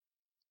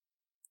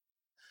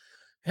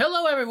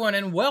Hello, everyone,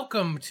 and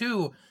welcome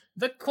to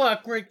the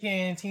Clockwork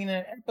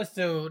Cantina,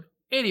 episode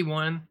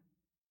 81.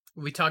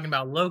 We'll be talking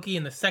about Loki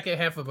in the second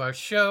half of our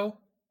show.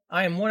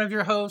 I am one of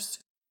your hosts,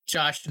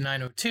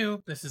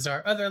 Josh902. This is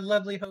our other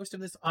lovely host of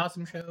this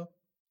awesome show.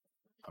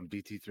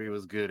 BT3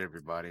 was good,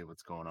 everybody.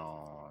 What's going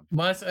on?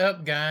 What's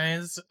up,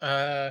 guys?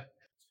 We're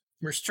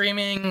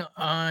streaming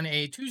on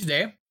a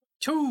Tuesday.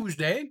 On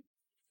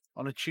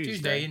a Tuesday,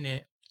 Tuesday. isn't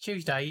it?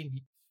 Tuesday.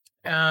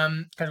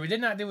 Because we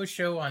did not do a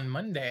show on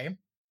Monday.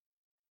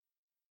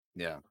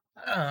 Yeah.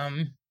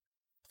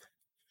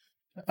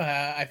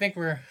 I think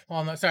we're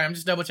well. No, sorry, I'm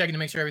just double checking to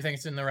make sure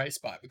everything's in the right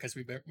spot because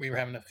we were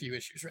having a few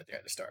issues right there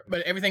at the start.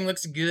 But everything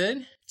looks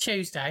good.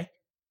 Tuesday,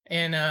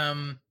 and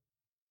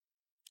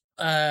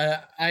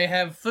I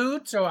have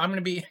food, so I'm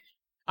gonna be.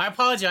 I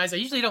apologize. I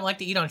usually don't like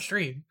to eat on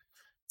stream,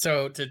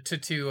 so to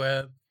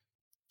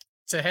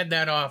head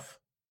that off,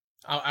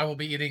 I will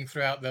be eating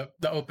throughout the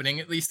opening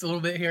at least a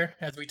little bit here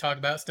as we talk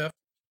about stuff.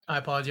 I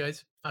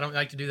apologize. I don't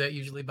like to do that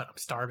usually, but I'm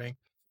starving.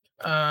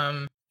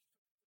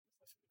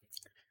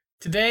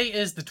 Today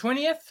is the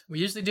 20th. We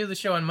usually do the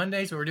show on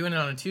Mondays, but we're doing it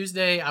on a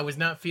Tuesday. I was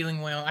not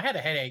feeling well. I had a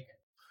headache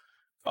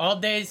all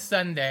day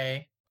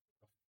Sunday.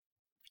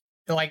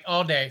 Like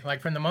all day.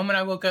 Like from the moment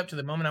I woke up to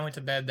the moment I went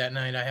to bed that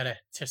night, I had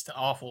just an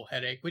awful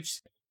headache, which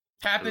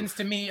happens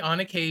to me on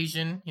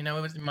occasion. You know,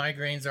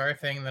 migraines are a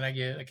thing that I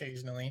get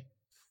occasionally.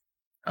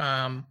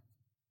 And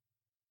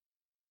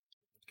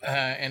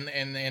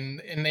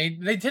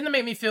they tend to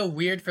make me feel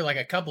weird for like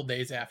a couple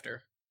days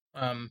after.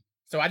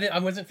 So I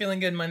wasn't feeling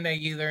good Monday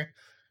either.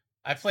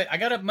 I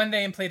got up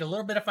Monday and played a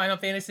little bit of Final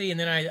Fantasy, and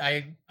then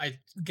I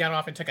got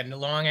off and took a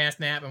long ass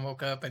nap and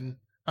woke up and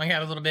hung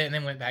out a little bit and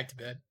then went back to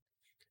bed.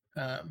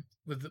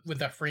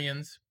 With our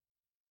friends.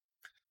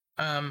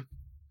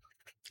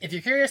 If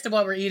you're curious to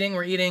what we're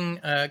eating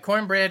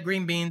cornbread,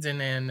 green beans,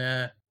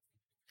 and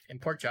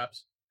pork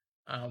chops.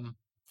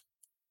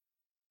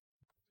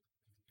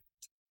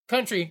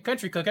 Country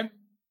cooking.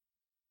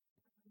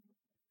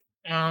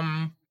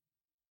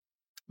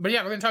 But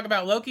yeah, we're gonna talk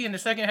about Loki in the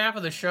second half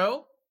of the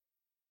show.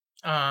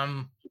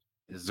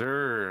 Is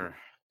there?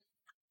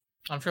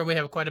 I'm sure we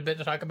have quite a bit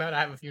to talk about. I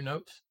have a few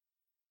notes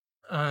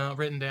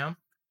written down.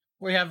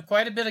 We have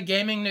quite a bit of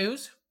gaming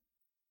news.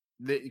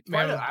 Quite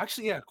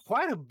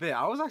a bit.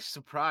 I was actually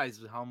surprised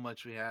with how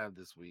much we have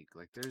this week.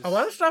 Like, there's a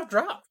lot of stuff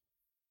dropped.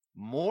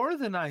 More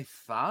than I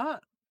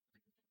thought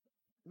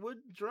would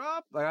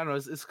drop. Like, I don't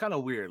know. It's kind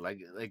of weird.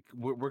 Like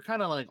we're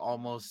kind of like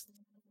almost.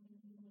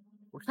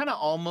 We're kind of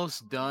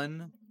almost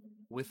done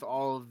with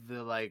all of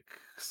the like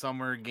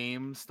summer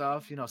game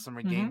stuff,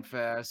 summer game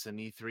fest and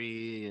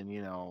E3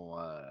 and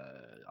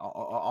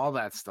all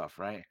that stuff,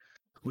 right?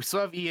 We still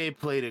have EA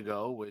Play to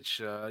go,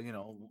 which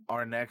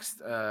our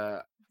next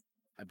I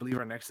believe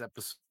our next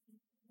episode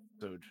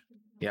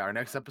our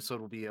next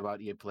episode will be about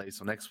EA Play.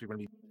 So next week we're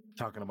gonna be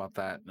talking about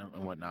that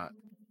and whatnot.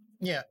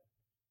 Yeah.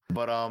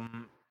 But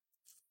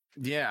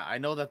yeah, I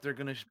know that they're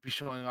gonna be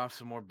showing off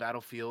some more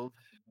Battlefield,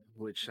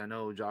 which I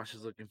know Josh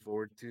is looking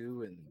forward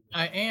to, and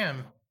I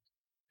am.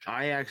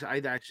 I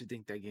actually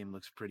think that game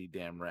looks pretty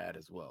damn rad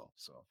as well.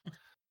 So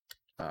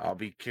I'll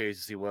be curious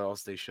to see what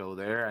else they show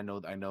there. I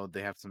know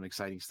they have some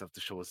exciting stuff to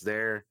show us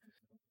there.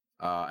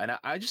 And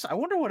I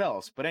wonder what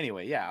else. But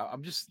anyway, yeah,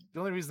 I'm just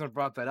the only reason I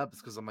brought that up is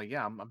because I'm like,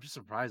 yeah, I'm just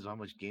surprised by how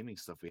much gaming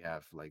stuff we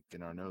have like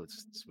in our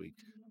notes this week.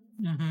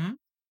 Mm-hmm.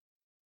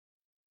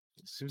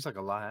 It seems like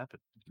a lot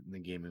happened in the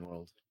gaming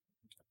world.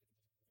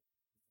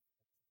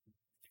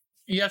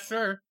 Yes,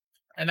 sir.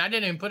 And I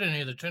didn't even put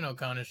any of the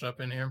TennoCon stuff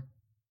in here.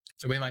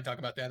 So we might talk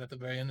about that at the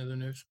very end of the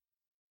news.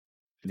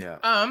 Yeah.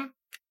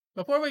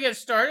 Before we get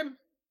started,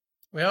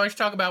 we always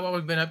talk about what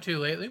we've been up to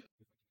lately.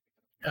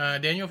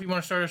 Daniel, if you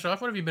want to start us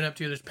off, what have you been up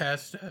to this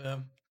past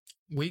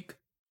week?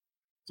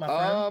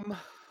 Well,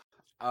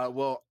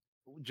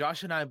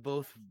 Josh and I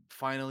both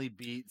finally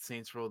beat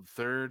Saints Row the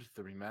Third,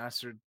 the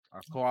remastered.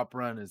 Our co-op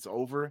run is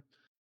over.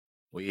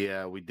 We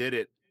did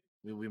it.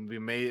 We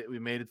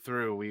made it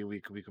through. We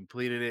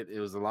completed it. It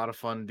was a lot of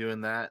fun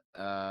doing that.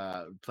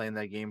 Playing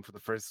that game for the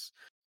first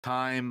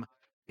time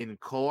in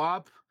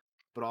co-op,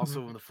 but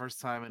also the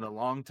first time in a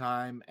long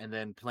time, and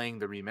then playing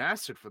the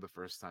remastered for the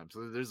first time.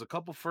 So there's a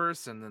couple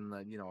firsts, and then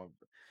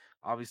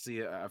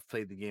obviously I've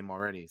played the game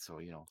already,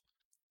 so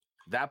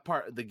that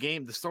part, the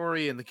game, the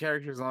story, and the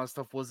characters and all that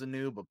stuff wasn't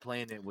new, but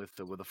playing it with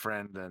a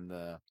friend and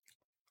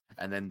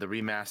then the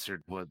remastered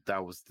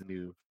was the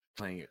new,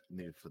 playing it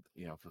new for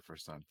for the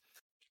first time.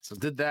 So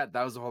did that.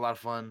 That was a whole lot of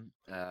fun.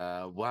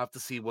 We'll have to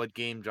see what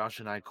game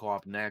Josh and I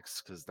co-op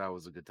next because that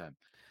was a good time.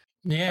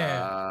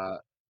 Yeah.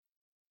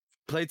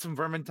 Played some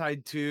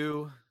Vermintide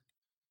 2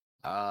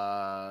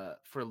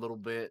 for a little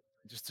bit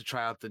just to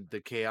try out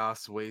the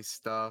Chaos Waste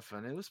stuff,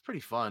 and it was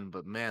pretty fun,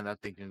 but man,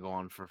 that thing can go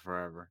on for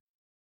forever.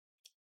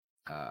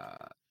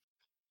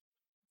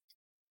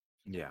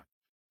 Yeah.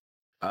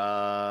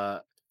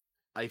 I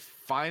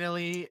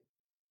finally,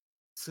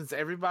 since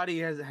everybody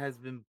has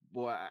been,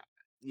 well,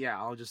 yeah,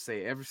 I'll just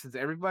say, ever since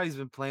everybody's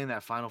been playing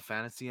that Final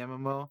Fantasy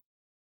MMO,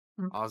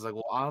 Mm. I was like,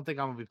 well, I don't think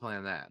I'm gonna be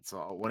playing that.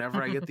 So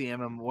whenever I get the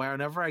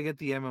whenever I get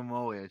the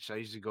MMO itch, I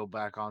usually go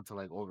back onto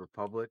like Old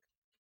Republic,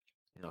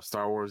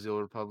 Star Wars: The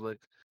Old Republic.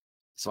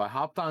 So I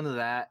hopped onto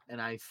that and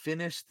I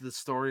finished the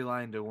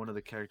storyline to one of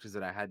the characters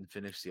that I hadn't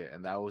finished yet,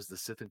 and that was the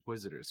Sith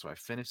Inquisitor. So I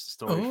finished the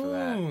story for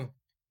that, Oh,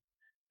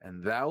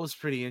 and that was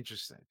pretty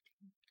interesting.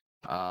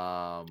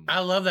 I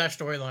love that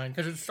storyline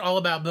because it's all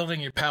about building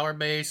your power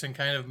base and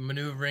kind of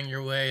maneuvering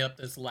your way up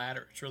this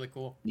ladder. It's really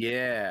cool.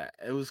 Yeah,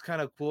 it was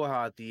kind of cool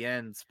how at the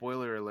end,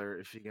 spoiler alert,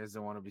 if you guys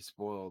don't want to be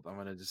spoiled, I'm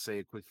gonna just say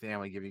a quick thing. I'm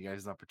gonna give you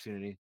guys an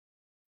opportunity.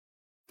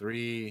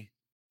 3,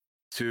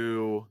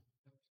 2,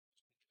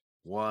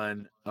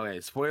 1. Okay,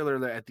 spoiler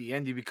alert. At the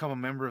end, you become a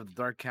member of the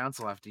Dark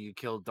Council after you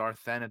kill Darth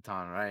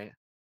Thanaton, right?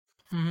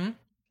 Mm-hmm.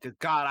 'Cause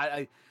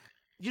God,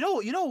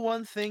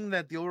 one thing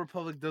that the Old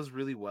Republic does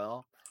really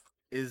well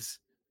is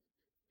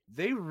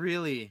they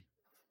really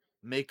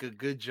make a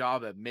good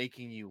job at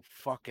making you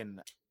fucking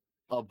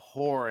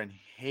abhor and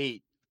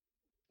hate,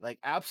 like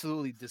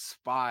absolutely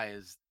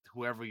despise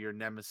whoever your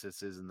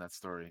nemesis is in that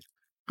story.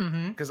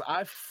 Mm-hmm. Because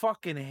I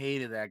fucking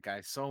hated that guy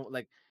so,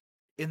 like,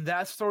 in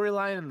that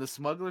storyline and the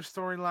smuggler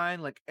storyline,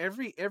 like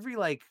every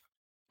like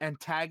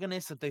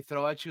antagonist that they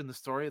throw at you in the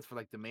story, it's for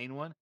like the main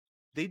one.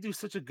 They do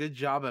such a good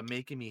job at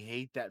making me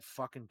hate that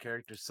fucking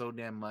character so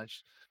damn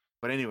much.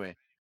 But anyway,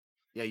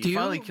 yeah, you Do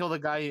finally you? kill the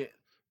guy.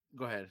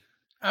 Go ahead.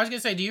 I was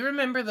gonna say, do you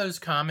remember those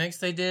comics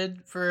they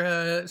did for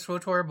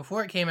SWTOR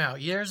before it came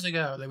out years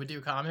ago? They would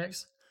do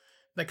comics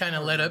that I kind of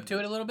don't led up remember. to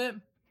it a little bit.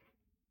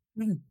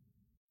 Mhm.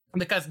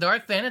 Because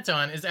Darth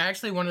Thanaton is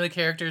actually one of the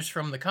characters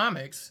from the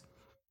comics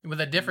with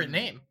a different Mm,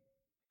 name,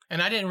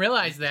 and I didn't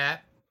realize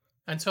that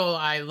until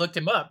I looked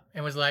him up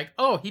and was like,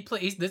 "Oh, he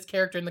plays this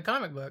character in the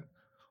comic book."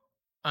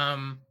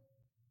 Um,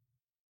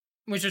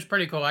 which is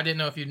pretty cool. I didn't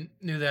know if you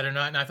knew that or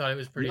not, and I thought it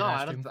was pretty no,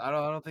 nice too. I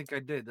don't think I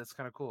did. That's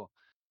kind of cool.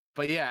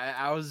 But yeah,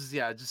 I was,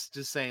 yeah, just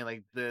saying,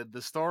 like the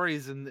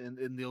stories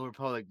in the Old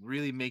Republic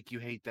really make you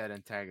hate that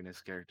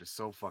antagonist character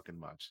so fucking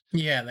much.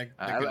 Yeah, they're good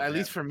with At that.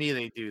 least for me,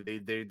 they do. They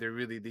do a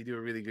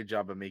really good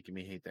job of making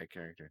me hate that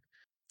character.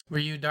 Were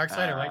you dark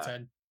side or light Uh,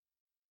 side?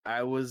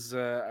 I was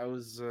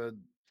I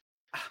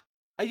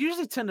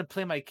usually tend to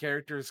play my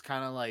characters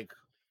kind of like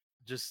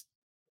just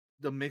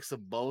the mix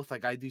of both.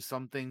 Like I do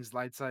some things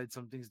light side,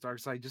 some things dark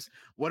side, just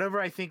whatever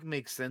I think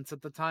makes sense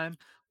at the time.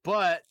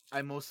 But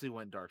I mostly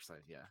went dark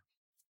side. Yeah,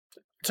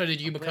 So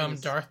did you I'm playing become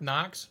as Darth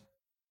Knox?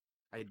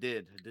 I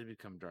did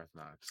become Darth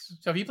Knox.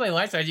 So if you play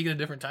light side, you get a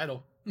different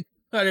title.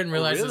 I didn't Oh,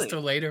 realize this till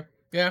really? later.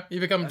 Yeah, you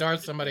become That's Darth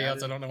interesting. somebody I else. I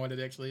didn't. don't know what it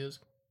actually is.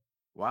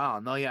 Wow.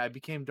 No, yeah, I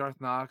became Darth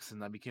Knox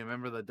and I became a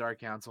member of the Dark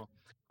Council.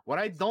 What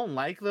I don't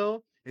like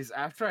though is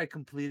after I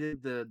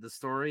completed the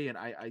story and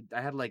I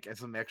had like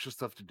some extra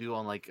stuff to do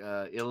on like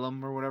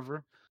Ilum or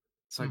whatever.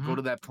 So I go Mm-hmm.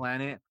 to that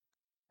planet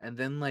and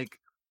then like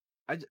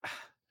I j-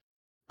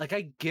 like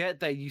I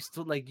get that you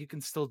still like you can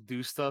still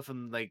do stuff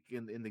and like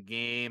in the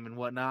game and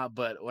whatnot,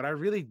 but what I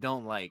really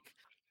don't like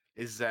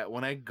is that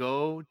when I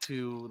go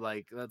to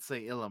like let's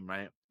say Ilum,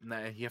 right? And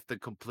that you have to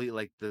complete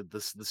like the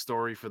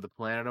story for the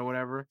planet or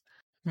whatever.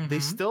 They Mm-hmm.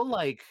 still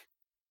like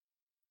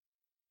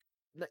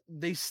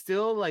they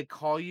still like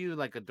call you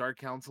like a dark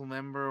council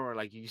member or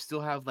like you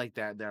still have like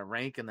that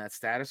rank and that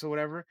status or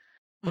whatever,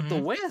 but the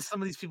Mm-hmm. way that some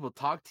of these people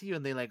talk to you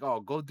and they like, oh,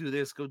 go do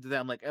this, go do that,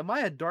 I'm like, am I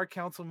a dark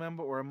council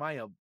member or am I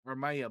a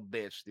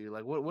bitch, dude?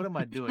 Like what am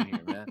I doing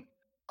here, man?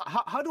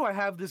 How do I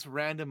have this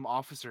random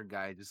officer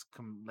guy just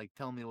come like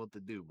tell me what to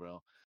do, bro?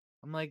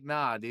 I'm like,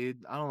 nah,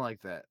 dude, I don't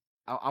like that.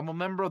 I'm a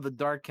member of the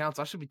dark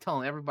council. I should be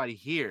telling everybody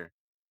here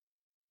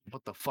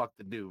what the fuck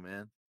to do,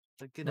 man.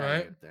 It's like, get out of Right.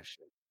 here with that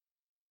shit.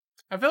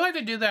 I feel like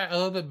they do that a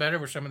little bit better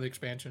with some of the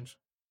expansions.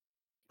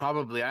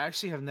 Probably. I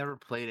actually have never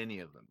played any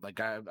of them. Like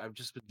I've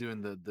just been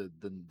doing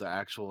the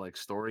actual like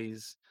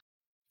stories,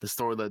 the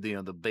story the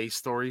the base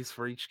stories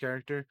for each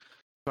character.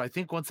 So I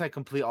think once I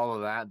complete all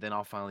of that, then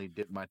I'll finally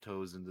dip my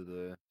toes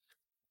into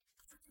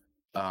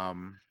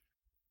um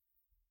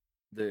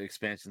the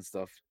expansion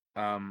stuff.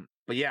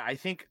 But yeah, I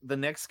think the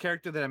next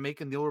character that I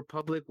make in the Old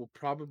Republic will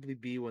probably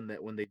be when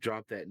they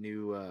drop that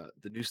new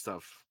the new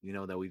stuff,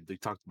 that we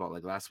talked about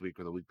like last week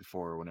or the week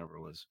before or whenever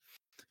it was.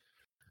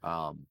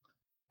 Um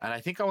And I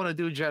think I want to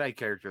do a Jedi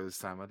character this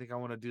time. I think I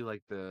want to do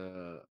like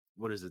the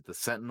what is it, the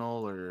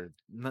Sentinel or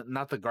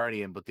not the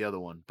Guardian, but the other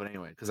one. But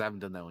anyway, because I haven't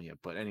done that one yet.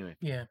 But anyway,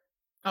 Yeah.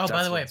 Oh,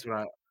 by the way, that's what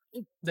I.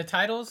 the What's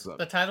titles up?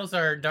 the titles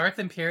are Darth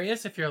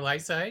Imperius if you're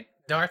light side,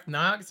 Darth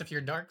Nox if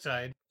you're dark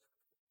side,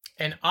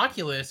 and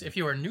Oculus if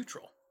you are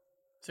neutral.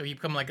 So you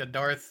become like a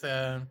Darth.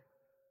 You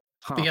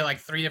Huh? get like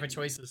three different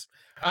choices.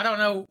 I don't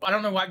know. I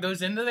don't know what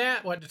goes into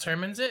that. What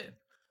determines it?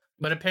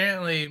 But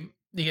apparently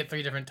you get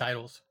three different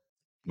titles.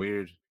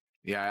 Weird.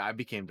 Yeah, I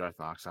became Darth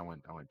Nox. I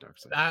went dark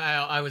side.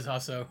 I was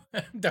also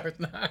Darth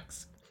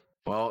Nox.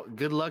 Well,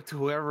 good luck to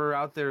whoever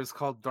out there is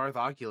called Darth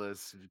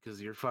Oculus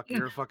because you're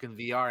a fucking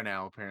VR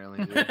now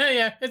apparently, dude.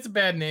 Yeah, it's a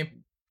bad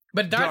name.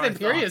 But Darth Darth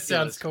Imperius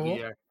sounds Oculus cool.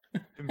 VR.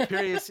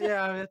 Imperious,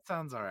 yeah, that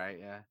sounds all right.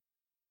 Yeah,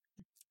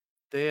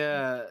 they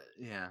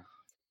yeah.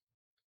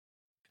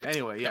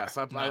 Anyway, yeah. Darth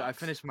So I Nox.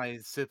 finished my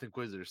Sith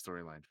Inquisitor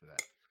storyline for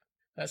that.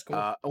 That's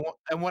cool.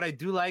 And what I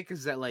do like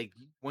is that like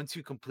once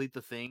you complete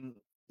the thing,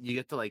 you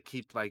get to like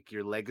keep like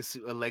your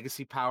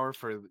legacy power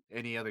for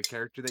any other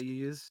character that you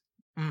use.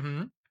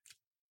 Mm-hmm.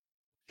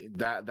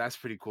 That's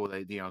pretty cool.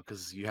 That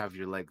because you have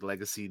your like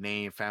legacy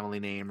name, family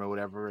name, or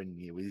whatever, and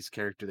with each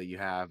character that you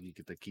have, you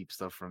get to keep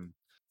stuff from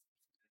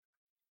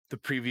the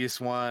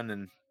previous one.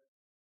 And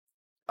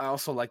I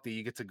also like that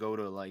you get to go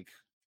to like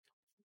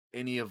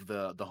any of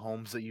the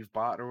homes that you've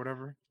bought or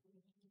whatever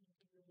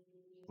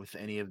with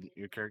any of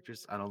your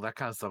characters. I don't know, that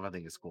kind of stuff. I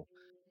think is cool.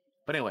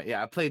 But anyway,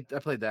 yeah, I played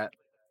that.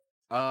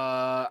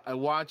 I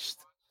watched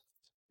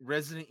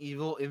Resident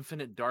Evil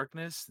Infinite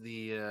Darkness,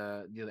 the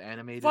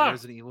animated Fuck!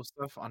 Resident Evil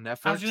stuff on I was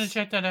gonna Netflix.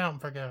 check that out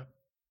and forgot.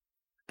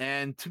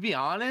 And to be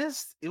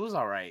honest, it was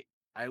all right.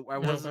 I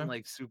wasn't Okay.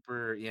 like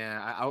super.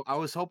 Yeah, I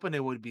was hoping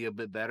it would be a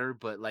bit better,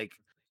 but like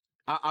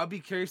I'll be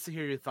curious to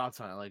hear your thoughts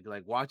on it.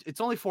 Like watch. It's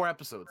only 4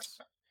 episodes,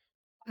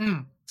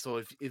 Mm. so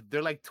if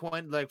they're like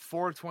 20, like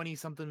 4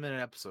 something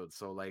minute episodes,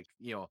 so like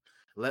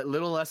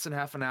little less than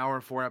half an hour,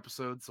 4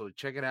 episodes. So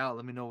check it out.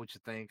 Let me know what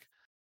you think.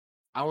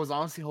 I was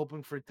honestly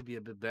hoping for it to be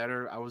a bit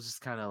better. I was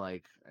just kind of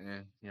like,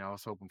 I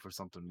was hoping for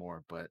something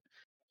more, but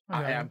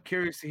Okay. I'm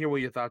curious to hear what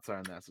your thoughts are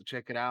on that. So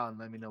check it out and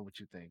let me know what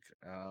you think.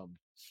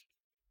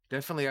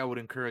 Definitely, I would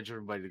encourage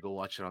everybody to go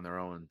watch it on their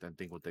own and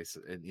think what they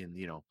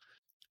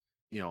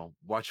and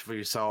watch for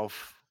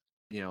yourself.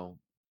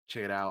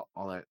 Check it out.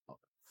 All that.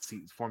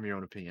 See, form your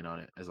own opinion on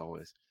it as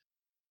always.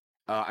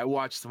 I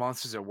watched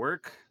Monsters at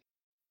Work,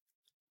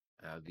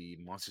 the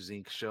Monsters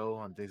Inc. show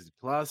on Disney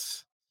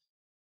Plus.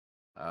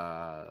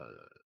 Uh,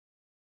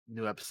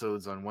 New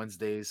episodes on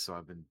Wednesdays, so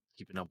I've been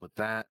keeping up with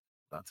that.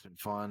 That's been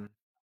fun.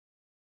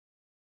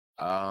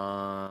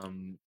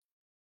 Um,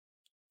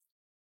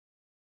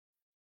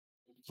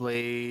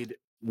 Played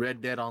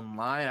Red Dead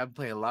Online. I've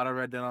played a lot of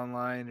Red Dead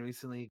Online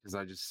recently because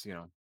I just, it's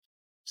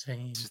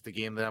Same. just the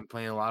game that I'm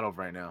playing a lot of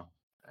right now.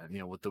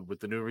 And with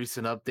the new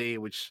recent update,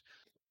 which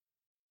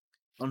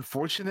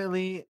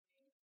unfortunately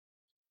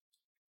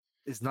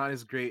is not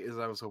as great as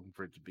I was hoping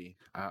for it to be.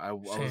 I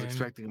was Same.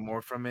 expecting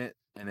more from it,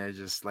 and it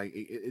just like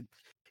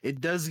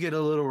it does get a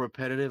little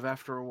repetitive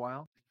after a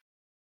while,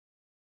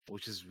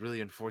 which is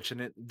really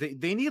unfortunate.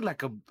 They need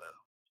like a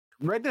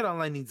Red Dead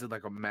Online needs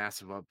like a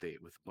massive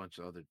update with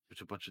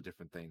a bunch of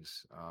different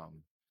things.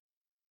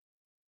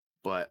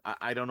 But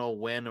I don't know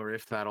when or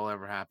if that'll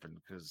ever happen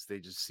because they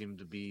just seem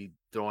to be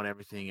throwing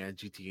everything at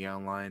GTA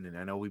Online, and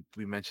I know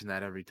we mention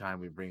that every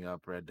time we bring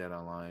up Red Dead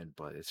Online,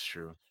 but it's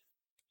true.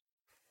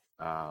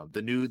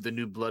 The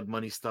new Blood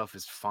Money stuff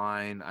is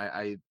fine.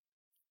 I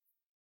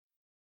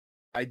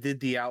did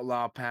the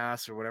Outlaw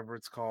Pass or whatever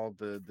it's called,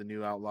 the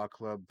new Outlaw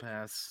Club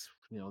Pass.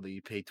 That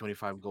you pay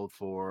 25 gold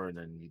for, and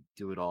then you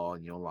do it all,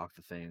 and you unlock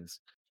the things.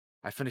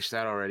 I finished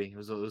that already. It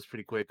was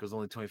pretty quick. It was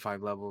only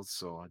 25 levels,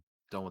 so I'm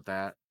done with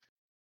that.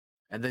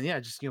 And then yeah,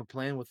 just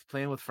playing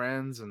with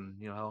friends and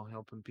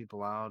helping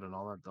people out and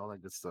all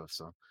that good stuff.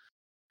 So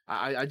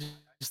I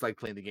just like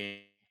playing the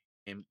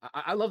game.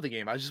 I love the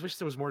game. I just wish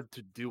there was more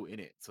to do in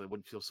it, so it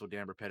wouldn't feel so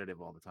damn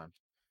repetitive all the time.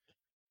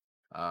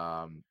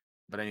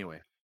 But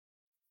anyway,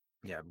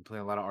 yeah, I've been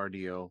playing a lot of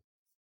RDO.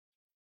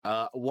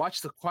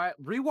 Rewatch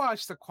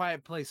the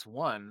Quiet Place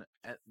 1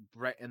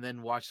 right, and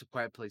then watch the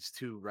Quiet Place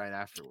 2 right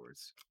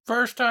afterwards.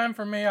 First time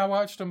for me. I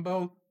watched them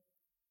both.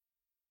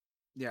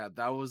 Yeah,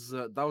 that was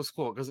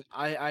cool because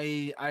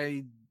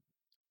I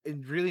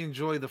really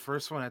enjoy the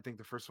first one. I think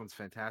the first one's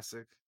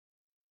fantastic.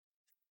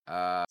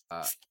 Uh,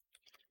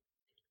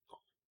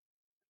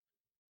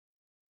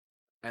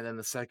 and then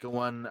the second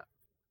one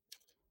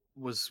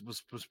was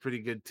pretty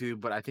good too,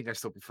 but I think I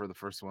still prefer the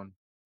first one,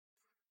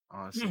 Hmm.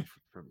 honestly,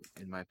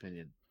 in my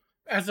opinion.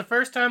 As a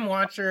first time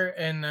watcher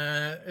and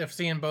of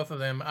seeing both of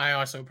them, I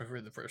also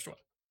prefer the first one.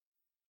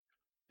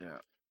 Yeah,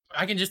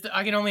 I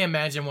can only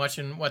imagine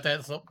watching what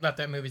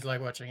that movie's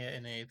like watching it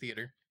in a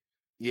theater.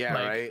 yeah,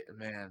 Like, right,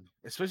 man.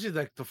 Especially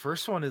like the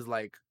first one is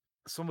like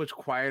so much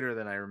quieter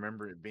than I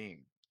remember it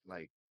being.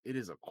 Like it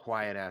is a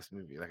quiet ass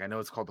movie. Like I know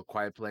it's called The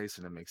Quiet Place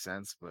and it makes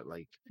sense, but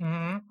like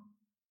mm-hmm.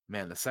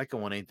 man, the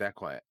second one ain't that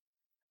quiet.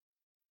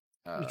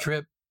 The Uh,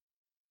 trip.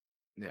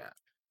 yeah.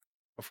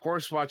 Of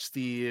course, watch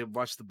the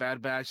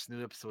Bad Batch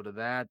new episode of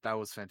that. That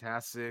was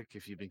fantastic.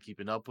 If you've been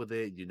keeping up with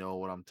it, you know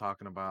what I'm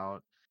talking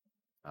about.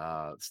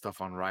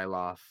 Stuff on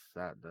Ryloth,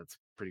 that's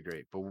pretty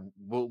great. But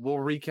we'll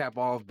recap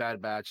all of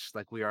Bad Batch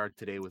like we are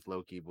today with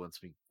Loki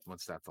once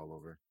that's all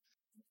over.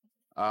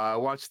 I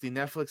watched the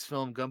Netflix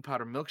film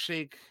Gunpowder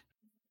Milkshake,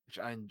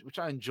 which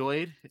I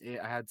enjoyed.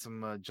 I had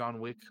some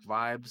John Wick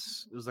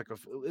vibes. It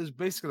was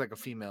basically like a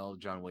female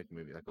John Wick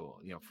movie, like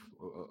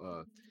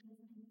a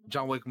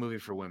John Wick movie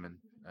for women.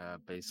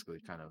 Basically,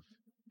 kind of.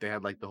 They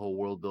had like the whole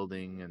world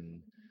building,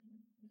 and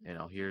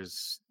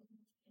here's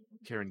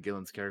Karen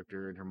Gillan's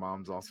character, and her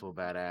mom's also a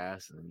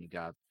badass, and then you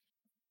got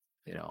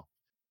you know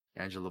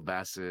Angela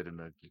Bassett and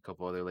a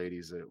couple other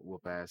ladies that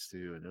whoop ass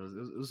too, and it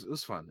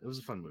was fun. It was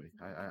a fun movie.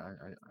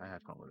 I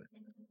had fun with it.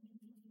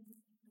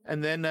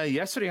 And then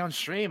yesterday on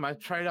stream, I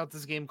tried out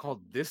this game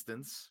called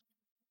Distance,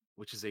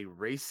 which is a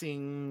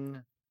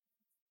racing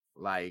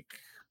like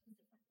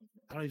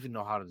I don't even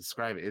know how to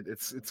describe it.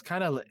 It's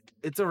kind of like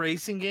it's a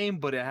racing game,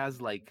 but it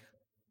has like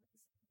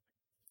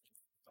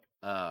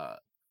uh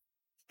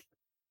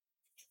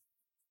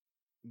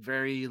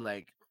very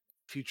like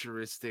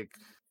futuristic,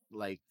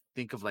 like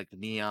think of like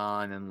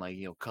neon and like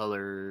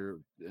color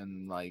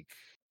and like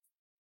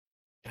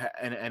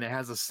and it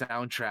has a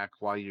soundtrack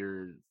while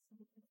you're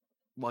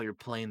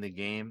playing the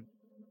game.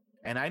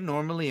 And I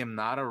normally am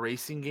not a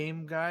racing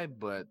game guy,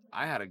 but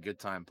I had a good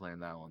time playing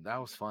that one. That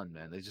was fun,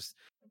 man. It's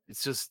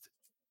just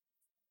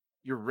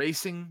you're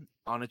racing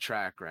on a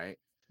track, right?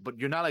 But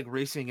you're not like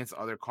racing against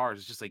other cars.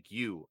 It's just like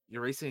you're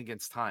racing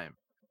against time.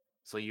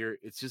 So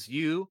it's just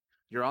you're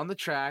on the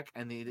track,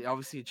 and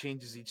obviously it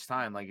changes each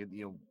time, like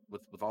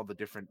with all the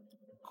different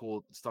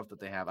cool stuff that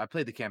they have. I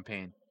played the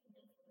campaign,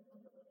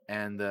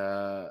 and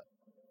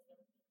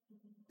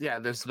yeah,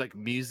 there's like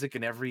music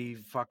in every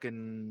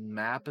fucking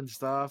map and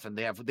stuff, and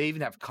they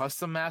even have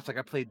custom maps. Like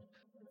I played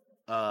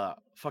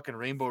fucking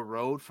Rainbow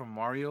Road from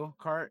Mario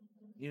Kart.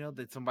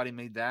 That somebody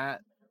made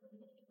that.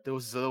 There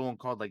was this other one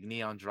called like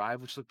Neon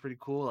Drive, which looked pretty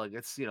cool. Like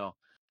it's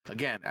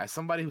again, as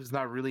somebody who's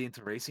not really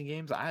into racing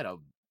games, I had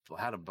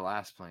a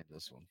blast playing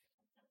this one.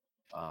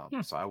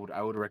 Hmm. So I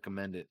would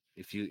recommend it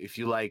if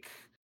you like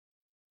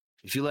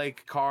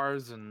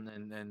cars and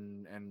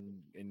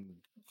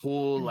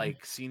cool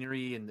like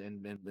scenery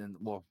and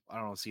well, I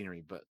don't know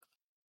scenery, but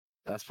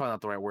that's probably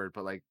not the right word,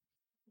 but like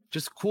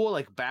just cool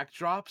like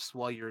backdrops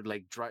while you're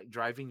like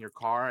driving your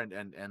car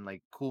and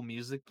like cool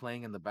music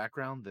playing in the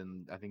background,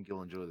 then I think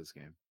you'll enjoy this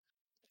game.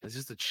 It's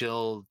just a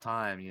chill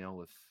time,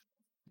 with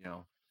you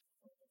know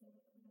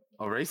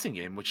a racing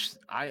game, which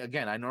I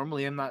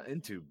normally am not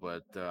into,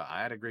 but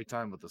I had a great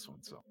time with this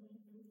one. So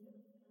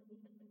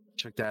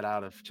check it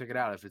out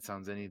if it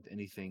sounds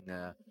anything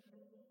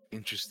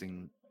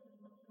interesting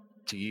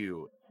to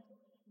you.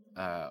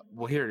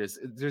 Well, here it is.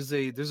 There's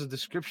a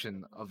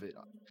description of it.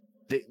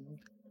 The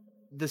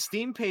the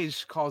Steam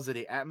page calls it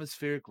a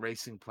atmospheric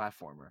racing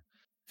platformer,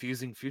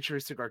 fusing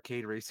futuristic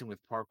arcade racing with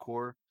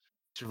parkour.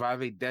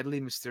 Survive a deadly,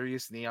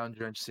 mysterious,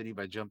 neon-drenched city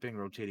by jumping,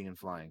 rotating, and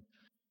flying.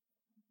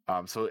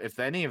 So if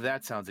any of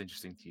that sounds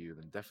interesting to you,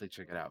 then definitely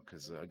check it out.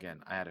 Because again,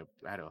 I had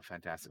a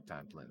fantastic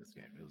time playing this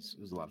game. It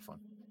was a lot of fun.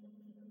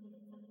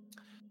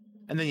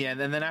 And then yeah,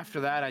 and then after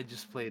that, I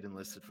just played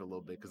Enlisted for a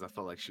little bit because I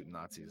felt like shooting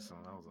Nazis. So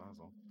that was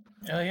all.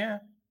 Oh yeah.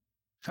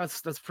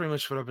 That's pretty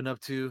much what I've been up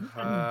to.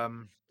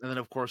 And then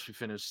of course we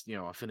finished.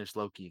 I finished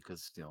Loki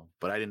because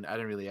but I didn't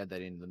really add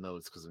that in the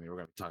notes because we're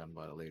gonna be talking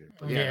about it later.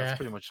 But yeah, that's Yeah.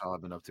 pretty much all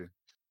I've been up to.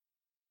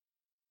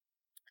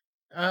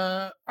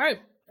 All right.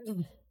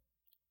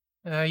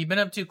 You've been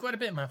up to quite a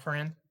bit, my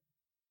friend.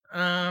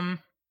 Um,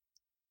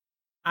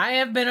 I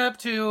have been up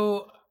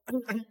to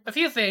a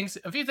few things.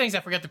 A few things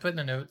I forgot to put in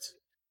the notes.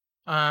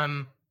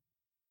 Um,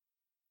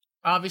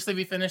 Obviously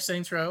we finished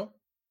Saints Row,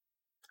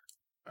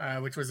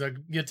 which was a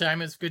good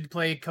time. It's good to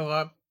play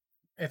co-op.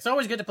 It's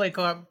always good to play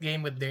co-op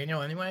game with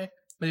Daniel anyway,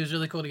 but it was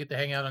really cool to get to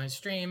hang out on his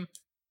stream,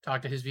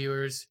 talk to his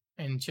viewers,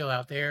 and chill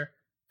out there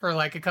for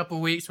like a couple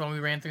weeks when we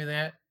ran through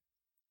that.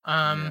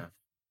 Um,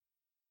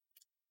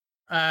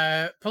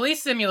 Yeah.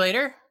 Police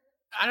Simulator.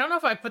 I don't know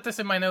if I put this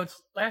in my notes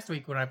last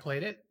week when I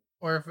played it,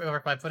 or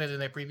if I put it in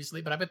there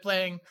previously, but I've been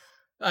playing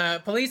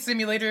Police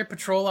Simulator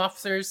Patrol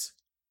Officers.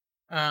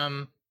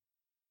 Um,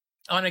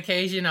 on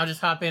occasion, I'll just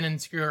hop in and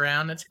screw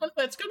around. It's kind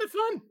of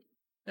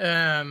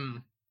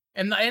fun.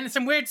 And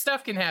some weird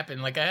stuff can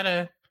happen. Like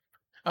I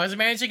was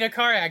managing a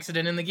car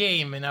accident in the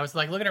game, and I was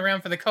like looking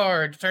around for the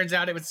car. It turns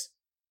out it was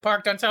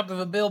parked on top of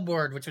a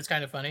billboard, which was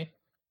kind of funny.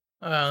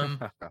 Um,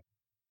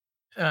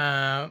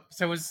 so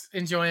I was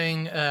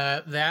enjoying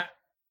that.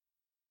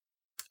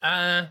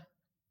 Uh,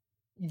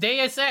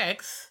 Deus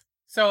Ex.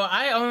 So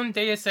I own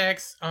Deus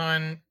Ex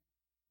on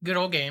Good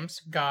Old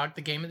Games, GOG,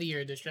 the Game of the Year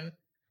edition,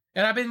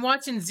 and I've been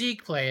watching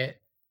Zeke play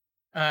it,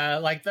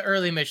 like the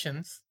early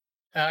missions,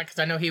 because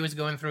I know he was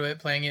going through it,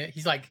 playing it.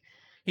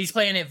 He's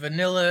playing it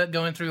vanilla,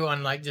 going through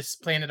on like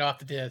just playing it off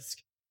the disc,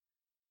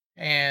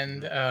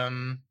 and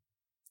Mhm.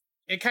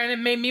 it kind of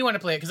made me want to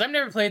play it because I've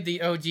never played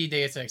the OG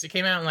Deus Ex. It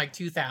came out in like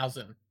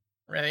 2000.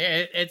 Really,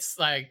 it's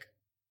like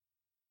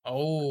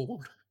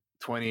old.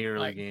 20 early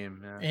Like, game.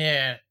 Yeah.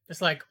 yeah,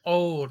 it's like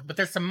old, but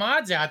there's some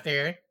mods out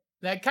there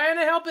that kind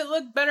of help it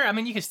look better. I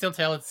mean, you can still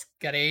tell it's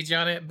got age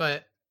on it,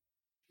 but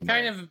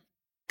kind Right. of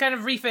kind of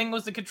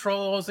refangles the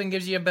controls and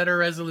gives you a better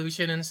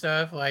resolution and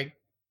stuff. Like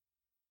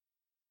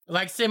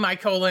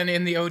semicolon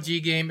in the OG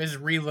game is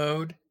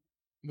reload,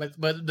 but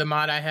the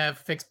mod I have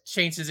fixed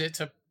changes it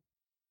to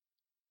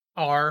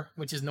R,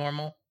 which is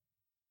normal.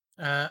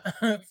 Uh,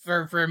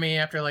 for me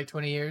after like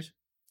 20 years.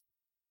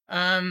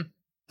 Um,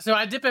 so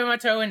I dipped my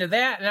toe into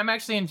that, and I'm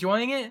actually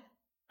enjoying it.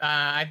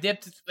 I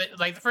dipped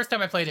like the first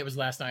time I played it was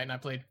last night, and I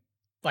played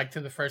like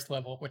to the first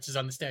level, which is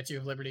on the Statue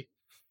of Liberty.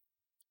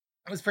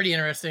 It was pretty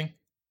interesting.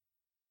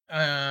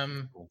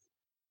 Um, Cool.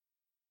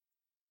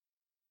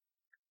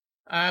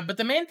 but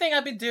the main thing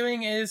I've been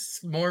doing is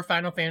more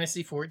Final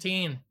Fantasy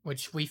 14,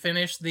 which we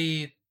finished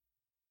a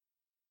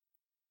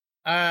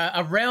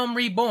Realm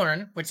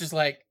Reborn, which is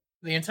like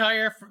the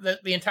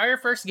entire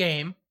first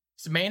game.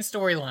 It's the main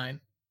storyline.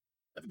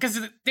 because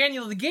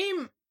Daniel, the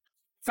game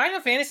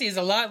Final Fantasy is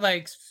a lot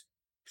like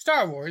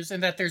Star Wars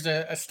in that there's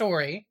a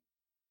story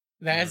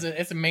that Mhm. has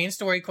it's a main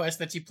story quest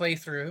that you play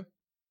through,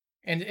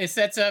 and it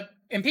sets up.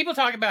 And people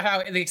talk about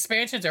how the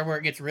expansions are where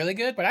it gets really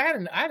good, but I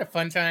had a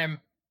fun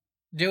time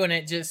doing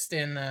it just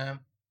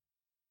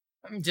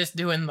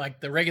doing like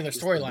the regular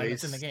Just storyline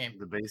that's in the game.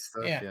 the base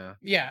stuff. Yeah, Yeah.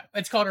 yeah.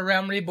 It's called A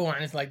Realm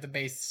Reborn. It's like the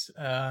base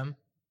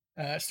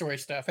story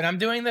stuff, and I'm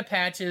doing the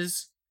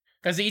patches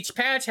because each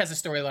patch has a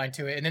storyline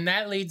to it, and then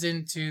that leads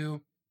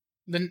into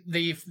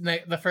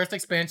the first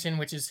expansion,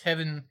 which is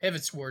Heaven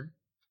Sword.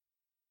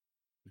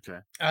 Okay.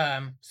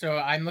 So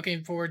I'm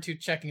looking forward to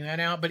checking that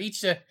out. But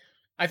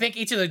I think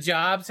each of the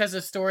jobs has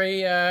a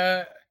story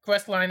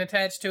quest line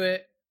attached to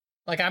it.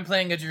 Like I'm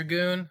playing a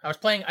dragoon.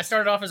 I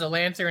started off as a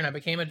lancer and I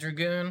became a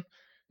dragoon,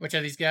 which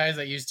are these guys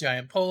that use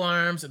giant pole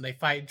arms and they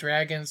fight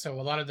dragons. So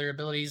a lot of their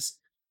abilities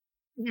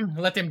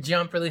let them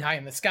jump really high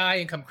in the sky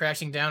and come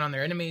crashing down on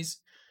their enemies.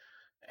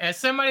 As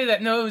somebody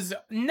that knows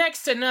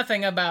next to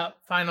nothing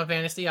about Final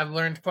Fantasy, I've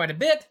learned quite a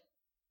bit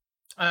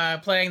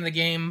playing the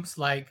games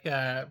like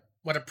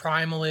what a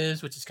primal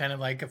is, which is kind of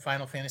like a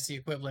Final Fantasy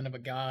equivalent of a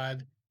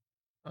god.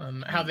 How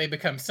Mm. they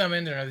become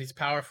summoned and are these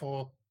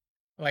powerful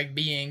like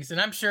beings, and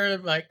I'm sure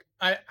like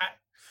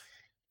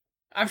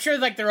I'm sure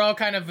like they're all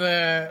kind of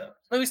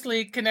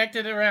loosely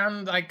connected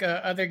around like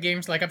other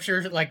games. Like I'm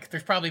sure like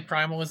there's probably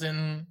primals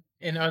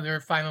in other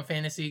Final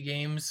Fantasy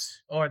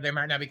games, or they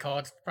might not be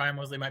called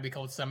primals. They might be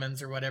called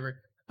summons or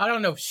whatever. I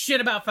don't know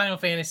shit about Final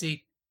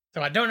Fantasy,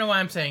 so I don't know why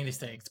I'm saying these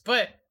things,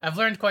 but I've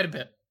learned quite a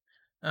bit.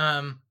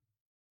 Um,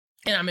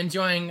 and I'm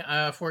enjoying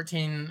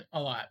 14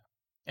 a lot,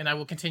 and I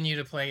will continue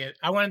to play it.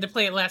 I wanted to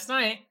play it last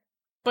night,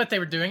 but they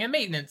were doing a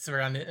maintenance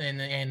around it,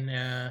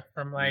 and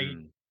from like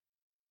Mm.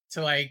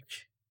 to like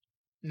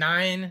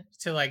 9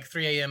 to like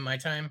 3 a.m. my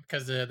time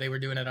because they were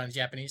doing it on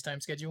Japanese time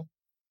schedule,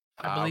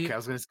 I Okay, believe. I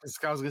was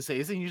gonna say,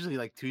 isn't usually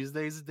like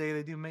Tuesdays the day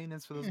they do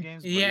maintenance for those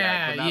games? But yeah,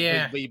 Yeah, but not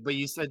yeah, but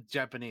you said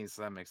Japanese,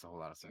 so that makes a whole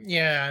lot of sense.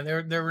 yeah.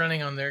 They're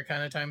running on their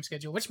kind of time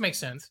schedule, which makes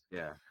sense.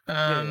 Yeah.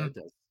 Yeah, it Um,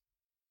 does.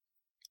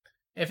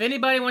 if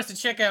anybody wants to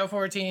check out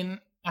 14,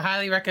 I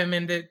highly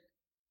recommend it.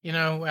 You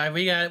know,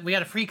 we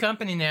got a free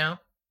company now.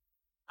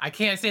 I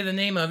can't say the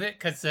name of it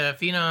because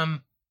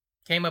Phenom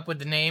came up with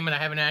the name, and I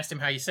haven't asked him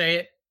how you say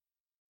it.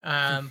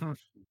 Um,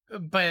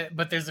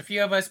 but there's a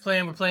few of us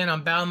playing. We're playing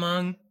on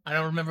Balmung. I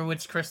don't remember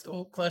which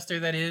crystal cluster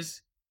that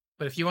is.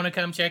 But if you want to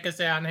come check us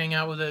out and hang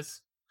out with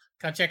us,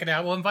 come check it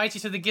out. We'll invite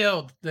you to the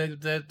guild,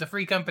 the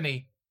free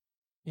company.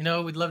 You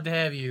know, we'd love to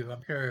have you.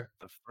 I'm sure.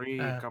 The free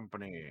Uh,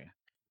 company.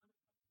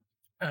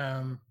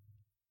 um,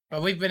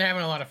 but we've been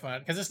having a lot of fun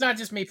because it's not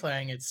just me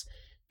playing. It's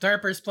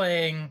Derper's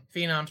playing,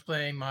 Phenom's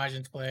playing,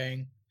 Majin's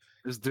playing.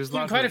 There's a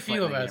lot of Quite people a few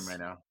playing of that game us. right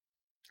now.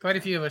 Quite a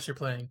Yeah. few of us are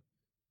playing.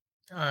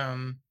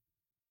 Um,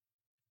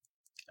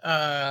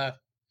 uh,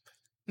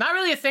 Not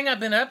really a thing I've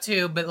been up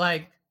to, but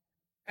like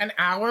an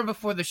hour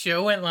before the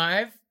show went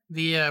live,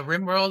 the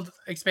RimWorld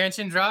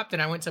expansion dropped,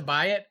 and I went to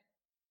buy it,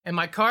 and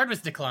my card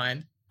was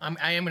declined.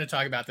 I am going to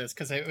talk about this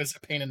because it was a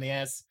pain in the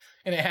ass,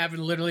 and it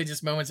happened literally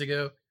just moments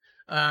ago.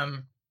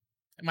 Um,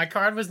 my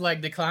card was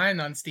like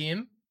declined on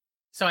Steam,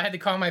 so I had to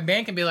call my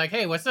bank and be like,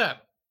 "Hey, what's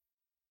up?"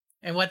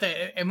 And what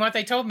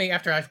they told me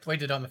after I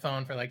waited on the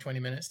phone for like 20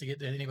 minutes to get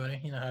to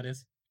anybody, you know how it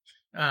is.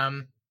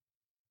 Um,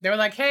 they were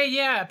like, "Hey,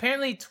 yeah,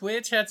 apparently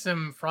Twitch had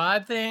some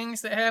fraud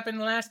things that happened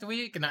last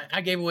week, and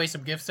I gave away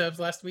some gift subs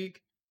last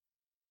week,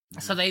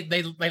 so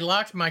Mhm. they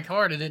locked my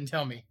card and didn't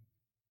tell me.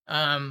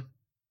 Um,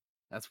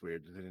 That's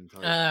weird. They didn't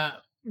tell you. uh,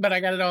 but I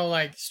got it all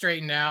like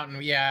straightened out,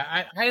 and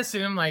yeah, I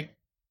assume like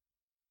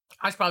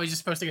I was probably just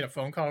supposed to get a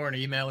phone call or an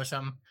email or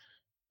something,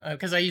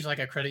 because I use like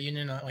a credit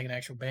union, not like an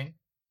actual bank.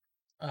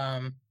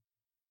 Um,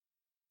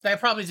 I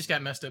probably just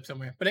got messed up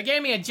somewhere, but it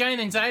gave me a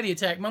giant anxiety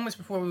attack moments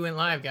before we went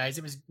live, guys.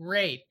 It was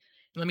great.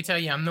 And let me tell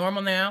you, I'm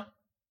normal now.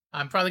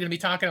 I'm probably gonna be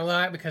talking a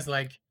lot because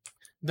like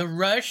the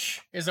rush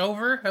is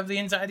over of the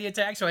anxiety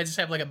attack, so I just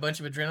have like a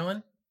bunch of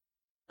adrenaline.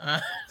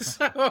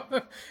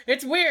 So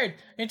it's weird.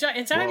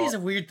 Anxiety is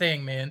Well, a weird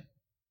thing, man.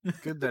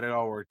 good that it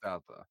all worked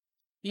out though.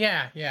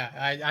 Yeah,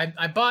 yeah.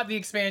 I bought the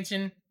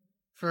expansion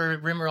for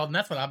RimWorld, and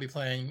that's what I'll be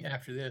playing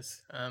after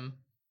this.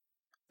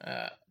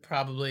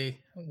 Probably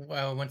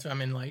well once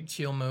I'm in like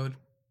chill mode.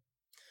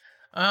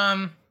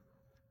 Um,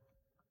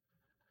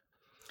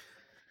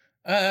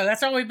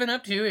 that's all we've been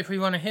up to. If we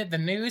want to hit the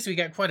news, we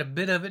got quite a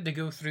bit of it to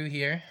go through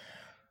here.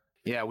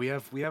 Yeah, we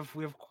have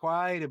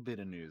quite a bit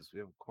of news. We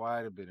have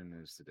quite a bit of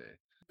news today.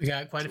 We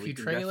got quite a So few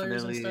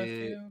trailers and stuff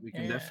too. we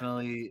can Yeah,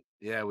 definitely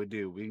yeah, we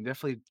do. We can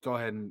definitely go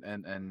ahead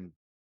and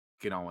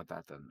get on with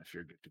that then if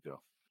you're good to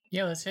go.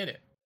 yeah. Let's hit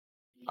it.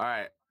 All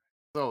right.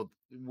 So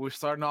we're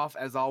starting off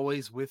as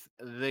always with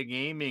the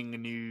gaming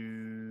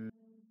news.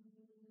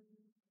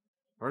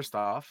 First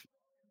off,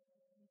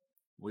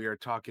 we are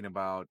talking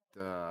about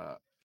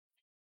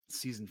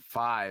season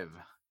 5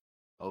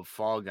 of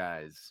Fall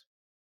Guys.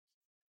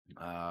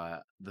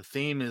 The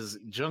theme is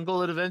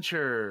jungle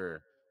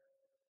adventure.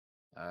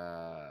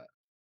 Uh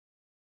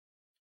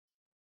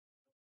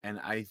and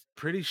I'm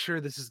pretty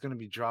sure this is going to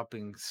be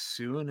dropping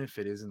soon if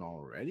it isn't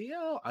already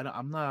out.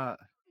 I'm not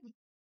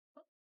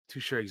too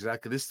sure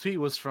exactly. This tweet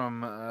was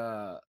from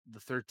the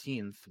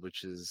 13th,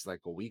 which is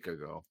like a week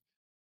ago.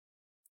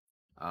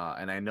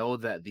 And I know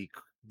that the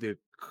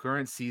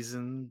current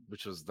season,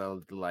 which was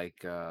the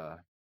like the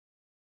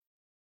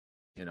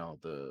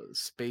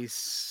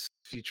space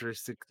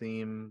futuristic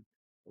theme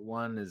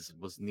one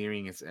was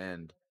nearing its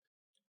end.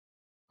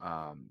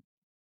 Um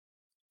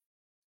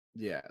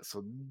yeah,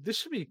 so this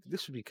should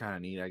be kind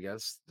of neat, I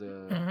guess.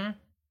 The Mm-hmm.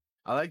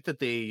 I like that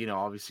they,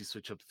 obviously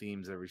switch up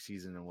themes every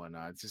season and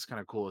whatnot. It's just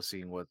kind of cool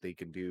seeing what they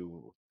can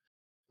do,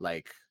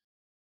 like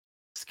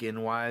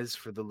skin wise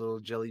for the little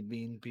jelly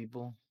bean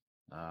people.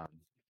 Um,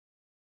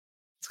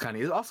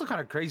 it's also kind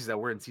of crazy that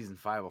we're in season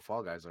 5 of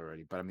Fall Guys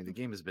already. But I mean, the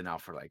game has been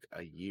out for like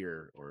a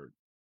year or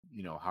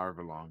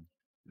however long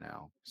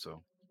now,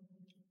 so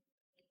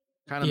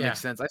kind of Yeah.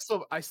 makes sense.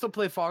 I still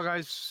play Fall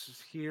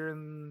Guys here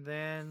and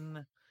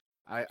then.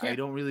 I Yeah.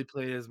 don't really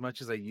play it as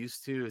much as I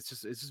used to. It's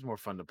just more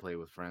fun to play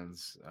with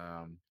friends.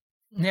 Yeah.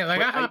 Like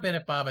But I hop in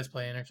if Bob is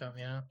playing or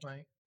something.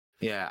 Like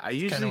yeah, I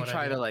it's kind of usually what I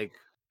try do. to like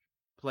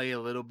play a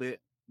little bit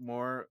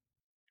more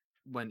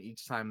when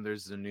each time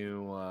there's a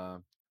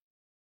new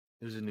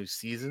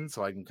season,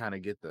 so I can kind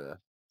of get uh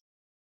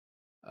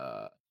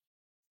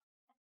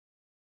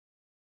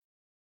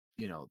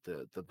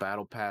the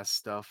battle pass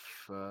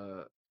stuff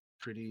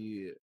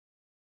pretty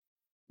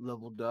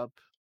leveled up.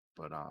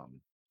 But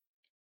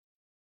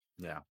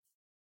yeah,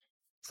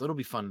 so it'll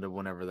be fun to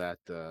whenever that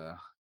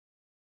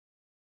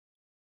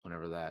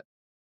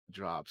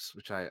drops,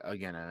 which I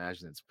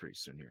imagine it's pretty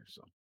soon here.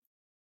 So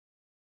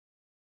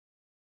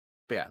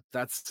but yeah,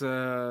 that's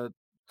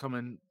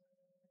coming.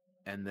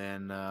 And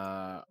then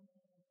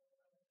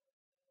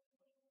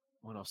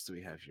what else do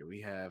we have here?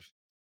 We have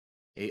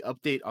a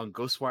update on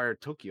Ghostwire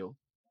Tokyo.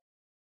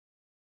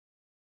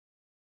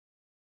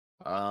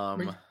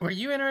 Um Were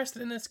you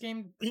interested in this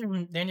game,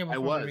 Daniel? I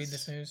Before we read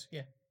this was. news,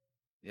 yeah.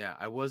 Yeah,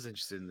 I was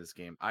interested in this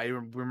game. I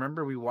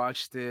remember we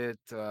watched it,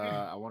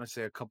 I want to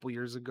say a couple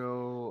years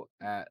ago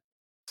at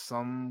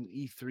some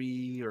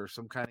E3 or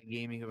some kind of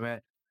gaming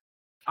event.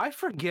 I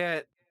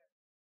forget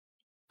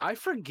I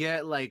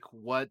forget like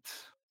what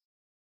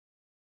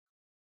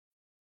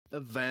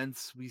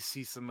events we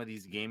see some of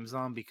these games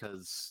on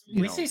because,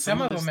 We see some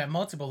some of of them this. at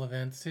multiple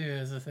events too.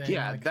 Is the thing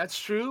Yeah, like, that's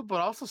true,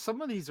 but also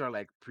some of these are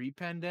like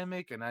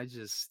pre-pandemic, and I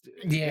just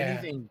yeah,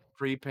 anything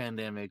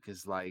pre-pandemic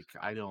is like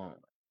I don't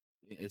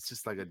it's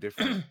just like a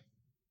different.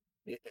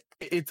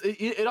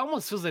 It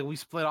almost feels like we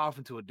split off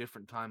into a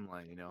different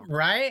timeline.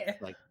 right?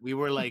 Like we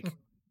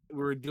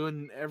were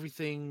doing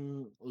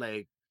everything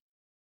like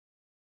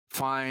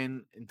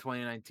fine in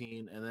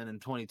 2019, and then in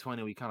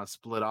 2020 we kind of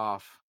split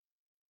off,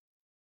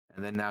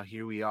 and then now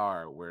here we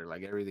are where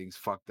like everything's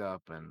fucked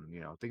up, and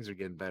things are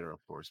getting better,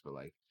 of course, but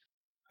like,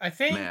 I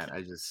think man,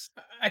 I just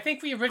I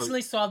think we so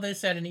originally saw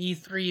this at an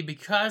E3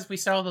 because we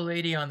saw the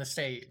lady on the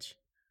stage,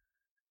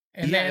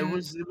 and yeah, it then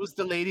was it was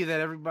the lady that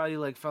everybody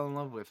like fell in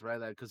love with, right?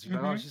 Like, because she's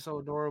like, oh, hmm she's so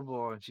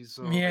adorable and she's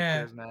so like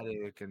yeah,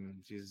 charismatic, and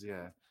she's,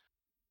 yeah,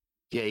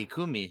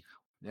 Ikumi.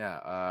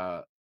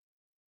 Yeah,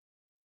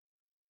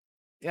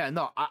 yeah,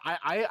 no,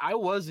 I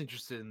was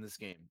interested in this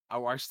game.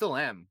 I still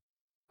am.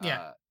 yeah.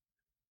 Uh,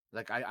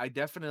 like I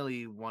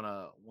definitely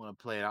wanna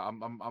play it.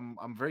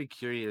 I'm very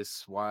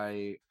curious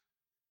why,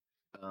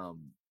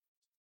 um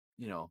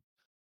you know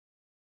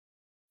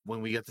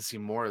when we get to see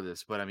more of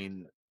this. But I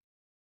mean,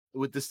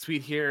 with this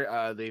tweet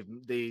here,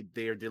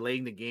 they are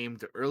delaying the game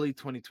to early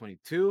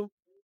 2022.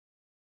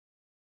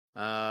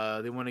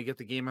 They want to get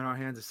the game in our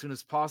hands as soon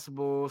as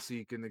possible so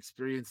you can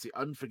experience the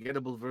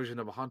unforgettable version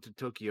of Haunted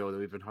Tokyo that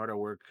we've been hard at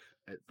work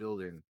at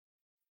building.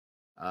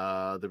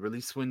 The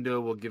release window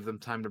will give them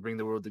time to bring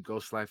the world to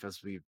ghost life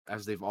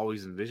as they've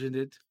always envisioned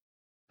it,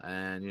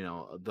 and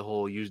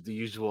the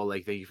usual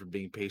like thank you for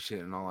being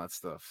patient and all that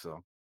stuff.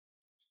 So,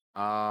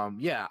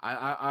 yeah,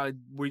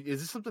 is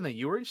this something that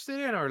you were interested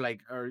in, or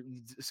like, or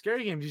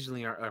scary games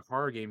usually are,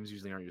 horror games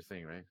usually aren't your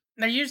thing, right?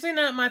 They're usually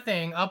not my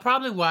thing. I'll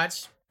probably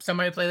watch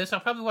somebody play this. I'll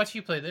probably watch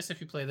you play this if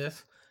you play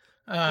this.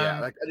 Yeah,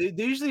 Um, like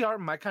they usually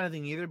aren't my kind of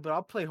thing either, but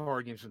I'll play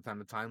horror games from time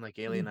to time, like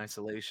Alien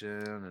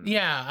Isolation, and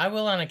yeah, I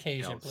will on you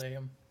occasion know, play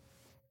them.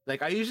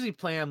 like I usually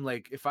play them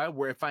like if I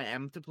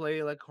am to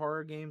play like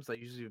horror games, I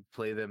usually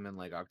play them in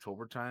like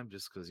October time,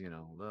 just because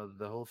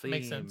the whole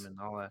Makes theme sense. and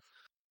all that.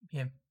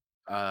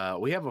 Yeah.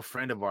 We have a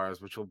friend of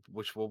ours,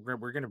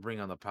 we're gonna bring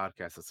on the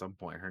podcast at some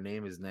point. Her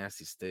name is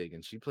Nasty Stig,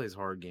 and she plays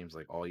horror games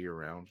like all year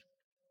round.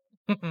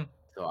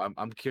 So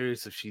I'm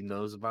curious if she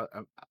knows about.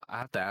 I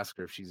have to ask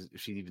her if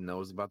she even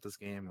knows about this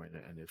game,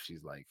 and if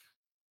she's like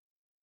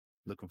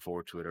looking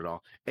forward to it at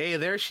all. Hey,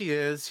 there she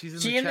is. She's in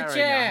the She in the chat right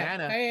now. chat.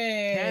 Hannah.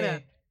 Hannah.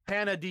 Hey.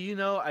 Hannah, do you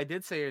know? I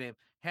did say your name.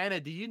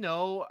 Hannah, do you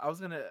know? I was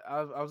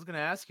gonna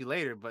ask you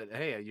later, but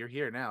hey, you're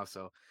here now.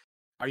 So,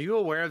 are you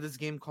aware of this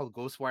game called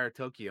Ghostwire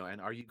Tokyo, and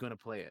are you gonna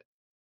play it?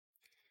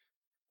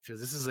 Because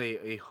this is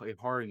a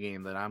horror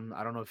game that I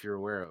don't know if you're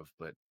aware of,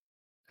 but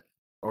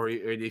or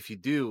if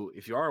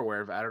you are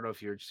aware of it, I don't know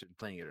if you're interested in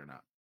playing it or not.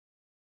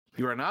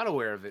 You are not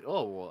aware of it.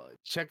 Oh, well,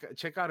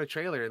 check out a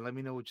trailer and let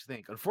me know what you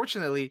think.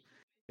 Unfortunately,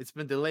 it's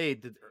been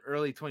delayed to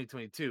early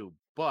 2022,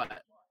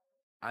 but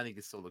I think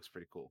it still looks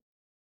pretty cool.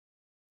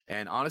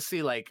 And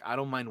honestly, like I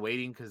don't mind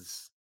waiting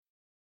because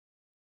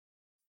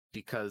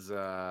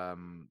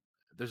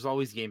there's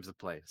always games to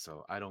play,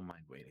 so I don't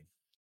mind waiting.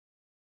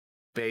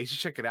 But you should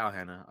check it out,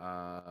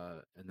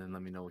 Hannah. And then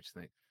let me know what you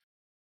think.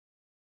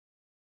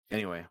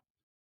 Anyway,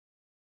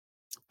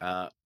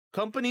 uh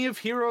Company of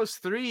Heroes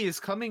 3 is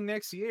coming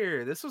next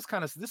year. This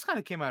kind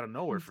of came out of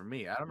nowhere for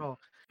me. I don't know.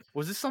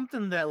 Was this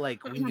something that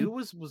like we knew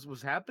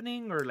was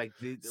happening or like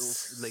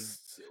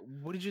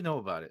what did you know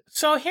about it?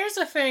 So here's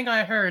the thing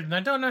I heard, and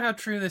I don't know how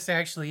true this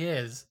actually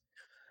is.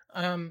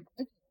 Um,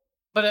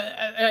 but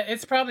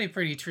it's probably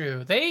pretty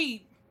true.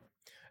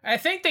 I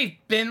think they've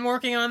been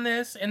working on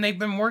this, and they've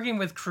been working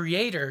with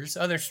creators,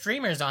 other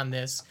streamers on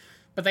this,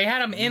 but they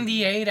had them Mm.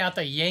 NDA'd out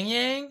the yin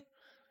yang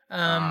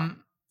Ah,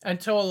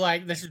 until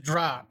like this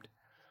dropped.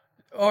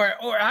 Or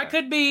okay.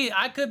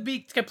 I could be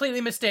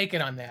completely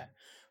mistaken on that.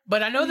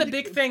 But I I know the mean,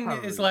 big it's thing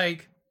is probably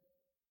like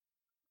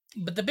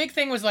but the big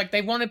thing was like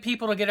they wanted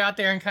people to get out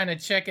there and kind of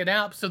check it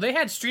out. So they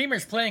had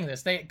streamers playing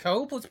this. They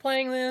Cope was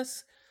playing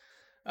this.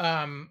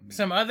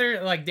 Some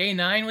other like Day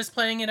 9 was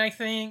playing it, I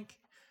think.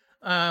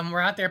 We're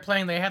out there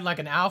playing. They had like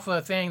an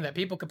alpha thing that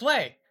people could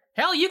play.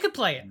 Hell, you could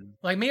play it. Mhm.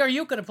 Like me or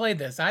you could have played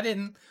this. I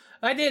didn't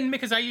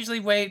because I usually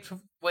wait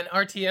when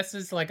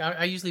RTSs like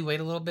I usually wait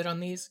a little bit on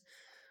these.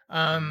 Mhm.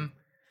 Um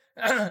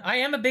I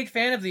am a big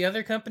fan of the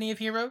other Company of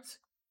Heroes.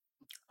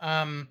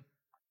 Um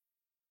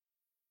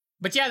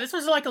but yeah, this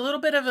was like a little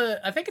bit of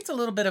a I think it's a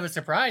little bit of a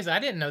surprise. I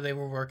didn't know they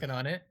were working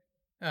on it.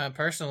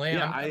 Personally,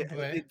 Yeah,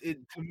 but it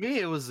to me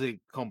it was a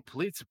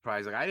complete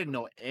surprise. Like I didn't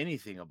know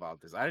anything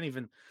about this. I didn't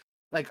even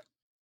like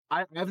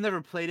I've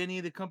never played any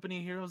of the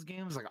Company Heroes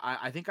games. Like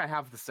I think I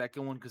have the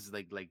second one because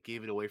like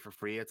gave it away for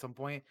free at some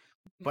point.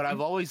 But I've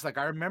Mhm. always like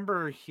I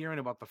remember hearing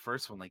about the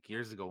first one like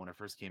years ago when it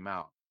first came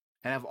out,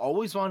 and I've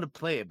always wanted to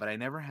play it, but I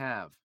never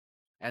have.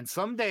 And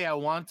someday I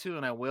want to,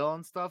 and I will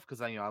and stuff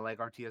because I I like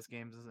RTS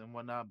games and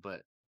whatnot.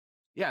 But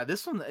yeah,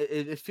 this one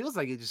it feels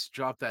like it just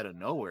dropped out of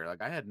nowhere.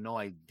 Like I had no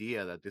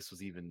idea that this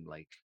was even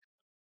like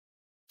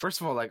first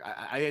of all, like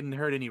I hadn't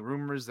heard any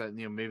rumors that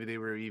maybe they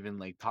were even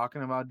like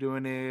talking about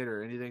doing it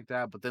or anything like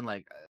that. But then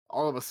like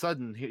all of a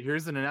sudden,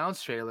 here's an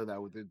announced trailer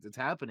that's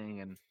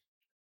happening, and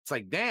it's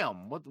like,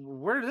 damn,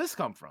 where did this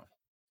come from?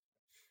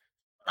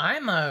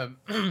 I'm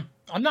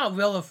I'm not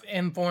well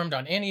informed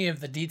on any of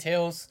the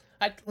details.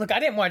 I didn't I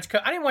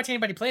didn't watch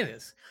anybody play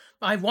this.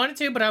 I wanted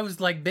to, but I was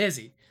like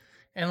busy,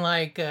 and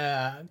like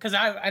because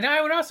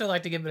I would also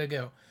like to give it a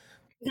go.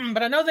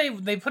 But I know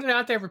they put it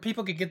out there where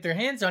people could get their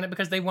hands on it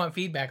because they want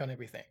feedback on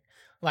everything.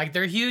 Like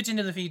they're huge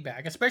into the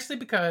feedback, especially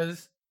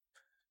because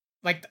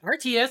like the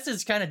RTS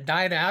has kind of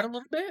died out a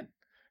little bit,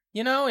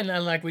 you know, and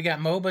like we got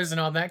MOBAs and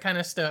all that kind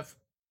of stuff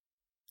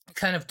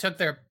kind of took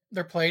their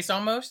place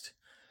almost.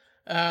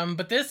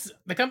 But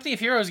the Company of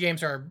Heroes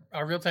games are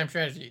real time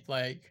strategy,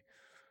 like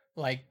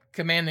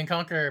command and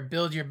conquer,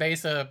 build your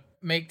base up,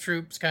 make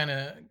troops kind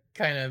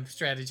of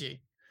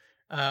strategy.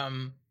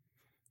 Um,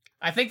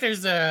 I think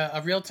there's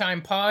a real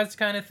time pause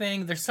kind of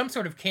thing. There's some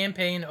sort of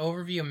campaign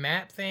overview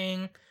map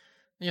thing.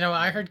 You know,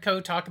 I Mm. heard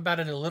Code talk about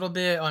it a little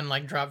bit on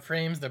like Drop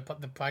Frames, the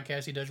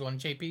podcast he does on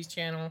JP's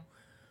channel.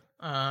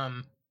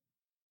 Um,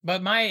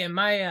 but my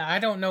I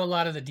don't know a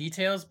lot of the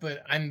details,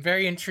 but I'm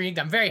very intrigued.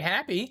 I'm very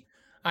happy.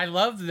 I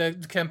love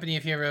the Company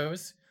of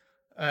Heroes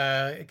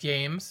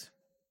games,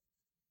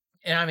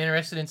 and I'm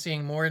interested in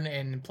seeing more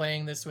and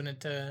playing this when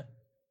it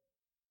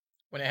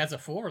has a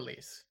full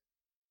release.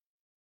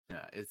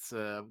 Yeah, it's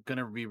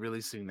gonna be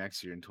releasing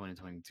next year in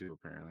 2022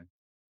 apparently.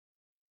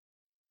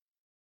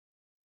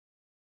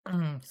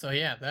 So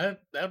yeah,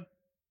 that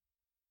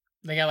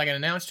they got like an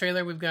announced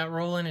trailer we've got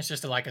rolling. It's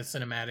just like a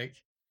cinematic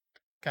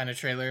kind of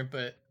trailer,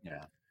 but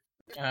Yeah.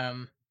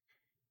 um,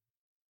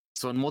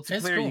 So in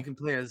it's multiplayer, you cool. can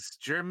play as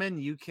German,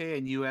 UK,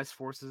 and US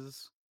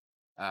forces.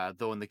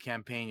 Though in the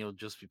campaign, you'll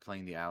just be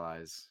playing the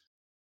Allies.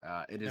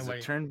 It No is a way.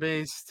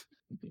 turn-based,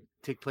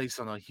 take place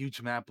on a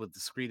huge map with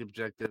discrete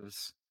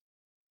objectives.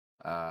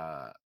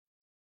 Uh,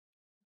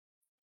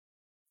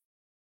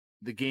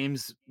 the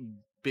game's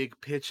big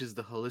pitch is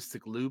the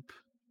holistic loop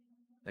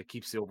that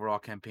keeps the overall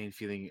campaign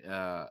feeling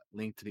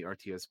linked to the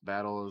RTS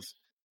battles.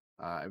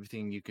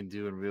 Everything you can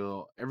do in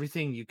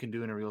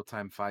a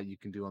real-time fight, you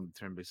can do on the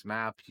turn-based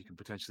map. You can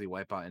potentially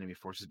wipe out enemy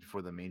forces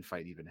before the main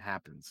fight even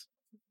happens.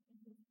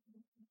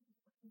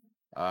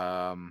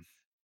 Um,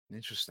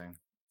 Interesting.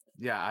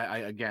 Yeah, I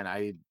again,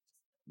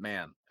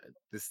 man,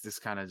 this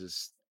kind of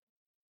just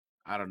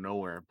out of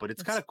nowhere, but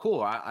it's kind It's of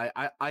cool.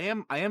 I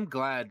am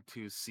glad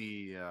to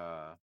see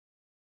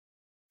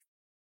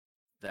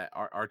that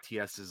our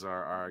RTSs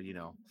are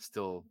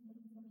still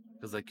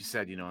because like you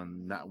said,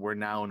 and we're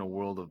now in a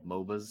world of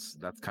MOBAs.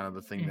 That's kind of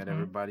the thing that mm-hmm.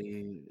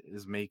 everybody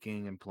is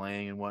making and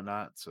playing and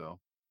whatnot. So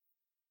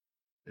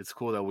it's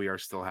cool that we are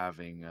still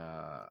having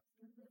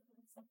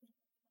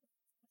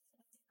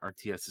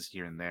RTSs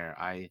here and there.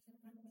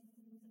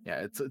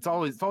 Yeah, it's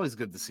always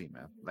good to see,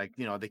 man. Like,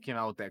 they came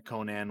out with that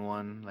Conan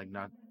one like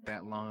not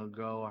that long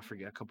ago. I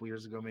forget, a couple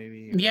years ago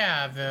maybe, or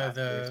Yeah, last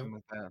year, something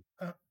like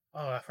that.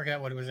 oh, I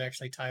forgot what it was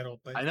actually titled,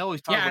 but I know we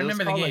yeah, talked I about it was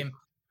remember the called like game.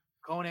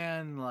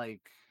 Conan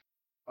like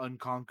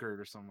Unconquered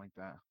or something like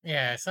that.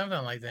 Yeah,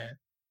 something like that.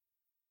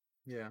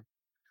 Yeah.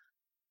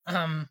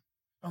 Um,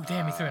 oh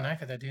damn, he threw a Uh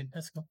knife at that dude.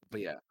 That's cool.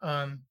 but yeah.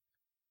 Um,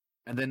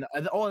 And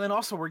then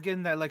also we're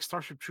getting that like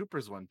Starship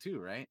Troopers one too,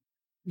 right?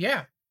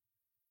 yeah,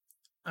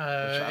 Which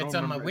I don't it's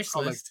on my remember. wish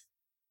list.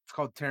 It's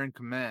called Terran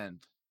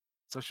Command.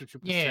 Starship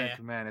Troopers Terran Yeah,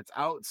 Command. It's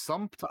out at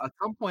some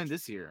point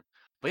this year.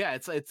 But yeah,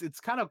 it's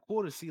kind of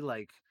cool to see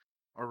like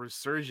a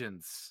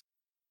resurgence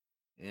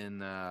in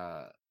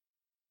no,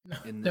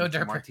 in no some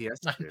derper,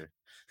 RTS not here.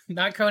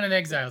 not Conan Th-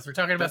 Exiles. We're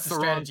talking about That's the the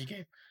wrong strategy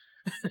game,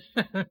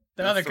 the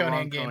that's other the Conan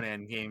wrong game.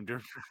 Conan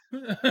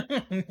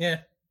game.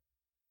 Yeah,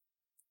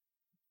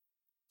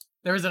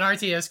 there was an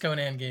RTS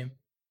Conan game.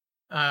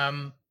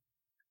 Um,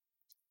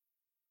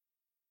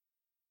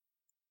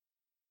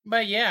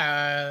 but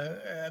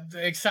yeah,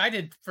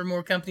 excited for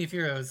more Company of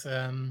Heroes.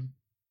 And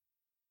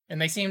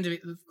they seem to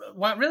be.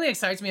 What really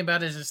excites me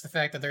about it is just the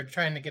fact that they're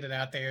trying to get it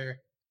out there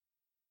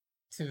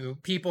to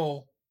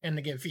people and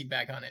to give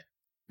feedback on it.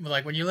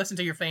 Like when you listen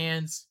to your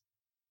fans,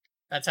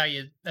 that's how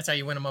you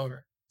win them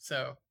over.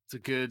 So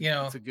you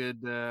know, It's a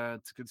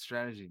good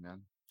strategy,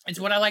 man. it's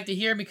what I like to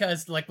hear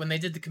because like when they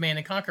did the Command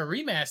and Conquer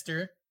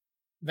remaster,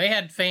 they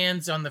had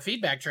fans on the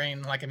feedback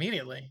train like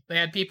immediately. They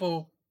had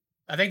people.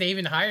 I think they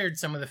even hired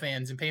some of the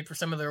fans and paid for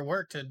some of their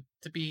work to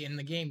be in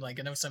the game. Like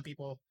I know some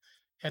people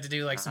had to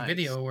do like some Nice.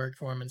 video work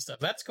for them and stuff.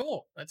 That's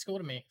cool. That's cool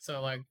to me.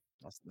 So like,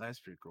 That's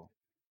pretty cool.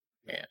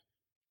 yeah.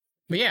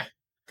 But yeah,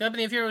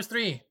 Company of Heroes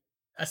 3.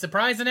 A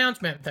surprise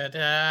announcement that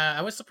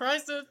I was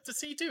surprised to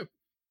see too.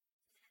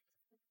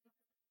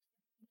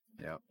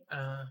 Yeah.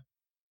 Uh,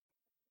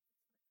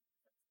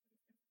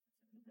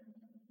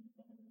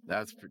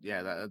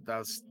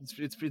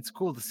 It's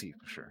cool to see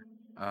for sure.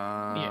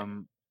 yeah.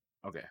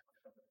 Okay.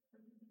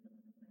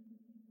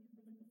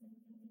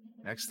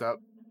 Next up,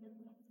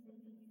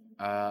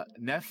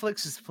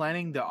 Netflix is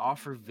planning to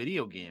offer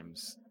video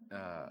games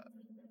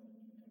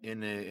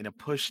in a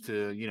push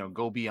to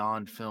go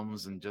beyond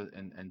films and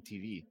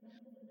TV.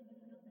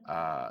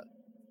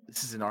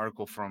 This is an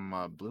article from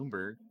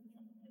Bloomberg.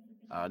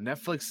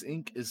 Netflix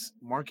Inc. is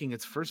marking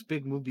its first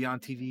big move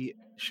beyond TV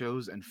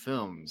shows and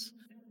films,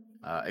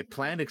 a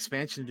planned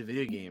expansion into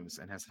video games,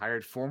 and has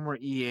hired former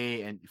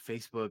EA and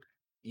Facebook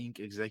Inc.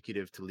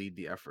 executive to lead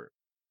the effort.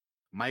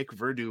 Mike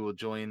Verdu will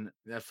join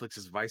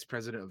Netflix's vice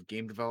president of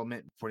game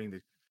development,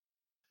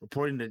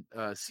 reporting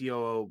to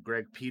COO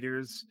Greg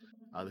Peters.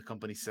 The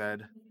company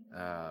said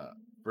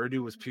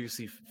Verdu was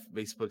previously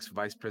Facebook's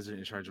vice president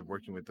in charge of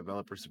working with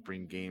developers to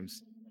bring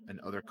games and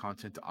other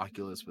content to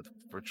Oculus with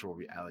virtual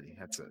reality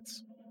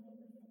headsets.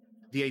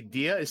 The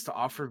idea is to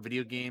offer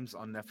video games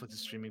on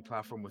Netflix's streaming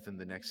platform within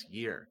the next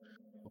year.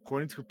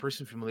 According to a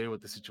person familiar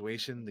with the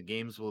situation, the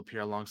games will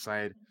appear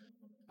alongside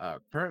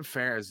current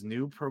fare as a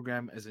new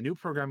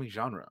programming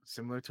genre,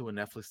 similar to what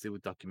Netflix did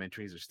with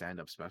documentaries or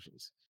stand-up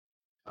specials.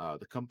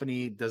 The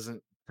company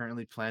doesn't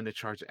currently plan to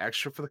charge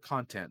extra for the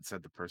content,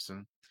 said the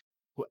person.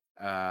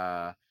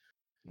 Uh,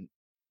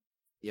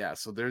 yeah,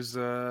 so there's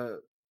a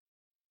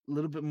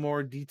little bit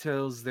more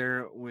details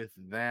there with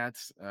that.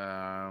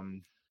 How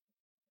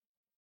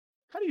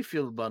do you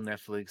feel about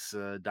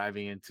Netflix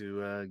diving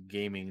into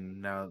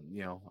gaming now?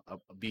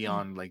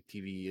 Beyond like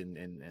TV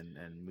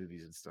and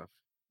movies and stuff.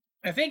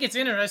 I think it's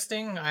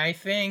interesting. I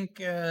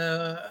think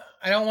I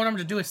don't want them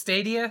to do a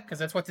Stadia because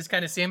that's what this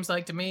kind of seems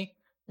like to me.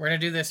 We're gonna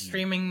do this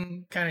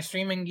Mm.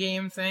 streaming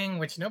game thing,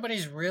 which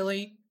nobody's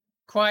really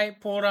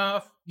quite pulled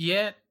off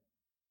yet.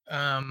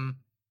 Um,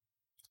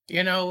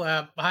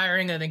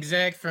 hiring an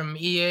exec from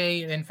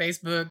EA and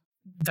Facebook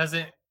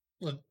doesn't,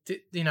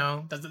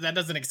 that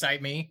doesn't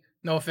excite me.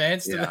 No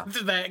offense to, Yeah.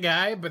 to that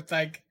guy, but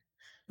like,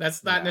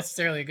 that's not Yeah.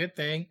 necessarily a good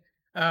thing.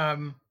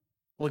 Um,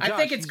 Well, I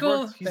think Josh, it's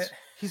cool that,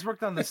 he's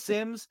worked on The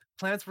Sims,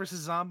 Plants vs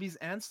Zombies,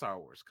 and Star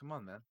Wars. Come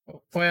on, man.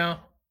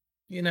 well,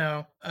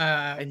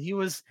 And he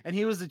was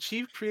the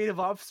chief creative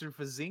officer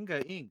for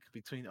Zynga Inc.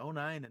 between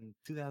 '09 and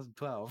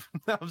 2012.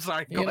 I'm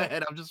sorry. Go you know,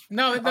 ahead. I'm just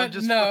no, I'm that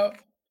just no,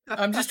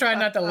 I'm just trying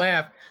not to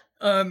laugh.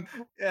 Um,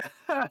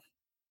 yeah.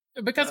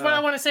 because what I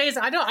Uh, want to say is,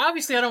 I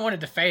don't want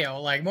it to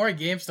fail. Like more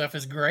game stuff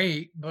is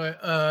great,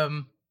 but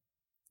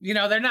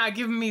they're not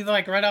giving me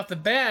like right off the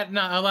bat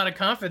not a lot of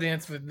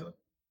confidence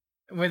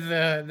with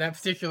that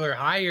particular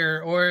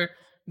hire or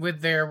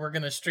with their we're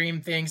gonna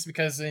stream things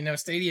because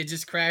Stadia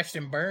just crashed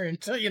and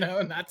burned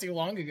not too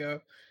long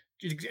ago,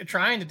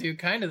 trying to do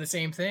kind of the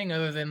same thing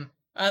other than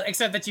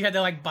except that you had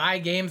to like buy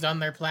games on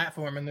their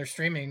platform and their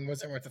streaming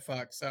wasn't worth the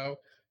fuck. So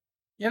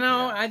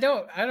yeah. I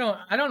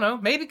don't know.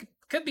 Maybe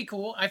could be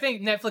cool. I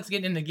think Netflix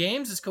getting into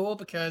games is cool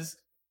because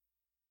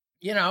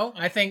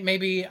I think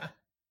maybe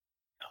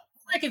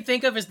I can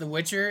think of is The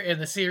Witcher and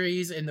the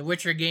series and the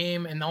Witcher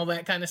game and all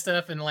that kind of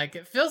stuff. And like,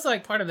 it feels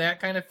like part of that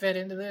kind of fit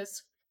into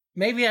this.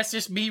 Maybe that's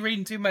just me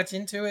reading too much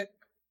into it,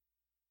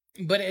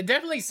 but it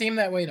definitely seemed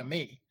that way to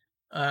me.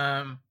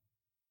 Um,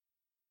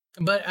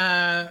 But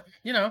I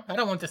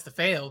don't want this to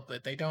fail,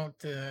 but they don't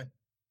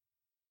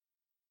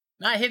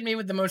not hit me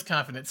with the most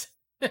confidence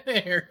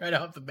here right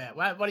off the bat.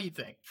 What do you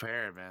think?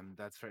 Fair, man.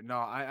 That's fair. No,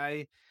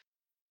 I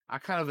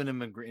kind of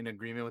in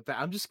agreement with that.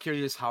 I'm just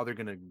curious how they're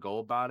gonna go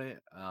about it.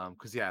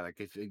 Because yeah, like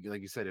if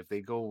like you said, if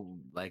they go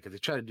like if they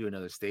try to do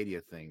another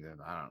Stadia thing, then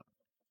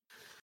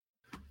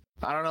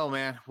I don't know,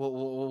 man.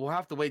 We'll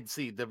have to wait and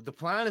see. The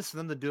plan is for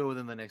them to do it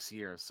within the next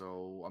year,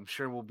 so I'm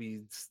sure we'll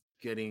be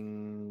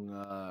getting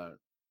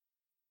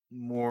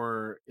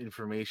more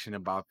information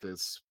about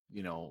this,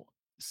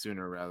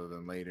 sooner rather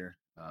than later.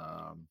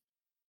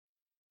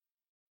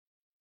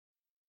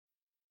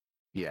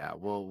 Yeah,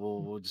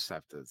 we'll just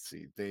have to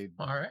see.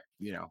 All right.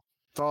 You know,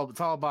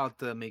 it's all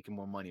about making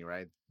more money,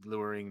 right?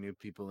 Luring new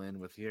people in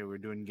with here. We're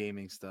doing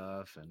gaming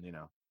stuff, and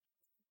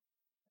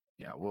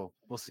yeah, we'll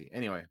see.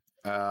 Anyway,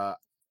 I'm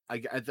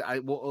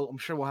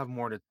sure we'll have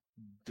more to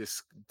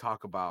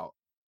talk about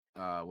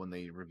when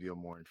they reveal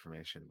more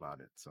information about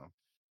it. So,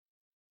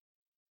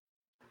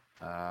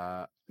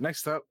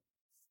 next up,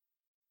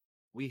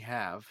 we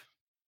have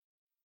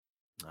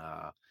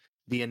uh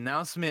the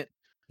announcement,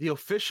 the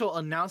official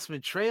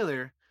announcement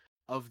trailer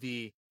of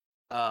the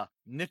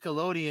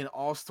Nickelodeon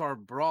All-Star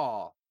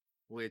Brawl,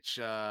 which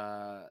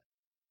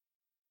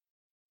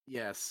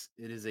yes,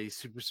 it is a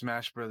Super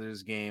Smash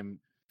Brothers game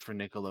for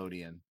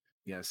Nickelodeon.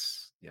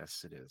 Yes,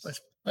 it is.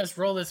 Let's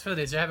roll this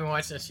footage. I haven't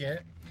watched this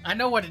yet. I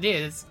know what it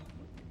is,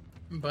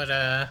 but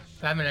I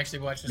haven't actually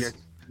watched Yeah,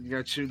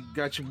 this. you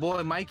got your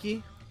boy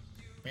Mikey.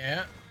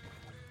 Yeah.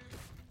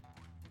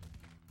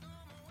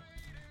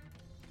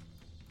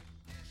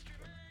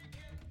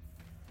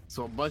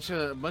 So a bunch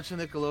of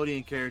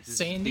Nickelodeon characters just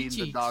Sandy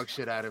beating the dog cheeks.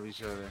 shit out of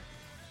each other.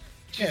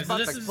 She's Yeah, so about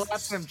this to clap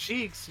them is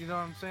cheeks, you know what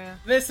I'm saying?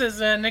 this is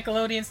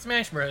Nickelodeon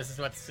Smash Bros. Is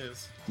what this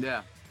is.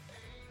 Yeah.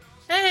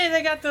 Hey,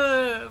 they got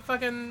the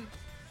fucking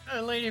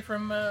lady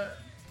from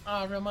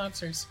Real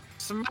Monsters.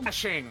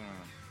 Smashing.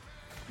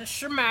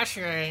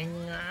 Smashing.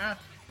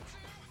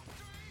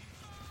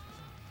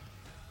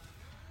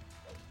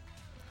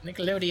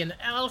 Nickelodeon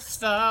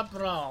All-Star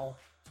Brawl.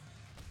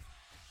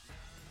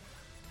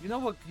 You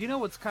know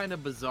what's kind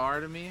of bizarre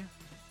to me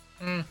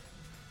Mm.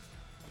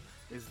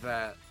 is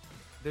that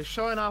they're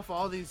showing off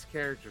all these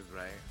characters,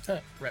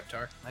 right?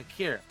 Reptar. Like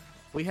here,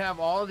 we have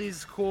all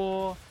these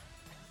cool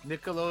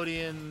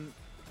Nickelodeon,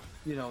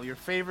 your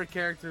favorite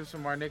characters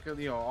from all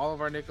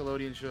of our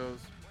Nickelodeon shows.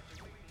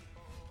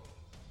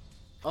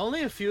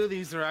 Only a few of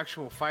these are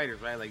actual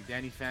fighters, right? Like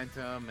Danny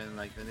Phantom and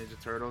like the Ninja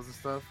Turtles and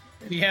stuff.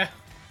 Yeah.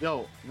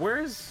 Yo,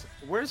 where's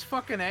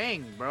fucking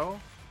Aang, bro?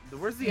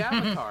 Where's the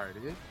Avatar,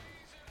 dude?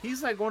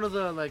 He's like one of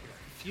the like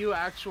few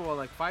actual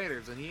like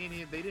fighters, and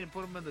they didn't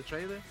put him in the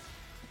trailer.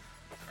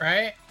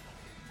 Right?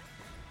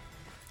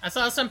 I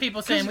saw some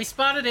people saying we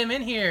spotted him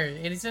in here,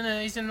 and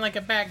he's in like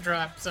a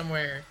backdrop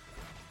somewhere.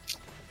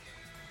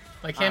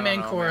 Like I him don't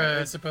and know, Korra,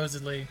 man.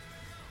 supposedly.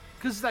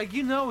 Because like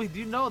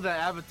that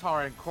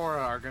Avatar and Korra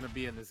are gonna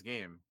be in this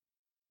game,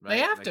 They right?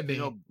 have Like to be.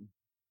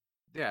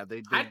 yeah,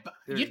 they're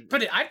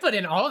I'd put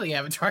in all the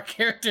Avatar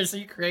characters. Are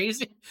you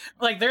crazy?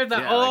 Like they're the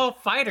yeah, like all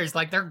fighters.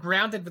 Like they're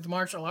grounded with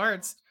martial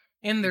arts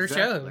in their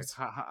exactly. Like shows.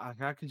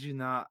 how could you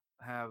not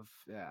have?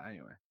 Yeah.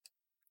 Anyway,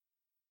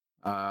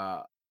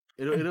 uh,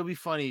 it'll be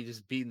funny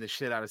just beating the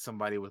shit out of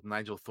somebody with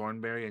Nigel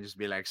Thornberry and just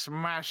be like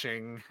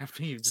smashing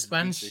after you just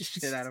beat the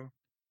shit out of him.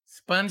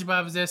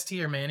 SpongeBob's S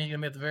tier, man. He's gonna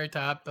be at the very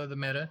top of the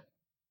meta.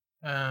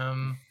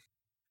 Um,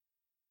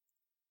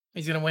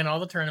 he's gonna win all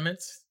the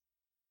tournaments.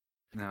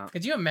 No,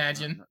 Could you no,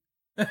 imagine?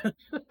 no,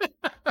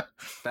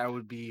 that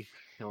would be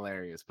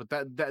hilarious. But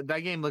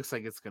that game looks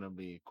like it's gonna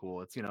be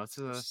cool. It's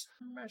a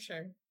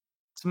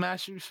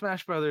Smashing.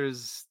 Smash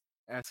Brothers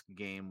esque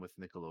game with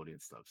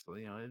Nickelodeon stuff. So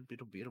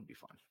it'll be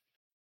fun.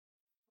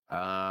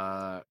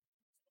 Uh,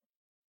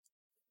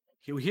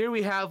 here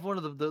we have one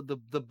of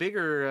the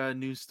bigger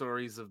news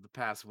stories of the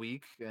past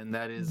week, and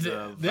that is This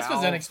was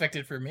Valve.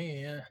 unexpected for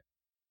me. Yeah.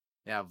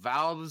 Yeah,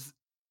 Valve's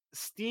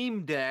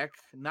Steam Deck,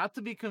 not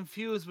to be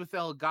confused with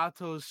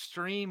Elgato's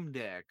Stream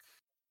Deck.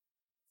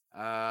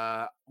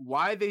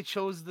 Why they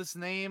chose this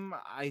name,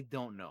 I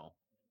don't know.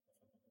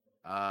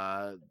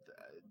 Uh,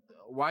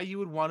 why you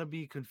would want to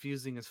be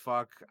confusing as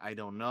fuck, I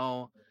don't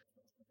know.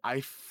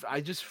 I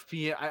just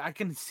feel I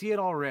can see it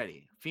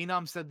already.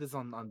 Phenom said this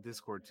on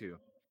Discord too.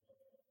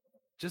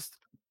 Just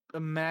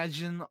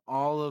imagine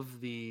all of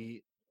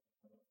the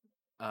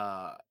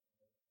uh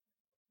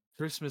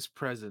Christmas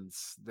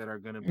presents that are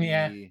gonna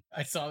Yeah, be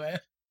I saw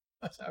that.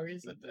 That's how he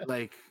said that.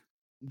 like,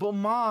 but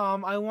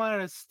mom, I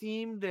wanted a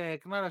Steam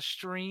Deck, not a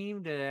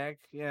Stream Deck.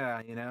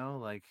 Yeah,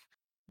 like,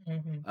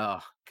 Hmm.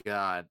 oh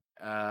god.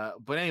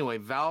 But anyway,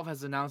 Valve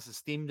has announced a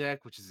Steam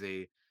Deck, which is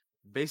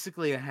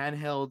basically a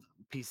handheld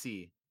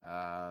PC.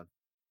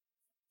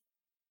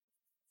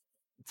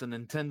 It's a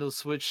Nintendo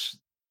Switch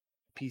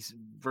PC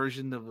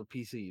version of a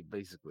PC,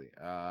 basically.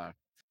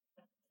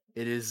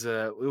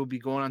 It will be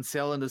going on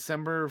sale in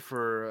December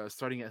for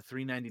starting at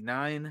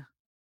 $399.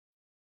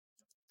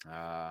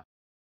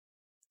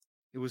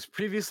 It was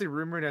previously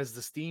rumored as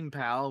the Steam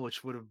Pal,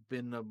 which would have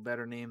been a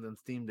better name than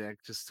Steam Deck,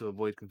 just to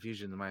avoid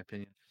confusion, in my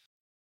opinion.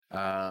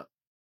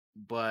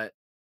 But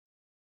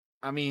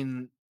I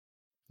mean,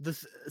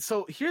 this.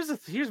 So here's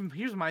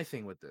my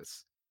thing with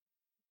this.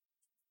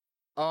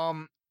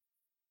 Um,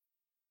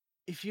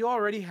 if you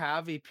already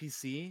have a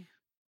PC,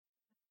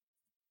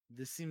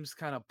 this seems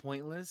kind of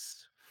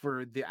pointless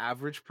for the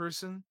average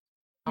person.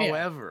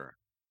 Yeah.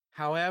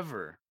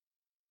 However,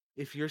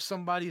 if you're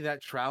somebody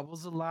that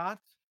travels a lot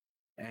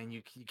and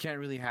you can't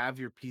really have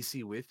your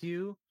PC with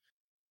you,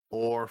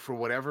 or for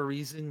whatever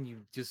reason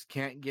you just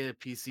can't get a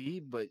PC,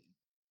 but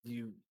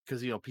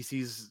because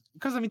PCs,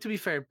 because I mean, to be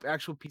fair,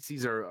 actual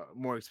PCs are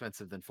more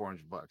expensive than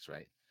 $400,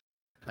 right?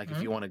 Like if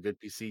Mhm. you want a good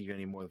PC, you're gonna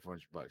need more than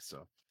 $400.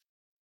 So,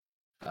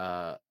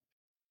 uh,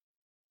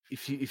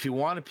 if you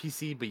want a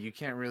PC but you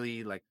can't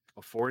really like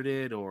afford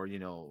it, or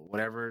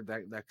whatever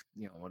that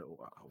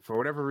for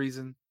whatever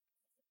reason,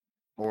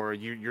 or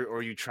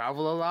you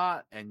travel a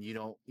lot and you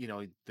don't,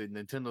 the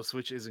Nintendo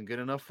Switch isn't good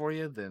enough for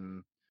you,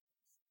 then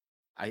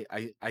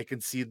I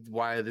can see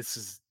why this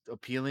is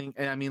appealing.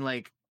 And I mean,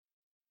 like,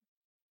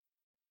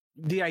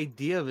 the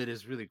idea of it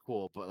is really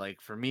cool, but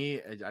like for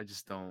me, I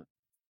just don't.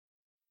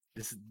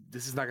 This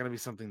is not gonna be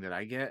something that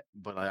I get,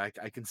 but I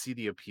can see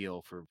the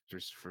appeal for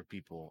just for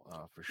people,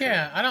 for sure.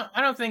 Yeah,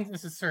 I don't think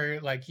this is for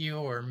like you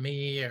or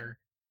me or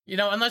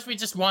unless we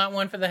just want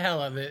one for the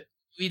hell of it,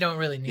 we don't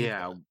really need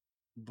Yeah, one.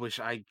 which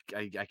I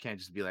can't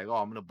just be like, oh,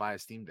 I'm gonna buy a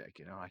Steam Deck.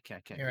 I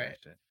can't You're do that right.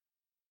 shit.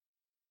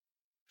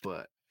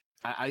 But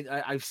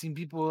I've seen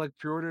people like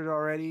pre-ordered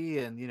already,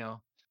 and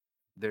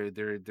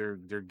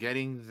they're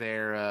getting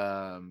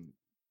their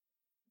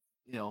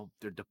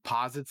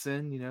deposits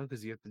in,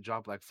 because you have to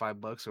drop like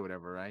 $5 or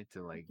whatever, right,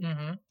 to like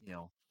Mm-hmm. you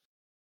know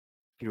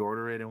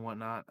pre-order it and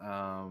whatnot.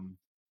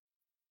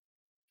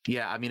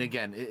 Yeah, I mean,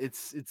 again, it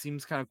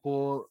seems kind of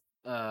cool.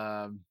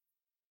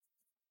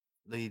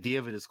 The idea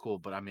of it is cool,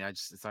 but I mean,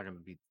 it's not going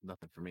to be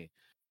nothing for me.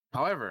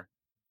 However,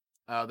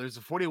 there's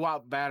a 40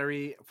 watt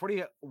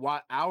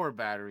hour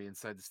battery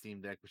inside the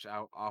Steam Deck, which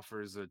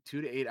offers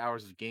 2 to 8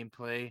 hours of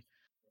gameplay,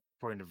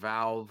 according to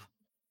Valve.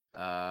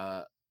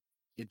 Uh,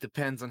 it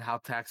depends on how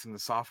taxing the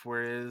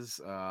software is.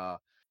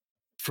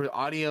 For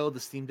audio, the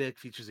Steam Deck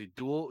features a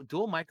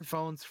dual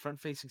microphones,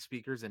 front-facing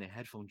speakers, and a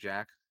headphone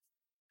jack.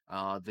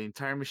 The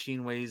entire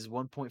machine weighs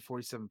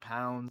 1.47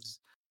 pounds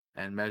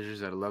and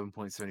measures at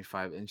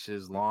 11.75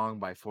 inches long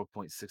by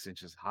 4.6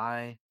 inches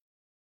high,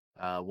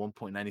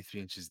 1.93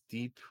 inches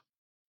deep.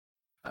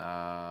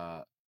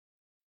 Uh,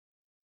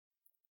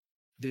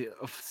 the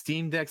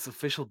Steam Deck's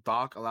official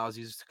dock allows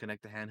users to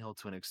connect the handheld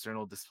to an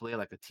external display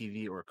like a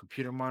TV or a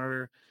computer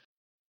monitor.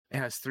 It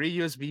has three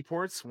USB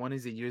ports. One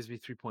is a USB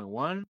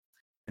 3.1,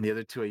 and the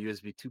other two are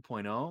USB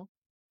 2.0.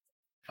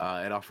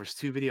 It offers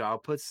two video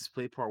outputs: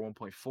 DisplayPort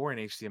 1.4 and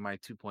HDMI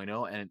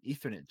 2.0, and an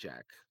Ethernet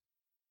jack.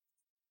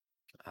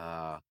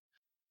 Uh,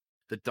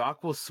 the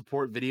dock will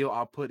support video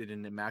output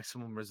in a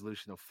maximum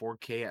resolution of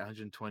 4K at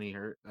 120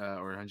 hertz,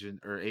 or 100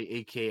 or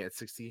 8K at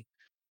 60.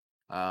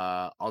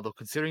 Although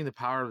considering the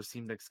power of the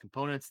Steam Deck's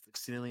components, it's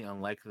exceedingly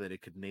unlikely that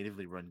it could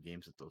natively run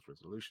games at those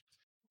resolutions.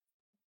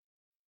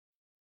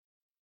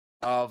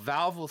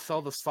 Valve will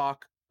sell the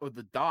stock or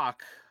the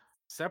dock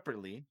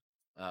separately.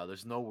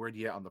 There's no word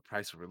yet on the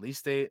price or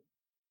release date.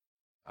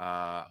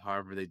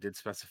 However, they did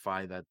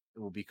specify that it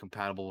will be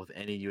compatible with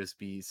any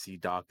USB-C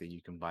dock that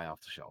you can buy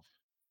off the shelf.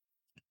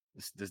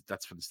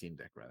 That's for the Steam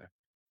Deck, rather.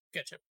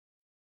 Gotcha.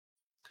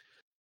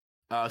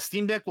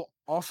 Steam Deck will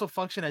also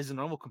function as a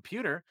normal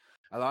computer,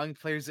 allowing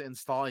players to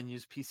install and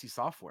use PC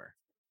software.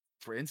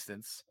 For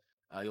instance,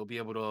 you'll be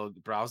able to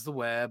browse the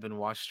web and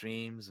watch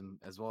streams, and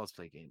as well as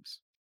play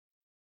games.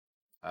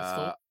 That's Uh,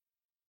 cool.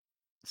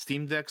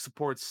 Steam Deck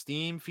supports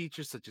Steam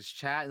features such as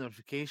chat,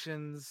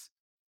 notifications,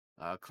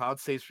 cloud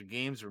saves for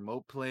games,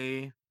 remote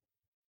play,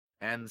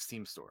 and the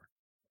Steam Store.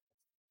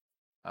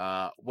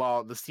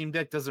 While the Steam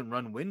Deck doesn't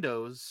run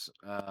Windows,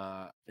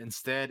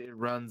 instead it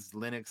runs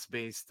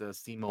Linux-based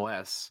Steam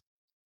OS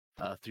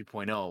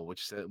 3.0,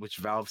 which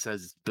Valve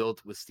says is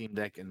built with Steam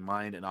Deck in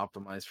mind and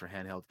optimized for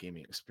handheld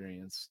gaming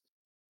experience.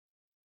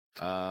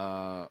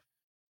 Uh,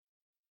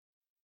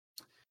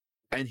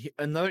 and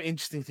another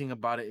interesting thing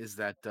about it is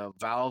that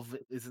Valve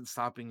isn't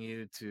stopping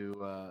you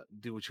to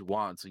do what you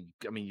want. So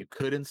you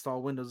could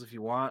install Windows if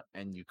you want,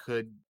 and you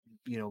could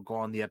go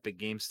on the Epic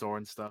Game Store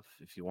and stuff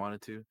if you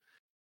wanted to.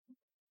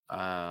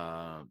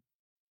 Uh,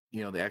 the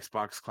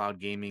Xbox Cloud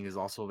Gaming is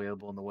also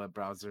available in the web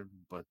browser,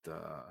 but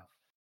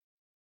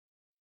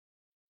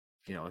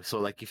so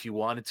like if you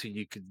wanted to,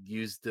 you could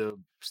use the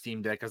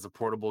Steam Deck as a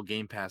portable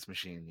Game Pass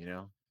machine,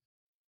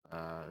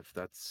 if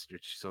that's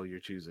you're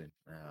choosing.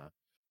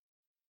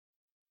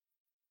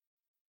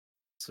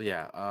 So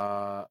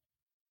yeah,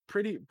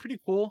 pretty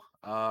cool.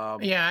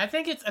 Yeah, I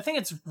think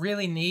it's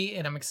really neat,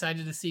 and I'm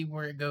excited to see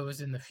where it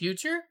goes in the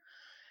future.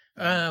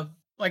 Mhm.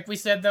 Like we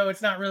said though,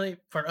 it's not really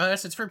for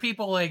us. It's for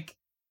people like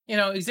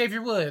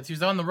Xavier Woods,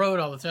 who's on the road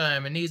all the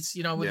time and needs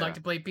would like Yeah.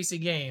 to play PC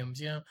games.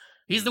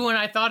 He's the Mhm. one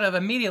I thought of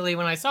immediately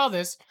when I saw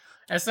this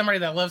as somebody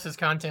that loves his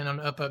content on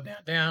Up Up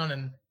Down Down,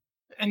 and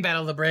and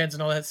Battle of the Brands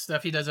and all that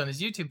stuff he does on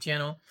his YouTube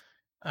channel.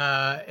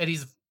 And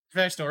he's a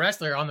professional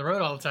wrestler on the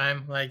road all the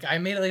time. Like I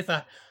immediately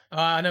thought, oh,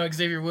 I know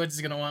Xavier Woods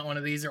is gonna want one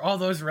of these, or all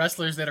those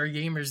wrestlers that are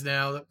gamers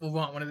now that will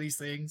want one of these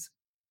things.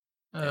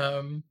 Yeah.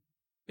 Um,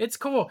 it's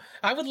cool.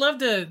 I would love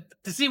to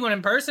see one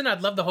in person.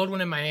 I'd love to hold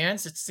one in my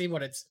hands just to see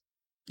what it's,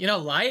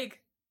 like,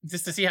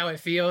 just to see how it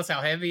feels,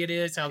 how heavy it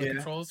is, how the Yeah.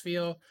 controls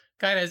feel.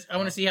 Kind of, I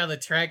want to see how the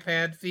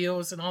trackpad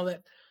feels and all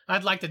that.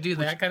 I'd like to do Which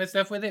that kind of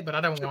stuff with it, but which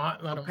I don't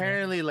want.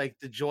 apparently like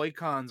the Joy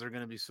Cons are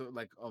gonna be so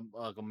like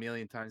a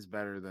million times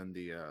better than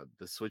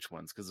the Switch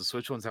ones because the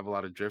Switch ones have a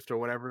lot of drift or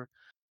whatever,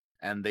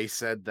 and they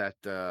said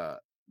that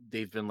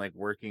they've been like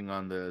working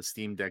on the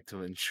Steam Deck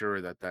to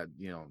ensure that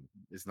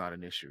is not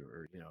an issue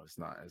or it's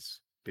not as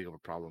big of a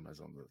problem as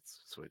on the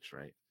Switch,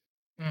 right?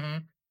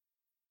 Mm-hmm.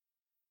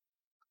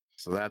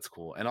 So that's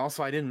cool. And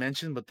also, I didn't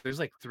mention, but there's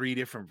like 3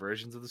 different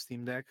versions of the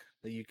Steam Deck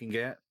that you can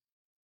get.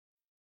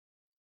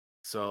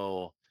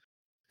 So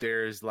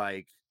there's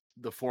like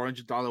the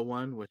 $400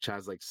 one, which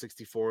has like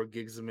 64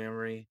 gigs of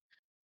memory,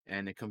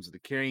 and it comes with a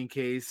carrying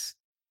case.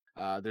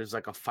 There's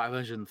like a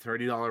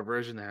 $530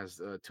 version that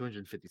has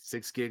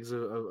 256 gigs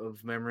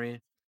of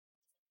memory.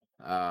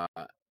 Uh,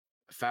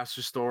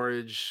 Faster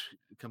storage.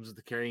 It comes with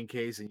the carrying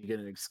case, and you get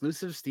an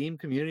exclusive Steam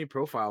Community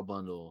Profile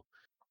bundle,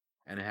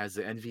 and it has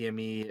the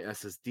NVMe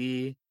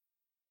SSD.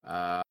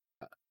 Uh,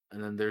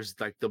 and then there's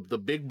like the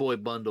big boy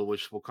bundle,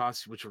 which will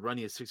run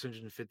you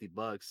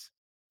 $650,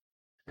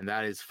 and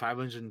that is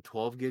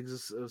 512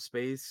 gigs of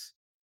space.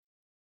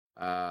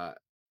 Uh,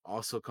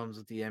 Also comes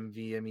with the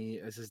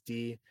NVMe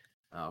SSD,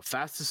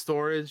 fastest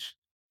storage,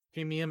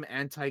 premium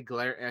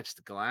anti-glare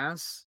etched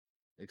glass,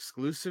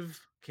 exclusive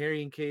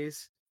carrying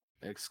case,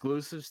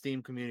 exclusive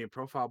Steam Community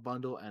Profile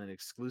bundle, and an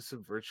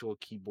exclusive virtual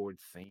keyboard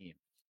theme.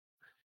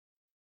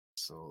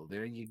 So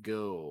there you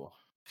go.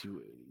 If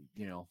you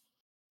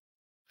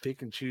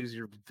pick and choose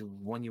the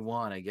one you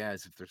want, I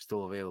guess, if they're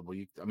still available.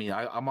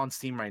 I'm on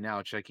Steam right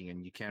now checking,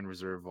 and you can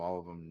reserve all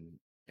of them,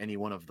 any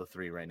one of the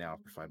 3 right now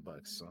for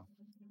 $5. So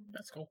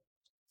That's cool.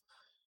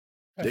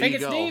 I there think you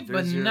it's go. neat,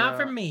 but not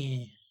for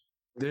me.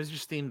 There's your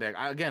Steam Deck.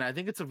 I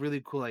think it's a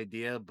really cool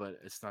idea, but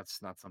it's not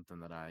something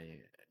that I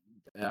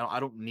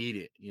don't need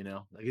it.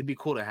 Like it'd be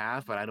cool to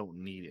have, but I don't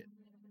need it.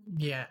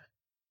 Yeah.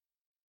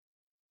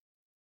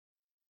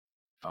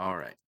 All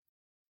right,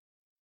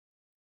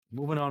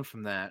 moving on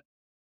from that.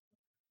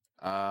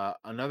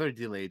 Another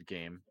delayed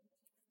game.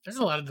 There's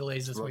a lot of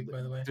delays this Well, week,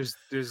 by the way.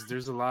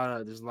 there's a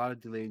lot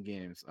of delayed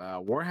games.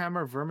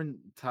 Warhammer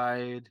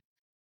Vermintide,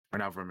 or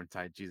not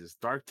Vermintide, Jesus,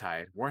 Dark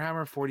Tide.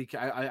 Warhammer 40K.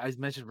 I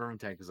mentioned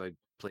Vermintide because I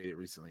played it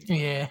recently, but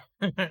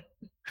Yeah.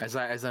 as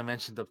I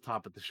mentioned up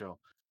top of the show,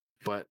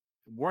 but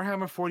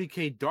Warhammer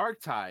 40K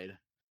Dark Tide.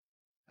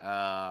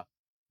 Uh,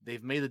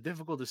 they've made the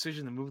difficult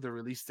decision to move the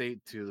release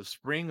date to the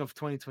spring of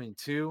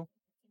 2022.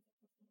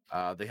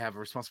 They have a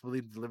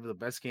responsibility to deliver the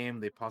best game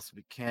they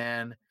possibly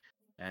can,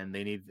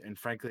 and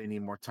frankly, they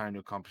need more time to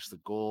accomplish the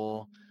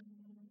goal.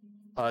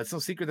 It's no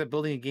secret that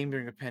building a game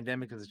during a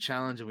pandemic is a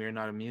challenge, and we are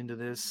not immune to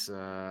this. We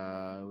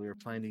are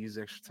planning to use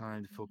extra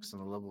time to focus on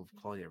the level of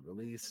quality of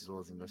release, as well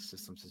as invest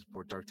systems to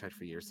support Dark Tide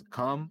for years to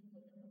come.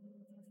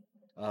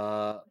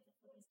 Uh,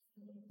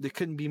 they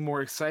couldn't be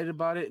more excited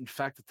about it. In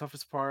fact, the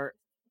toughest part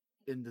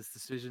in this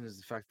decision is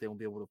the fact they won't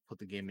be able to put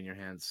the game in your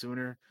hands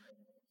sooner.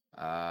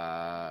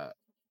 Uh,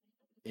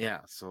 yeah,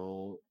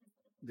 so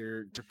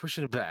they're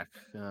pushing it back.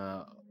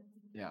 Yeah.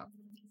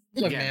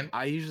 Look, Again, man,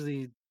 I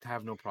usually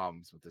have no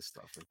problems with this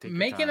stuff. Like, take your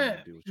making time a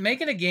and do what you got.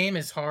 making a game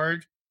is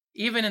hard,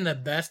 even in the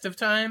best of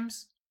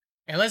times.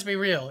 And let's be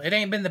real, it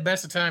ain't been the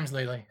best of times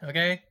lately.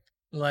 Okay,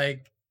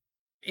 like,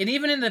 and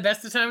even in the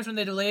best of times when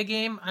they delay a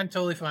game, I'm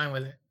totally fine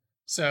with it.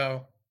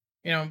 So,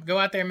 go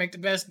out there and make the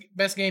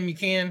best game you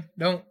can.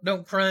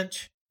 Don't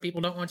crunch. People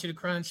don't want you to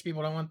crunch.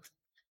 People don't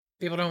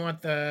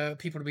want the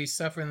people to be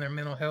suffering their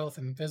mental health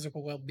and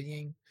physical well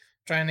being,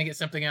 trying to get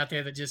something out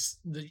there that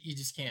you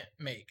just can't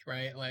make,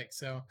 right? Like,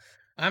 so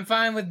I'm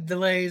fine with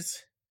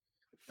delays.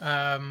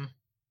 Um,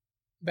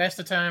 Best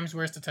of times,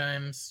 worst of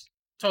times.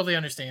 Totally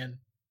understand.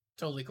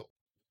 Totally cool.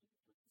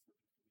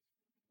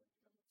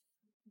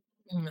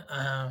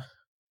 Mm,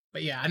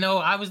 but yeah, I know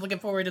I was looking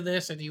forward to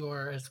this, and you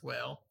are as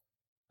well.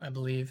 I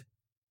believe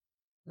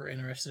we're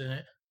interested in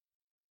it.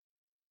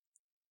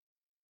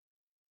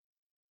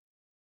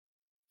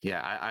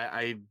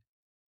 Yeah,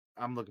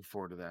 I'm looking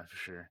forward to that for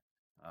sure.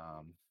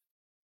 Um,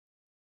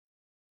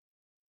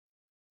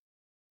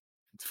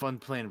 it's fun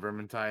playing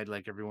Vermintide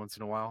like every once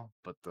in a while,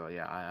 but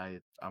yeah,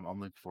 I'm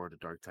looking forward to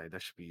Dark Tide.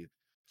 That should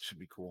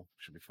be cool.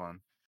 Should be fun.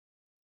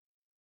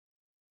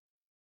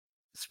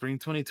 Spring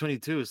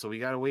 2022, so we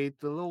gotta wait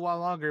a little while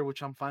longer,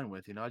 which I'm fine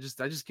with.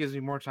 That just gives me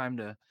more time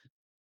to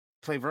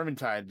play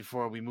Vermintide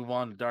before we move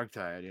on to Dark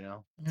Tide.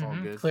 It's all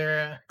good.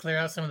 Clear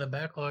out some of the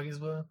backlog as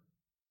well.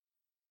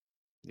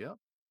 Yep.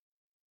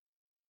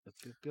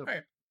 Yep. All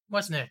right,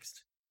 what's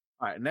next?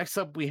 All right. Next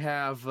up, we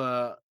have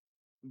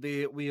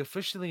we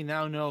officially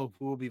now know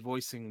who will be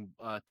voicing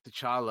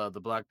T'Challa, the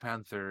Black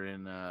Panther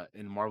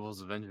in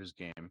Marvel's Avengers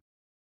game,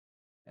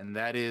 and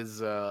that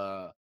is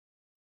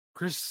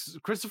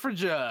Christopher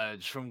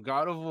Judge from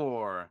God of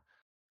War.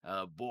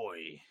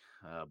 Boy.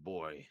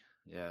 Boy.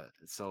 Yeah.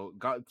 So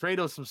God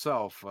Kratos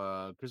himself,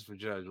 Christopher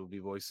Judge will be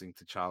voicing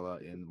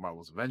T'Challa in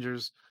Marvel's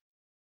Avengers.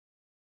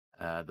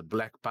 The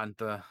Black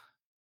Panther.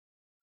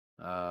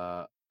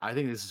 I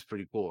think this is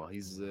pretty cool.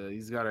 He's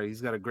got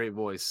a great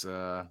voice,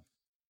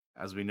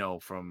 as we know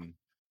from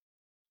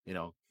you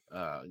know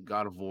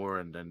God of War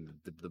and then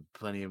the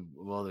plenty of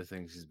other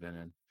things he's been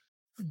in.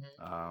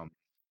 Mhm. Um,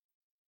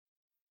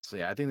 so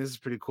yeah, I think this is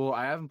pretty cool.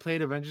 I haven't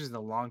played Avengers in a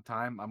long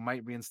time. I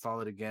might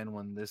reinstall it again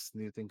when this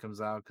new thing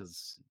comes out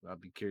because I'll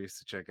be curious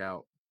to check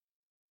out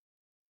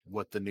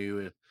what the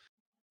new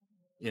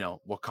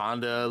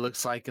Wakanda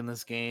looks like in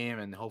this game,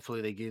 and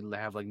hopefully they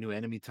have like new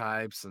enemy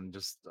types and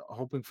just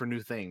hoping for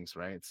new things,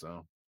 right?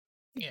 So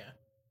Yeah.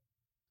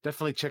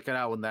 definitely check it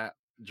out when that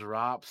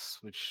drops,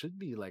 which should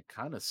be like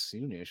kind of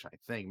soonish, I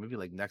think, maybe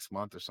like next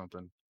month or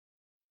something.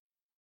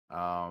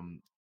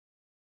 Um,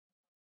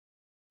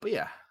 but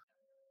yeah,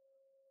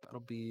 that'll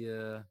be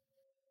uh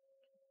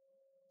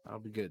that'll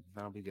be good.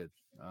 That'll be good.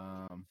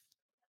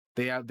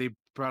 They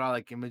brought out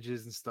like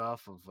images and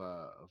stuff of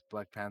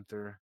Black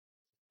Panther.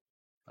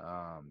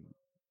 Um,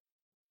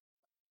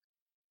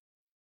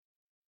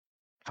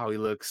 how he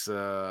looks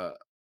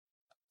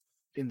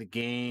in the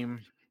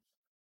game.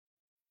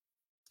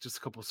 Just a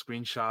couple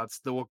screenshots.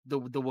 The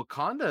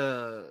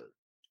Wakanda,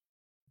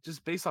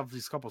 just based off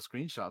these couple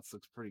screenshots,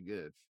 looks pretty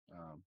good.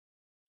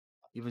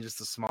 Even just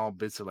the small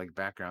bits of like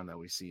background that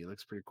we see, it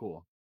looks pretty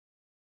cool.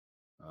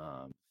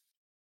 Um,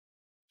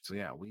 so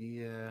yeah,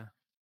 we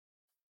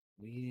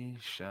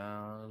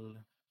shall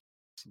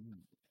see.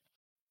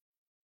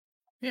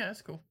 Yeah,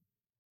 that's cool.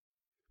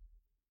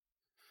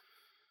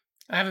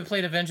 I haven't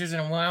played Avengers in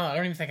a while. I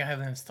don't even think I have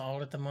it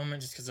installed at the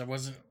moment just because I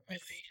wasn't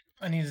really.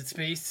 I needed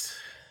space.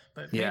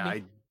 But Yeah,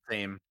 maybe. I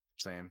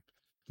same.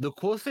 The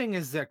cool thing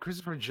is that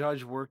Christopher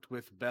Judge worked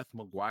with Beth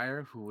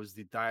McGuire, who was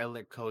the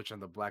dialect coach on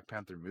the Black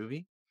Panther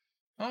movie.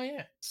 Oh,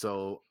 yeah.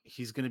 So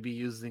he's going to be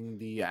using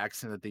the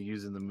accent that they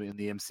use in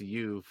the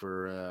MCU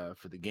for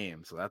the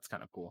game. So that's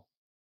kind of cool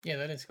Yeah,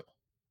 that is cool.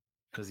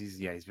 because he's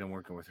been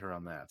working with her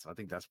on that. So I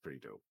think that's pretty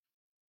dope.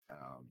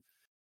 Um,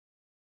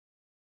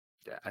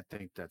 yeah, I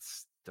think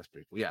that's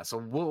pretty cool. Yeah, so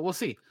we'll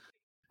see.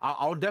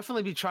 I'll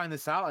definitely be trying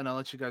this out, and I'll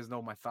let you guys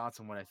know my thoughts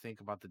on what I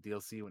think about the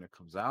DLC when it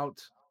comes out.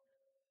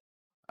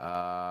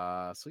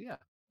 So yeah,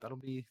 that'll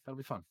be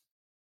fun.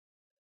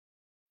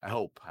 I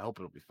hope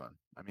it'll be fun.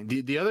 I mean,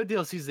 the other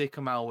DLCs they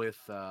come out with,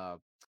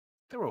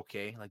 they were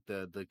okay, like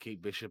the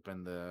Kate Bishop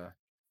and the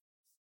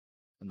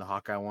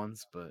Hawkeye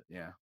ones, but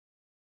yeah.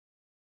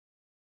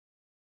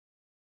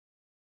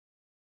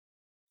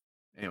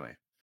 Anyway,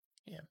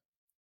 Yeah.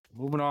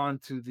 moving on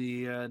to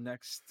the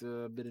next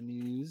bit of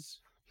news.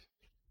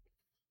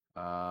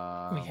 We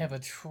have Um, a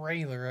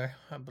trailer,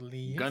 I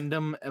believe.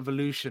 Gundam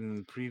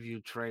Evolution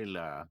preview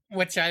trailer.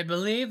 Which I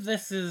believe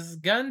this is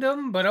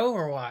Gundam, but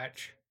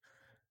Overwatch.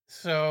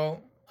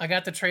 So I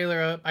got the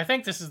trailer up. I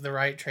think this is the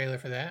right trailer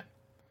for that.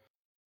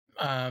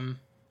 Um,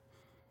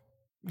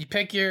 you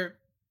pick your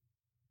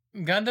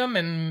Gundam,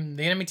 and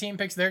the enemy team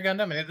picks their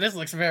Gundam. And this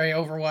looks very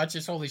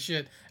Overwatchish. Holy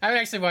shit! I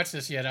haven't actually watched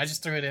this yet. I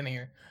just threw it in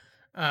here.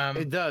 It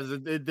Um, does.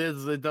 It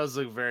does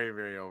look very,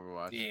 very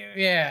Overwatch.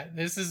 yeah,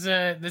 this is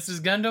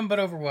Gundam, but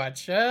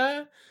Overwatch.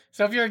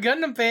 So if you're a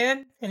Gundam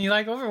fan and you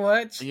like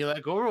Overwatch, And you're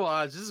like,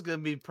 Overwatch, this is gonna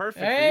be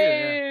perfect for you,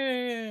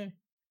 yeah.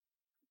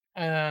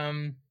 hey,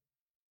 um,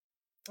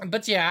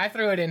 but yeah, I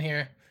threw it in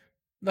here.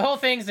 The whole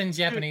thing's in Dude,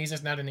 Japanese.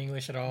 It's not in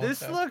English at all. this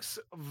So looks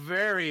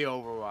very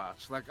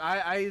Overwatch. Like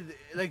I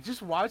like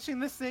just watching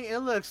this thing, it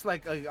looks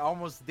like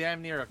almost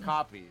damn near a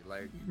copy.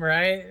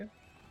 right.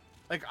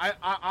 Like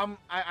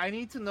I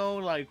need to know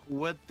like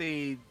what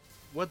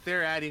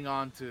they're adding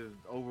on to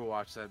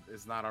Overwatch that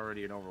is not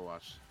already in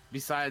Overwatch.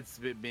 Besides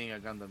it being a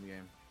Gundam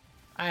game.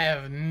 I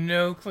have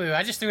no clue.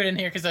 I just threw it in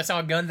here because I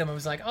saw Gundam. I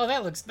was like, "Oh,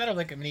 that'll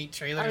look a neat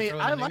trailer." I To mean, throw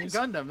in I the like news.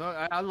 Gundam.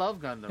 No, I love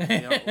Gundam.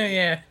 You know,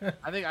 Yeah.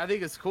 I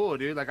think it's cool,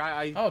 dude. Like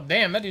I Oh,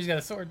 damn! That dude's got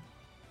a sword.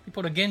 He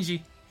pulled a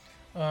Genji.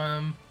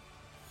 Um,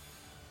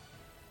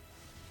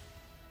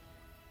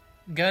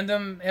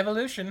 Gundam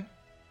Evolution.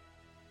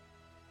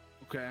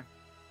 okay.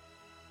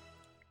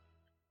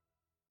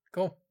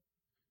 Cool.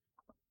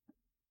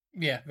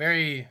 Yeah,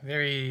 very,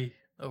 very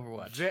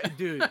Overwatch.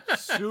 Dude,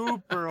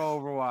 super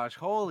Overwatch.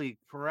 Holy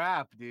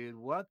crap, dude.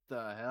 What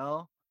the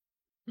hell?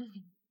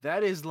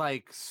 That is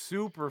like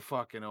super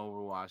fucking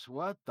Overwatch.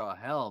 What the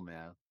hell,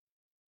 man?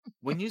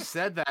 When you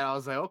said that, I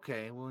was like,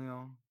 okay,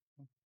 well,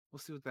 we'll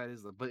see what that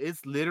is. But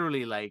it's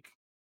literally like,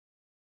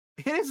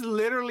 it is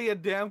literally a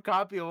damn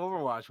copy of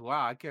Overwatch.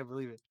 Wow, I can't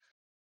believe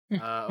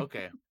it.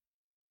 Okay.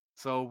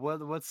 So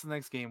what's the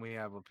next game we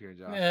have up here,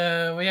 Josh?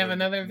 We have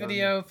another Another.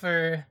 video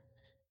for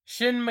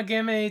Shin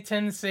Megami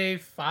Tensei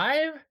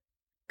 5.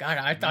 God,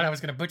 I thought Mhm. I was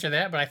gonna butcher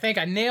that, but I think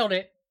I nailed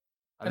it.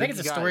 I I think think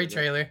it's you a got story it. Yeah.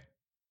 trailer.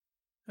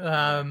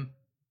 Okay.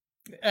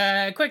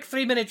 Um, quick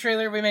 3 minute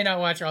trailer. We may not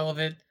watch all of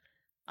it.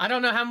 I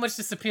don't know how much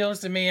this appeals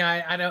to me.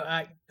 I don't.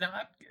 I'm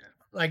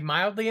like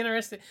mildly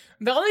interested.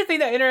 The only thing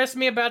that interests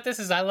me about this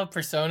is I love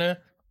Persona,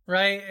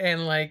 right?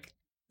 And like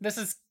this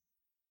is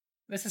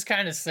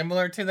kind of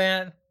similar to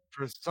that. Uh,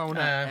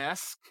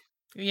 Persona-esque.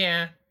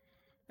 yeah.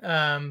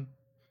 Um,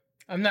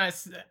 I'm not.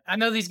 I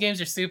know these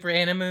games are super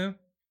anime.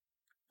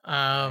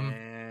 Um,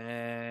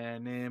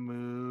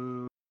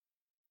 Animu.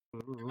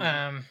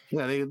 um,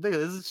 Yeah,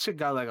 this shit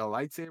got like a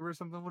lightsaber or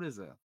something. What is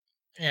that?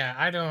 yeah.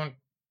 I don't.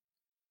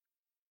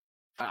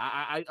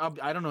 I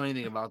don't know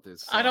anything about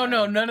this, so I don't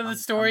know none of the I'm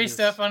story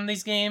stuff just on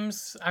these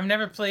games. I've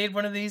never played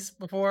one of these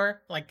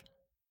before. Like,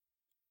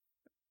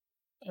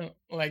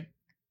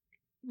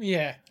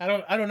 yeah. I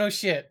don't know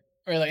shit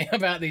really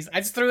about these. I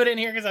just threw it in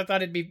here because I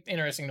thought it'd be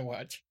interesting to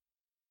watch.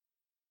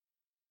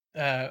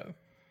 Uh,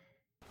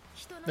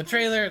 the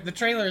trailer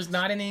is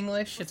not in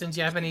English. It's in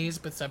Japanese,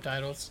 but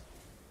subtitles.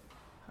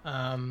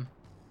 Um,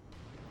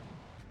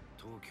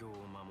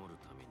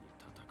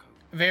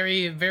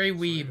 very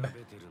weeb.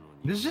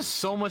 there's just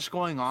so much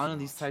going on in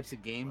these types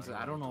of games that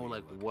I don't know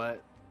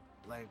what's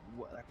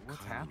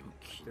happening.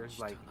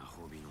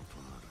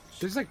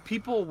 There's like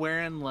people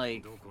wearing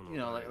like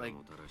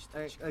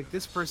like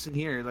this person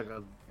here like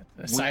A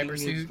cyber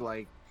suit.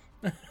 like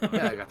yeah,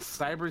 like a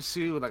cyber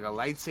suit with like a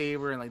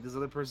lightsaber, and like this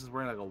other person's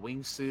wearing like a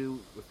wingsuit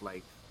with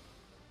like,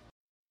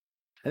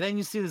 and then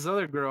you see this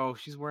other girl,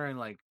 she's wearing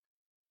like,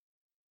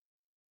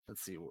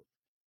 let's see,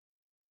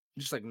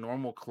 just like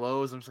normal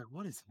clothes. I'm just like,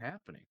 what is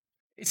happening?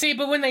 See,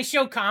 but when they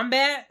show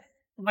combat,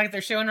 like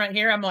they're showing right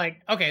here, I'm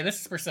like, okay, this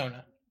is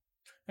Persona.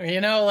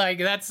 You know, like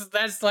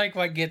that's like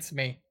what gets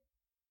me.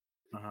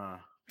 Uh-huh.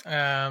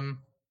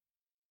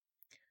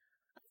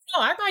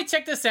 Oh, I might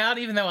check this out,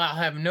 even though I'll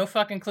have no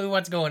fucking clue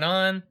what's going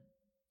on.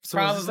 So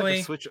Probably.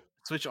 is this like a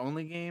Switch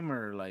only game,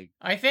 or like?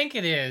 I think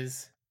it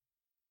is.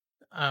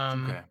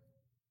 Okay.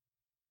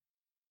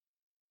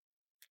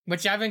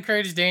 Which I've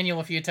encouraged Daniel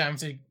a few times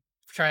to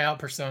try out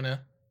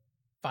Persona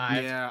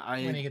 5. Yeah,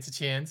 when he gets a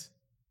chance.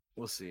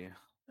 We'll see.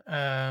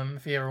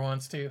 If he ever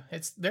wants to.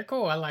 They're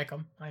cool. I like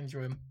them. I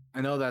enjoy them.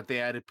 I know that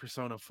they added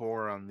Persona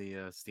 4 on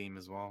the Steam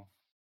as well,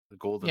 the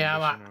Golden Yeah,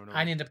 Edition or whatever.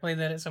 I need to play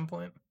that at some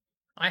point.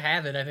 I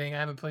have it. I think I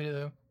haven't played it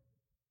though.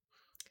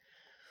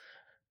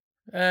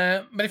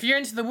 But if you're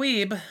into the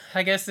weeb,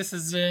 I guess this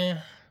is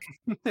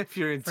if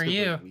you're into for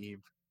you. the weeb,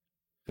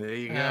 there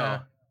you go.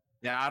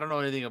 Yeah, I don't know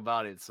anything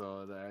about it,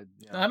 so that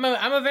I'm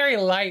a very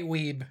light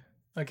weeb.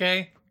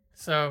 Okay,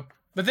 so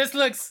but this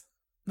looks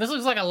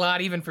like a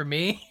lot even for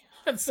me.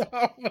 So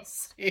we'll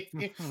see.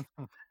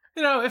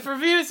 You know, if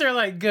reviews are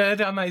like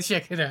good, I might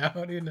check it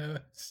out. Who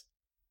knows?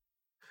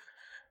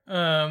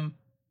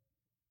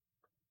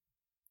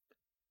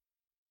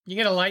 You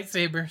get a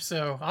lightsaber,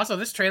 so also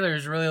this trailer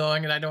is really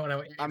long, and I don't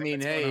know. I mean,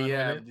 hey,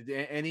 yeah,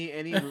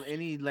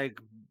 any like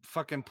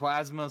fucking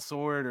plasma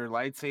sword or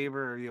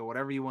lightsaber or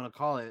whatever you want to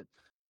call it,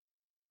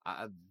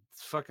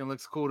 fucking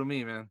looks cool to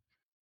me, man.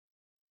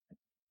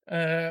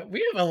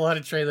 We have a lot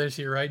of trailers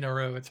here right in a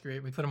row. It's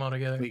great. We put them all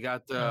together. We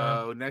got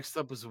next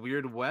up is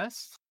Weird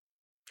West.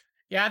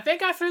 Yeah, I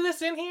think I threw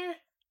this in here.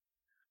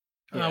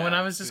 When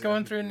I was just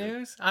going through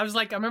news, I was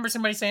like, I remember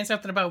somebody saying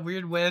something about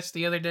Weird West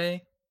the other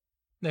day.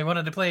 They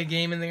wanted to play a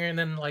game in there, and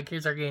then like,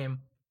 here's our game.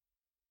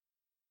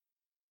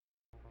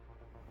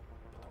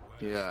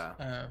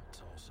 Yeah.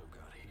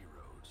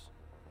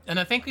 And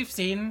I think we've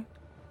seen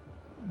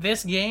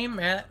this game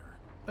at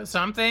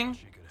something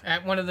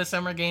at one of the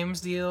Summer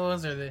Games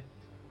deals or the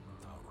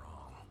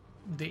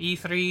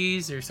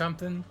E3s or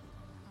something.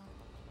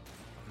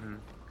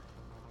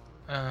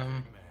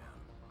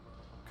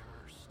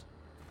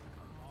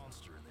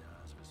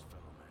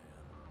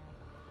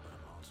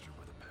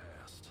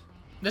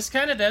 This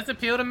kind of does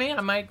appeal to me. I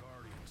might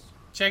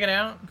check it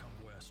out.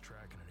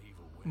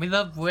 We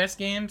love West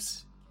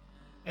games,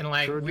 and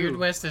like Weird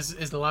West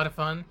is a lot of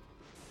fun.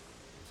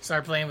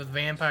 Start playing with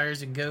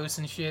vampires and ghosts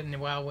and shit in the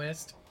Wild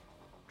West.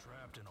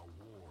 Trapped in a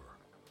war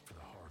for the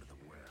heart of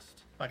the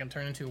West. If I can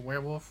turn into a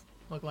werewolf,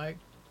 look like.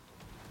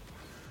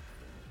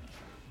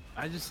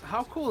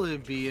 How cool would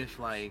it be if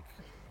like,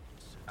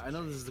 I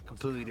know this is a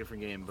completely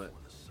different game, but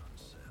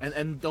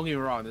and don't get me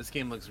wrong, this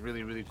game looks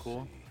really really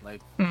cool.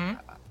 Like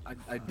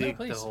I dig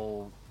the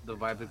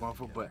vibe they're going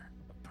for, but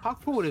how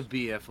cool would it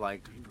be if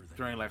like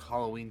during like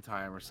Halloween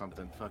time or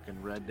something, fucking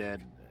Red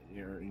Dead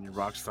your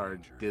Rockstar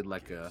did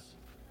like a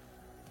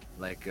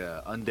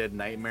Undead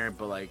Nightmare,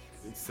 but like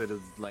instead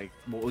of like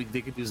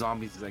they could do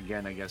zombies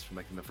again, I guess, from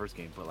like in the first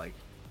game, but like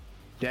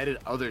they added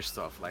other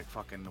stuff like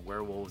fucking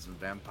werewolves and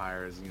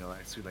vampires,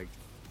 actually like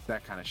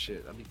that kind of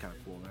shit. That'd be kind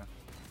of cool, man.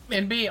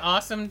 It'd be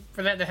awesome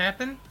for that to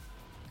happen.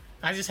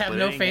 I just have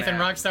no faith in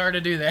Rockstar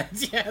to do that.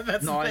 Yeah,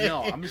 that's no, I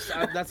know.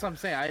 That's what I'm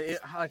saying.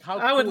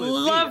 I would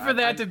love for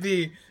that to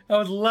be. I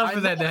would love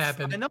for that to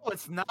happen. I know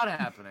it's not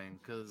happening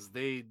because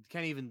they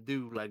can't even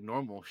do like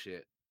normal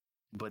shit,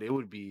 but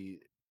it'd be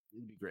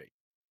great.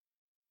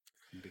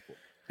 It'd be cool.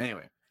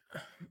 Anyway,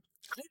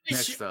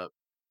 next up,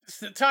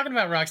 talking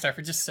about Rockstar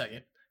for just a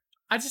second.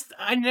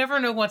 I never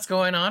know what's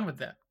going on with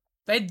them.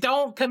 They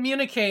don't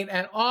communicate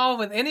at all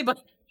with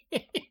anybody.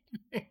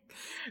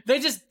 They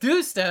just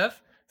do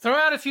stuff, throw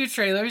out a few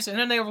trailers, and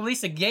then they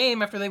release a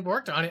game after they've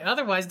worked on it.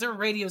 Otherwise, they're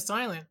radio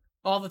silent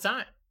all the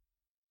time.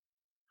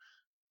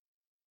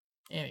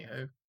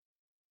 Anywho,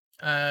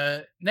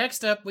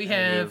 next up we Anywho,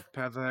 have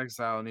Path of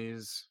Exile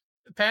news.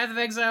 Path of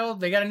Exile.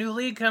 They got a new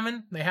league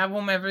coming. They have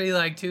them every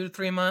like 2 to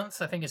 3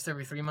 months. I think it's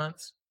every 3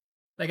 months.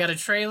 They got a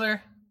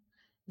trailer.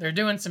 They're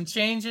doing some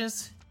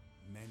changes.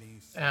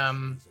 Our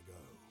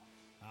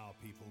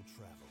people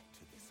traveled to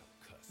this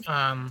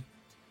accursed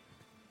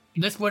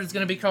This what it's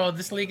going to be called.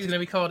 This league is going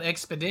to be called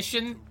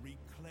Expedition,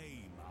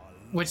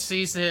 which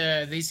sees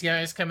these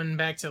guys coming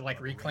back to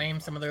like reclaim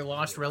some of their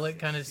lost relic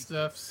kind of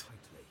stuffs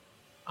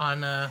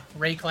on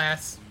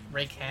Raycast,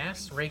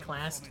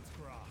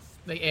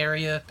 the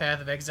area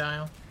Path of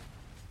Exile.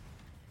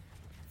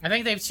 I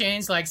think they've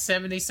changed like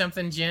 70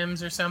 something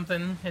gems or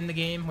something in the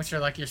game, which are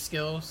like your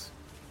skills.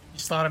 You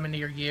slot them into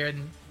your gear,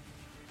 and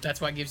that's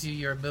what gives you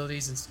your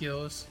abilities and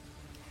skills.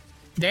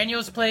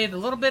 Daniel's played a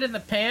little bit in the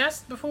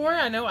past before.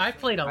 I know I've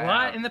played a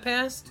lot in the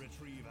past.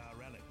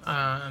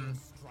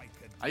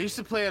 I used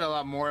to play it a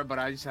lot more, but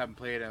I just haven't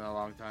played it in a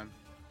long time.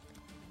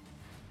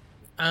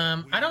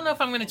 I don't know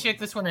if I'm going to check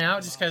this one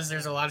out just because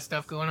there's a lot of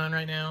stuff going on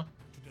right now.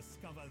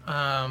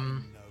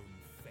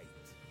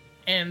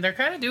 And they're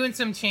kind of doing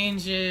some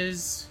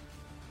changes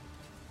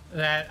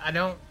that I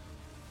don't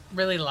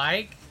really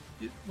like.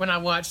 When I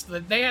watched,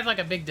 they had like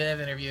a big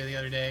dev interview the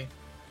other day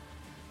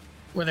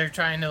where they're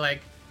trying to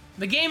like,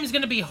 the game is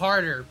going to be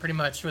harder pretty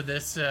much with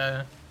this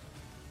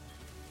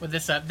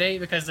update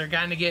because they're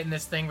kind of getting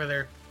this thing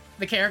where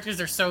the characters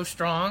are so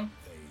strong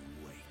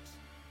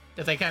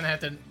that they kind of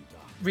have to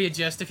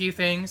readjust a few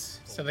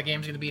things, so the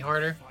game's going to be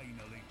harder.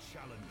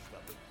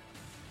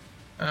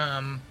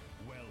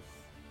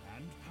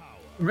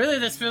 Really,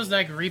 this feels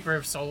like Reaper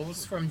of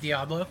Souls from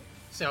Diablo,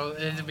 so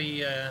it'll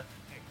be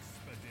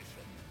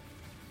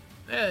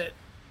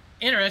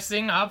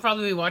interesting. I'll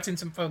probably be watching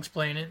some folks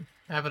playing it,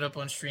 have it up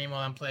on stream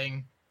while I'm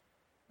playing.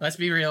 Let's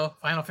be real,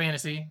 Final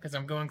Fantasy, because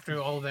I'm going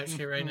through all of that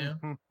shit right now.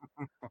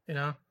 You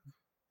know,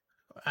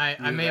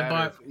 I may have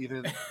bought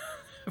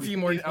a few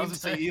more. I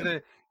was gonna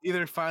say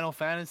either Final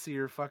Fantasy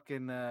or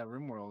fucking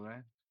RimWorld,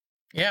 right?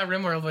 Yeah,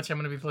 RimWorld, which I'm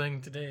gonna be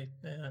playing today.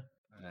 Yeah.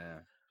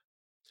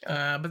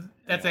 But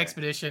that's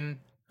Expedition.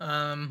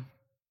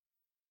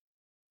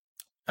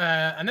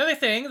 Another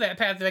thing that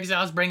Path of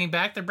Exile is bringing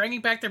back, they're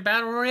bringing back their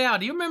Battle Royale.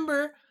 Do you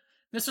remember?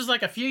 This was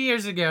like a few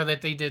years ago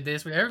that they did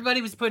this, where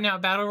everybody was putting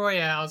out Battle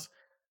Royales.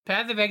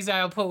 Path of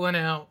Exile put one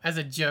out as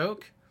a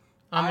joke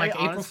on like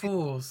April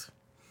Fools.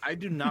 I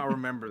do not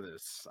remember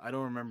this. I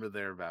don't remember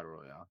their Battle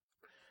Royale.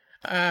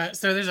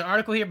 So there's an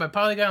article here by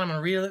Polygon. I'm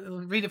going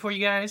to read it for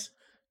you guys.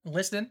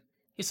 Listen.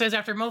 It says,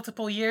 after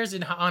multiple years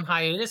on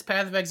hiatus,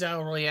 Path of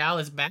Exile Royale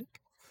is back.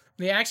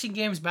 The action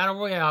game's Battle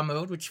Royale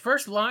mode, which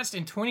first launched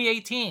in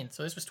 2018.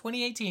 So this was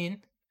 2018. It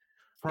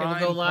will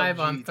go live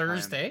on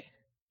Thursday.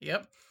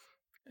 Yep.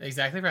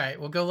 Exactly right.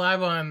 We'll go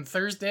live on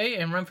Thursday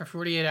and run for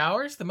 48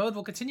 hours. The mode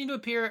will continue to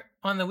appear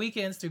on the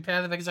weekends through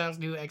Path of Exile's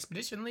new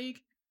Expedition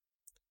League.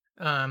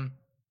 Path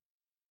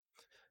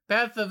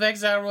of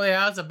Exile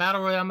Royale is a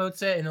battle royale mode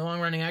set in a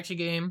long-running action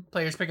game.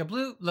 Players pick up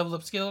loot, level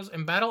up skills,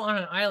 and battle on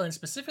an island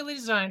specifically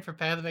designed for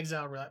Path of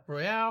Exile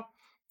Royale.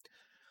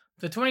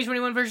 The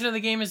 2021 version of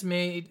the game is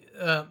made.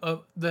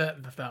 The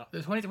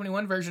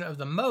 2021 version of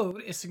the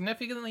mode is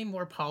significantly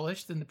more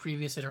polished than the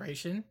previous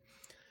iteration,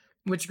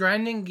 which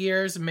grinding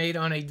gears made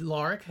on a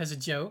lark as a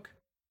joke.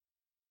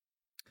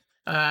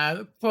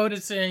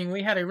 Quoted saying,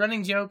 "We had a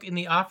running joke in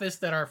the office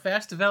that our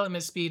fast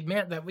development speed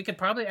meant that we could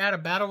probably add a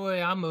Battle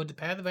Royale mode to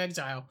Path of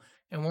Exile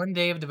in 1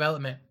 day of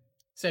development,"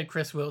 said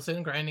Chris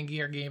Wilson, Grinding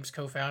Gear Games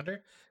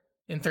co-founder,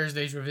 in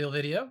Thursday's reveal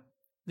video.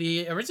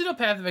 The original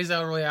Path of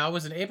Exile Royale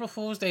was an April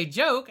Fool's Day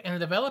joke, and the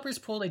developers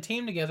pulled a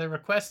team together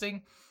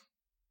requesting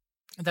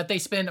that they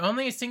spend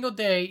only a single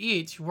day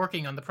each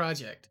working on the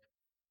project.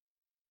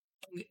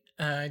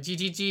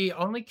 GGG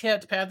only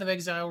kept Path of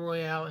Exile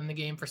Royale in the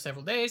game for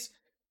several days,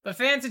 but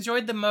fans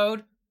enjoyed the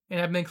mode and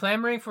have been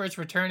clamoring for its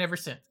return ever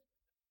since.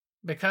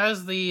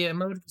 Because the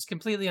mode was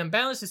completely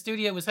unbalanced, the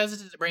studio was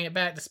hesitant to bring it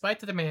back despite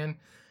the demand.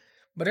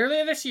 But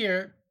earlier this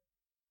year,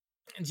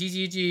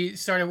 GGG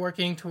started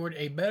working toward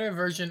a better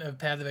version of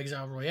Path of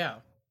Exile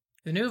Royale.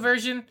 The new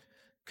version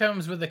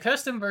comes with a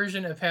custom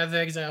version of Path of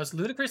Exile's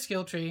ludicrous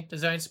skill tree,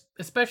 designed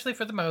especially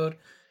for the mode.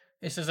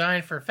 It's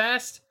designed for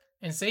fast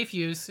and safe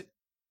use.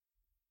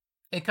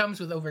 It comes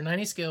with over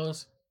 90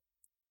 skills.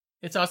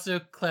 It's also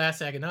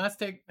class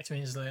agnostic, which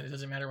means that it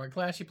doesn't matter what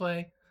class you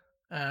play.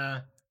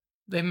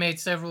 They've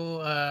made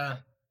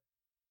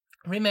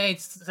remade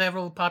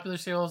several popular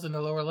skills in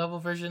the lower level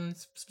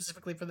versions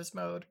specifically for this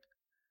mode.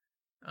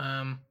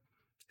 For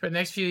the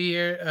next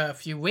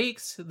few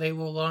weeks, they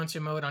will launch a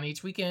mode on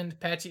each weekend,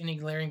 patch any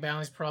glaring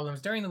balance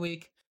problems during the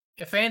week.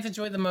 If fans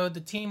enjoy the mode,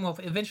 the team will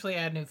eventually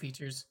add new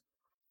features.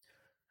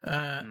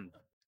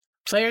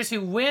 Players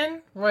who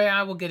win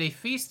Royale will get a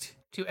feast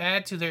to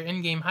add to their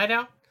in-game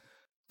hideout.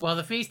 While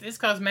the feast is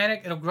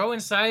cosmetic, it'll grow in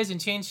size and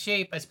change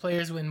shape as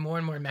players win more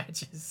and more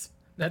matches.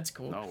 That's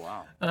cool.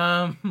 Oh,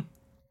 wow.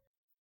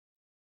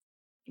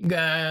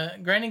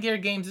 Grinding Gear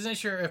Games isn't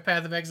sure if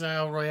Path of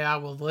Exile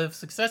Royale will live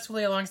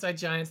successfully alongside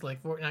giants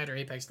like Fortnite or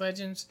Apex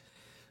Legends.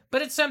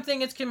 but it's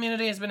something its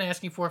community has been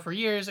asking for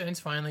years, and it's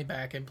finally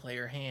back in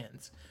player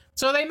hands.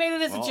 So they made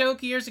it as a Well,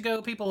 joke years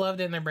ago. People loved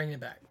it, and they're bringing it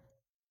back.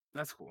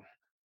 that's cool.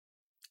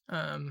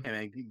 Um, Hey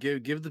man,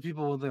 give the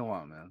people what they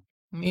want, man.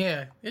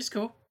 yeah, it's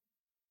cool.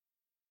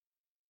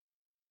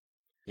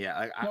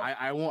 Yeah,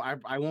 Well,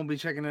 I won't be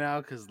checking it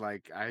out because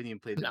like I haven't even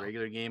played the no.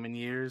 regular game in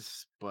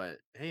years. But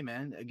hey,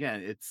 man,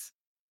 again, it's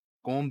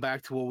going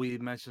back to what we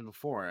mentioned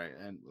before, right?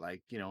 And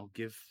like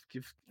give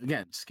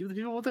again, just give the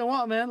people what they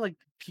want, man. Like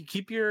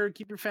keep your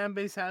fan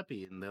base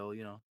happy, and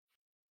they'll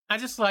I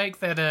just like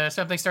that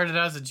something started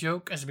out as a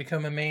joke has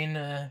become a main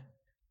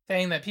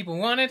thing that people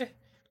wanted,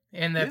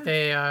 and that yeah.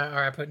 they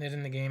are putting it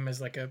in the game as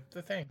like a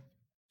thing.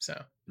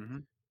 So Hmm.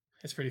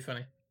 it's pretty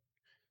funny.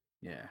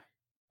 Yeah.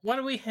 What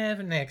do we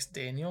have next,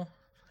 Daniel?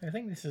 I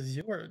think this is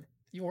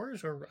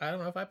yours, or I don't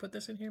know if I put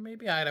this in here.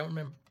 Maybe I don't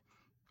remember.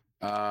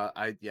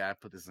 I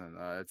put this in.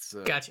 It's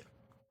Gotcha.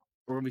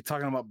 we're gonna be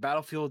talking about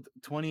Battlefield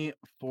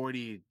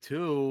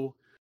 2042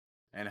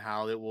 and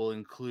how it will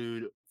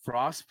include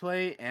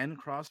crossplay and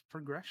cross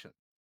progression.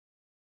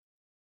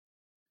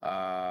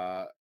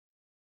 Uh,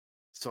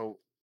 so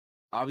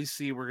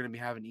obviously we're gonna be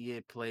having EA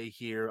Play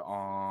here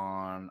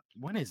on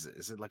when is it?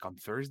 Is it like on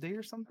Thursday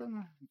or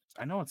something?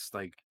 I know it's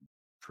like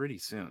pretty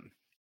soon.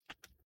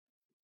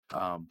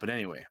 But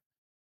anyway,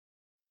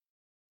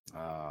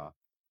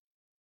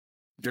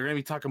 they're gonna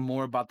be talking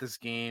more about this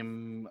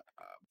game.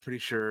 Pretty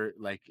sure,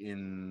 like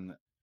in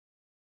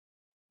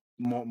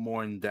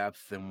more in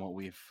depth than what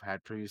we've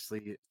had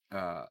previously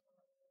at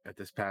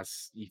this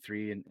past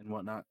E3 and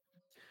whatnot.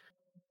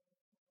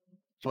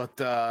 But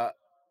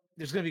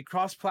there's going to be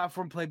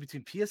cross-platform play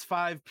between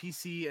PS5,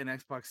 PC, and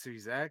Xbox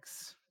Series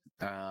X.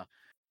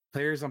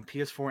 Players on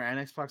PS4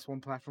 and Xbox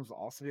One platforms will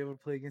also be able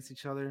to play against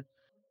each other.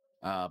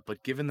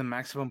 But given the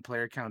maximum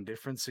player count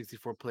difference,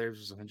 64 players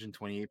versus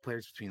 128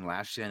 players between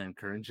last gen and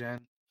current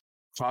gen,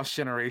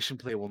 cross-generation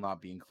play will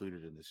not be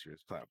included in this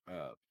year's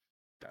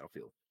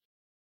Battlefield.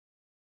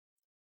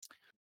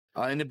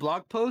 In a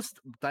blog post,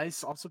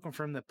 DICE also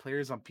confirmed that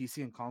players on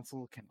PC and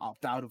console can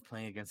opt out of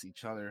playing against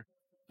each other,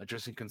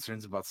 addressing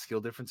concerns about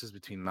skill differences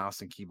between mouse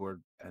and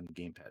keyboard and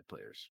gamepad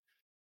players.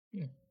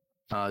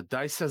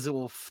 DICE says it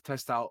will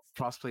test out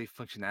crossplay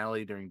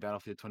functionality during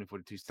Battlefield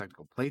 2042's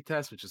technical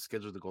playtest, which is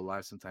scheduled to go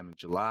live sometime in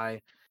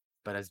July,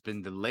 but has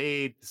been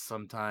delayed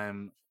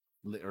sometime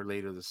or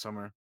later this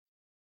summer.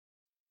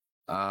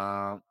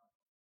 And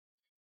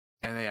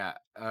yeah,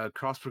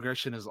 cross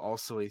progression is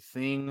also a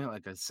thing,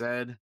 like I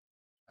said.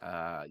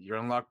 Your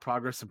unlocked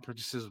progress and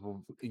purchases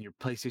will in your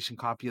PlayStation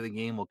copy of the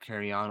game will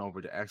carry on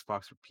over to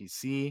Xbox or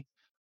PC,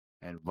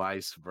 and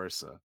vice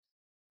versa.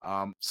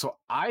 So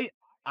I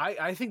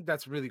think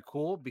that's really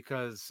cool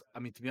because I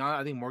mean, to be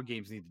honest, I think more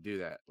games need to do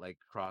that, like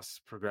cross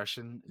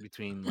progression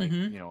between like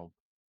Mm-hmm.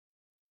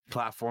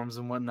 platforms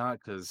and whatnot.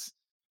 Because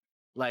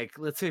like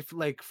let's say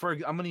like for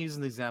I'm gonna use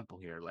an example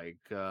here, like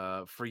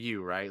for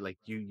you, right? Like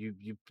you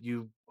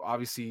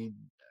obviously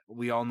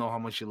we all know how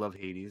much you love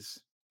Hades.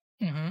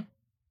 Mm-hmm.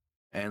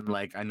 And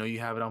like I know you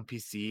have it on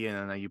PC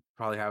and you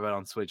probably have it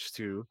on Switch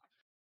too.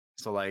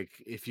 So like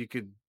if you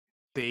could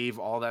save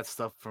all that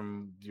stuff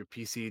from your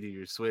PC to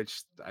your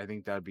Switch, I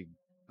think that'd be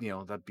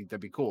that'd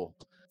be cool.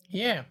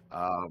 Yeah.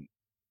 Um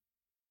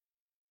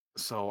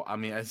so I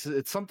mean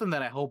it's something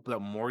that I hope that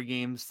more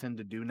games tend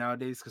to do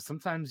nowadays because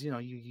sometimes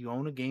you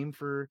own a game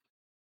for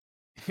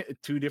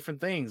two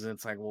different things and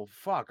it's like, well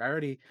fuck, I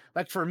already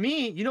like for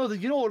me, what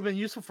would have been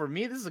useful for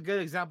me. This is a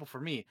good example for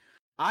me.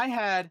 I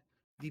had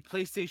the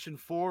PlayStation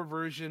 4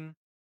 version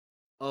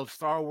of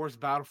Star Wars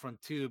Battlefront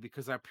 2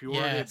 because I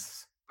pre-ordered it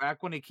Yes.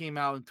 back when it came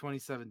out in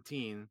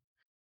 2017.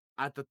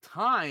 At the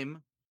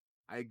time,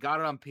 I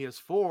got it on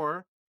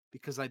PS4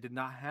 because I did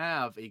not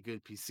have a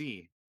good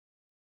PC.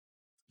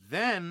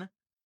 Then,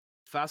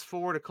 fast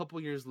forward a couple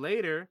years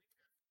later,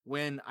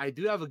 when I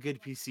do have a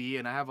good PC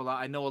and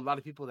I know a lot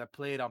of people that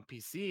play it on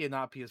PC and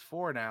not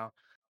PS4 now.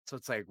 So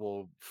it's like,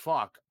 well,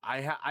 fuck.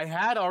 I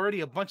had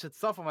already a bunch of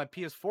stuff on my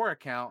PS4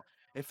 account.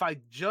 If I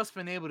just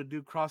been able to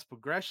do cross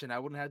progression, I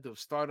wouldn't have to have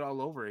started all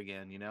over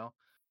again.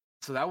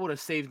 So that would have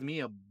saved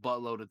me a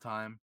buttload of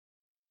time.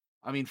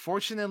 I mean,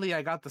 fortunately,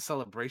 I got the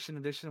Celebration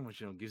Edition,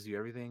 which gives you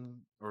everything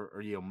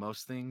or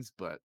most things.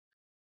 But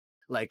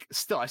like,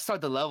 still, I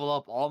started to level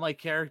up all my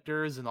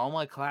characters and all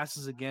my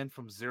classes again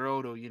from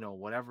zero to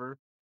whatever.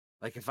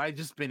 Like, if I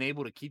just been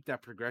able to keep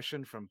that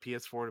progression from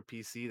PS4 to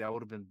PC, that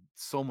would have been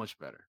so much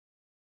better.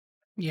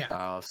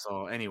 Yeah.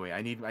 So anyway,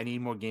 I need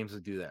more games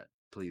to do that,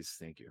 please.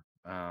 Thank you.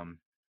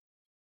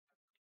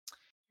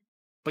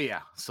 But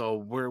yeah, so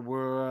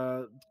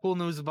we're cool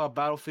news about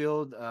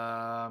Battlefield.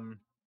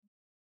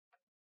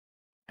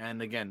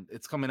 And again,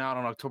 it's coming out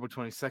on October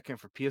 22nd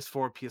for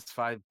PS4,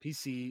 PS5,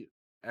 PC,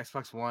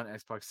 Xbox One,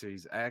 Xbox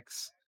Series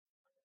X,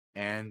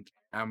 and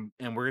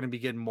we're gonna be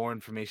getting more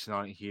information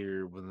on it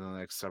here within the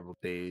next several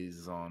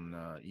days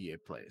on EA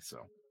Play.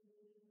 So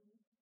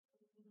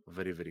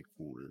very very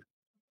cool.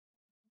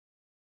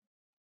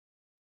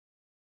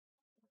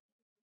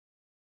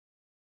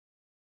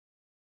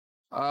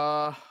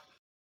 Uh,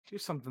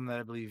 here's something that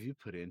I believe you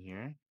put in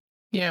here.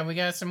 Yeah, we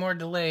got some more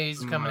delays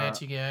Some, coming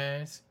at you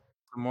guys.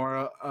 some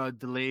more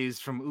delays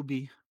from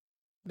Ubi.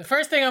 The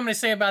first thing I'm going to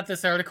say about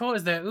this article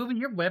is that Ubi,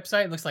 your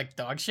website looks like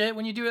dog shit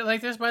when you do it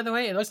like this. By the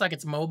way, it looks like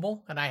it's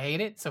mobile, and I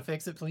hate it. So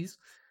fix it, please.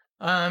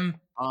 It's kind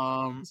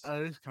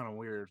of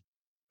weird.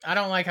 I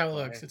don't like how it But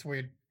looks. hey. It's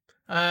weird.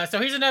 So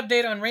here's an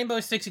update on Rainbow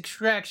Six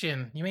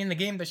Extraction. You mean the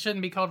game that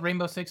shouldn't be called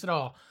Rainbow Six at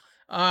all?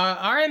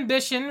 Our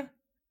ambition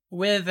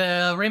with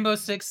Rainbow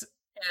Six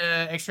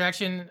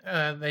Extraction,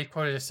 they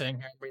quoted us saying,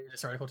 here, I'm reading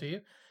this article to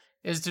you,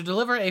 is to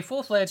deliver a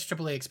full-fledged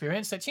AAA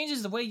experience that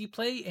changes the way you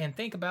play and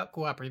think about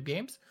cooperative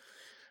games.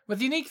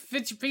 With unique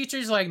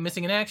features like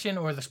missing in action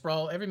or the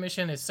sprawl, every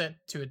mission is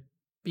set to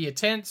be a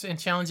tense and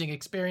challenging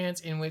experience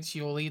in which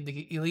you'll lead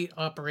the elite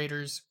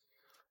operators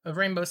of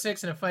Rainbow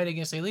Six in a fight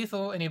against a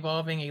lethal and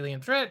evolving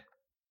alien threat.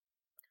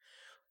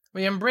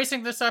 We are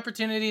embracing this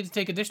opportunity to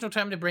take additional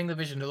time to bring the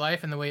vision to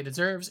life in the way it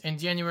deserves in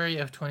January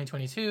of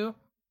 2022.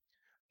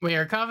 We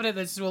are confident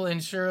this will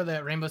ensure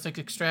that Rainbow Six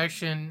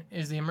Extraction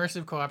is the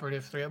immersive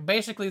cooperative thrill.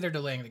 Basically, they're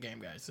delaying the game,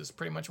 guys. This is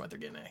pretty much what they're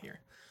getting at here.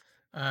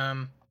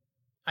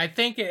 I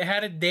think it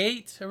had a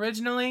date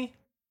originally.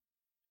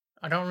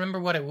 I don't remember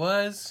what it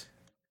was.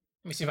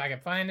 Let me see if I can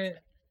find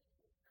it.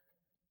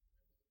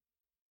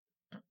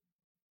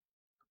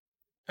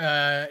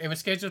 It was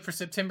scheduled for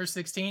September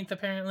 16th,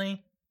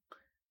 apparently.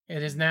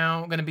 It is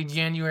now going to be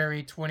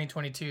January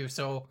 2022.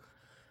 So,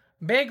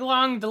 big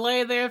long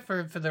delay there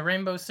for the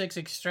Rainbow Six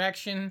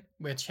Extraction,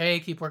 which, hey,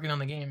 keep working on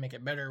the game, make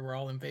it better. We're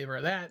all in favor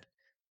of that.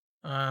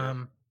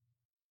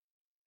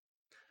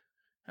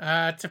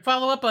 To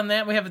follow up on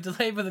that, we have a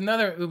delay with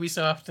another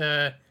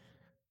Ubisoft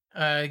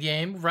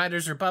game,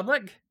 Riders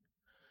Republic.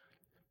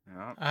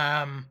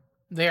 Yeah.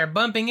 They are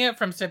bumping it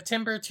from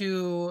September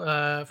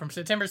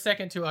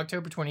 2nd to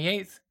October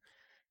 28th.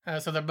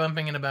 So they're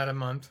bumping in about a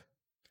month.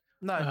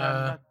 Not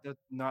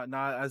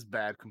as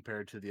bad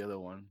compared to the other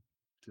one,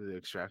 to the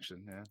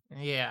Extraction. Yeah.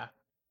 Yeah.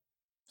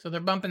 So they're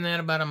bumping that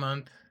about a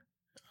month.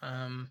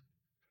 For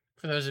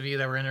those of you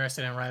that were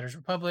interested in Riders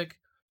Republic,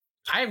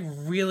 I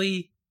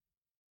really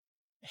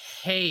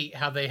hate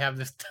how they have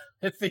this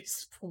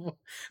these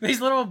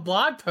little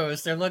blog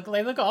posts. They look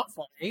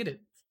awful. I hate it.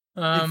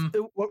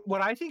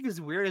 What I think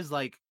is weird is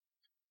like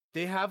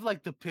they have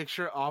like the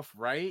picture off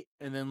right,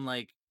 and then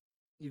like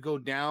you go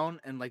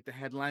down and like the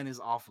headline is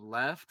off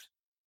left,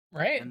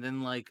 right? and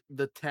then like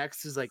the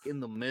text is like in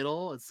the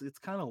middle. It's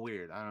kind of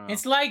weird. I don't know.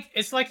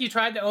 It's like you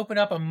tried to open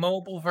up a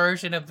mobile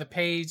version of the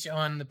page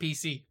on the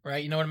PC,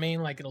 right? You know what I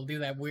mean? Like it'll do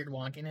that weird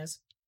wonkiness.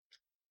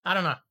 I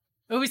don't know.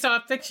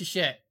 Ubisoft, fix your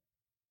shit.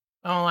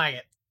 I don't like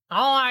it.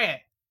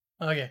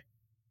 Okay.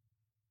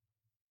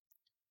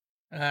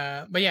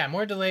 But yeah,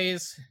 more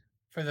delays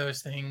for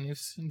those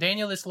things.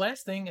 Daniel, this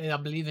last thing I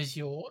believe is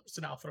yours,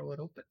 and I'll throw it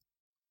open.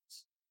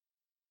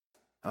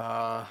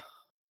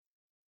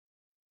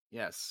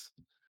 Yes.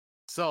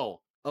 So,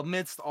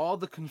 amidst all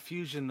the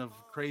confusion of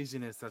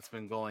craziness that's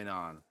been going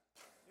on,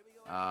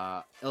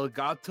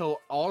 Elgato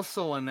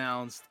also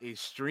announced a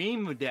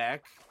Stream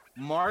Deck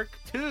Mark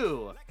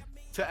II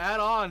to add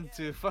on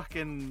to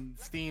fucking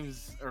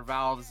Steam's or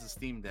Valve's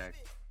Steam Deck.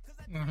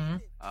 Mm-hmm.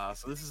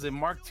 So this is a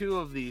Mark II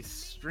of the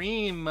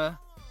Stream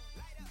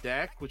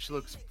Deck, which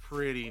looks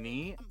pretty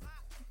neat.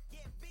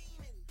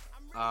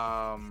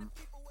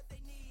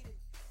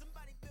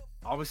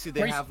 Obviously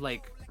they have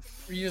like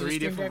We're using 3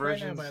 Steam different Deck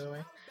versions. right now, by the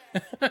way.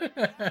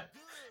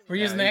 We're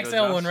using the there you go, XL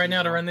Josh. one right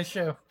now to Use run this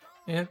show.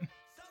 Yeah.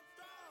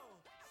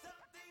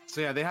 So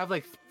yeah, they have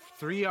like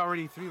three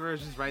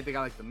versions, right? They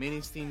got like the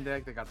mini Steam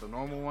Deck, they got the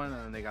normal one,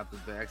 and then they got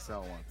the XL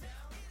one.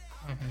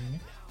 Mm-hmm.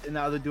 And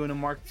now they're doing a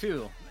Mark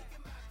II,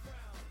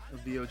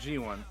 the OG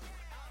one,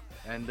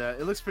 and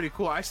it looks pretty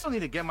cool. I still need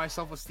to get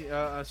myself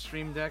a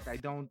Stream Deck. I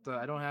don't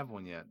have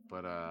one yet,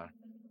 but I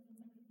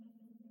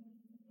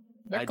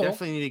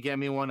definitely need to get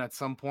me one at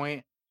some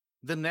point.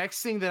 The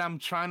next thing that I'm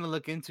trying to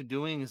look into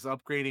doing is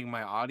upgrading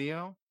my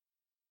audio.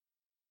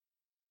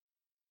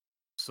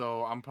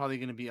 So I'm probably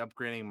going to be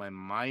upgrading my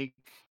mic.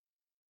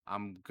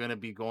 I'm going to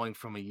be going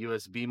from a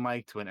USB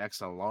mic to an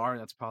XLR.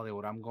 That's probably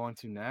what I'm going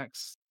to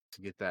next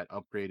to get that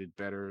upgraded,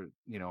 better,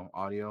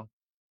 audio.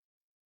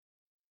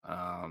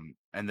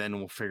 And then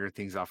we'll figure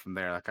things out from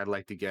there. Like I'd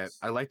like to get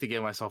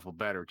myself a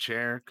better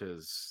chair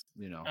because,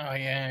 Oh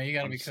yeah, you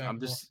gotta be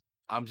comfortable.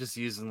 I'm just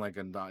using like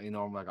like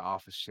an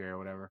office chair or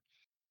whatever.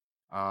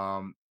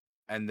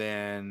 And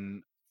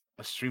then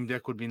a Stream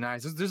Deck would be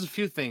nice. There's a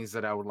few things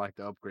that I would like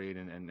to upgrade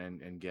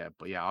and get,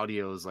 but yeah,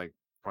 audio is like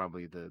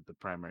probably the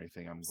primary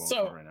thing I'm going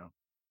for right now.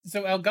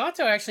 So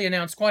Elgato actually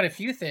announced quite a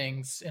few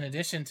things in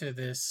addition to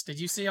this. Did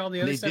you see all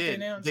the other stuff they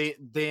announced?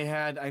 They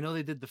had, I know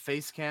they did the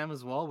face cam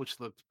as well, which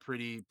looked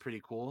pretty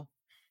cool.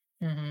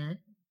 Mm-hmm.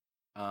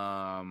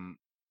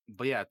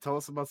 But yeah, tell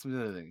us about some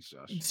other things,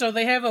 Josh. So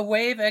they have a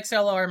Wave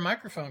XLR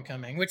microphone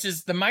coming, which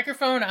is the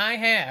microphone I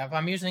have.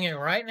 I'm using it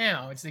right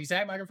now. It's the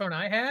exact microphone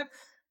I have,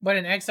 but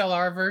an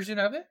XLR version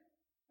of it.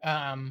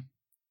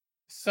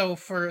 So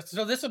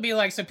this will be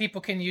like so people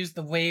can use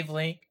the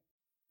Wavelink,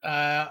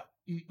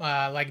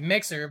 like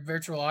mixer,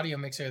 virtual audio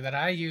mixer that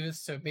I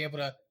use to be able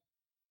to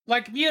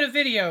like mute a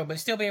video, but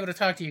still be able to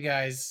talk to you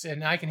guys,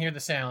 and I can hear the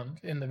sound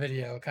in the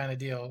video, kind of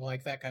deal,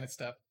 like that kind of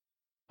stuff.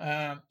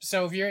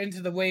 So if you're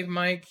into the Wave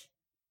mic,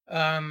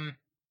 um,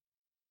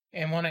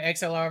 and want an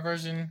XLR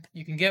version,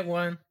 you can get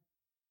one.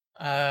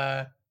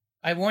 I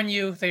warn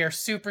you, they are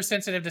super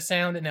sensitive to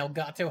sound, and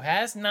Elgato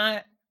has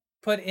not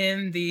put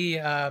in the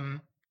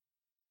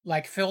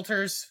like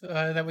filters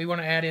that we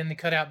want to add in to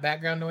cut out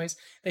background noise.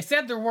 They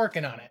said they're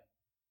working on it.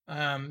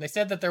 They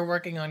said that they're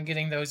working on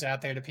getting those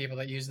out there to people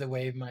that use the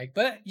Wave mic,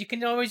 but you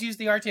can always use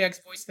the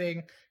RTX voice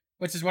thing,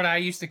 which is what I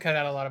used to cut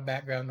out a lot of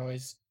background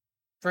noise.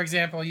 For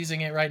example,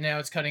 using it right now,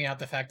 it's cutting out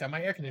the fact that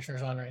my air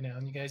conditioner's on right now,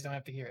 and you guys don't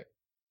have to hear it.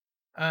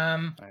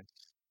 Nice.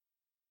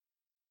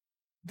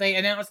 They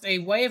announced a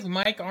Wave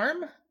mic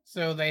arm,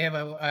 so they have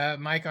a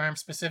mic arm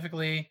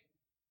specifically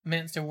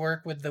meant to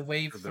work with the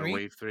Wave For the 3,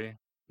 Wave 3.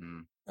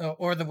 Mm.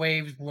 or the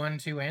Waves 1,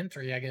 2, and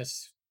 3. I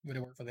guess would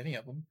it work with any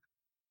of them?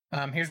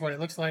 Here's what it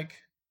looks like.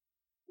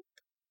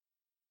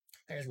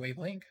 There's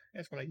Wavelink.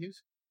 That's what I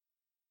use.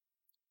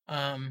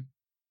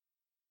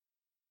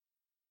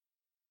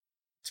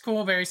 It's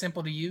cool, very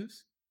simple to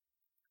use.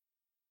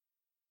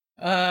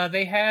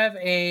 They have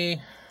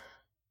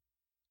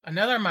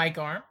another mic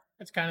arm.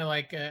 It's kind of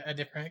like a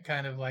different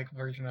kind of like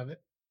version of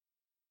it.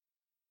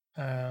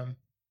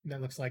 That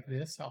looks like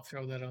this. I'll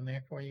throw that on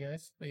there for you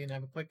guys, so you can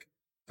have a quick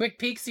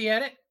peek see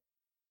at it.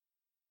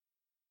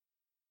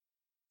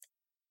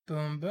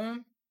 Boom,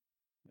 boom.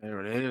 There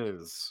it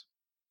is.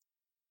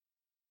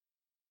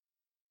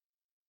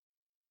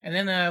 And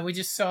then we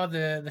just saw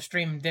the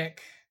Stream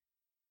Deck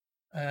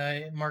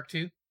Mark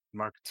II.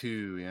 Mark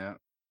II, yeah.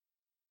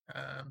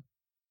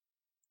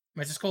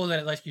 Which is cool that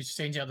it lets you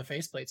change out the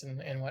faceplates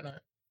and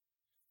whatnot.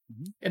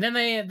 Mm-hmm. And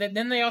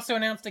then they also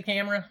announced a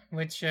camera,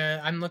 which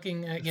I'm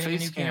looking at getting a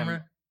new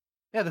camera.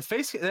 Yeah, the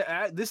face.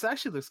 This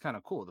actually looks kind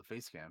of cool. The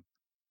face cam.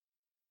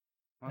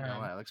 Not gonna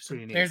lie, it looks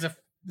pretty neat.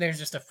 There's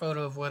just a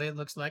photo of what it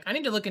looks like. I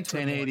need to look into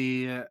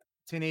 1080,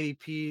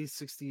 1080p,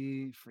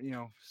 60,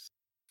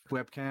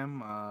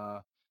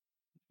 webcam.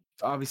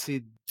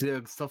 Obviously,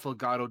 the stuff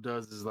Elgato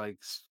does is like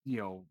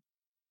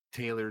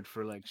tailored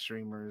for like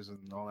streamers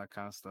and all that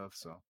kind of stuff.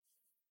 So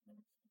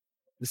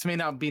this may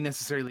not be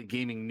necessarily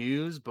gaming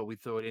news, but we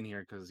throw it in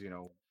here because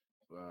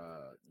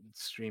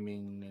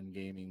streaming and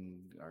gaming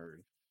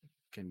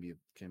can be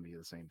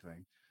the same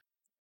thing.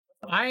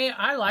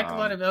 I like a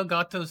lot of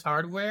Elgato's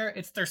hardware.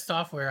 It's their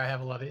software I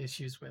have a lot of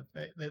issues with.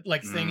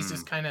 Like things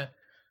just kind of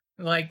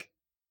like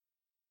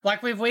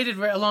we've waited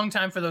a long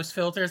time for those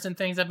filters and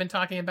things I've been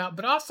talking about,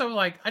 but also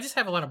like I just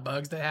have a lot of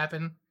bugs that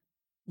happen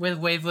with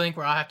Wavelink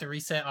where I'll have to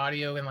reset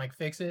audio and like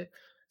fix it.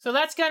 So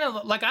that's kind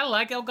of like I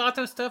like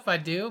Elgato stuff, I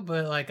do,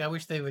 but like I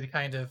wish they would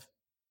kind of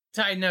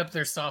tighten up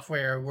their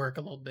software work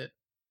a little bit.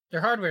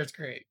 Their hardware is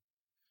great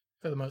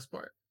for the most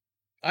part.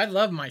 I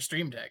love my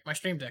Stream Deck. My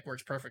Stream Deck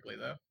works perfectly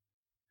though.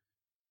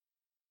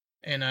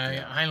 And I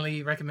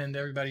highly recommend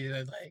everybody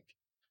that like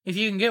if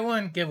you can get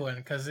one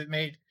because it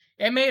made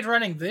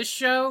running this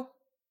show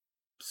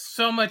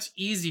so much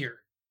easier.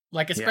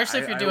 Like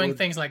especially if you're doing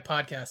things like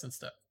podcasts and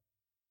stuff.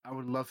 I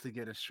would love to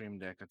get a Stream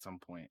Deck at some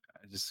point.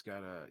 I just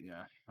gotta I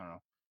don't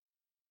know.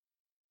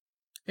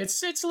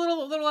 It's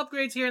little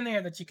upgrades here and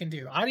there that you can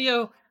do.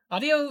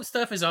 Audio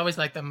stuff is always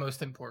like the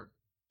most important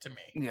to me.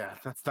 Yeah,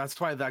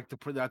 that's why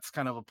that's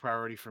kind of a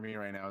priority for me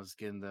right now is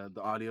getting the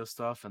audio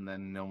stuff, and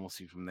then we'll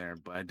see from there.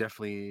 But I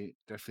definitely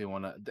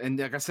want to. And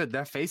like I said,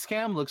 that face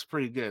cam looks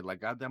pretty good.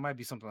 Like that might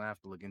be something I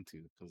have to look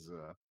into because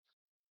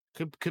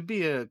could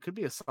be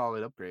a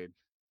solid upgrade.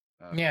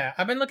 Yeah,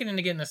 I've been looking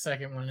into getting a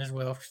second one as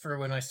well for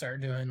when I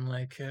start doing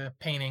like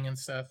painting and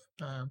stuff.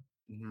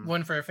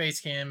 One for a face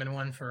cam and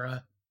one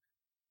for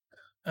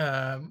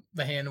the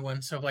hand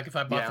one. So like if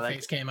I bought the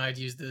face cam, I'd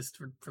use this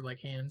for like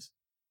hands.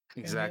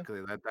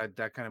 Exactly.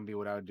 That kind of be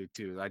what I would do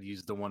too. I'd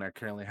use the one I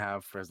currently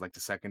have as like the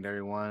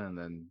secondary one, and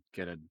then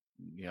get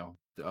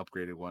the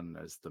upgraded one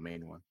as the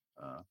main one.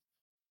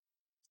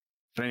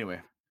 But anyway,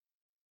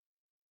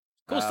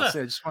 cool stuff.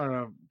 So I just want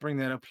to bring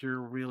that up here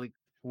really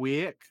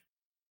quick.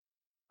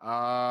 We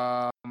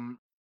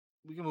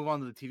can move on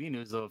to the TV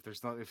news though,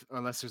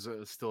 unless there's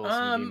still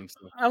some gaming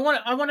stuff. I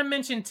want to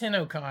mention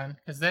TennoCon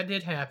because that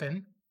did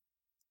happen.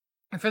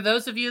 For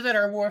those of you that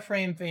are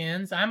Warframe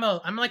fans, I'm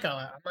like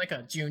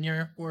a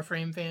junior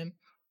Warframe fan.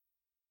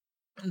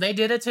 They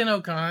did a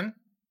TennoCon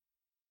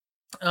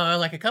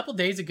like a couple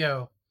days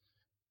ago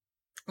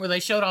where they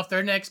showed off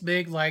their next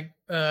big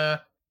they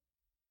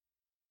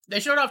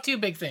showed off two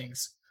big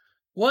things.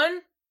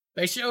 One,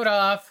 they showed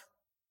off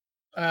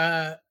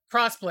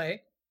crossplay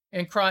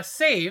and cross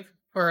save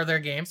for their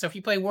game. So if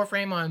you play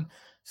Warframe on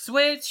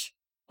Switch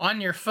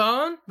on your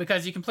phone,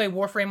 because you can play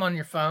Warframe on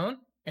your phone,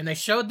 and they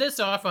showed this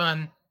off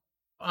on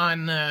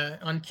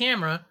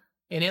camera,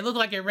 and it looked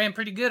like it ran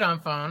pretty good on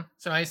phone.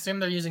 So I assume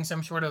they're using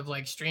some sort of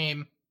like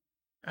stream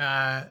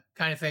kind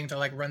of thing to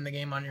like run the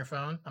game on your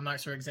phone. I'm not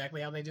sure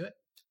exactly how they do it.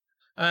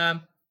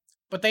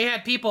 But they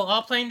had people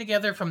all playing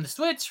together from the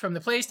Switch, from the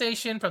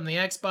PlayStation, from the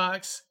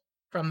Xbox,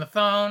 from the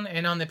phone,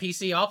 and on the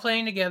PC, all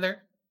playing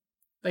together.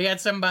 They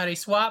had somebody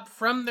swap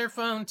from their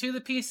phone to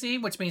the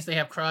PC, which means they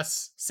have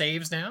cross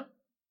saves now,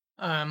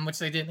 which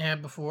they didn't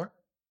have before.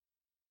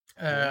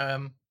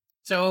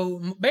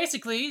 So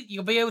basically,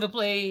 you'll be able to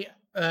play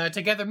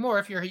together more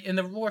if you're in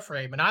the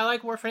Warframe. And I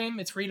like Warframe;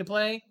 it's free to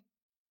play.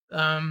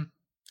 Um,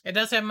 it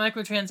does have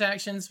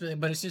microtransactions,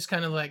 but it's just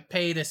kind of like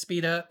pay to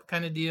speed up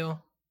kind of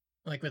deal,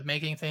 like with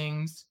making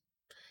things.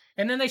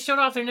 And then they showed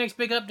off their next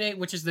big update,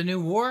 which is the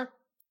new war,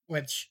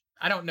 which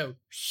I don't know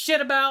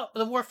shit about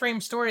the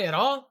Warframe story at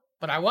all,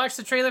 but I watched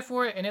the trailer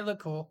for it and it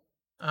looked cool.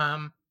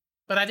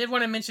 But I did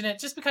want to mention it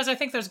just because I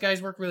think those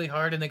guys work really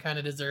hard and they kind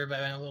of deserve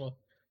a little.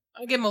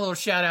 I'll give them a little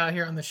shout out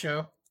here on the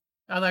show.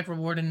 I like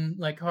rewarding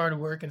like hard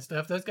work and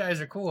stuff. Those guys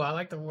are cool. I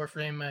like the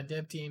Warframe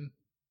dev team.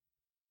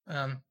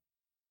 Um,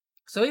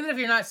 so even if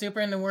you're not super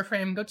into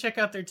Warframe, go check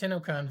out their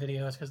TennoCon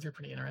videos because they're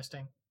pretty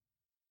interesting.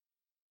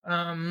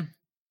 Um,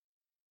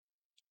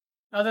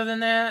 Other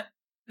than that,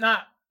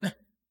 not.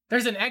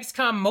 There's an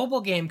XCOM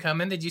mobile game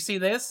coming. Did you see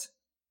this?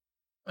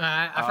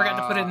 I forgot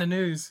to put it in the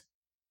news.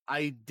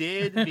 I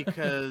did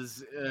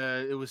because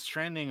it was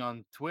trending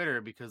on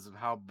Twitter because of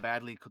how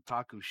badly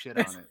Kotaku shit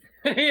on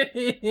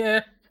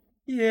it.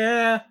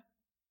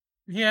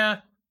 yeah.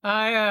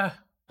 I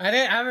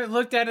haven't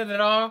looked at it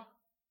at all.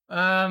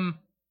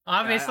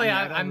 Obviously,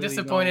 I don't I'm really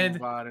disappointed. know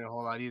about it a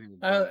whole lot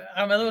either.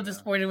 I'm a little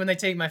disappointed when they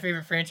take my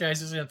favorite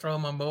franchises and throw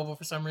them on mobile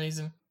for some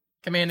reason.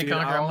 Command and Dude,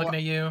 Conquer, I'm looking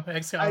at you.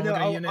 XCOM, I I'm know.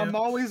 looking at you now. I'm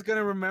always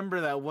gonna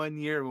remember that one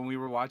year when we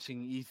were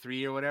watching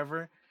E3 or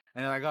whatever,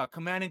 and they're like, "Oh,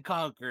 Command and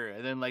Conquer,"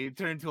 and then like it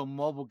turned into a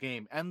mobile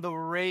game, and the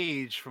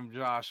rage from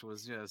Josh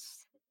was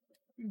just.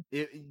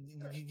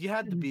 You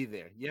had to be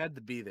there. You had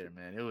to be there,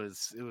 man. It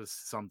was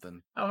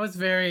something. I was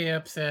very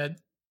upset.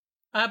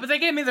 But they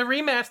gave me the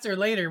remaster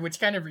later, which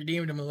kind of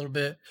redeemed him a little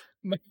bit.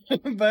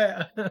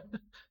 But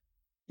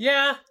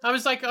yeah, I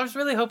was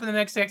really hoping the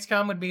next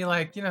XCOM would be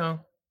like,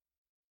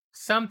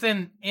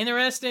 something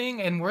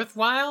interesting and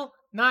worthwhile,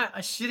 not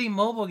a shitty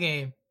mobile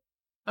game.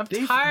 I'm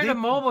tired of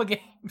mobile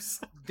games.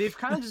 They've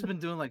kind of just been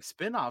doing like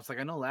spin-offs. Like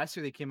I know last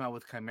year they came out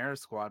with Chimera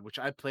Squad, which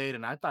I played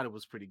and I thought it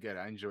was pretty good.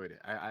 I enjoyed it.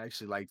 I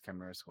actually liked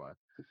Chimera Squad.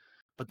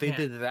 But they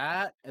did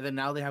that, and then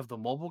now they have the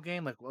mobile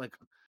game.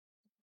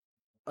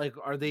 Like,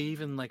 are they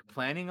even like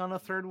planning on a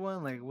third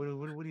one? Like, what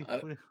do you?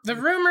 The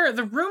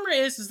rumor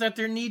is that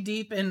they're knee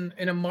deep in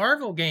a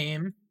Marvel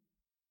game,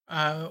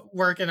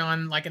 working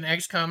on like an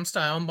XCOM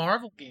style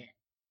Marvel game.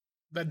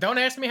 But don't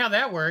ask me how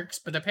that works.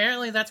 But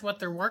apparently that's what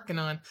they're working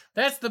on.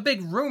 That's the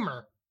big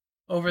rumor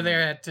over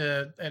there at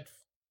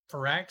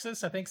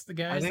Firaxis. I think's the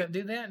guys that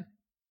do that.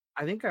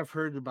 I think I've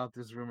heard about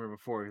this rumor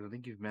before. I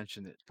think you've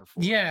mentioned it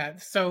before. Yeah.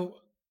 So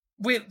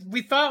we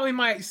thought we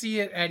might see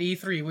it at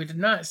E3. We did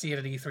not see it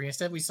at E3.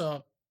 Instead, we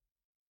saw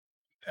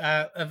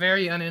a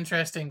very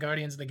uninteresting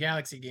Guardians of the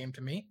Galaxy game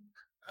to me.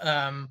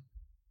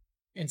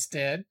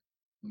 Instead,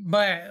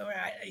 but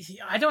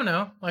I don't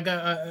know. Like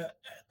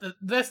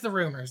that's the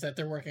rumors that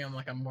they're working on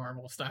like a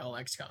Marvel style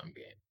XCOM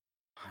game.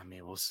 I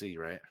mean, we'll see,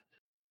 right?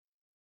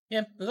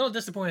 Yeah, a little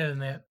disappointed in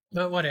that,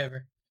 but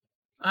whatever.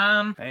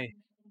 Hey,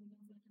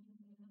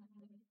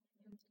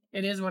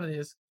 it is what it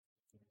is.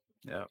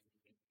 yeah.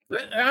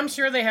 I'm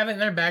sure they have it in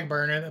their back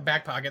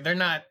pocket. They're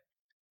not.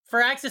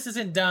 Firaxis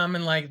isn't dumb,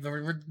 and like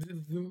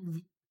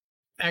the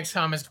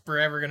XCOM is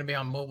forever going to be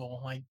on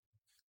mobile. Like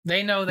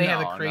they know they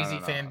have a crazy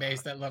fan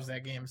base that loves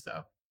that game,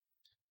 so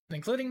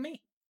including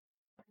me.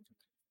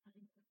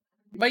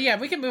 But yeah,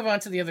 we can move on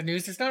to the other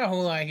news. There's not a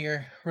whole lot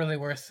here really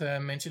worth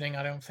mentioning,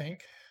 I don't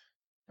think.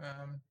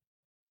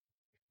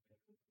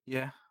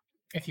 Yeah.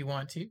 If you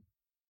want to,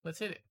 let's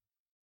hit it.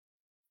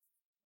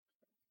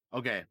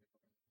 Okay.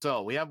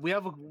 So we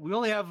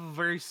only have a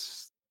very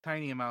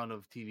tiny amount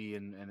of TV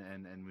and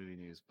movie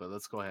news, but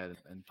let's go ahead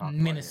and talk.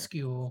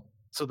 Minuscule.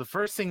 So the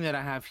first thing that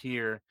I have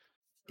here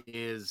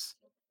is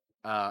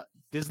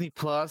Disney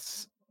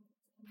Plus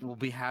will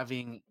be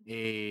having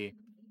a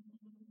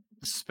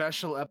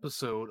special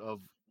episode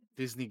of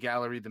Disney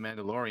Gallery The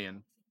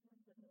Mandalorian,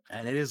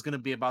 and it is going to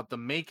be about the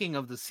making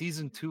of the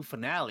season 2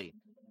 finale.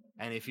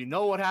 And if you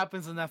know what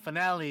happens in that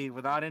finale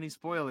without any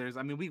spoilers,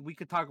 I mean we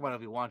could talk about it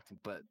if we want to,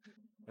 but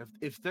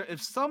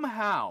if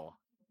somehow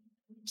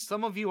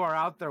some of you are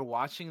out there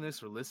watching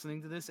this or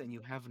listening to this and you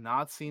have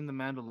not seen The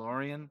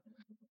Mandalorian,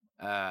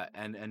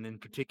 and in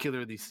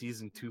particular the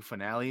season 2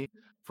 finale,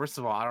 first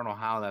of all, I don't know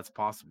how that's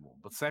possible,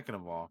 but second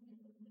of all,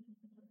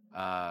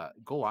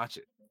 go watch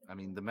it. I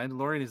mean, The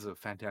Mandalorian is a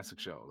fantastic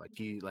show.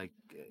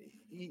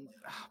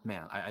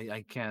 Man,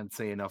 I can't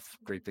say enough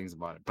great things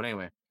about it. But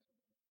anyway,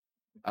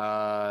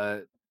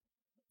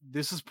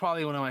 this is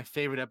probably one of my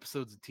favorite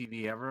episodes of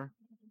TV ever.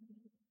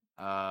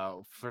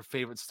 For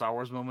favorite Star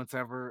Wars moments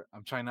ever.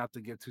 I'm trying not to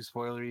get too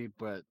spoilery,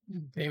 but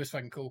it was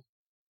fucking cool.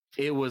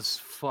 It was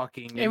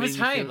fucking. It was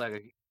hype.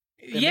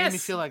 It made me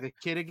feel like a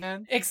kid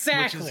again.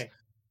 Exactly.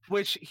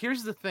 Which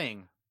here's the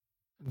thing.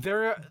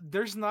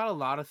 There's not a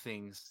lot of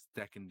things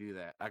that can do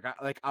that.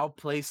 I'll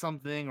play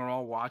something or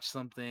I'll watch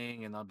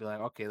something and I'll be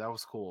like, okay, that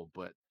was cool.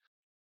 But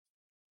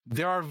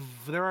there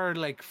are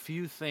like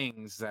few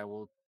things that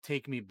will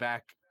take me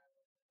back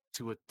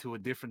to a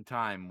different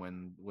time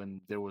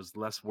when there was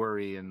less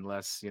worry and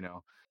less,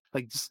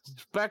 like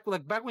just back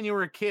when you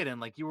were a kid and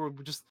like you were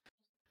just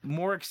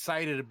more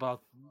excited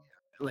about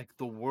like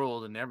the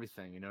world and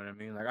everything. You know what I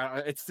mean?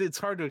 Like it's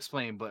hard to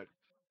explain, but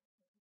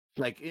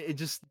like it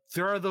just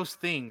there are those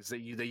things that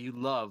you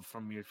love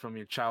from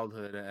your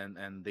childhood,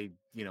 and they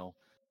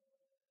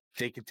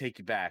they can take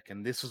you back,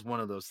 and this was one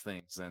of those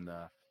things. And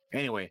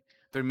anyway,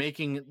 they're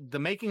making the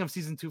making of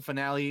season 2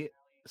 finale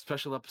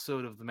special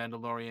episode of The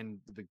Mandalorian,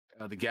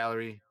 the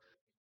gallery,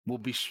 will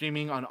be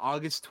streaming on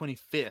August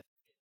 25th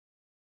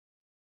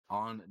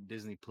on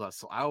Disney Plus.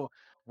 So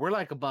we're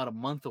like about a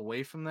month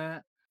away from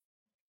that.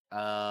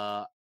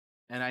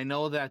 And I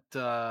know that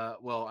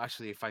well,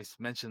 actually, if I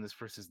mention this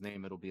person's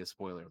name, it'll be a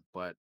spoiler.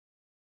 But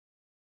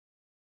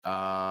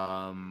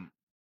um,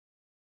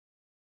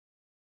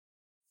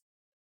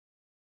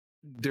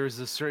 there's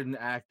a certain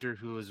actor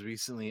who was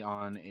recently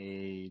on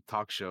a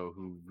talk show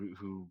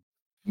who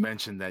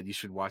mentioned that you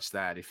should watch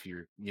that if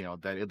you're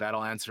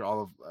that'll answer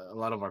a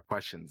lot of our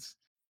questions.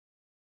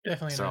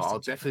 Definitely So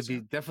interesting.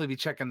 I'll definitely be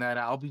checking that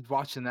out. I'll be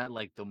watching that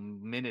like the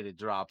minute it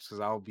drops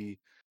because I'll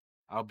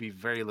be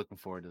very looking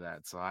forward to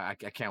that. So I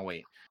can't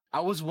wait.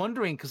 I was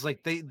wondering because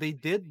like they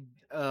did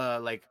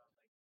like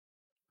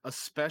a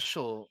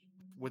special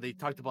where they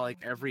talked about like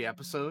every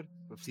episode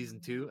of season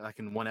 2 like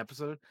in one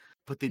episode,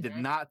 but they did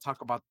Mhm. not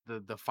talk about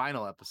the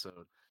final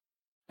episode.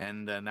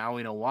 And now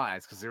we know why.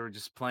 It's because they were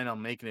just planning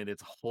on making it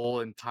its whole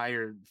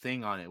entire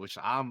thing on it, which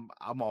I'm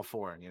all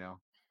for.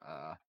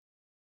 I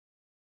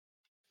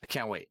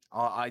can't wait.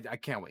 I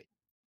can't wait.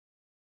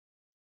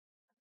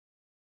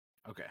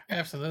 Okay.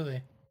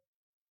 Absolutely.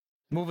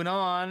 Moving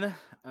on,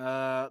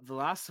 The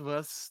Last of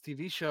Us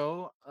TV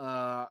show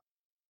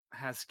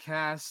has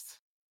cast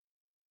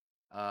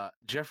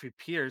Jeffrey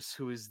Pierce,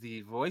 who is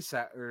the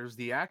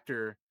the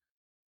actor,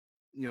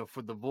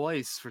 for the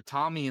voice for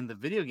Tommy in the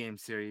video game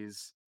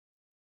series.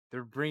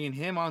 They're bringing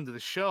him onto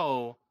the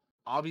show,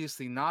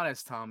 obviously not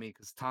as Tommy,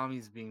 because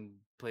Tommy's being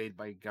played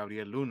by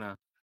Gabriel Luna,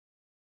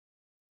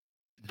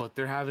 but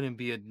they're having him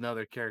be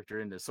another character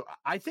in this. So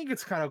I think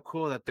it's kind of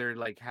cool that they're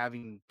like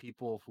having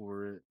people who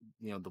are,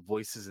 the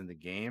voices in the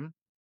game,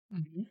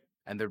 Mhm.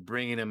 and they're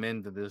bringing them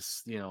into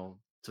this, to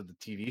the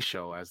TV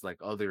show as like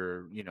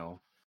other,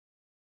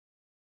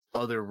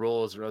 other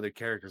roles or other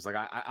characters. Like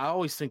I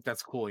always think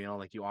that's cool,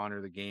 like you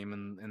honor the game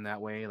in that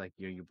way. Like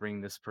you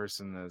bring this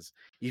person as,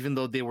 even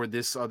though they were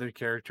this other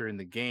character in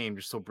the game,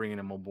 you're still bringing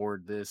them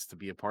aboard this to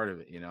be a part of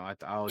it. I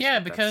always Yeah,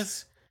 think that's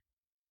because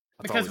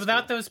always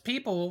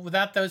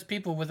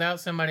cool. without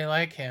somebody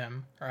like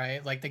him,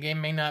 right? Like the game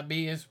may not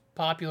be as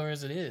popular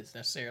as it is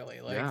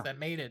necessarily. Like Yeah, that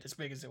made it as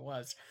big as it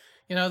was.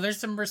 There's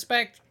some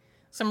respect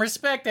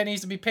that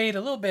needs to be paid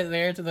a little bit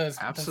there to those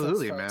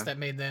absolutely, folks man. that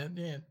made that.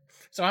 Yeah.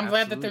 So I'm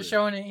glad that they're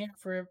Absolutely. showing it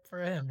here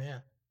for him. Yeah.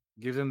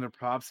 Give them their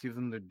props, give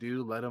them their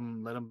due, let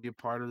them be a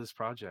part of this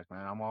project,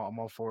 man. I'm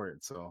all for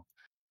it. So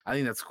I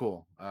think that's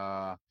cool.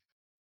 But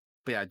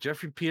yeah,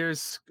 Jeffrey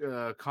Pierce,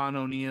 Con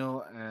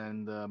O'Neill,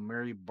 and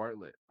Mary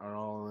Bartlett are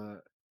all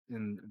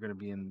going to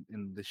be in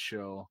this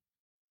show.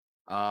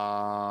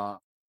 Yeah,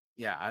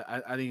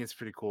 I think it's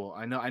pretty cool.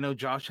 I know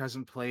Josh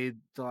hasn't played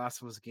the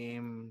Last of Us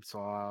game, so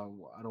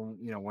I don't,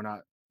 we're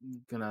not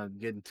gonna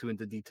get too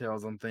into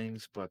details on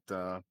things, but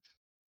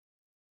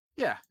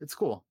yeah, it's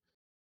cool.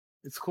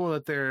 It's cool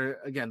that they're,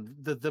 again,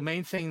 the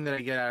main thing that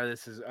I get out of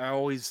this is I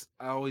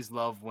always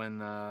love when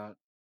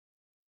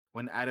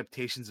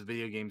adaptations of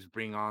video games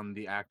bring on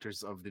the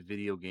actors of the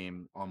video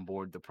game on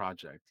board the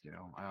project.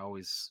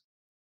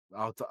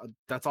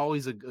 That's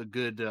always a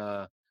good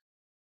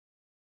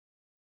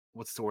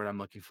what's the word I'm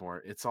looking for?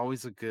 It's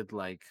always a good,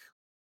 like,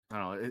 I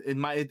don't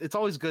know. It's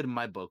always good in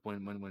my book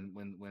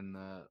when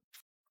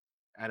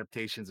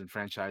adaptations and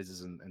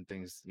franchises and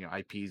things,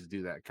 IPs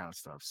do that kind of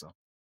stuff. So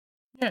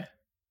Yeah.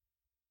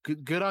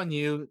 good on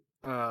you,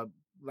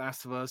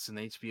 Last of Us and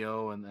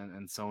HBO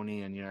and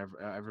Sony and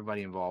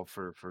everybody involved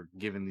for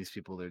giving these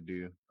people their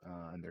due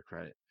and their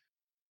credit.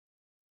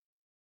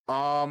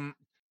 Um,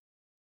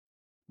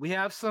 we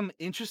have some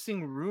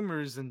interesting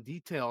rumors and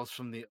details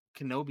from the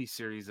Kenobi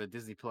series at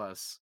Disney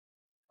Plus.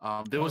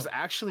 There was Oh,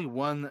 actually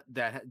one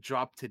that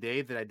dropped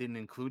today that I didn't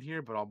include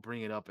here, but I'll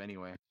bring it up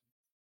anyway.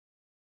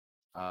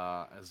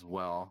 As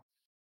well.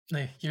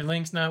 your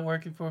link's not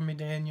working for me,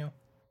 Daniel.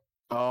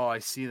 Oh, I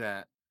see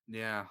that.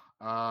 Yeah.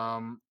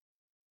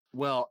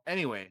 Well,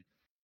 anyway,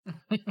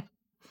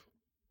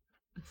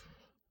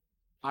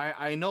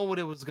 I know what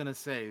it was gonna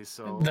say.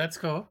 So That's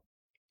cool.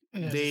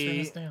 Yeah, just written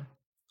us they down.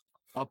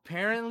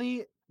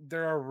 apparently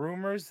there are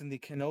rumors in the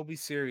Kenobi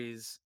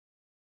series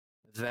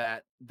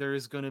that there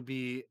is gonna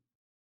be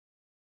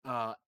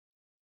uh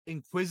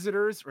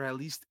inquisitors, or at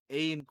least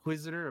a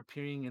inquisitor,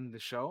 appearing in the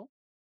show.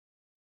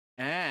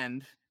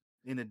 And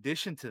in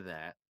addition to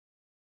that,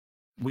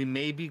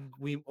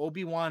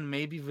 Obi-Wan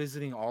may be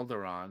visiting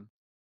Alderaan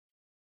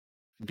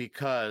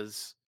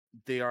because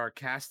they are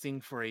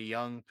casting for a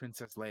young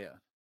Princess Leia.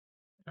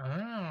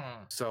 Oh.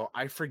 So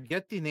I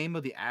forget the name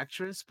of the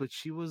actress, but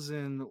she was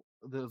in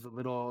the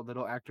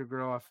little actor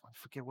girl. I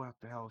forget what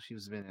the hell she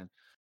was been in.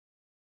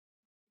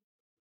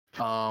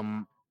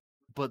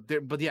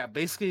 But yeah,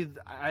 basically,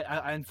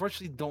 I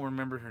unfortunately don't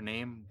remember her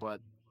name,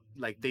 but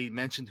like they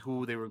mentioned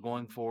who they were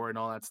going for and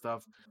all that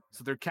stuff.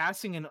 So they're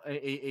casting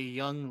a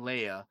young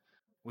Leia,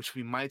 which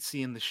we might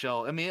see in the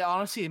show. I mean,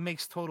 honestly, it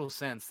makes total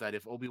sense that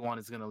if Obi-Wan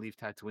is going to leave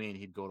Tatooine,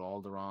 he'd go to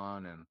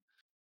Alderaan, and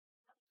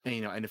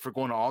and if we're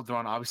going to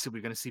Alderaan, obviously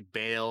we're going to see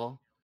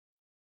Bail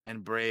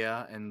and Brea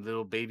and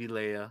little baby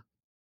Leia,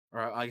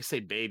 or I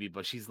say baby,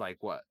 but she's like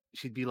what?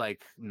 She'd be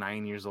like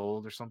 9 years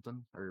old or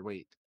something. Or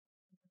wait,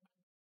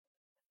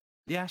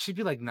 yeah, she'd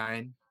be like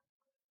 9.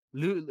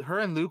 Her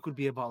and Luke would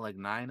be about like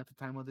 9 at the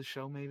time of the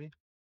show, maybe.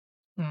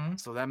 Mhm.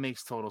 So that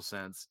makes total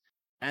sense.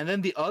 And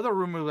then the other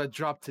rumor that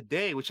dropped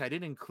today, which I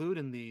didn't include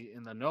in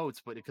the notes,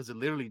 but because it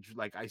literally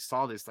like I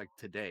saw this like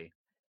today,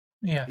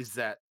 Yeah. is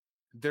that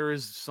there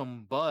is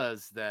some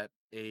buzz that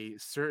a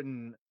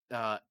certain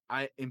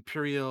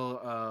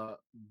Imperial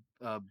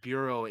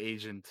Bureau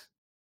agent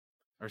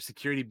or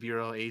Security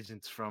Bureau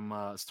agents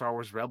from Star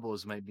Wars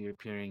Rebels might be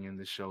appearing in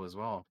this show as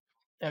well.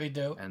 That'd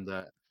be dope.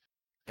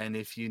 And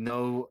if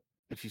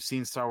if you've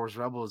seen Star Wars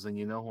Rebels, then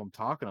you know who I'm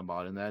talking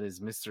about, and that is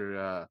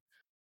Mr.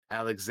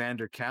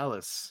 Alexander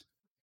Callis.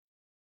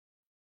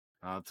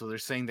 So they're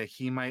saying that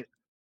he might.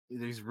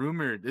 There's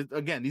rumored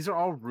again. These are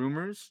all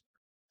rumors,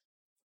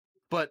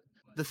 but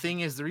the thing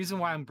is, the reason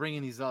why I'm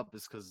bringing these up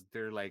is because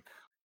they're like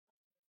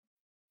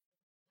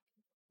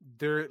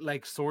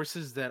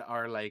sources that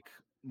are like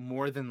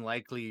more than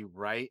likely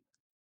right.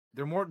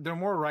 They're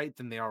more right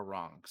than they are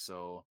wrong.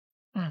 So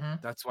Mm-hmm.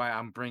 that's why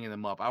I'm bringing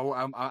them up.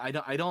 I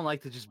don't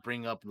like to just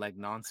bring up like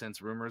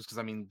nonsense rumors because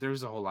I mean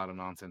there's a whole lot of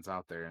nonsense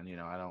out there, and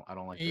I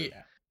don't like to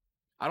Yeah.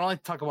 I don't like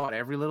to talk about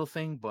every little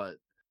thing, but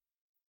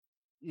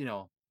you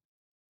know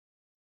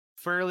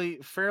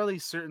fairly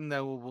certain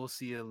that we'll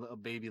see a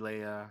baby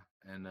Leia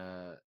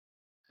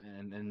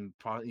and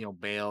probably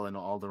Bail and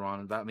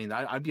Alderaan. That I mean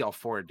I'd be all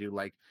for it, dude.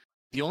 Like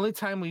the only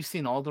time we've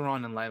seen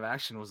Alderaan in live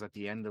action was at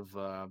the end of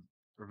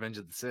Revenge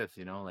of the Sith.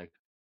 Like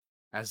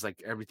as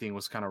like everything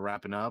was kind of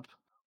wrapping up.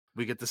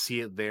 We get to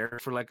see it there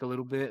for like a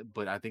little bit,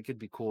 but I think it'd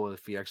be cool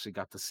if we actually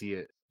got to see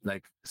it,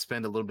 like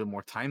spend a little bit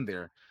more time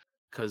there.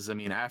 Because I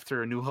mean,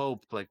 after A New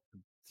Hope, like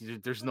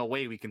there's no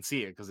way we can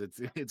see it because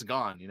it's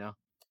gone.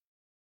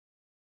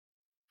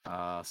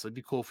 So it'd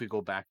be cool if we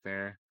go back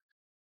there.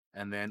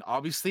 And then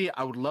obviously,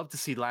 I would love to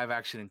see live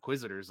action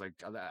Inquisitors. Like,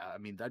 I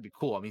mean, that'd be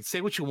cool. I mean,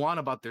 say what you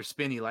want about their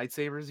spinny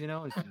lightsabers,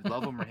 if you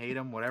love them or hate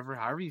them, whatever,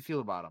 however you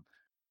feel about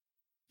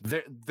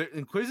them. The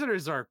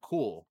Inquisitors are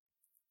cool.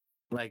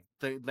 Like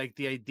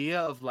the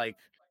idea of like,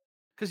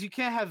 because you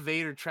can't have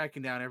Vader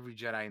tracking down every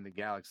Jedi in the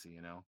galaxy.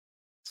 So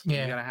you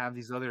Yeah. gotta have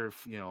these other,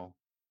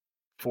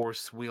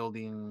 force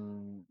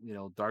wielding,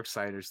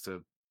 Darksiders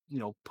to,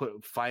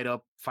 fight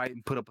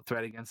and put up a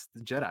threat against the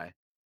Jedi.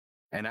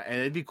 And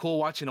it'd be cool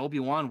watching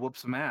Obi-Wan whoop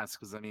some ass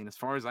because I mean, as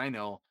far as I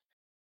know,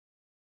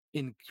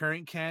 in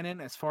current canon,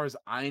 as far as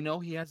I know,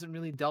 he hasn't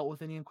really dealt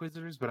with any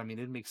Inquisitors. But I mean,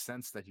 it makes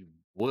sense that he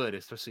would,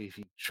 especially if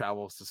he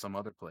travels to some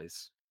other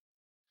place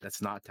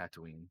that's not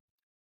Tatooine.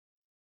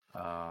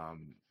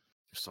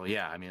 So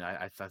yeah, I mean,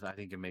 I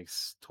think it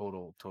makes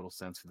total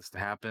sense for this to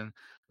happen.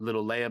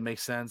 Little Leia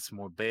makes sense.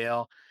 More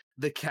Bail.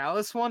 The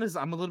Callus one is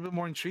I'm a little bit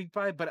more intrigued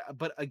by, but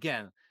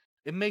again,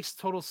 it makes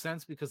total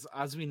sense because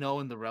as we know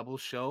in the Rebel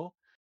show,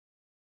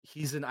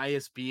 he's an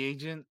ISB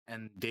agent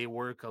and they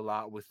work a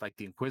lot with like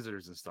the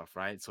Inquisitors and stuff,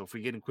 right? So if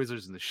we get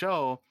Inquisitors in the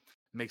show,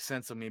 it makes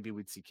sense that maybe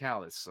we'd see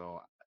Callus.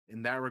 So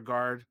in that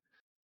regard,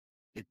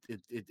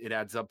 it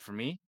adds up for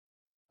me.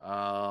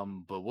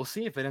 But we'll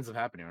see if it ends up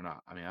happening or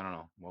not. I mean, I don't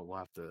know. We'll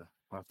have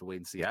to wait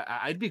and see.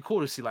 I'd be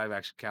cool to see live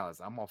action Callus.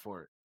 I'm all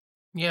for it.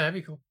 Yeah, that'd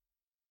be cool.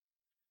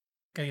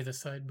 Gotta get the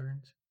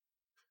sideburns.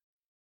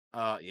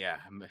 Yeah.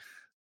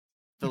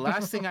 The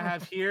last thing I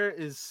have here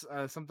is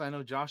something I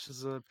know Josh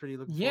is pretty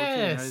looking forward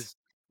to. Yes.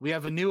 We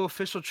have a new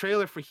official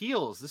trailer for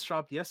Heels. This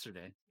dropped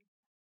yesterday.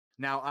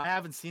 Now I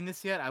haven't seen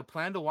this yet. I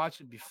planned to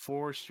watch it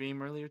before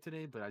stream earlier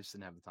today, but I just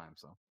didn't have the time.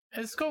 So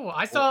It's cool.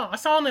 I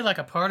saw only like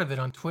a part of it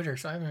on Twitter,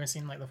 so I haven't even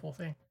seen like the full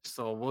thing.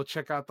 So we'll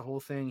check out the whole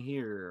thing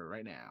here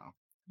right now.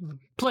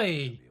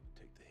 Play.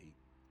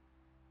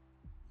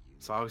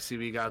 So obviously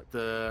we got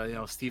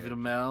the Stephen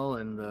Amell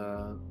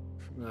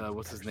and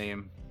what's his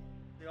name?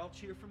 They all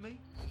cheer for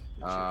me?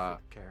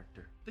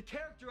 Character. The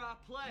character I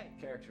play.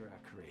 Character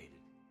I created.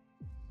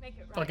 Make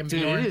it right. Fucking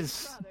Dude, Bjorn. it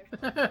is.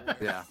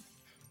 Yeah.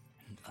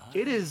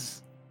 It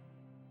is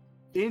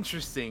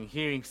interesting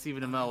hearing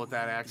Stephen Amell with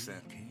that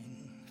accent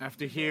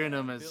after hearing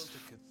him as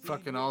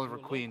fucking Oliver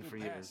Queen for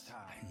years.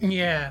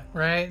 Yeah,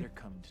 right.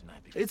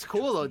 It's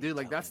cool though, dude.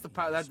 Like that's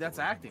that's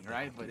acting,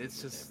 right? But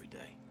it's just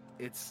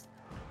it's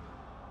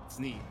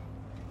neat.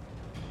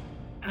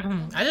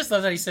 I just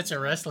love that he's such a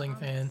wrestling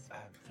fan.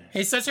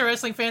 He's such a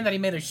wrestling fan that he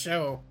made a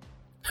show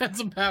that's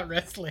about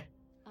wrestling.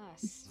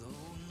 Us.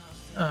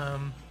 It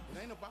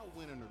ain't about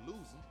winning or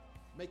losing.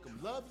 Make them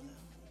love you.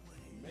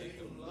 Make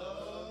them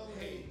love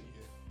hate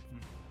you.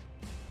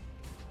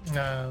 We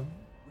got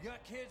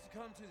kids to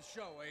come to the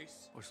show,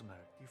 Ace. What's the matter?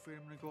 You afraid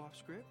I'm gonna go off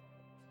script?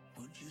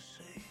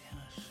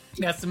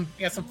 Got some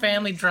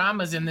family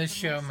dramas in this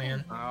show,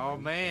 man. Oh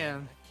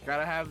man,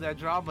 gotta have that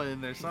drama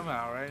in there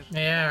somehow, right?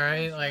 Yeah,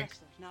 right. Like,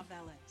 Wrestlers, not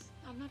valets.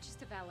 I'm not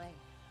just a valet.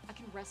 I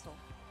can wrestle.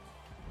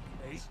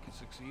 Ace can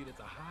succeed at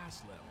the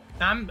highest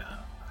level.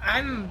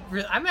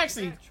 I'm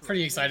actually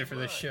pretty excited for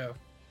this show.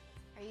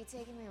 Are you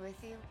taking me with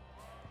you?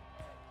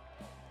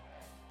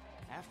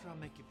 After I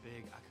make it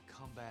big, I could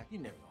come back. You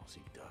never gonna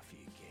see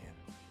Duffy again.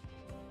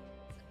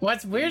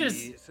 What's weird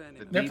is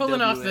they're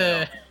pulling off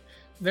the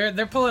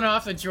they're pulling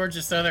off the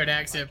Georgia Southern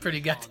accent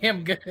pretty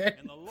goddamn good.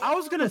 I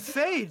was gonna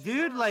say,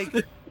 dude, like,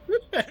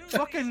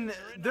 fucking,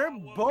 they're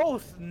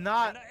both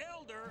not.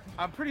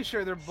 I'm pretty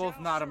sure they're both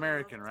not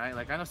American, right?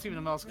 Like, I know Stephen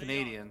Amell's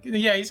Canadian.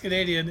 Yeah, he's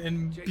Canadian,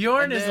 and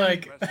Bjorn And is then-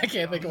 like, I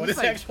can't think of what He's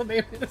his like- actual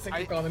name is. I I-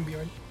 can call him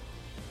Bjorn.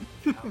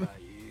 How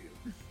about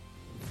you?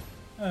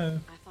 I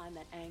find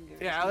that anger.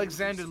 Yeah,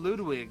 Alexander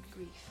Ludwig.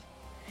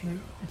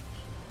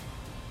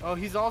 Oh,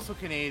 he's also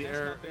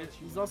Canadian.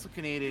 He's also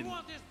Canadian.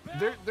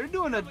 They're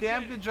doing a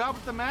damn good job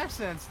with them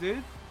accents,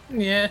 dude.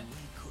 Yeah,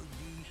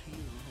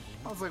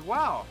 I was like,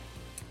 wow.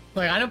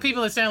 like I know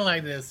people that sound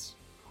like this.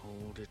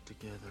 Hold it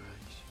together,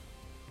 Ace.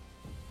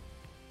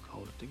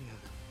 Hold it together.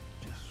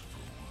 Just for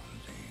one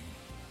day.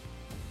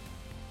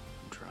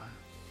 I'm trying.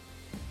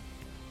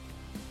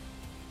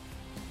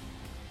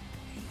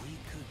 We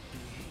could be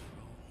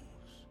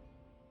heroes.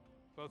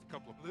 Both a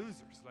couple of losers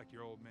like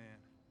your old man.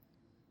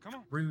 Come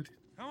on, Rude.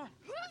 come on.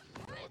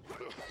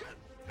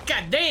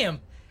 God damn,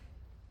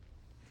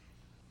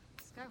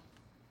 Let's go.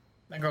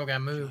 that girl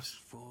got moves.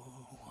 For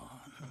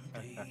one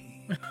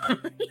day.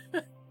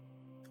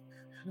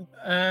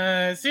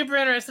 Super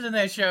interested in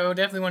that show.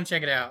 Definitely want to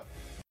check it out.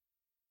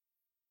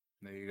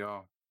 There you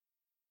go.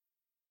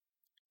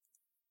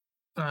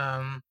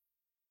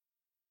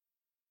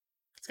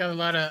 It's got a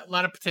lot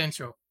of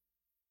potential.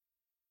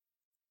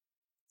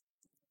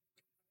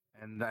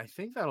 And I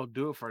think that'll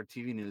do it for our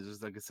TV news.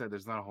 Just like I said,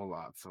 there's not a whole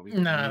lot, so we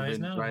No, can there's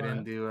not a right lot.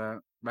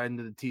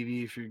 into the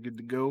TV if you're good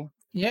to go.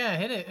 Yeah,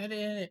 hit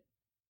it.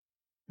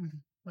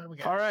 What do we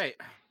got? All right,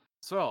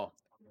 so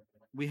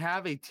we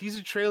have a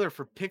teaser trailer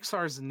for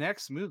Pixar's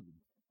next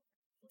movie,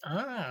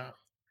 Oh,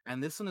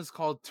 and this one is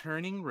called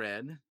Turning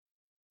Red.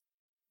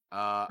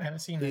 I haven't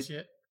seen this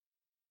yet.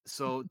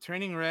 So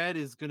Turning Red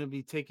is going to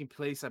be taking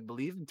place, I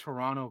believe, in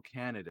Toronto,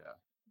 Canada.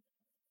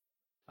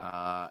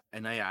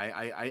 And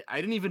I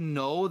didn't even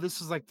know this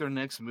was like their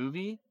next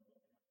movie,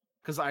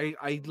 because I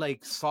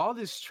like saw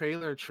this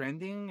trailer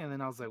trending, and then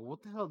I was like,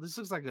 what the hell? This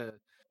looks like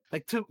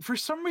for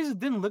some reason it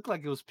didn't look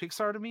like it was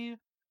Pixar to me.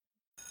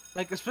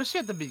 Like, especially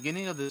at the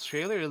beginning of this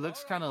trailer, it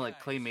looks kind of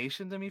like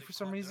claymation to me for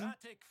some reason.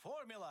 Oh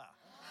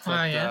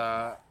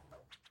yeah.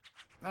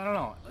 I don't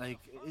know. Like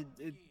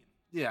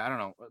yeah, I don't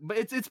know. But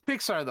it's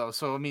Pixar though,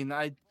 so I mean,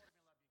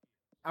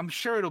 I'm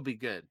sure it'll be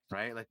good,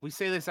 right? Like, we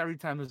say this every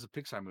time there's a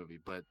Pixar movie,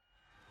 but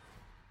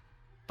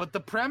the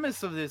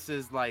premise of this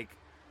is like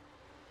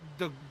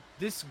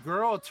this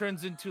girl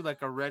turns into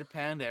like a red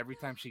panda every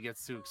time she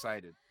gets too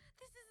excited.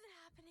 This isn't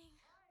happening.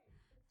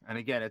 And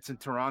again, it's in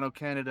Toronto,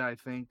 Canada, I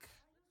think,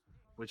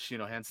 which,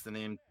 hence the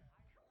name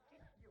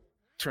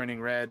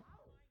Turning Red.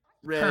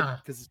 Red Huh.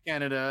 because it's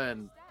Canada,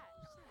 and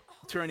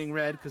Turning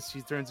Red because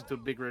she turns into a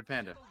big red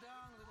panda.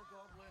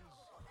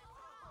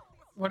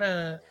 What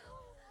a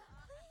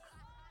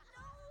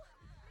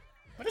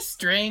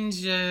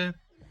strange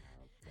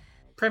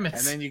premise.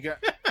 And then you got,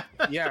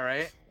 yeah,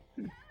 right?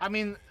 I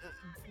mean,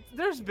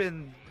 there's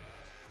been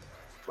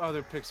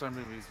other Pixar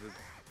movies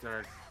that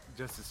are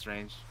just as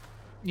strange.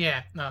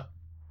 Yeah, no.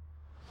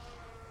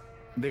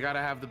 They gotta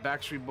have the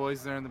Backstreet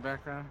Boys there in the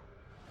background.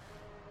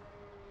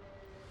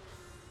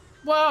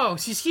 Whoa,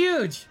 she's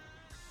huge.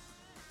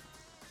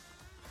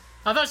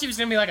 I thought she was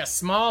gonna be like a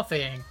small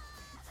thing.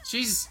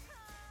 She's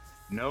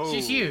No.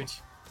 huge.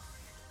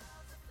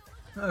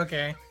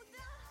 Okay.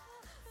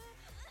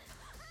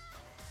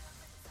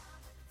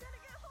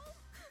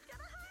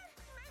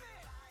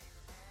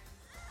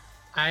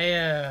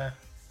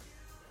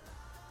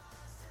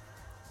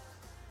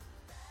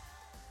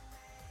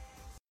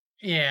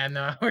 Yeah,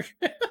 no. We're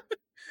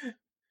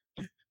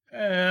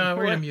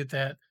gonna mute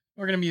that.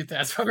 We're gonna mute that.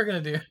 That's what we're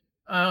gonna do.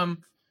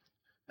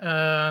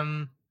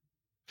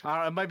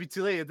 It might be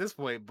too late at this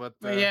point, but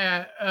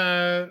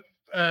Yeah,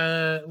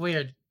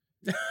 weird.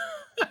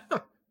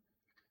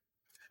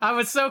 I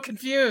was so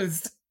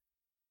confused.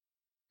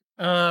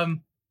 I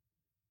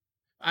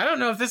don't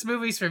know if this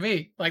movie's for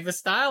me. Like, the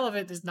style of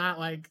it is not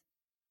like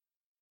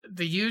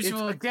the it's,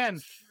 usual. again,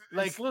 It's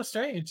like, a little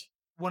strange.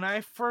 when I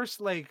first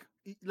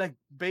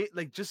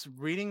just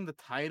reading the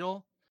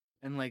title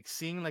and like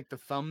seeing like the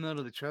thumbnail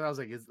of the trailer, I was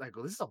like,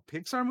 oh, this is a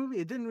Pixar movie?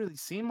 It didn't really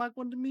seem like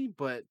one to me,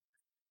 but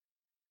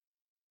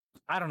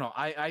I don't know.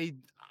 I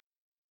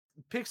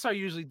Pixar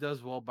usually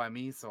does well by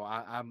me, so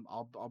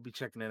I'll be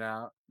checking it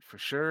out for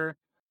sure.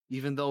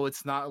 Even though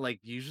it's not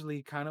like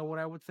usually kind of what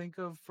I would think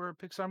of for a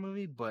Pixar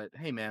movie, but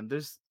hey, man,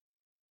 there's,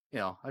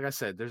 like I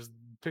said,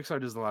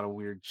 Pixar does a lot of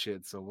weird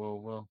shit, so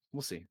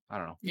we'll see. I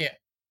don't know. Yeah.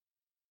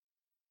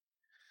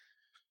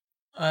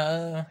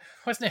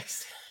 What's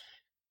next?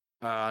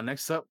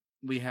 Next up,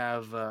 we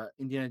have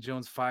Indiana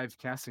Jones 5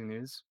 casting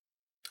news.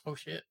 Oh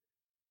shit.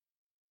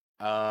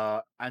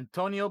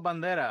 Antonio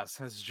Banderas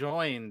has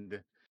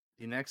joined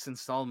the next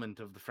installment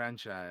of the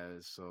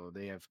franchise. So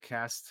they have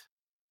cast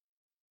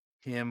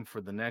him for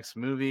the next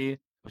movie,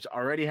 which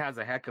already has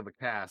a heck of a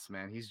cast,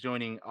 man. He's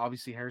joining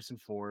obviously Harrison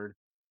Ford,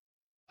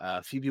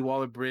 Phoebe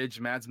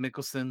Waller-Bridge, Mads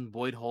Mikkelsen,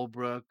 Boyd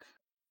Holbrook,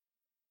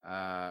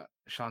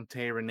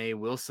 Shantae Renee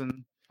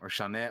Wilson, or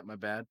Shawnette, my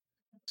bad.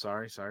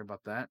 Sorry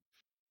about that.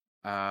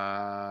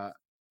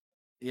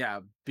 Yeah,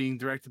 being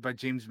directed by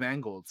James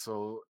Mangold.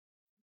 So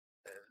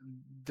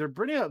they're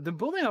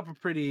building up a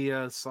pretty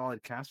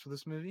solid cast for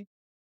this movie.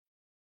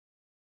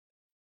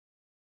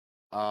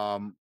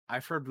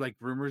 I've heard like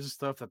rumors and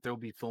stuff that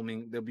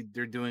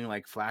they're doing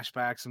like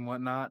flashbacks and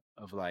whatnot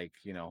of like,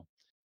 a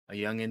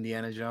young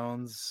Indiana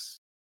Jones,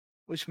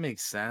 which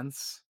makes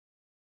sense.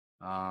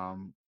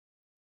 Other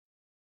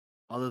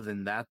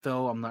than that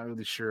though, I'm not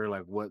really sure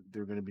like what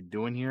they're gonna be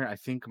doing here. I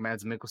think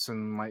Mads Mikkelsen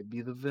might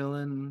be the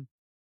villain.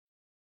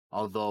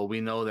 Although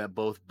we know that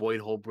both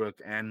Boyd Holbrook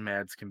and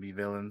Mads can be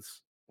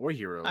villains or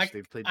heroes.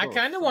 They've played I both.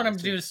 kind of so want we'll him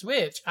to see. do a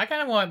switch. I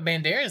kind of want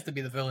Banderas to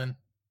be the villain.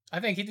 I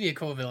think he'd be a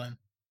cool villain.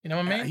 You know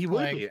what I mean? He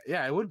would be.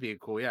 Yeah, it would be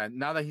cool. Yeah.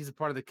 Now that he's a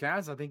part of the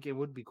cast, I think it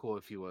would be cool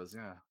if he was.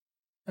 Yeah.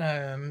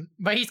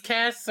 But he's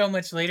cast so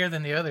much later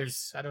than the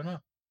others. I don't know.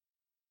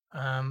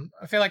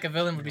 I feel like a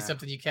villain would be Yeah.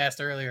 something you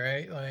cast earlier,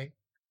 right? Like,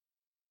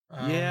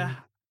 Yeah.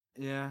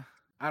 Yeah.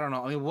 I don't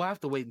know. I mean, we'll have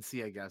to wait and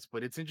see, I guess.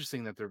 But it's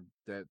interesting that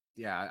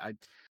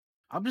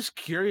I'm just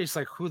curious,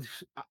 like who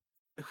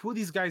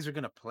these guys are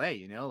gonna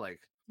play. Like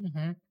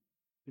mhm.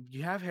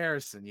 you have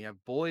Harrison, you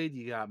have Boyd,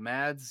 you got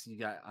Mads, you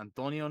got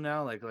Antonio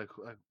now. Like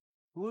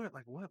who are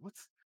like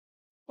what's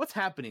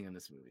happening in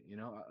this movie?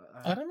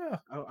 I don't know.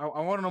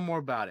 I want to know more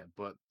about it,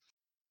 but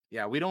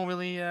yeah, we don't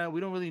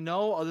really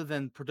know other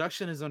than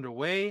production is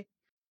underway.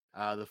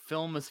 The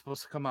film is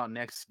supposed to come out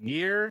next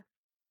year,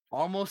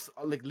 almost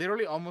like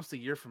literally almost a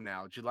year from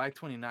now, July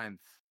 29th,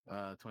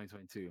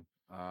 2022.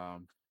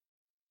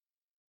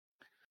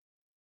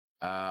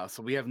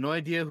 So we have no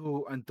idea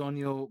who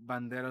Antonio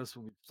Banderas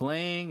will be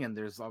playing, and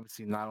there's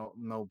obviously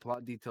no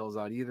plot details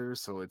out either,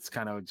 so it's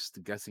kind of just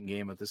a guessing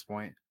game at this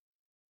point.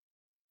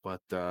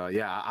 But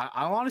yeah,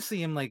 I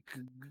honestly am like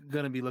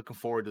gonna be looking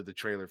forward to the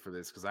trailer for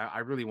this because I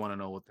really want to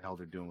know what the hell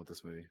they're doing with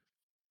this movie.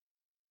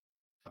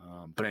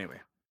 But anyway,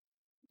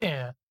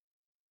 Yeah,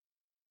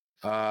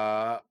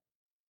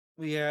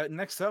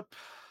 next up,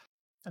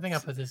 I think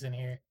I'll put this in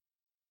here.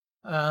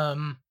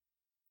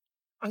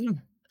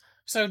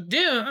 So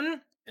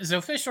Dune, his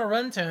official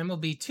runtime will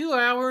be 2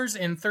 hours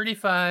and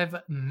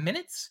 35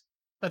 minutes.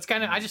 That's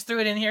kind of, I just threw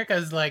it in here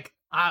because like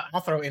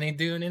I'll throw any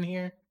Dune in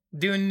here,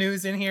 Dune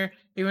news in here,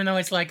 even though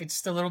it's like it's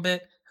just a little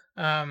bit.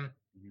 So on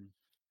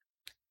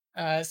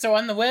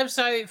the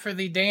website for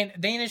the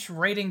Danish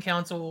Rating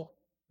Council,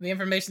 the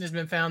information has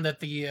been found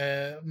that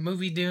the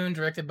movie Dune,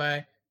 directed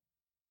by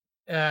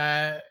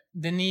Denis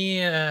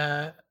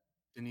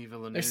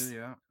Villeneuve,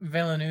 yeah.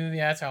 Villeneuve,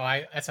 yeah,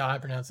 that's how I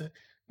pronounce it,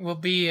 will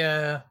be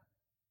 2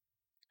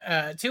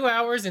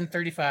 hours and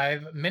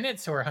 35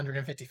 minutes or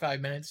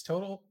 155 minutes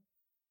total.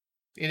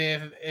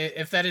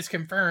 If that is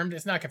confirmed,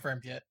 it's not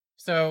confirmed yet.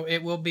 So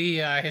it will be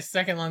his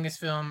second longest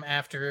film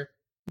after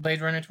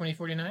Blade Runner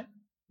 2049,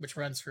 which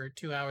runs for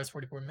 2 hours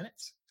 44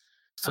 minutes.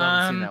 So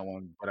I haven't seen that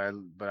one, but I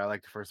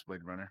like the first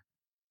Blade Runner.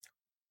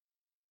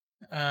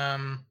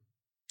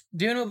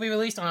 Dune will be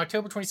released on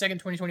October 22nd,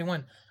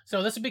 2021.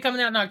 So this will be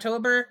coming out in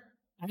October.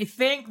 I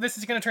think this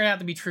is going to turn out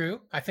to be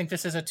true. I think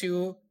this is a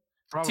two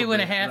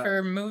and a half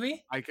hour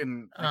movie. I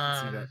can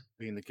see that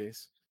being the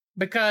case.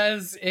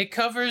 Because it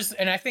covers,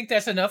 and I think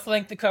that's enough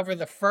length to cover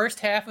the first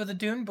half of the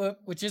Dune book,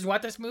 which is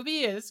what this movie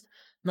is.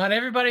 Not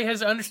everybody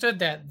has understood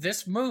that.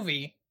 This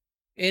movie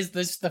is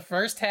the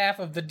first half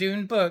of the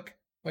Dune book,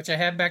 which I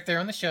have back there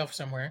on the shelf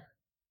somewhere.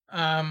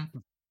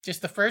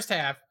 Just the first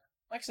half.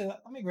 Actually,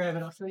 let me grab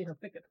it. I'll show you how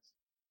thick it is.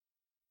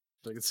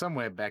 Like it's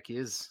somewhere back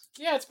is.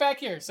 Yeah, it's back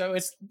here. So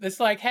it's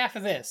like half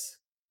of this.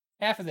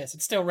 Half of this.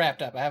 It's still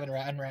wrapped up. I haven't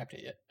unwrapped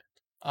it yet.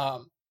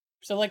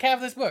 So like half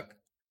of this book.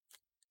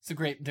 It's a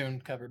great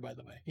Dune cover, by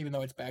the way, even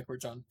though it's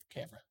backwards on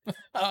camera.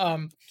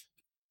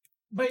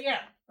 But yeah,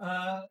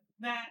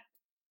 that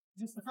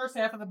just the first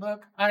half of the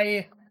book.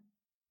 I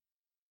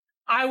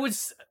would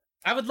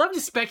love to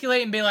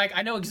speculate and be like,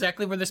 I know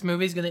exactly where this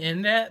movie is going to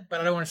end at,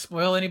 but I don't want to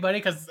spoil anybody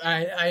because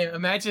I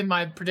imagine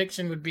my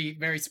prediction would be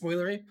very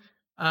spoilery.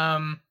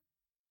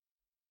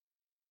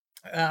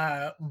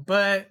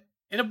 But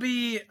it'll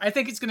be. I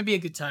think it's going to be a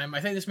good time.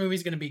 I think this movie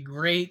is going to be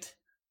great.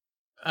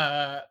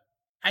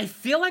 I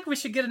feel like we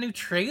should get a new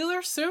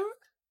trailer soon.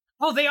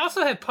 Oh, they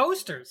also have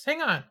posters.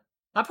 Hang on.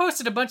 I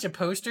posted a bunch of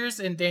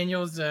posters in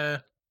Daniel's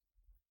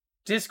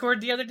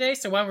Discord the other day,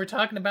 so while we're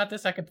talking about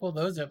this, I can pull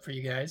those up for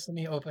you guys. Let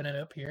me open it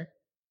up here.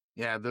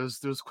 Yeah, there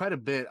was quite a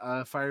bit.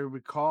 If I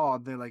recall,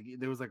 there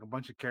was like a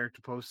bunch of character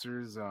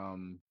posters.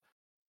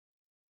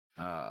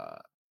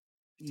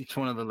 Each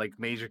one of the like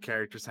major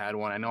characters had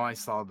one. I know I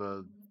saw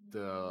the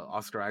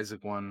Oscar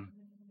Isaac one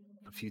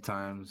a few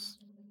times.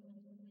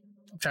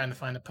 I'm trying to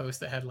find a post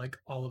that had like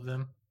all of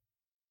them.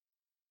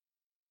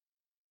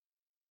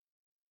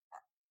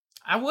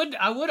 I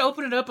would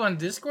open it up on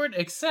Discord,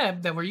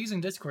 except that we're using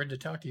Discord to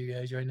talk to you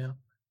guys right now.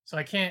 So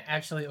I can't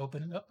actually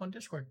open it up on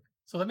Discord.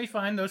 So let me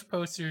find those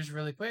posters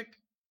really quick.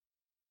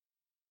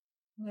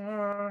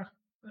 Where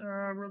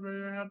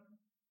they at?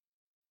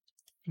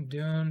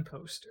 Dune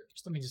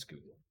posters. Let me just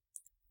Google.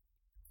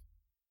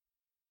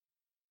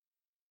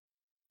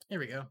 Here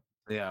we go.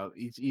 Yeah,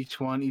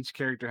 each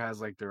character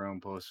has like their own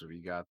poster.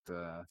 You got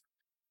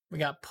We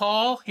got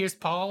Paul. Here's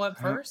Paul up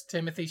first.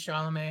 Timothy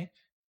Chalamet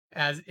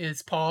as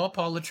is Paul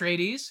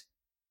Atreides.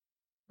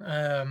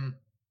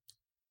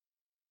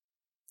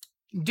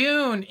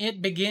 Dune,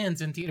 It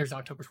Begins in theaters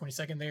October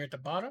 22nd there at the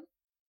bottom.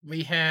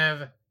 We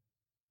have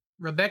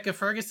Rebecca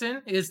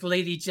Ferguson is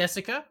Lady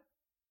Jessica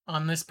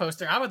on this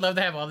poster. I would love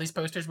to have all these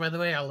posters, by the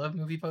way. I love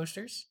movie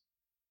posters.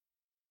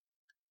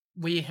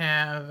 We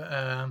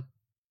have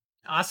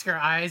Oscar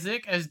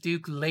Isaac as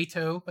Duke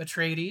Leto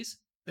Atreides.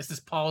 This is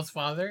Paul's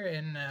father,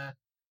 and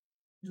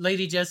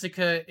Lady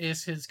Jessica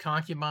is his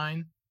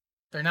concubine.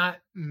 They're not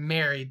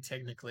married,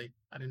 technically.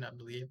 I do not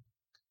believe.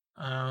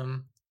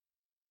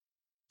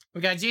 We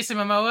got Jason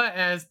Momoa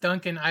as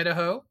Duncan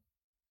Idaho,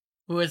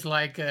 who is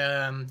like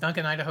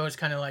Duncan Idaho is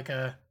kind of like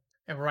a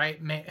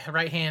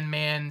right-hand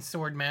man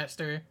sword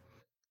master,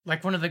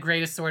 like one of the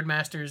greatest sword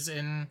masters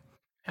in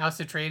House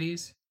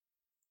Atreides.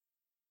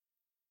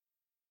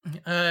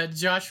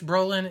 Josh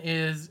Brolin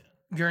is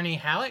Gurney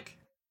Halleck.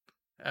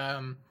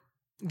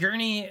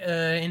 Gurney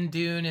in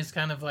Dune is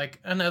kind of like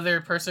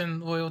another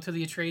person loyal to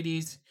the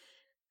Atreides.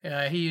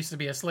 He used to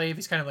be a slave.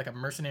 He's kind of like a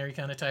mercenary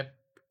kind of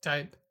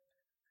type.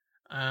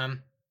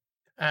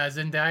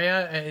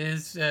 Zendaya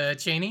is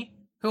Cheney,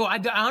 who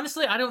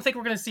honestly I don't think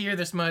we're gonna see her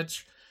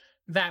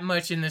that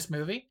much in this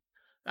movie.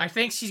 I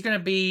think she's gonna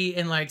be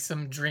in like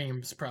some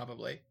dreams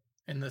probably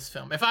in this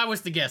film. If I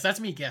was to guess, that's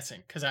me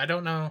guessing because I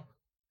don't know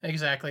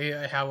exactly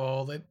how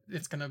old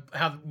it's gonna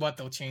what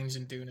they'll change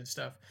in Dune and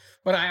stuff.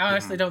 But I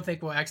honestly don't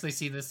think we'll actually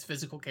see this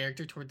physical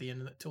character toward the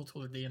end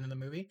of the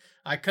movie.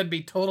 I could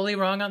be totally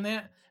wrong on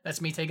that.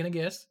 That's me taking a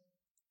guess.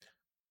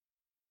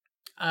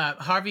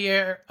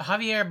 Javier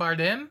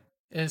Bardem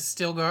is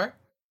Stilgar.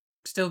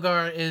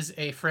 Stilgar is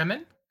a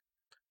Fremen.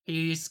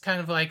 He's kind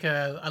of like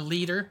a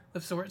leader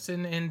of sorts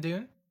in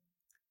Dune.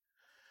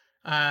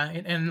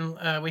 And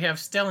we have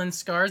Stellan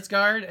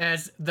Skarsgård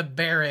as the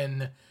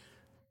Baron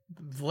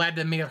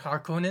Vladimir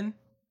Harkonnen.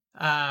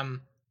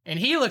 And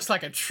he looks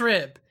like a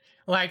trip.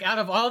 Like out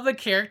of all the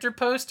character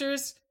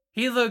posters,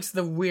 he looks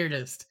the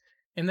weirdest.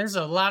 And there's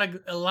a lot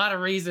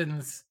of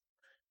reasons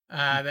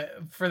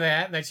for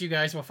that you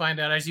guys will find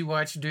out as you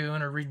watch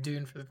Dune or read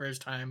Dune for the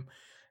first time.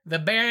 The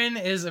Baron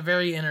is a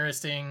very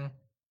interesting,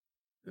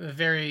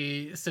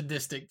 very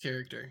sadistic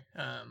character.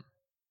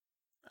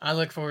 I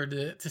look forward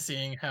to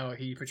seeing how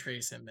he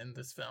portrays him in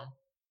this film.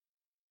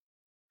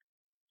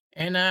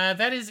 And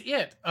that is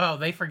it. Oh,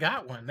 they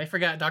forgot one. They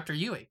forgot Dr.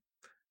 Yui.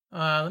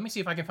 Let me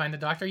see if I can find the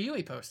Dr.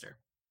 Yui poster.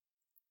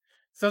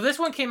 So this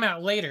one came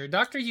out later.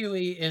 Dr.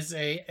 Yui is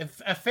a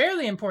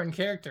fairly important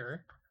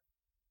character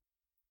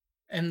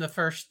in the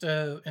first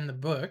in the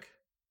book.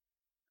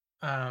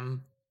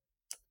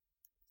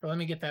 So let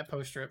me get that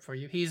poster up for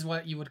you. He's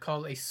what you would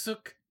call a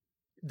Suk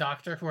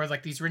doctor, who are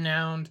like these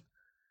renowned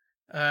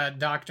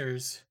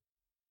doctors.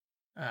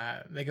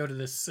 They go to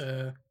this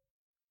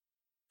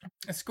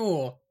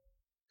school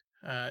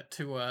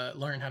to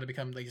learn how to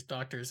become these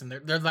doctors, and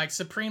they're like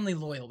supremely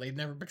loyal. They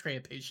never betray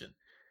a patient.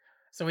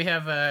 So we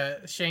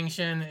have Chang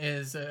Chen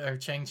is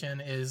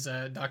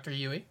Dr.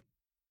 Yui.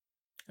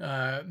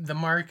 The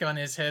mark on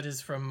his head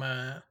is from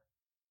I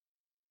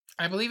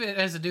believe it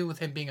has to do with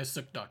him being a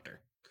Suk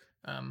doctor.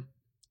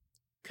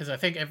 Because I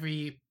think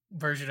every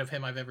version of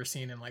him I've ever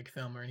seen in like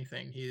film or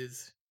anything,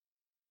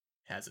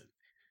 has it.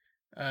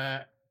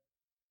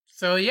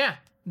 So yeah,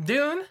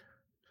 Dune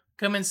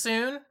coming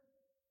soon.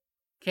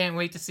 Can't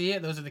wait to see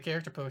it. Those are the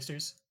character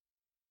posters.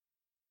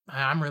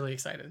 I'm really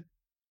excited.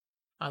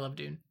 I love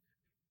Dune.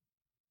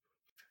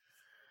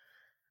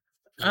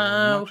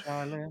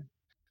 the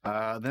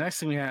next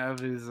thing we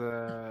have is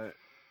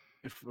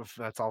if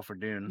that's all for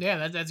Dune.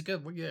 Yeah, that's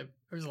good. We're good.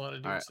 There's a lot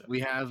of Dune stuff.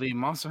 We have the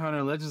Monster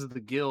Hunter Legends of the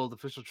Guild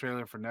official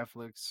trailer for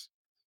Netflix.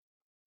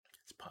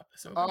 Let's pop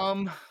this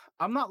over.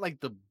 I'm not like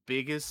the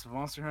biggest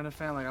Monster Hunter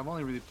fan. Like I've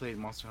only really played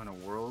Monster Hunter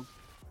World,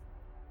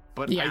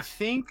 but yeah. I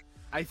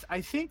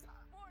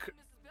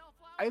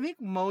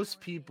think most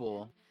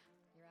people,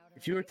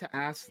 if you were to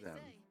ask them,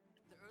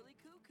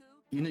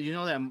 you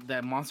know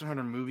that Monster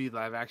Hunter movie,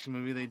 live action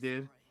movie they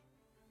did.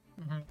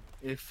 Mm-hmm.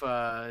 If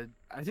I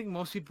think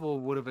most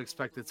people would have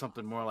expected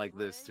something more like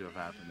this to have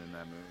happened in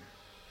that movie,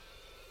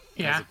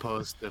 yeah, as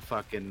opposed to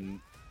fucking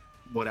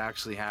what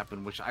actually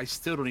happened, which I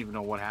still don't even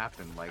know what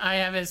happened. Like I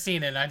haven't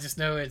seen it. I just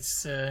know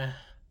it's. I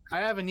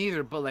haven't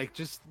either, but like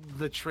just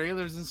the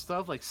trailers and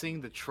stuff, like seeing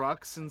the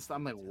trucks and stuff,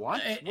 I'm like,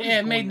 what?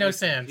 It made no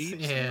sense.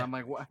 Yeah, and I'm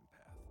like, what?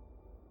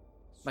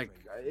 Like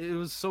it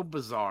was so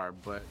bizarre,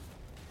 but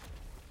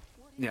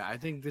yeah, I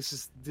think this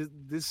is a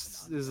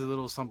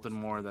little something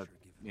more that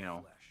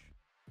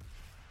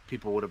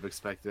people would have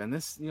expected. And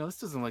this, this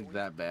doesn't look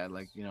that bad.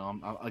 Like,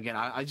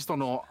 I just don't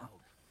know.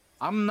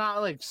 I'm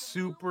not like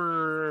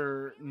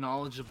super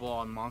knowledgeable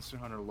on Monster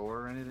Hunter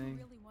lore or anything.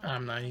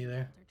 I'm not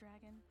either.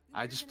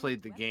 I just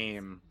played the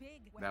game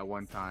that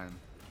one time.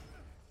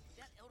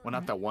 Well,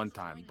 not that one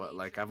time, but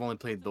like I've only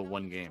played the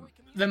one game.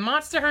 The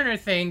Monster Hunter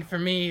thing for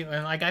me,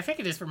 and like I think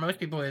it is for most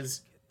people,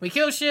 is we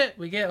kill shit,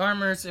 we get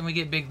armors, and we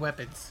get big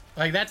weapons.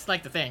 Like that's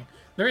like the thing.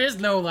 There is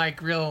no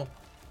like real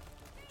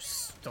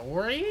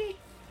story.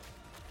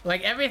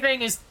 Like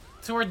everything is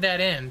toward that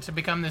end to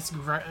become this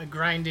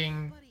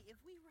grinding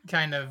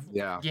kind of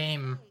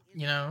game,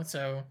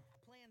 So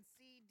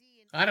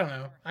I don't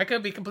know. I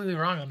could be completely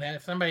wrong on that.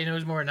 If somebody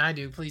knows more than I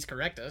do, please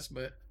correct us.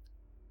 But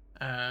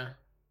I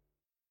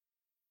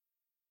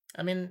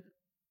mean,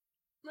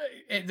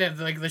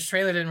 like this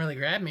trailer didn't really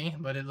grab me,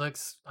 but it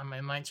looks. I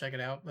might check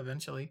it out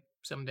eventually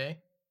someday.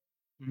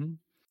 Mm-hmm.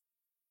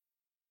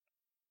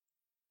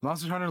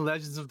 Monster Hunter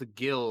Legends of the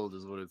Guild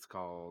is what it's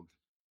called.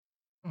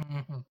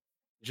 Mm-hmm.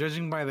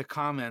 Judging by the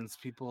comments,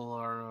 people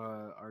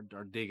are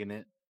digging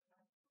it.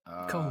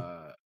 Cool.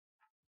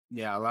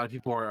 Yeah, a lot of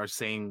people are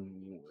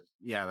saying,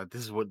 that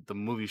this is what the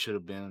movie should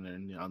have been,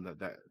 and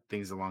that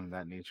things along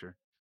that nature,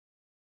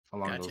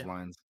 along those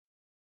lines.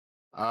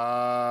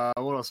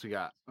 What else we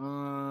got?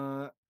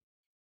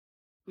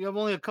 We have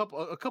only a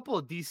couple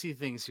of DC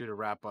things here to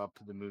wrap up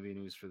the movie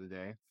news for the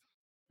day.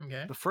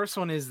 Okay. The first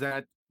one is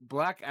that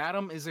Black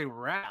Adam is a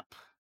wrap.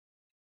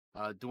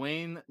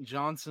 Dwayne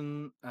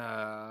Johnson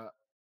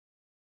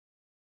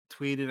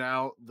tweeted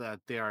out that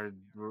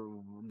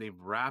they've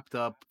wrapped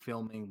up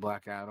filming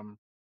Black Adam.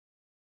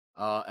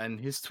 And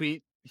his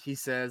tweet, he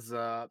says,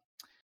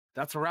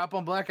 "That's a wrap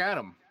on Black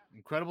Adam.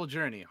 Incredible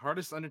journey,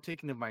 hardest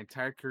undertaking of my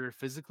entire career,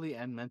 physically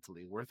and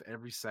mentally, worth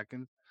every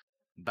second.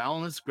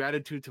 Boundless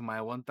gratitude to my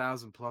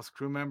 1,000 plus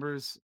crew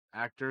members,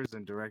 actors,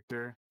 and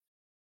director.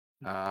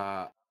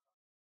 The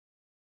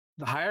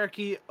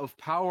hierarchy of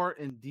power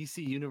in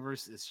DC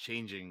Universe is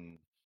changing."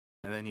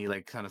 And then he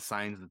like kind of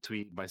signs the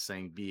tweet by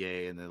saying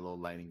BA and then a little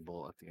lightning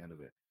bolt at the end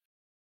of it.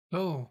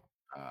 Oh.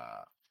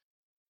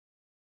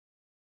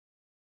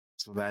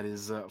 So that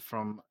is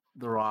from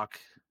The Rock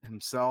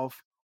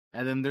himself.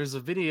 And then there's a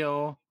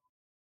video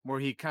where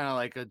he kind of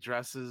like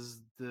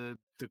addresses the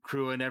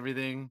crew and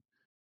everything.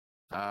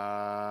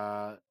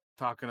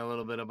 Talking a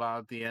little bit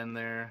about the end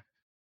there,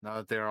 now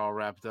that they're all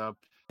wrapped up.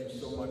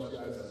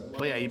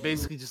 But yeah, he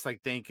basically just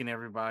like thanking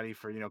everybody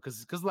for,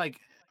 because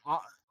like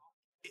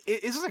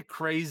it's just like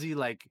crazy,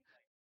 like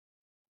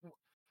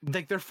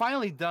they're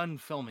finally done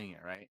filming it,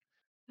 right?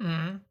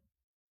 Mm-hmm.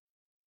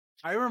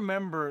 I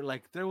remember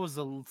like there was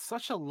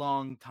such a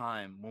long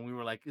time when we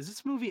were like, is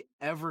this movie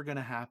ever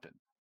gonna happen?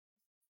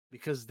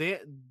 Because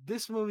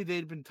this movie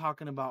they'd been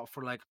talking about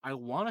for like, I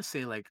want to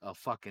say like a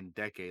fucking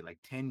decade, like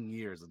 10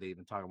 years that they've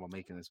been talking about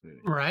making this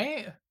movie.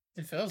 Right?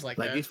 It feels like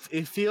that.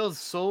 It feels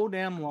so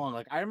damn long.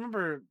 Like I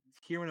remember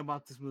hearing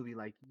about this movie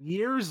like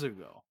years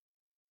ago.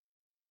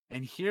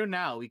 And here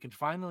now we can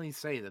finally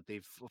say that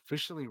they've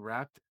officially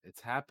wrapped it.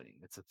 It's happening.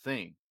 It's a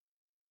thing.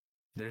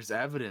 There's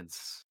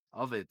evidence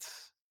of it.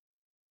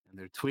 And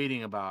they're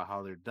tweeting about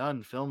how they're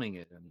done filming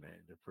it and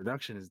the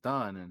production is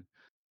done. And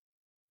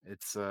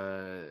it's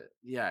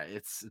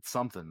it's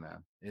something,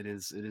 man. It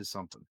is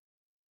something.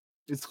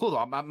 It's cool though.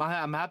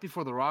 I'm happy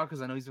for The Rock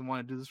because I know he's been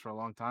wanting to do this for a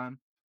long time.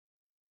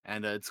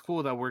 And it's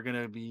cool that we're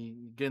gonna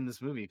be getting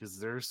this movie because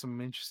there's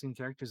some interesting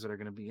characters that are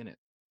gonna be in it.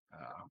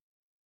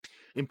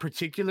 In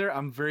particular,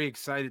 I'm very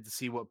excited to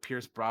see what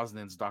Pierce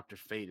Brosnan's Dr.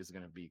 Fate is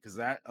gonna be because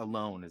that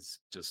alone is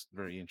just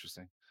very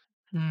interesting.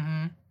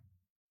 Mm-hmm.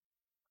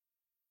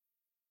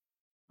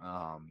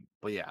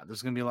 But yeah,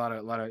 there's gonna be a lot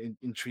of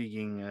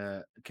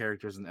intriguing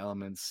characters and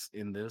elements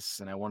in this,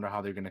 and I wonder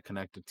how they're gonna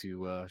connect it to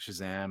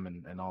Shazam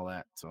and all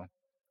that. So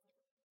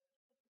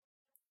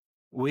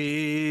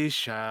we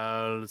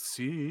shall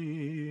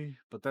see.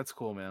 But that's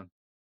cool, man.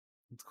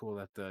 It's cool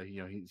that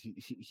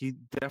he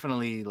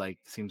definitely like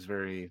seems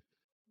very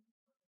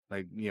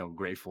like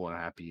grateful and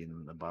happy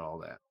and about all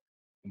that,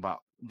 about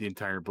the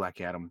entire Black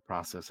Adam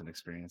process and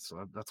experience.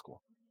 So that's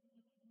cool.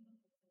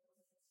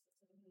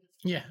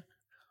 Yeah.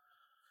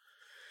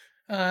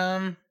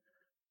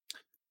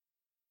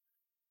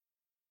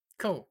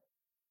 Cool.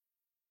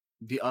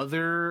 The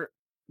other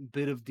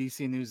bit of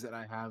DC news that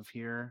I have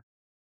here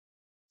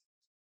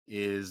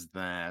is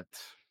that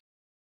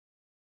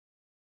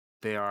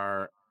they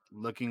are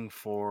looking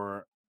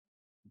for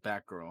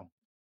Batgirl.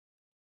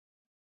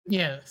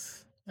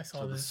 Yes, I saw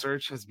So this. the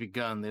search has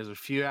begun. There's a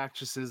few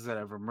actresses that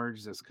have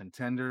emerged as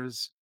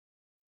contenders.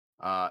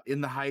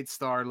 In the Heights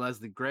star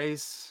Leslie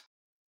Grace,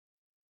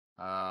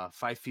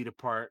 5 Feet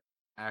Apart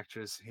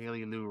actress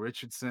Haley Lou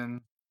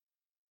Richardson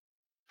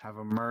have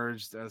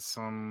emerged as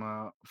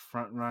some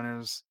front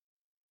runners.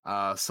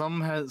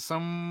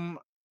 Some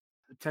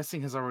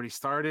testing has already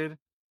started.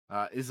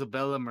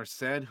 Isabella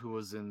Merced, who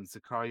was in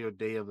Sicario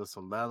Day of the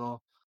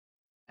Soldado,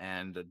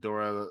 and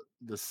Dora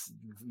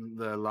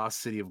the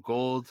Lost City of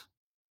Gold,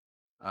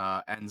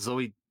 and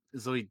Zoe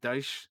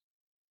Deitch,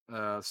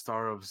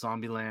 star of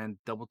Zombieland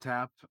Double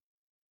Tap,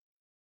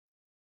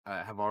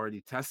 have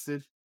already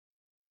tested.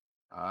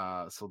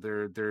 So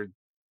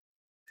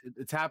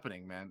it's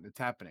happening, man. It's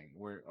happening.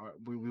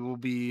 We will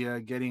be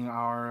getting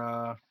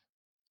our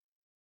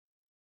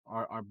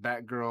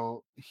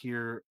Batgirl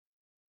here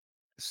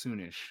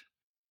soonish.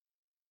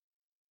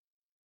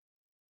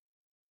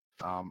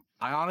 I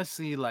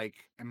honestly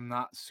am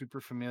not super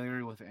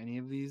familiar with any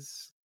of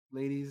these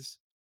ladies.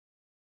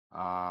 So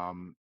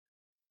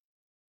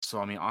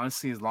I mean,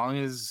 honestly, as long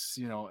as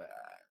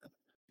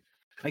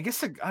I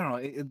guess like, I don't know.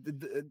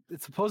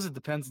 It's supposed it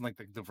depends on like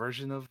the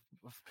version of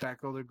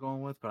Batgirl they're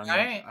going with, but I mean,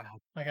 Right?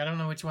 Like I don't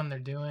know which one they're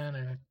doing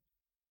or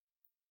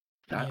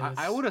any of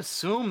I this. would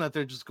assume that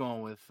they're just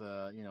going with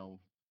I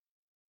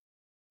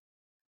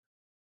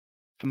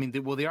mean,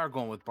 they are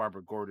going with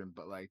Barbara Gordon,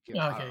 but like,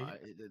 Okay,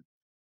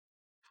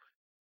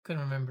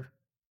 couldn't remember.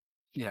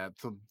 yeah.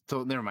 So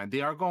never mind.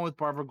 They are going with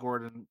Barbara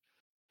Gordon,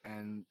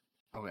 and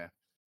okay,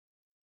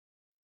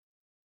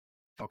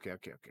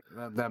 okay.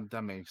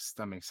 That makes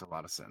a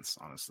lot of sense,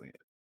 honestly.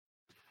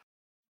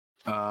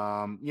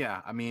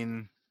 Yeah. I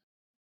mean,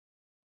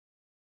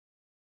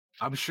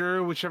 I'm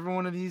sure whichever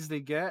one of these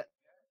they get,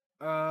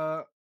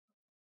 will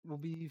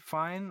be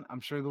fine. I'm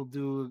sure they'll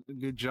do a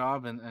good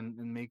job and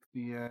make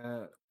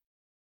the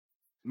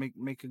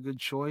make a good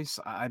choice.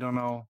 I don't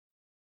know.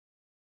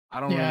 I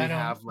don't Yeah, really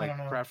have I like don't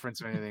know.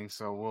 preference or anything,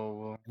 so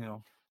we'll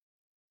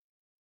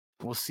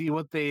we'll see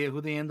who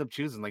they end up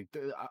choosing. Like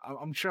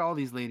I'm sure all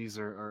these ladies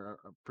are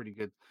pretty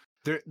good.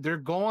 They're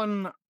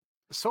going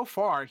so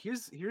far.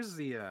 Here's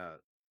the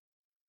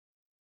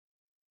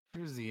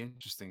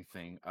interesting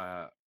thing.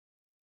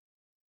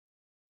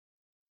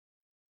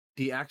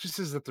 The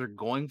actresses that they're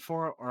going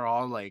for are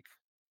all like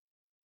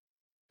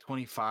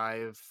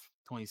 25,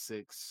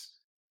 26,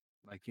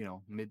 like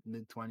mid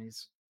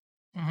 20s.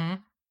 Mm-hmm.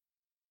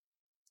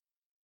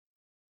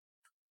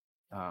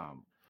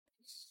 Um,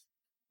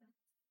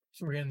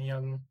 So we're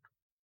getting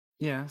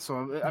yeah. So I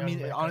young mean,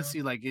 background.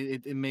 honestly, like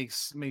it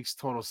makes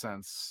total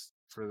sense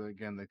for the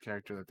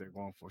character that they're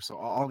going for. So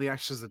all the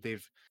actors that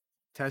they've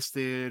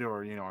tested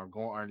or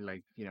are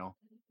like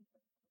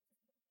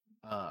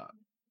uh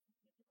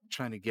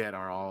trying to get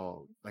are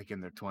all like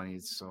in their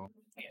 20s. So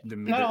Not the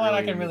a lot I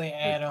early to can really mid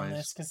add on 20s.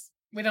 this because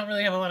we don't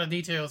really have a lot of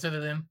details other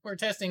than we're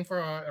testing for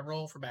a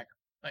role for background.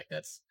 Like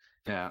that's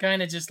Yeah.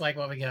 kind of just like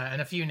what we got,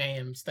 and a few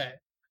names that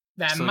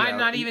So might yeah.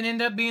 not even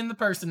end up being the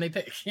person they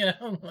pick. You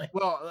know, like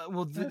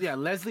Yeah.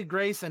 Leslie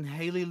Grace and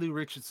Haley Lou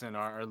Richardson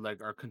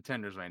are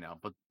contenders right now,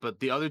 but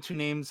the other two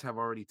names have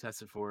already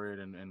tested for it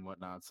and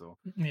whatnot. So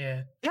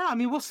yeah. yeah, I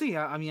mean, we'll see.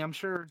 I mean, I'm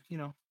sure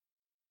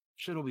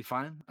sure it'll be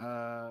fine.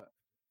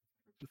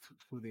 With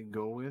who they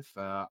go with.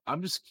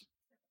 I'm just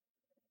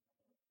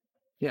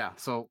yeah.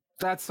 So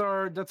that's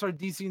our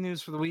DC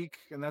news for the week,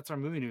 and that's our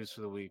movie news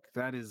for the week.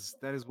 That is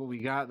what we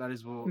got. That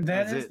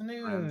That's is it, the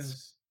friends.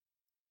 news.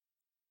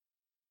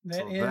 That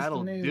So is the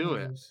that'll do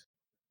it. news.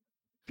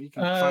 We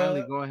can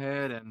finally go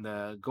ahead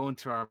and go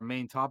into our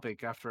main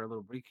topic after a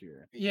little break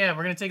here. Yeah,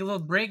 we're gonna take a little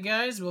break,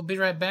 guys. We'll be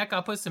right back.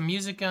 I'll put some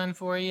music on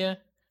for you.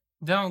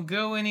 Don't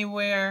go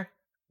anywhere.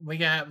 We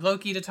got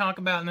Loki to talk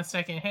about in the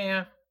second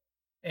half,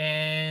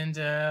 and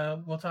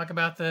we'll talk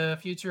about the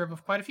future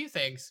of quite a few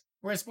things.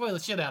 We're gonna spoil the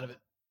shit out of it.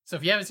 So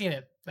if you haven't seen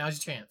it,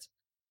 now's your chance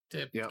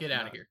to Yep. get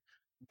out of here.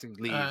 To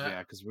leave, yeah,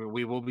 because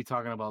we will be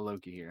talking about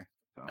Loki here.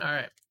 So. All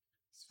right.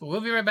 So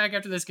we'll be right back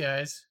after this,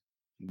 guys.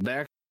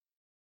 Back.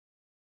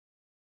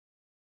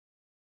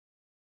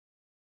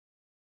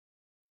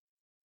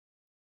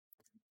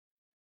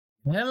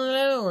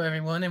 Hello,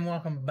 everyone, and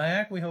welcome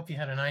back. We hope you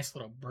had a nice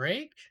little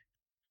break.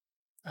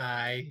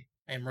 I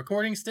am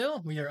recording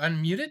still. We are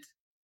unmuted.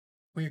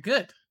 We are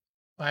good.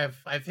 I've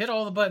hit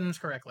all the buttons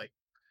correctly.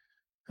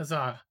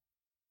 Huzzah!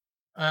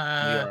 We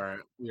are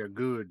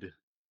good.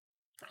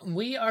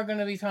 We are going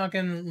to be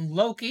talking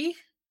Loki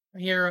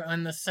here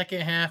on the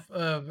second half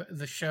of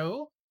the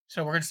show.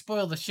 So we're going to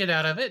spoil the shit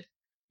out of it.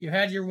 You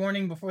had your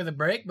warning before the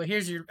break, but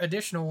here's your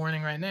additional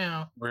warning right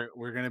now.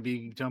 We're gonna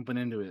be jumping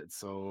into it.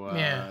 So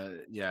Yeah,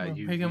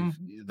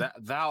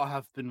 thou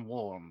have been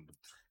warned.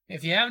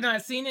 If you have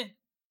not seen it,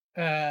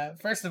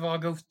 first of all,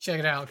 go check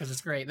it out because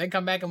it's great. Then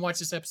come back and watch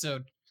this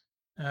episode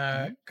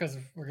because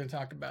we're going to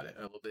talk about it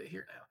a little bit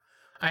here now.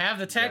 I have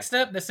the text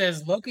up that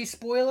says Loki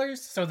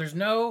spoilers, so there's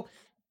no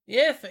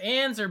if,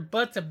 ands, or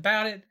buts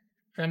about it.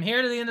 From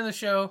here to the end of the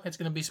show, it's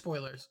going to be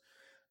spoilers.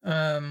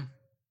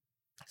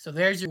 So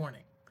there's your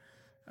warning.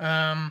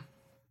 And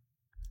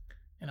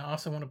I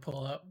also want to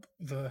pull up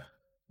the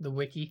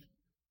wiki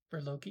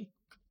for Loki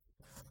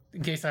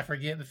in case I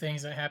forget the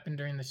things that happened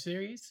during the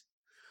series.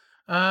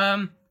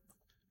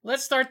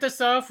 Let's start this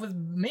off with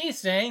me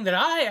saying that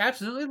I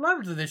absolutely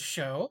loved this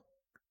show.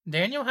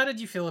 Daniel, how did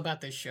you feel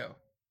about this show?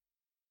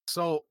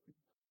 So,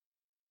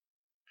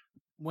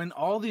 when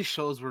all these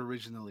shows were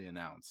originally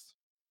announced,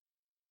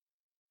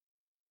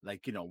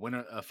 like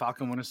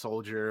Falcon, Winter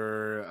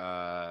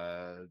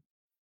Soldier,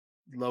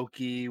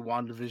 Loki,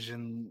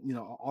 WandaVision,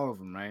 all of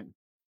them, right?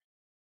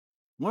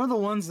 One of the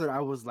ones that I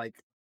was like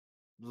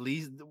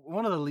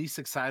one of the least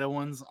excited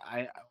ones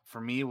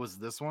for me was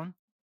this one.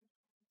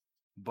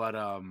 But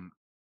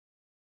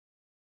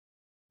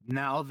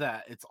now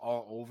that it's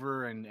all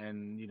over and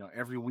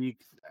every week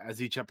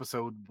as each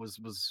episode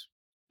was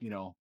you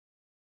know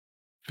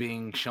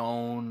being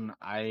shown,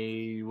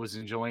 I was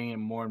enjoying it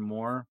more and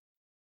more.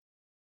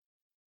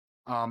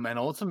 And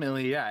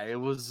ultimately, yeah, it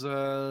was.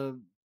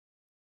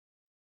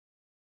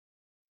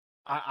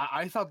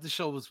 I thought the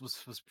show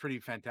was pretty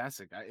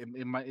fantastic.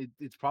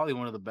 It's probably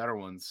one of the better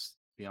ones,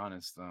 to be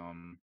honest.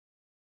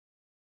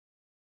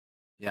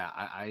 Yeah,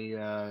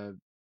 I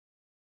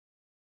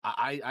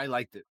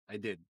liked it. I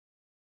did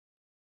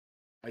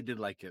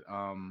like it.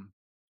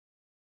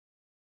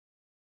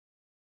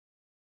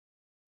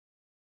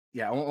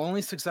 Yeah,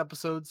 only 6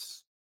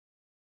 episodes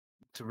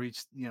to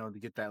reach, to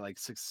get that like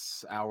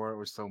 6 hour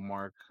or so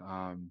mark.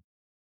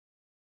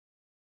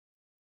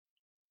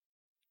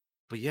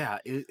 But yeah,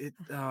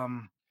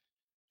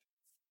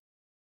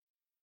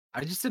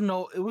 I just didn't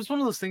know. It was one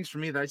of those things for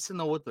me that I just didn't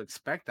know what to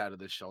expect out of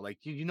this show. Like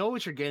you know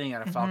what you're getting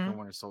out of Falcon Mm-hmm. and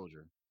Winter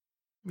Soldier.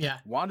 Yeah.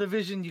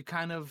 WandaVision, you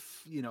kind of,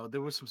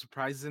 there were some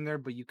surprises in there,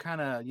 but you kind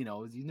of, you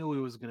knew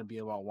it was going to be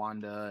about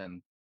Wanda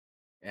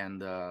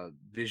and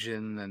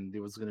Vision, and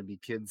there was going to be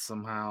kids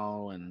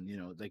somehow, and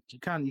like you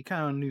kind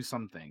of knew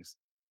some things.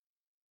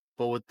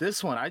 But with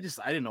this one, I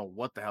didn't know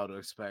what the hell to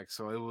expect.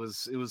 So it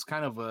was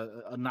kind of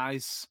a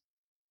nice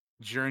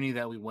journey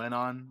that we went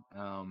on.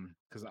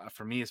 Because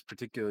for me, it's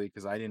particularly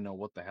because I didn't know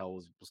what the hell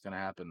was going to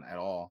happen at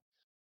all.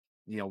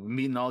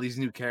 Meeting all these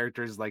new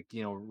characters like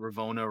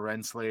Ravonna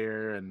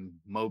Renslayer and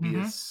Mm-hmm.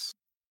 Mobius,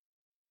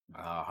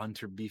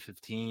 Hunter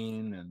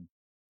B-15, and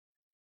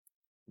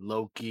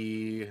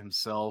Loki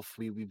himself.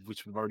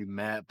 Which we've already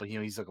met, but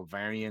he's like a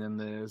variant in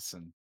this,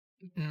 and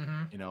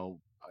Mm-hmm.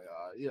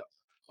 yeah,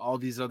 all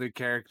these other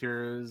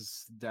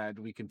characters that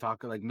we can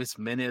talk like Miss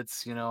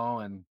Minutes,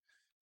 and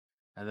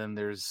then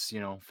there's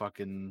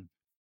fucking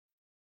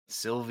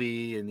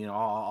Sylvie, and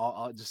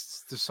all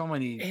just there's so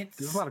many. There's a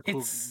It's lot of cool.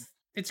 it's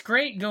it's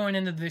great going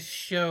into this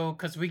show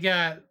because we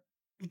got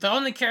the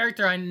only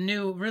character I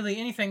knew really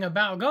anything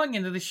about going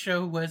into this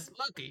show was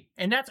Loki,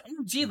 and that's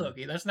OG Mhm.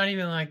 Loki. That's not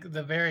even like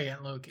the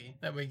variant Loki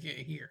that we get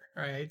here,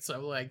 right?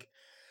 So like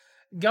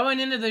going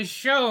into this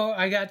show,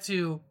 I got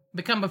to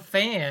become a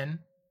fan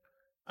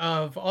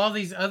of all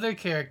these other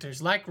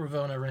characters like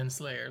Ravonna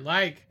Renslayer,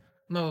 like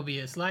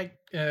Mobius, like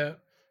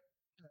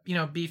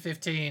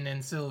B-15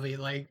 and Sylvie.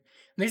 Like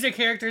these are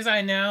characters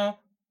I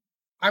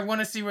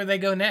want to see where they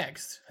go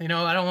next. I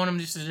don't want them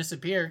just to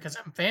disappear because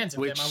I'm fans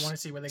of them. I Which, want to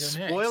see where they go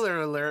next.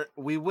 spoiler alert,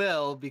 we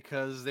will,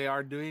 because they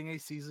are doing a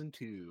season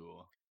 2.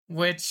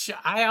 Which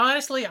I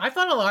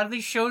thought a lot of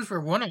these shows were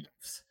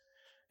one-offs,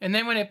 and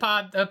then when it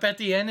popped up at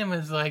the end and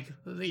was like,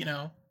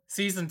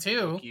 season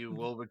two, Loki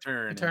will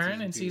return in return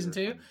season in 2 season or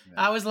two, something.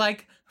 Yeah. I was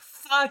like,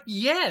 fuck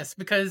yes,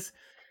 because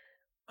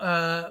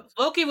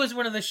Loki was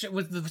one of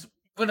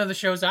the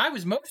shows I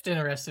was most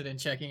interested in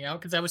checking out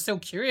because I was so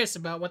curious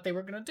about what they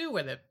were gonna do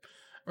with it,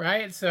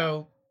 right? Yeah.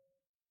 So,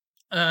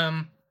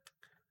 um,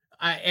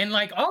 and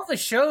like all the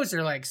shows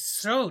are like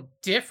so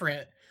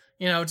different.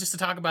 Just to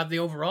talk about the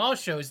overall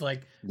shows,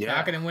 like Yeah.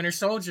 Falcon and Winter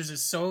Soldier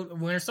is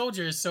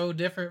so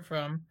different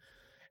from,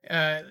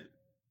 uh,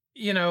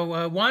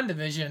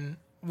 WandaVision,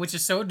 which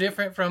is so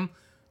different from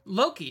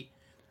Loki.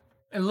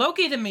 And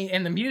Loki to me,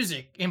 and the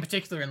music in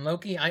particular in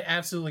Loki, I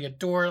absolutely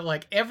adore.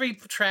 Like every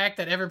track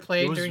that ever It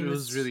played was during it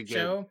was this really good.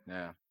 show,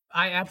 Yeah.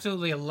 I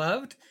absolutely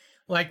loved.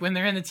 Like when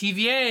they're in the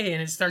TVA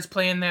and it starts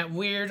playing that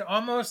weird,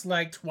 almost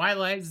like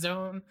Twilight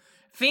Zone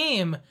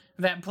theme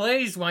that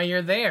plays while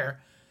you're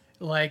there.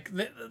 Like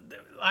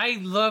I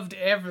loved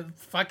every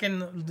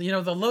fucking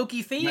the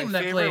Loki theme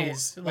that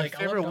plays. My Like I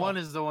loved favorite it one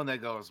all. is the one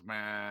that goes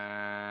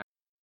man,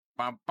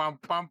 bum bum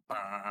bum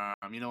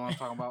bum. You know what I'm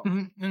talking about?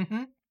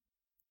 Mm-hmm.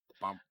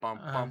 Bum bum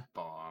Uh, bum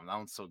bum. That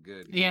one's so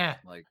good. yeah,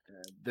 Like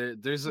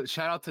there's a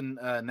shout out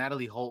to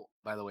Natalie Holt,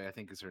 by the way. I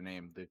think is her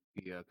name, the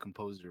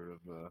composer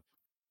of behind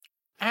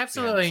the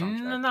absolutely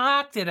soundtrack.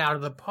 knocked it out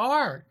of the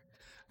park.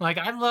 Like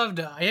I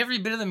loved every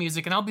bit of the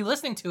music, and I'll be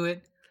listening to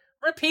it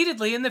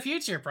repeatedly in the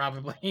future,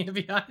 probably. To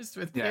be honest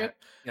with you.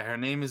 Yeah. Her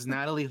name is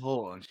Natalie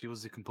Holt, and she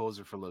was the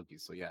composer for Loki.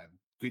 So yeah,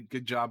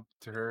 good job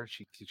to her.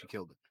 She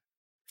killed it.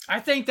 I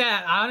think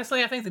that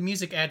honestly, I think the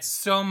music adds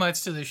so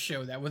much to this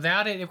show that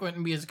without it, it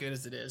wouldn't be as good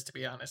as it is. To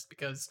be honest,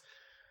 because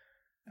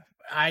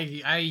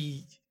I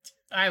I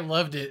I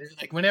loved it.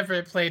 Like whenever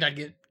it played, I'd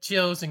get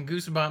chills and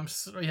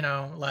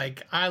goosebumps.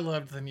 Like I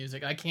loved the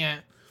music. I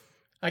can't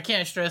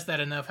stress that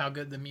enough. How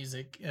good the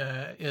music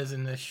is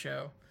in this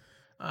show.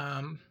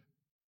 Um,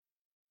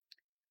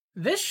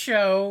 this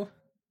show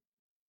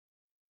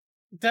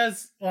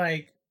does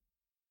like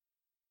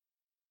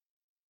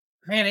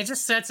man, it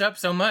just sets up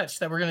so much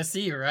that we're gonna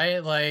see,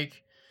 right?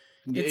 Like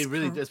it's It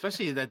really,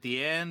 especially at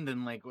the end,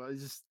 and like, well,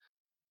 it's just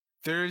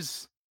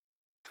there's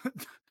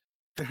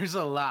there's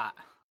a lot.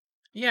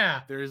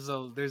 yeah. There's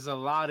a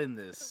lot in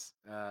this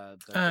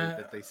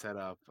that they set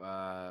up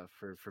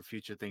for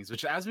future things,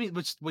 which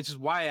is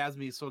why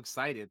Asmi is so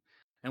excited,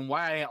 and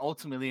why I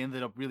ultimately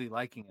ended up really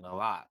liking it a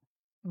lot,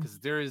 because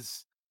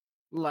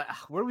like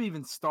where do we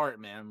even start,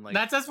 man? Like,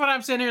 That's what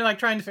I'm sitting here like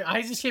trying to.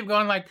 I just keep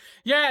going like,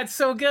 yeah, it's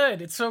so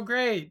good, it's so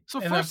great. so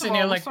And I'm first of sitting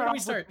here all, we like, where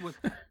start do we off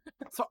start?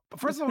 so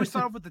first of all, we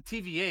start off with the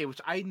TVA,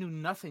 which I knew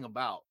nothing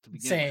about to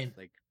begin Same. with,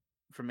 like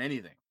from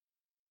anything.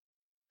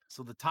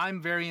 So the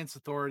Time Variance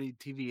Authority,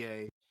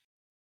 TVA,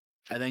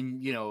 and then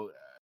you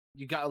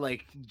got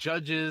like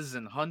judges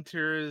and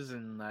hunters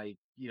and like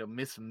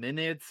Miss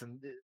Minutes, and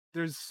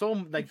there's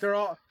like they're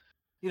all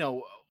you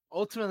know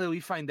ultimately we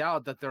find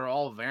out that they're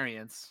all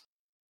variants.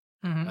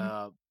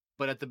 Mm-hmm.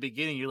 But at the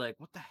beginning, you're like,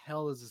 "What the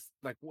hell is this?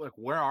 Like,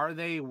 where are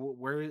they?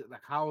 Where,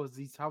 like, how have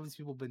these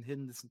people been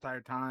hidden this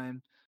entire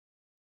time?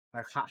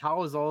 Like,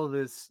 how is all of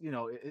this?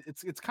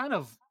 It's kind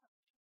of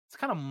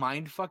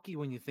mind fucky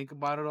when you think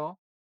about it all.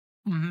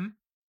 Mm-hmm.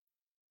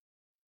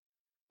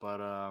 But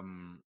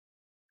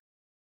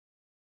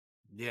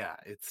yeah,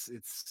 it's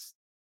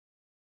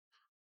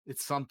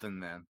something,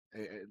 man.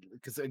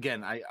 Because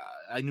again,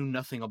 I knew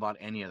nothing about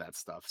any of that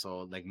stuff.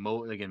 So like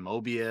again,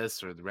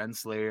 Mobius or the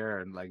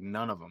Renslayer, and like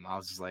none of them. I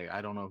was just like,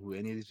 I don't know who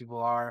any of these people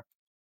are.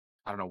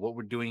 I don't know what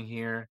we're doing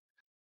here.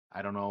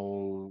 I don't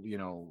know,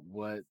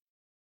 what.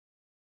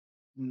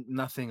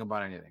 Nothing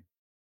about anything.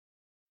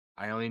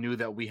 I only knew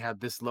that we had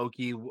this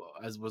Loki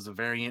as was a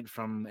variant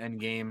from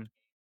Endgame,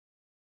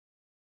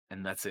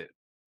 and that's it.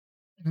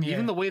 Even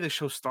Yeah. the way the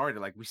show started,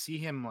 like we see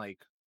him like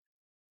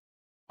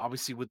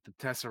obviously with the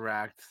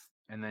Tesseract,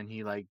 and then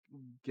he like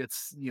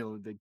gets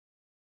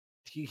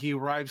he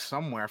arrives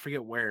somewhere. I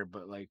forget where,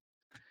 but like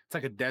it's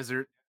like a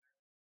desert,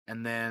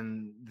 and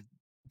then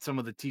some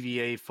of the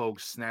TVA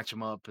folks snatch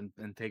him up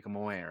and take him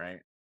away,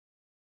 right?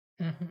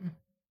 Mm-hmm.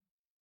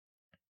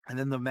 And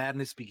then the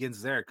madness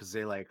begins there because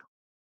they like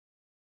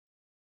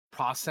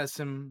process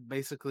him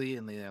basically,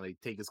 and they like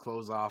take his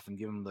clothes off and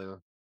give him the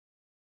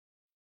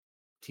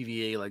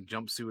TVA like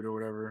jumpsuit or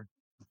whatever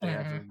that they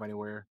have Mm-hmm. everybody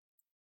wear.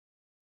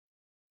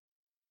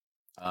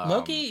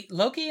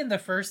 Loki in the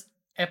first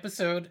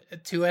episode,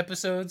 2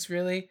 episodes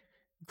really,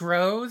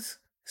 grows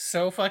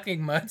so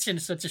fucking much in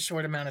such a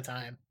short amount of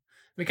time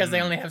because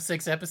they only have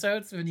 6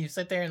 episodes. When you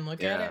sit there and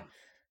look at Yeah, it,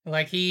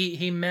 like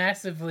he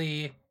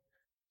massively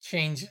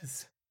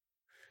changes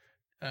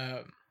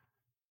um,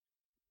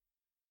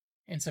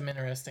 in some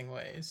interesting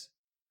ways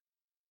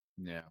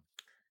yeah.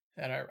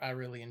 that I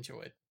really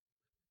enjoyed.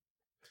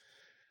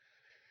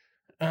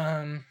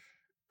 Um,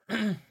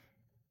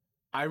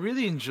 I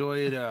really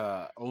enjoyed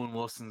Owen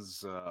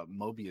Wilson's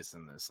Mobius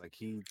in this. Like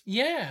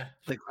yeah.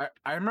 like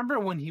I remember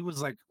when he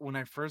was like when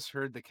I first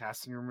heard the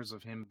casting rumors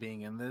of him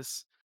being in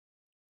this,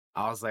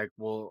 I was like,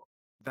 well,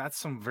 that's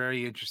some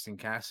very interesting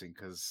casting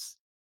because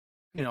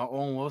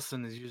Owen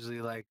Wilson is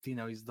usually like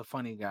he's the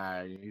funny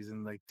guy. He's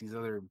in like these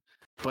other,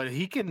 but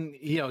he can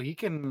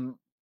do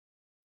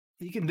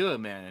it,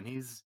 man,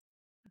 and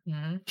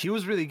Mm-hmm. he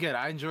was really good.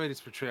 I enjoyed his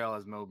portrayal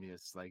as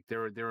Mobius. Like there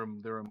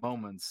were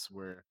moments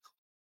where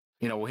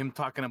him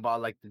talking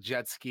about like the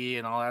jet ski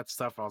and all that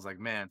stuff. I was like,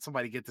 man,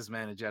 somebody get this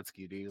man a jet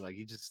ski, dude. Like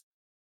he just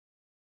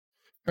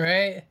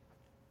Right.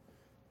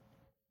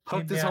 hook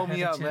Maybe this I homie had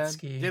a up, jet man.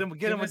 ski. Get him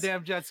Give a us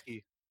damn jet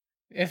ski.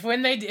 if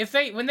when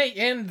they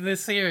end the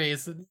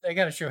series, they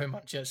gotta show him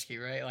on jet ski,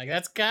 right? Like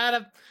that's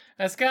gotta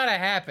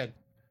happen.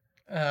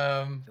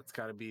 That's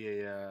got to be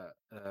a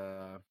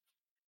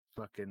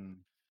fucking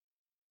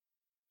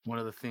one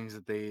of the things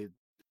that the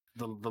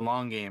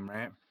long game,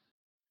 right?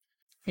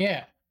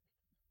 Yeah.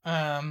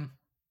 Um,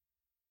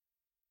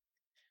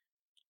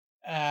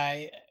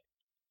 I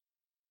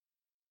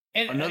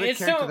Another it's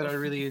character so that I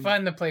really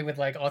fun to play with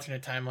like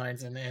alternate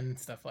timelines and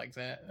stuff like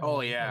that.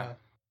 oh yeah.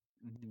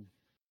 Mhm.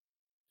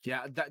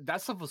 Yeah,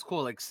 that stuff was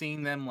cool. Like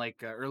seeing them like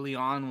early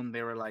on when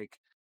they were like,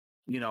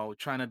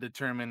 trying to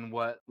determine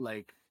what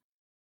like,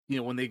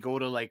 when they go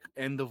to like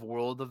end of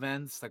world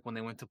events, like when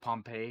they went to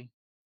Pompeii,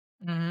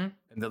 Mm-hmm.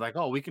 and they're like,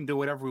 "Oh, we can do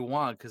whatever we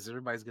want because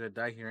everybody's gonna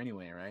die here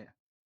anyway, right?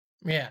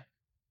 Yeah.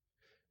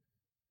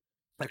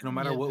 Like no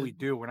matter Yeah. what we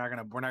do, we're not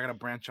gonna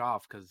branch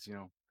off because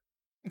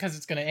Because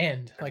it's gonna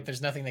end. Like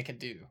there's nothing they can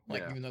do.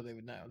 Like yeah, even though they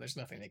would know, there's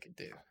nothing they could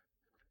do.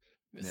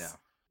 yeah."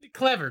 It's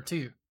clever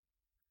too.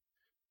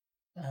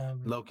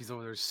 Um, Loki's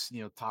over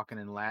there, talking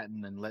in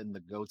Latin and letting the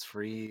goats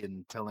free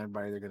and telling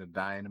everybody they're gonna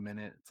die in a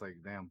minute. It's like,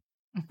 damn.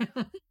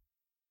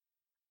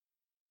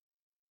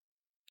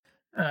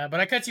 but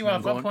I cut you And then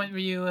off. What going, point were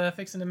you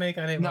fixing to make?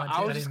 I didn't no, want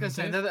I to. was I just didn't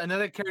gonna mean say to.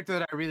 another character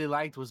that I really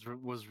liked was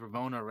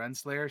Ramona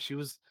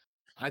Renslayer.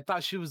 I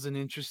thought she was an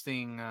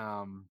interesting.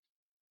 I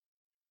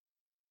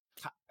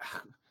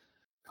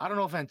don't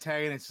know if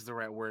antagonist is the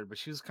right word, but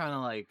she was kind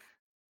of like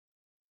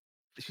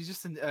she's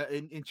just an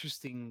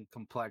interesting,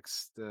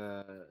 complex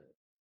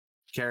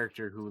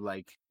character who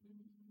like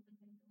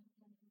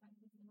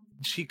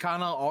she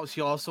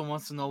also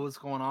wants to know what's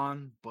going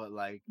on, but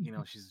like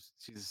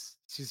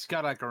she's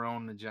got like her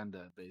own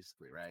agenda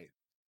basically, right?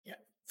 Yeah.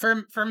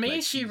 For me,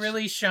 Like she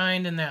really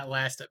shined in that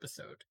last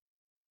episode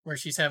where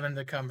she's having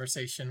the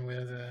conversation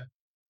with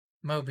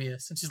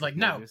Mobius, and she's with like,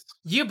 "No, Mobius.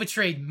 you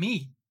betrayed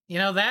me." You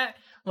know that,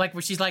 like,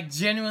 where she's like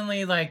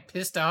genuinely like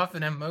pissed off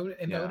and Yeah,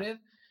 emotive,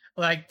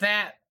 like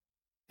that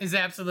is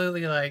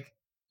absolutely like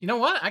You know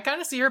what? I kind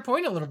of see her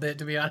point a little bit,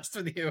 to be honest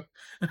with you.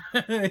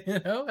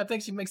 I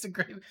think she makes a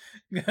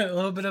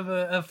little bit of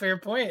a fair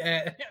point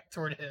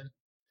toward him.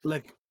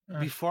 Like Uh,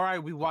 before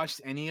we watched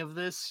any of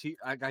this,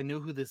 I knew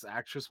who this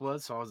actress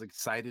was, so I was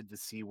excited to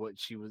see what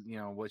she was,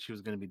 what she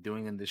was going to be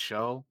doing in the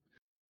show.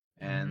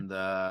 mhm. And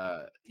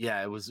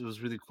yeah, it was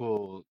really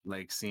cool,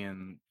 like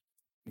seeing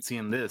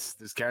this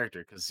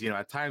character, because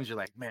at times you're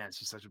like, man,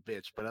 she's such a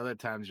bitch, but other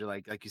times you're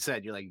like you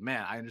said, you're like,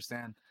 man, I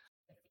understand.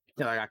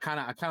 Yeah, like I kind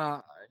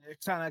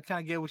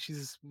of get what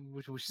she's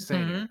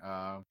saying here.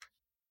 Mhm.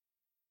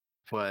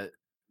 But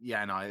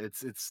yeah, no,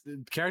 it's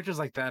characters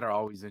like that are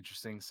always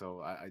interesting.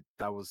 So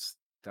that was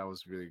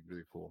really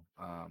really cool.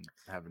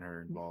 Having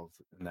her involved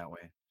in that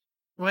way.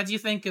 What do you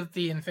think of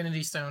the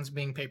Infinity Stones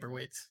being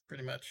paperweights?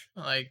 Pretty much,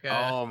 like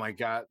Oh my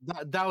god,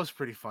 that was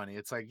pretty funny.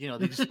 It's like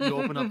they just you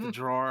open up the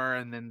drawer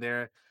and then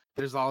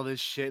there's all this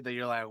shit that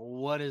you're like,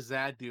 what is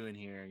that doing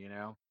here?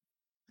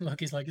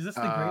 Loki's like, "Is this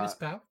the Uh, greatest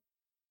power?"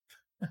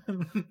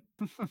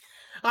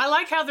 I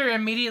like how they're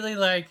immediately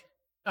like,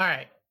 "All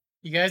right,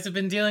 you guys have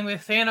been dealing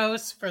with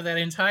Thanos for that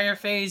entire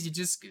phase. You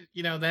just,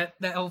 that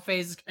whole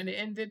phase is kind of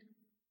ended,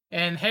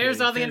 and the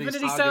here's all the Infinity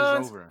Infinity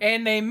Saga is Stones, over.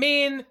 and they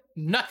mean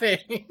nothing."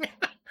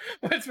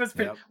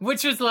 Yep.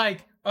 Which was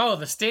like, oh,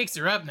 the stakes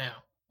are up now.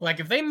 Like,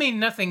 if they mean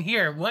nothing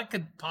here, what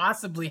could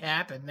possibly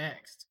happen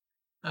next?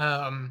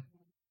 Um,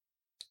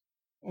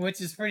 which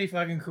is pretty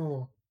fucking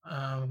cool.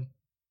 Mhm.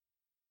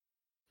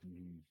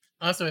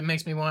 Also, it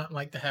makes me want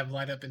like to have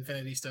light up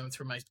Infinity Stones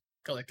for my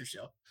collector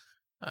shelf.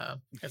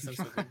 Because those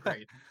would look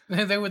great.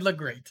 They would look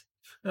great.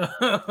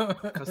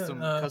 custom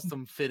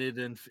custom fitted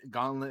and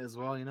gauntlet as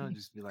well.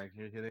 Just be like,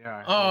 here they are.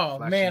 Here, Oh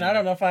man, flashing I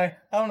don't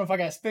know if I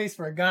got space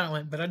for a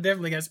gauntlet, but I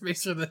definitely got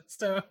space for the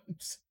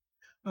stones.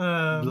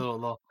 Um,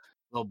 little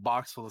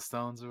box full of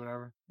stones or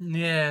whatever.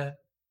 yeah.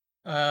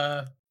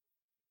 Uh,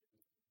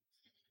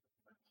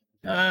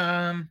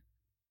 um,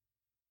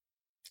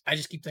 I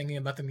just keep thinking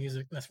about the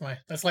music.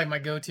 That's like my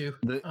go-to.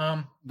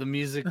 The the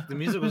music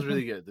was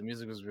really good. The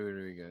music was really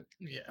really good.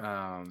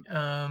 Yeah.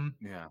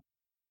 Yeah.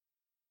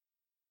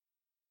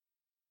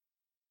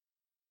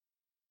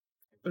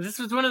 But this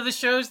was one of the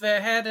shows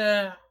that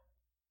had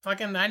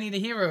fucking I Need a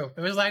Hero.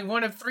 It was like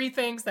one of 3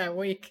 things that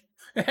week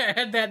that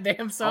had that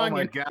damn Oh song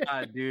my in.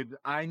 god, dude!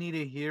 I need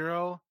a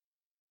hero.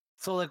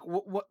 So like,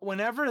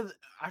 whenever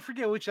I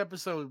forget which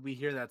episode we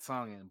hear that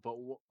song in, but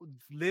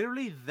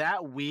literally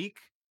that week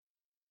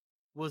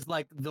was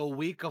like the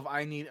week of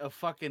I need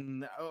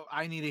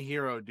a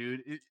hero,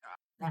 dude.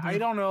 I Mhm.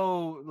 don't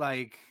know,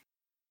 like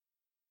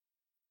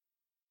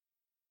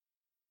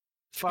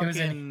It was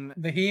in fucking.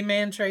 the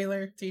He-Man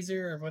trailer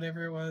teaser or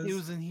whatever it It was.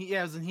 was in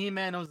it was in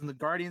He-Man. It was in the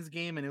Guardians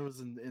game, and it was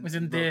in It was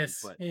in in Loki.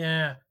 this. But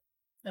Yeah,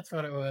 that's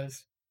what it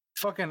was.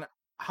 fucking,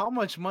 how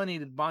much money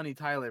did Bonnie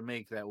Tyler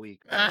make that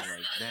week, bro? Like,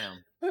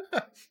 damn.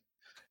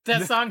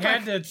 That song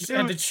Like, had to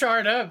dude,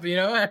 chart up,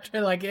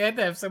 after like it had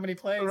to have so many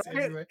plays right?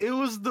 everywhere. It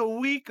was the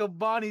week of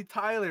Bonnie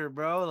Tyler,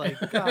 bro. Like,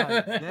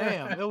 god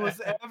damn, it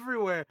was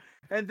everywhere.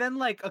 And then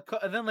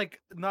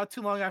not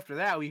too long after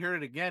that, we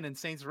heard it again in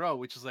Saints Row,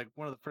 which is like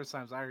one of the first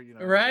times I heard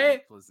heard it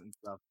Right? and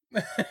stuff.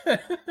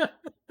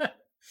 What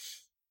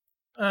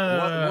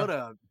uh, what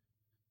a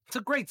It's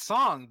a great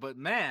song, but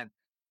man,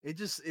 it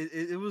was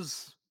it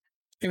was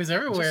just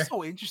everywhere.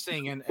 so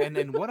interesting, and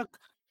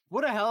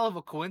what a hell of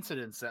a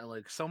coincidence that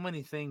like so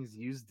many things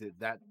used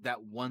that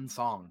one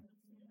song.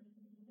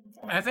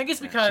 I think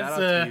it's Man, shout because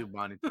out to you,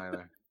 Bonnie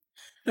Tyler.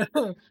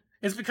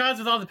 it's because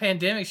with all the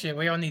pandemic shit,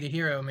 we all need a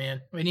hero,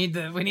 man. We need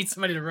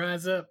somebody to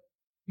rise up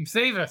and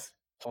save us.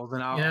 You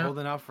know?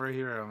 Holding out for a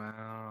hero, man.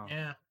 I don't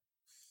know.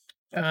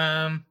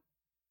 Yeah. Um.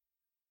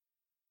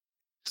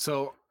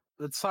 So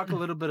let's talk a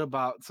little bit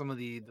about some of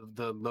the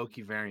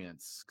Loki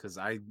variants, because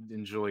I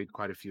enjoyed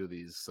quite a few of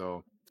these.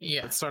 So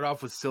Yeah. let's start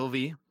off with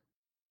Sylvie,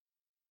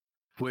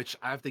 which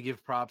I have to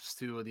give props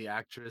to the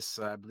actress.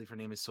 I believe her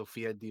name is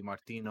Sofia Di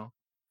Martino.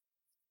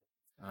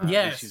 I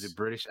believe she's a Yes.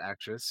 British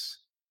actress.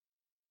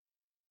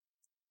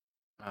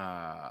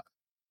 Uh,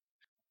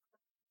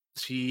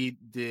 she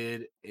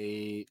did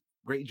a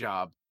great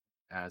job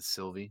as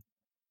Sylvie.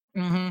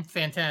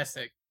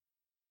 Fantastic.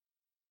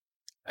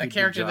 A Good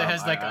character that job.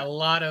 has like a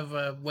lot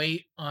of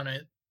weight on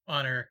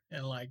her,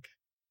 and like,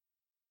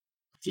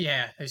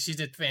 yeah, she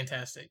did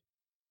fantastic.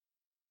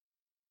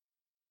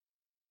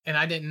 And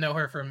I didn't know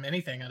her from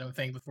anything. I don't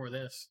think before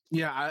this.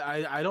 Yeah,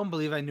 I don't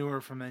believe I knew her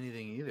from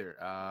anything either.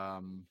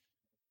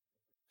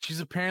 She's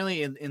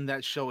apparently in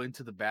that show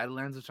Into the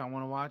Badlands, which I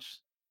want to watch.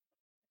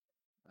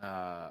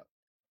 Uh,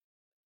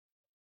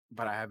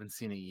 but I haven't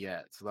seen it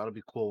yet, so that'll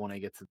be cool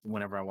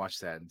whenever I watch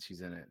that and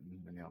she's in it,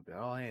 and I'll be,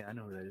 oh hey, I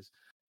know who that is.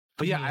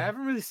 But yeah, I Yeah.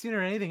 haven't really seen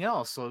her in anything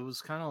else, so it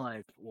was kind of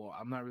like, well,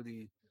 I'm not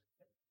really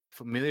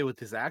familiar with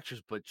this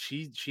actress, but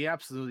she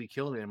absolutely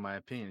killed it in my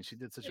opinion. She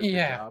did such a good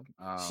Yeah.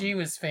 job. She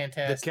was The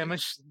fantastic.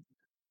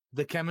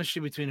 the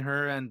chemistry between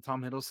her and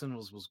Tom Hiddleston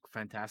was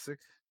fantastic.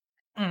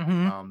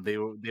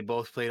 Mm-hmm. They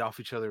both played off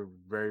each other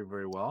very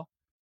very well.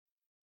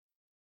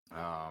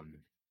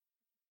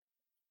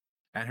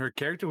 And her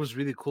character was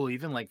really cool,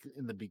 even like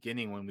in the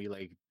beginning when we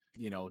like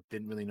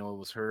didn't really know it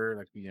was her.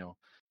 Like,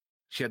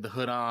 she had the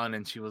hood on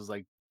and she was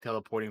like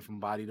teleporting from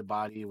body to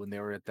body when they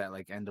were at that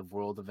like end of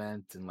world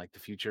event in like the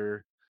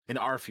future, in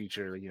our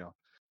future,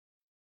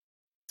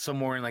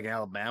 somewhere in like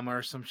Alabama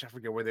or some shit. I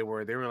forget where they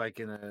were. They were like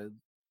in a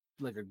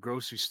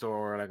grocery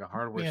store or like a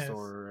hardware Yes.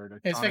 store or an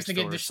It's fixed electronics to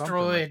get store or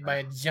something like destroyed by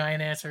a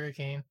giant ass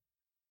hurricane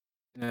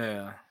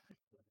that.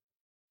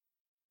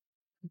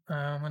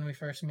 Yeah. when we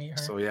first meet her.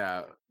 So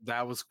yeah,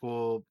 that was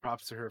cool.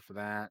 Props to her for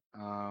that.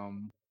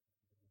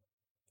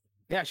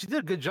 Yeah, she did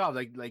a good job.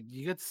 Like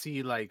you get to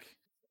see like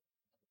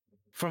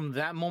from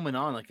that moment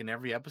on, like in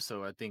every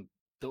episode, I think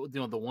the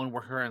one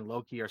where her and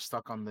Loki are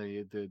stuck on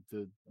the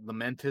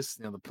Lamentis,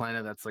 the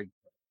planet that's like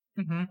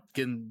Mm-hmm.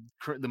 getting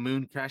the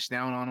moon crashed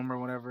down on them or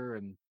whatever,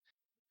 and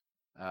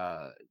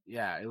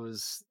yeah, it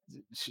was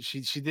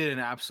she did an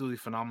absolutely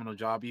phenomenal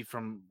job, even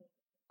from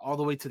all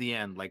the way to the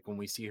end, like when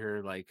we see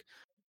her like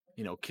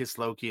kiss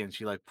Loki and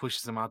she like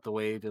pushes him out the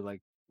way to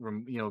like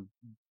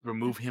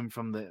remove him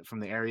from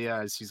the area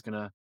as he's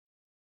gonna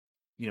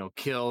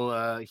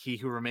kill He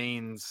Who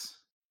Remains,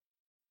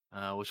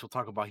 which we'll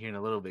talk about here in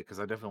a little bit because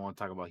I definitely want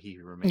to talk about He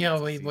Who Remains.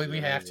 Yeah, we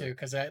have to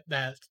because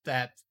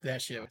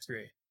that shit was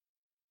great.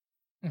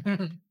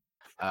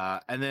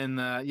 And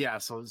then yeah,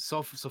 so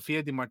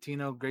Sophia Di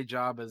Martino, great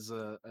job as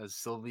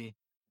Sylvie.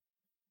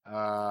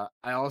 I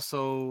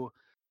also,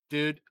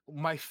 dude,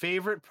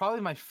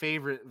 probably my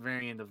favorite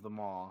variant of them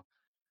all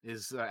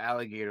is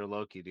Alligator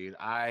Loki, dude.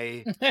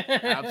 I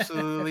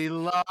absolutely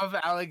love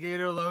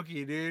Alligator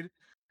Loki, dude.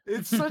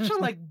 It's such a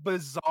like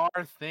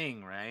bizarre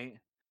thing, right?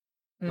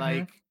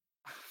 Like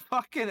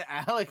fucking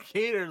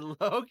Alligator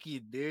Loki,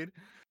 dude.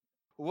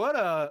 What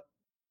a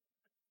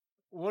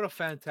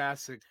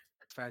fantastic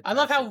I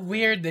love how thing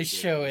weird that they this did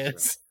show for the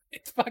is.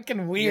 It's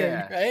fucking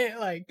weird, Yeah. right?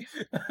 Like,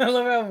 I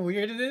love how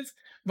weird it is,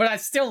 but I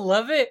still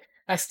love it.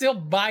 I still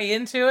buy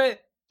into it.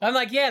 I'm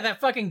like, yeah,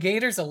 that fucking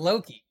Gator's a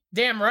Loki.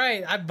 Damn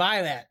right, I'd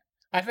buy that.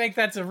 I think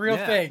that's a real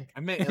Yeah, thing.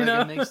 it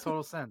makes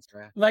total sense,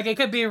 right? Like, it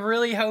could be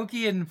really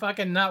hokey and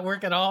fucking not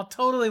work at all.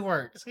 Totally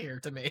works here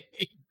to me.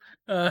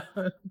 Uh,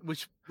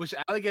 Which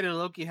Alligator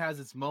Loki has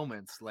its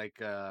moments, like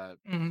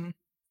mhm.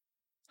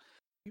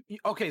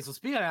 okay, so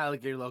speaking of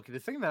Alligator Loki, the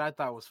thing that I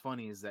thought was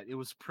funny is that it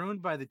was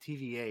pruned by the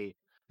TVA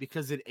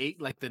because it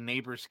ate like the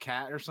neighbor's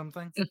cat or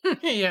something.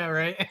 Yeah,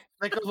 right.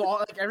 Like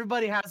like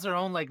everybody has their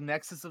own like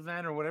Nexus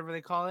event or whatever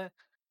they call it,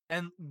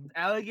 and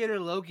Alligator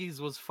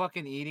Loki's was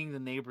fucking eating the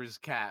neighbor's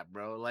cat,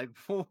 bro. Like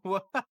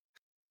what?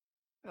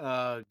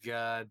 Oh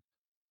god.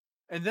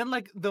 And then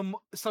like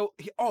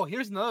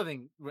here's another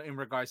thing in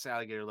regards to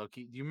Alligator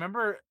Loki. Do you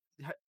remember?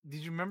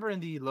 Did you remember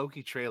in the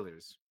Loki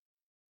trailers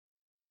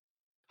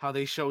how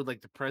they showed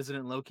like the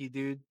President Loki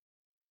dude?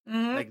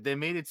 Mhm. Like they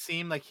made it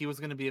seem like he was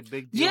going to be a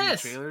big deal in the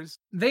Yes, trailers.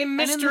 they in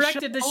the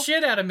misdirected the show-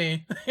 shit out of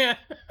me. Yeah.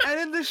 And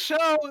in the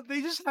show,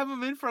 they just have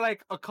him in for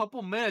like a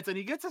couple minutes, and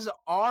he gets his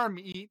arm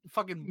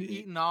fucking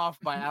eaten off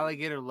by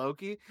Alligator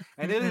Loki,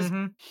 and it is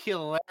Mhm.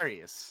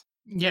 hilarious.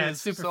 Yeah, It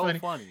it's is super so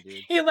funny.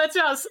 dude. He lets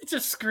out such a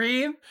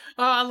scream.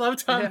 Oh, I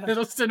love Tom Yeah.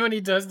 Hiddleston when he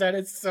does that.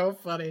 It's so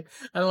funny.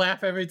 I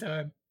laugh every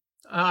time.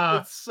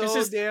 It's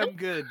so damn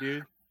good,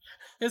 dude.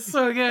 It's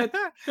so good.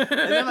 And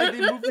then like they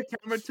move the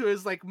camera to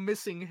his like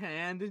missing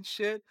hand and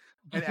shit,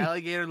 and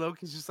Alligator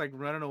Loki's just like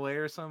running away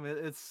or something.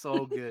 It's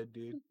so good,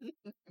 dude.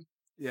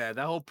 Yeah,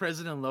 that whole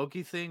President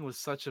Loki thing was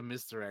such a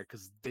misdirect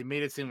because they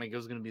made it seem like it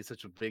was going to be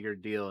such a bigger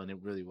deal, and it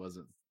really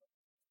wasn't.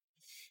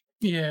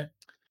 Yeah.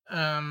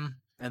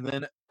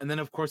 And then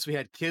of course we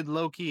had Kid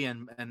Loki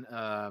and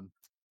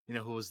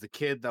who was the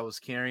kid that was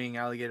carrying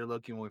Alligator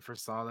Loki when we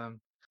first saw them.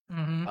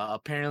 mhm.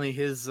 Apparently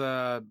his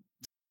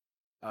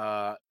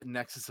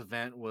Nexus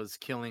event was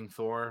killing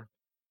Thor.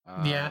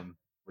 Yeah.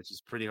 Which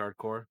is pretty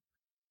hardcore.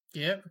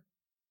 Yep.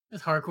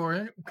 It's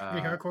hardcore.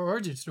 Pretty hardcore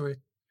origin story.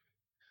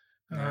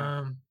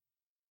 Yeah.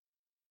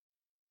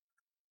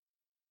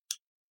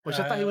 Which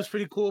I thought he was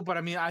pretty cool, but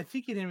I mean, I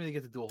think he didn't really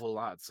get to do a whole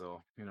lot.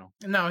 So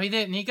No, he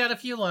didn't. He got a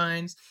few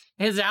lines.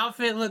 His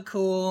outfit looked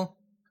cool.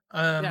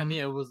 yeah, I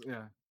mean, it was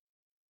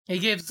He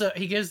gives the I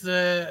think he's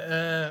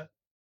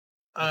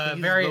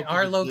very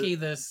Loki Loki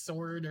the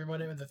sword or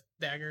whatever, the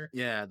dagger.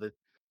 yeah Those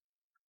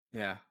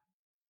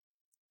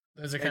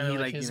are and kind of he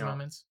like his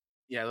moments.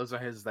 yeah, those are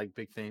his like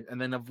big things. And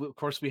then of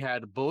course we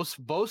had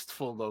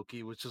boastful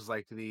Loki, which is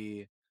like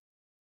the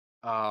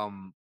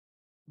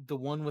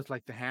one with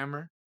like the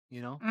hammer,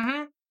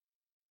 Mm-hmm.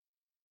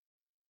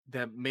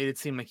 that made it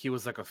seem like he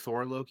was like a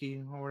Thor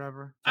Loki or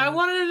whatever. I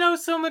wanted to know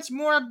so much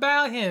more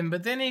about him,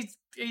 but then he's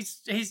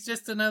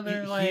just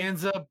another he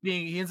ends up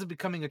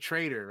becoming a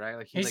traitor, right?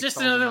 Like he's like, just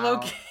sells another him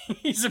Loki. out.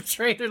 He's a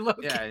traitor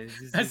Loki. Yeah,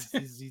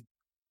 he's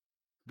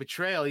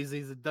betrayal.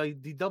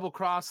 He double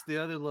crossed the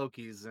other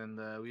Lokis, and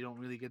we don't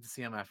really get to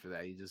see him after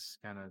that. He just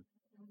kind of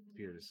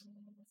appears.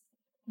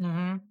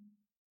 Mm-hmm.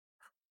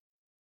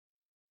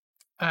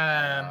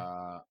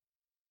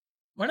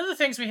 One of the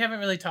things we haven't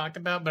really talked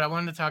about, but I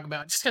wanted to talk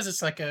about just because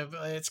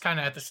it's kind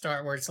of at the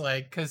start where it's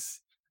like, because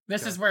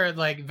this is where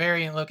like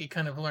variant Loki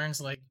kind of learns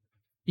like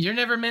you're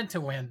never meant to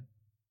win,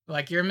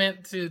 like you're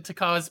meant to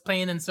cause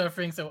pain and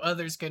suffering so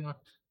others can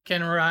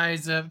can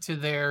rise up to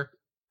their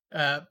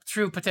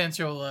true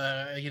potential,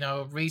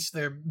 reach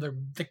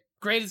the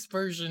greatest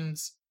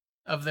versions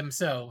of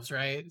themselves,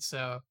 right?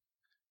 So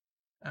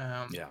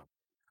Yeah.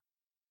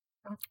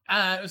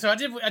 so I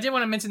did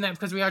want to mention that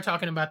because we are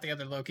talking about the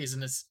other Lokis,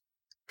 and this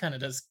kind of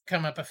does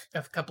come up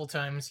a couple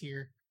times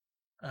here.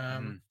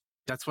 Mhm.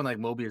 That's when like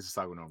Mobius is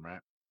talking to him,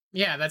 right?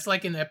 Yeah, that's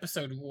like in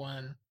episode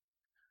 1.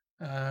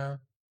 Uh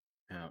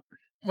Yeah.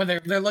 when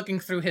they're looking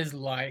through his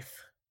life,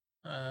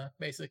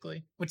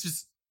 basically, which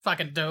is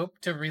fucking dope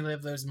to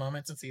relive those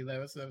moments and see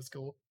those. That was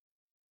cool.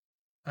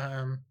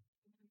 Um,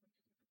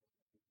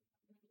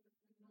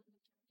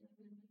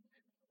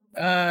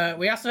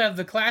 we also have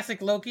the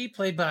classic Loki,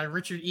 played by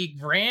Richard E.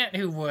 Grant,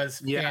 who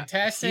was Yeah,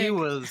 fantastic. he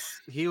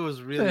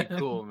was really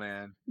cool,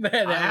 man.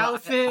 The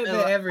outfit, the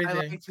I everything.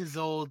 liked his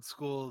old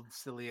school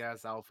silly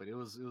ass outfit. It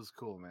was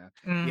cool, man.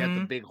 He had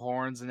the Hmm. big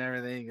horns and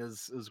everything. It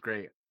was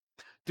great,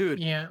 dude.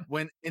 Yeah.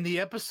 When in the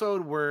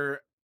episode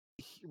where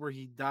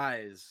he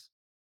dies,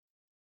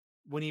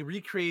 when he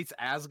recreates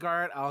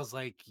Asgard, I was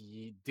like,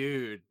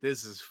 dude,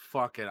 this is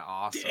fucking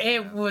awesome.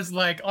 It man. was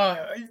like, oh,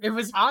 it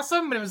was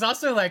awesome, but it was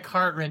also like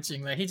heart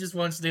wrenching. Like he just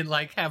wants to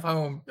like have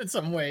home in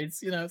some ways,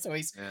 you know. So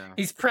Yeah.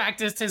 he's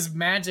practiced his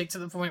magic to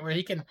the point where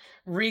he can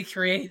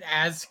recreate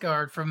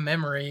Asgard from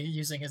memory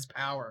using his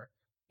power.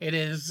 It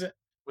is,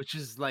 Which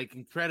is like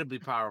incredibly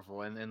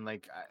powerful and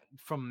like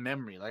from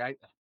memory. Like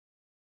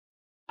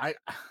I,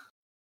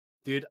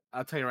 dude,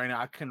 I'll tell you right now,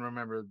 I couldn't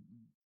remember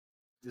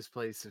this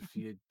place if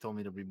you had told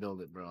me to rebuild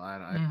it, bro.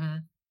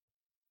 mhm.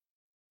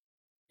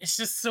 It's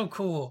just so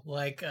cool.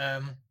 Like,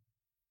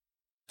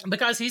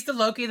 because he's the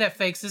Loki that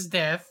fakes his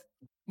death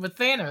with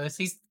Thanos.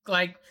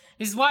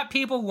 He's what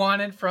people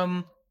wanted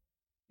from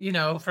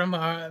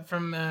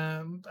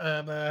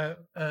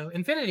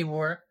Infinity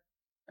War.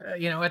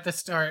 At the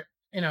start,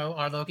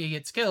 our Loki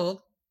gets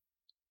killed,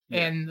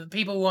 Yeah. and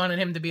people wanted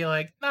him to be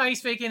like, no,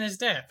 he's faking his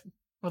death.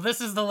 Well, this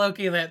is the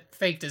Loki that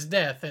faked his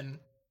death and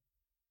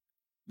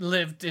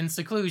lived in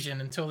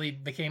seclusion until he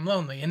became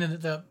lonely and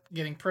ended up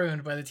getting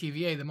pruned by the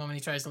TVA the moment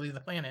he tries to leave the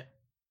planet.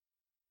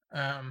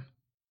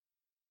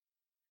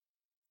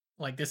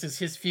 Like this is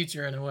his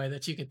future in a way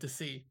that you get to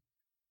see.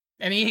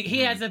 And he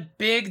Mhm. has a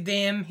big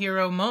damn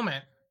hero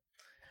moment.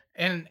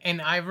 And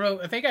I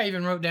think I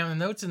even wrote down the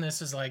notes in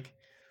this is like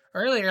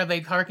earlier they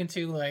harken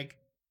to like,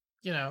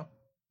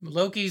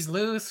 Loki's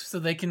loose so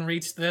they can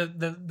reach the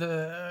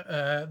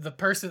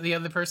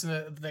other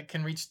person that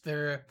can reach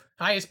their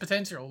highest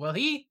potential. Well,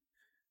 he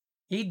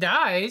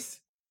dies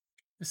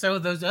so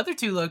those other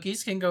two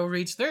Lokis can go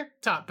reach their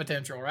top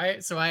potential,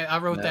 right? So I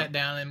wrote Yeah. that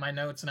down in my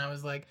notes and I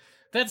was like,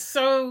 that's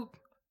so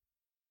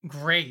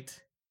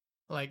great.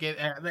 Like it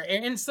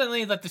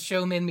instantly let the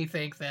show made me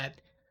think that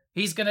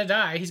he's gonna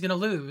die, he's gonna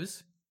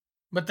lose,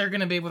 but they're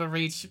gonna be able to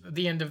reach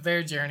the end of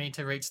their journey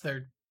to reach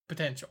their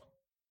potential.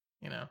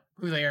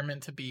 Who they are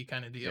meant to be,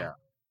 kind of deal.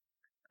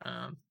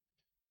 Yeah.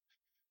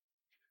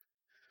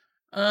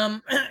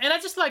 Um, and I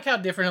just like how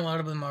different a lot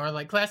of them are.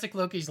 Like classic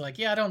Loki's like,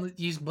 yeah, I don't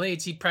use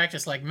blades. He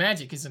practiced like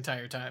magic his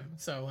entire time,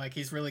 so like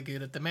he's really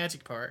good at the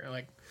magic part.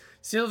 Like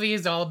Sylvie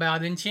is all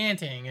about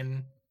enchanting,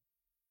 and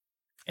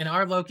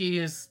our Loki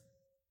is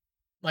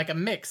like a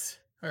mix,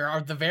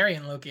 or the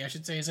variant Loki, I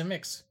should say, is a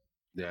mix.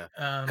 Yeah.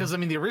 Because I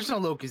mean, the original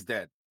Loki's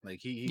dead. Like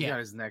he Yeah. got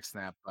his neck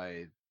snapped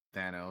by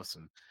Thanos,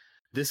 and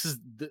this is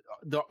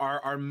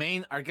our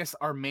main. I guess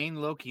our main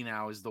Loki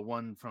now is the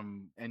one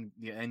from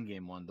the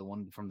Endgame one, the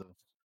one from the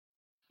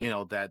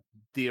that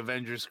the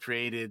Avengers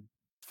created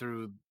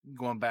through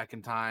going back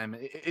in time.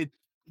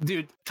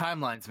 Dude,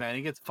 timelines, man,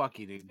 it gets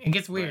fucky, dude. It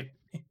gets weird.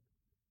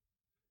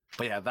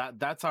 But yeah,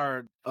 that's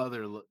our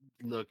other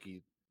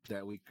Loki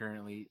that we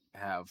currently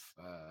have.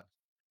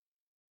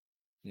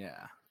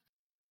 Yeah.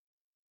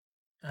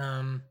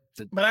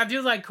 But I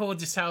do like cool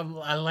just how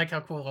I like how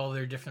cool all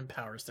their different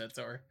power sets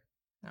are.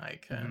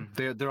 Like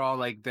they're all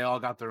like they all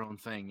got their own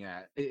thing.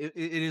 Yeah, it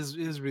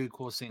is really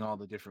cool seeing all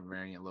the different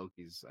variant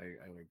Lokis.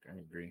 I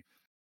agree.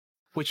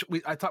 Which we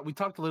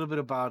talked a little bit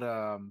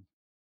about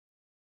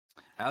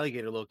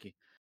alligator Loki,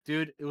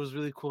 dude. It was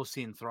really cool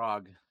seeing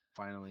Throg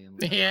finally in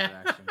live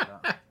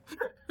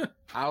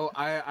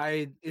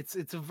action.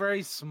 It's a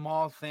very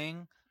small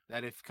thing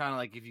that if kind of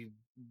like if you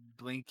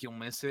blink you'll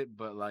miss it,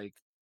 but like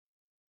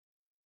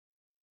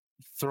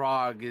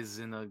Throg is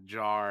in a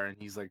jar and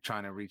he's like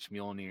trying to reach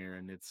Mjolnir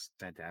and it's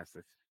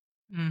fantastic.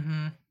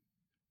 Mm-hmm.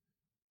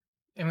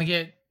 And we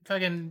get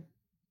fucking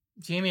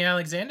Jamie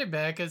Alexander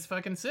back as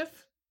fucking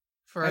Sif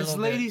for as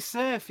Lady bit.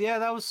 Sif. Yeah,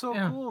 that was so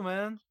cool,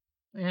 man.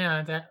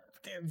 Yeah, that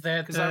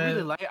because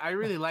I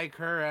really like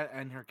her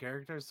and her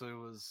character, so it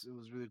was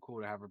really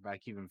cool to have her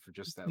back even for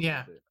just that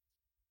little bit.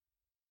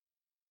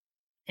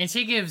 And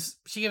she gives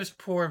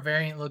poor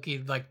variant Loki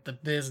like the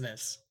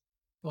business,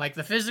 like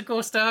the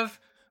physical stuff,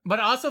 but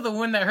also the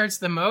one that hurts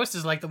the most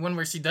is like the one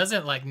where she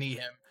doesn't like need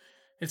him.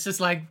 It's just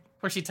like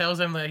where she tells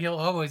him that he'll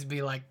always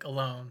be like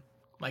alone.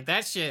 Like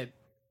that shit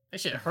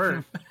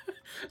hurt.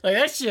 Like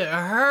that shit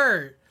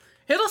hurt.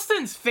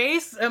 Hiddleston's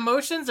face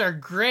emotions are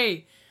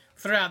great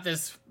throughout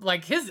this.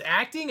 Like his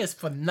acting is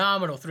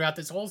phenomenal throughout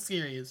this whole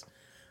series.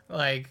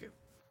 Like,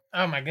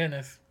 oh my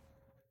goodness,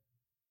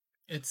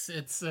 it's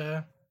it's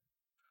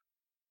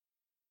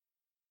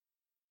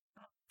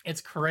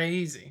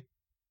crazy.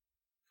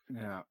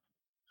 Yeah.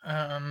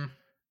 Um,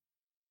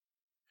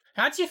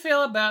 how'd you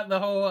feel about the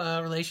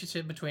whole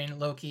relationship between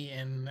Loki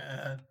and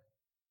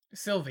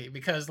Sylvie?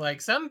 Because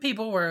like some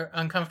people were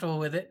uncomfortable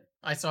with it.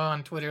 I saw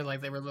on Twitter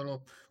like they were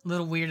little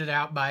weirded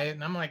out by it,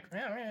 and I'm like,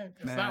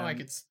 it's not like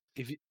Man, it's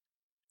if you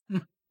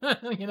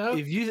you know.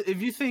 if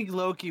you think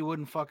Loki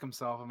wouldn't fuck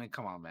himself, I mean,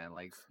 come on, man.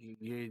 Like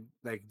you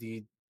like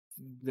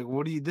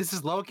what do you? This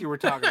is Loki we're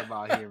talking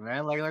about here,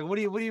 man. Like what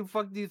do you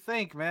fuck do you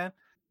think, man?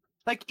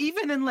 Like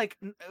even in like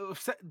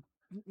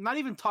not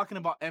even talking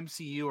about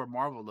MCU or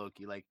Marvel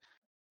Loki, like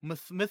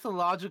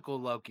mythological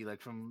Loki,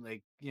 like from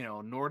like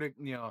Nordic,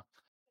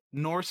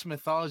 Norse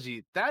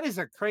mythology. That is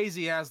a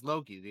crazy ass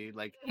Loki, dude.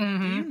 Like, do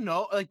Mm-hmm. you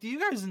know? Like, do you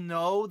guys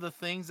know the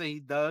things that he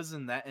does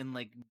in that and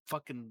like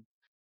fucking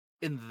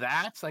in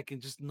that like in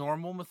just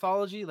normal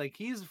mythology? Like,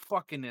 he's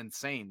fucking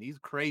insane. He's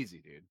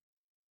crazy, dude.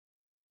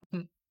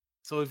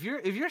 So if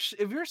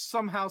you're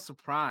somehow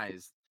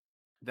surprised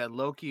that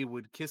Loki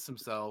would kiss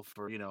himself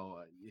or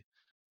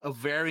a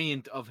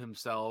variant of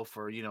himself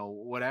or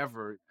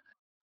whatever,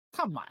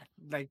 come on.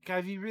 Like,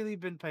 have you really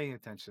been paying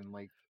attention?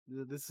 Like,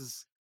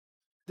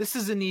 this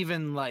isn't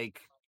even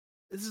like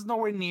this is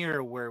nowhere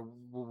near where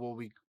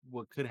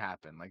what could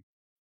happen. Like,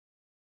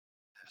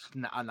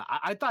 no,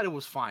 I thought it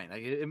was fine.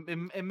 Like,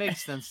 it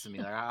makes sense to me.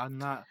 Like, I'm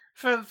not.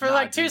 For Nah,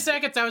 like two dude.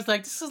 seconds, I was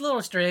like, this is a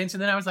little strange,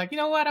 and then I was like, you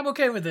know what? I'm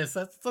okay with this.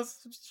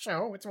 Let's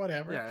show. It's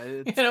whatever. Yeah,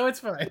 You know, it's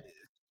fine.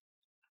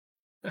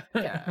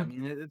 yeah. I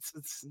mean, it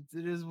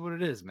is what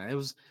it is, man. It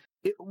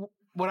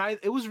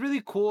it was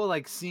really cool,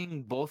 like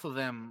seeing both of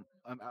them,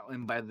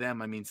 and by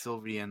them I mean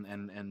Sylvie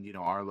and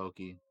our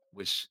Loki,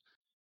 which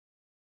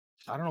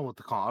I don't know what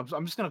to call him.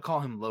 I'm just gonna call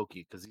him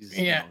Loki because he's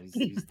Yeah,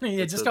 he's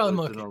yeah. Just call him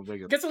the Loki. no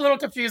bigger. Gets a little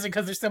confusing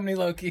because there's so many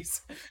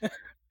Lokis.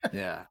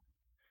 Yeah.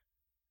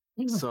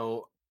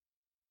 So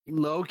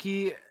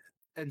Loki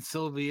and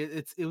Sylvie,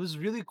 it was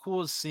really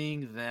cool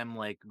seeing them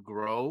like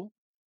grow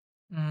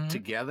Mm-hmm.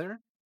 together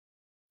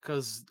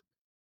because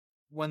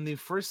when they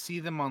first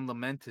see them on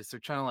Lamentis, they're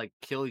trying to like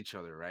kill each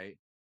other, right?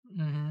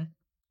 Mm-hmm.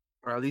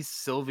 Or at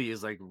least Sylvie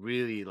is like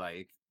really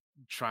like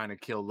trying to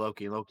kill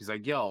Loki. Loki's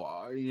like,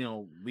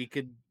 "Yo, we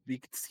could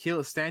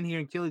stand here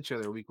and kill each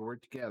other. We could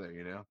work together,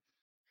 you know."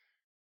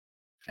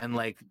 And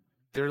like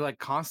they're like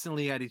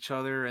constantly at each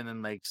other, and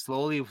then like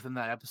slowly within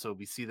that episode,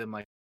 we see them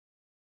like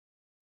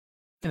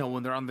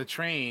when they're on the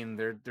train,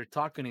 they're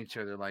talking to each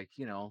other like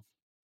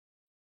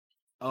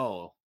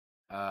oh,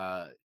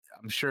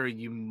 I'm sure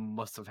you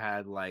must have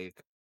had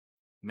like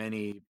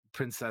many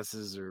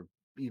princesses or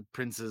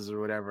princes or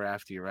whatever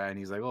after you, right? And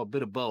he's like, oh, a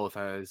bit of both.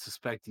 I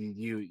suspect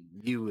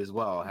you as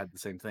well had the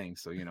same thing.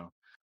 So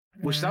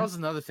which that Mm-hmm. was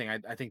another thing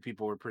I think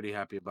people were pretty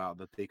happy about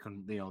that they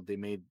couldn't, they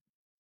made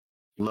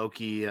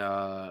Loki,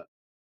 uh,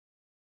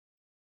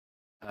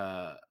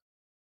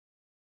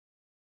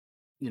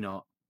 you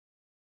know,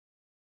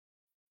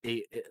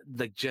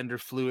 like gender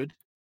fluid,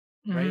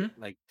 right?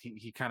 Mm-hmm. Like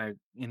he kind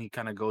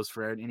of goes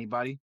for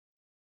anybody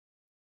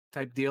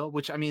type deal.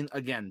 Which I mean,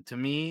 again, to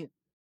me,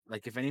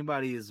 like if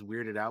anybody is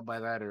weirded out by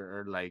that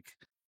or like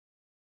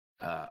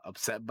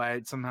upset by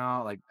it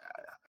somehow, like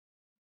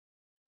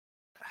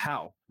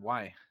how,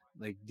 why,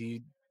 like do you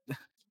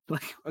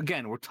like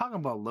again? We're talking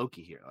about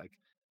Loki here. Like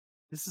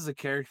this is a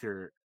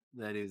character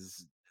that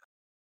is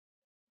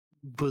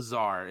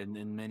bizarre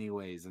in many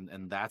ways,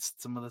 and that's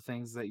some of the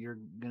things that you're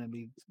gonna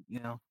be,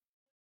 this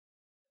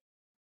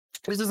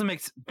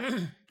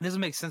it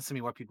doesn't make sense to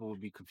me why people would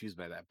be confused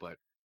by that, but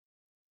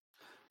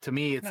to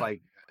me it's No,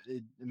 like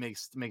it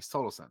makes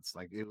total sense.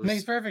 Like it makes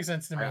was perfect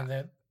sense to me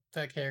I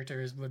that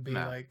characters would be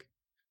yeah, like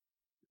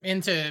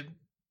into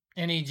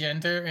any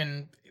gender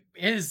and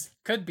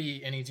could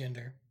be any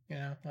gender. You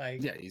know,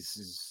 like. yeah,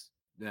 he's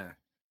yeah,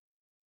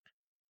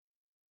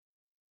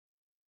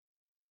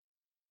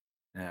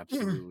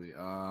 absolutely.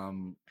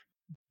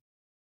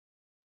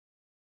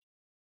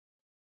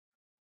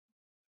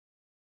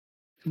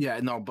 Yeah,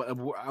 no, but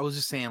I was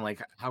just saying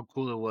like how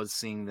cool it was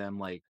seeing them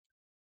like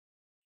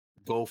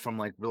go from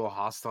like real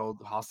hostile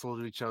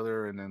to each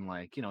other, and then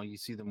like you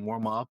see them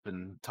warm up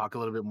and talk a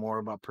little bit more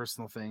about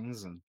personal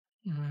things, and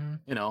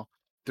Mm-hmm.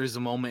 there's a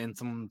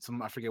moment in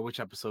some I forget which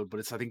episode,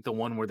 but it's I think the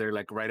one where they're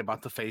like right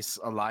about to face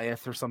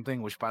Eliath or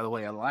something, which by the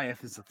way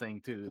Eliath is a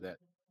thing too that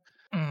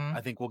Mm-hmm.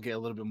 I think we'll get a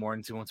little bit more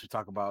into once we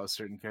talk about a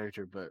certain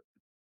character. But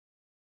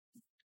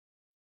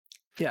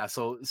yeah,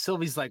 so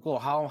Sylvie's like, well,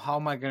 how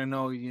am I gonna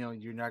know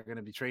you're not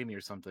gonna betray me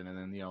or something, and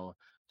then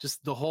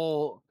just the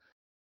whole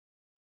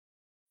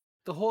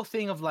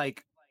thing of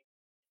like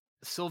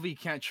Sylvie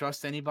can't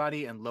trust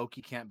anybody and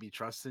Loki can't be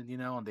trusted,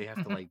 and they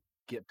have to like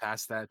get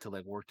past that to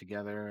like work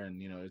together,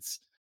 and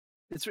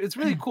it's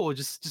really cool.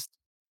 Just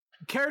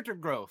character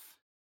growth,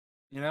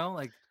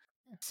 like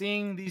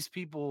seeing these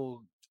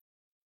people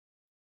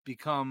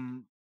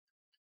become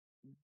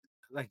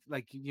like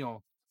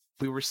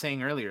we were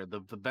saying earlier, the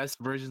best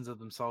versions of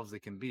themselves they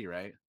can be,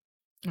 right?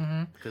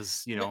 Mhm.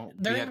 because we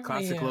During had the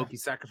classic Loki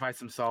sacrifice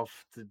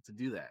himself to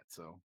do that.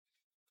 So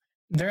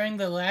during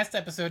the last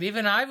episode,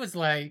 even I was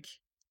like,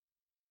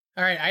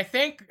 "All right, I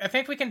think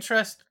we can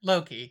trust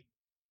Loki.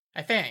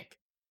 I think."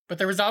 But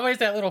there was always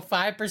that little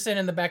 5%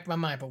 in the back of my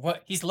mind. But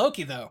what? He's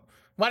Loki though.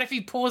 What if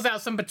he pulls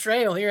out some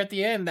betrayal here at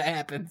the end that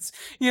happens?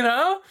 You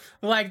know,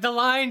 like the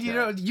line,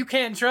 yeah, you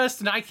can't trust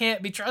and I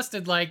can't be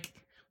trusted. Like,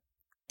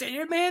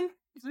 damn man,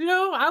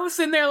 I was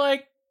sitting there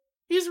like,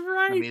 he's I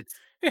right. mean it's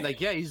like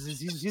yeah,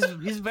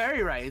 he's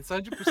very right. It's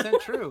 100%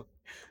 true.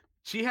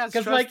 She has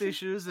Because trust like,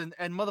 issues, and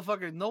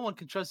motherfucker, no one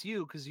can trust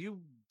you because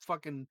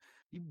fucking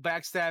you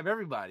backstab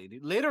everybody,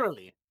 dude.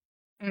 Literally.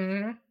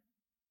 mhm.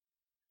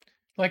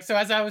 Like, so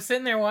as I was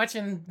sitting there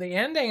watching the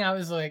ending, I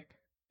was like,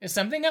 is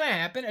something gonna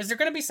happen? Is there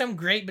gonna be some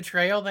great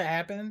betrayal that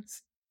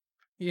happens?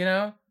 You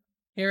know,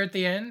 here at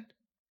the end.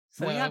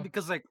 Well, yeah, So,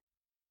 because like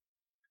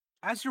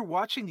as you're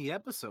watching the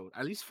episode,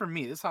 at least for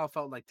me, this is how it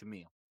felt like to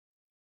me.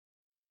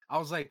 I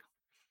was like,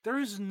 there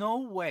is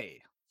no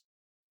way,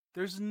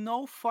 there's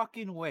no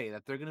fucking way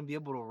that they're gonna be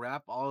able to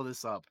wrap all of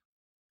this up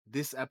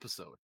this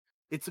episode.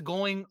 It's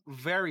going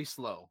very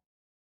slow.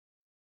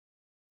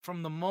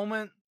 From the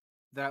moment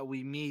that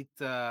we meet,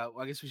 well,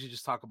 I guess we should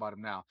just talk about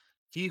him now.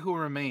 He Who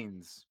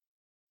Remains,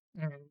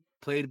 mhm.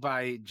 played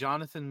by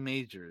Jonathan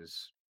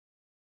Majors,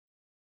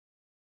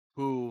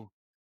 who,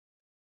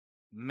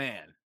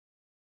 man,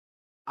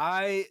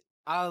 I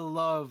I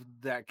loved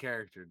that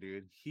character,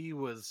 dude. He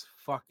was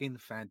fucking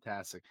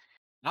fantastic.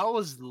 I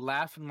was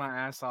laughing my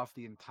ass off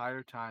the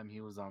entire time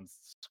he was on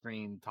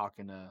screen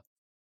talking to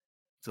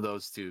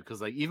those two.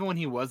 Because like even when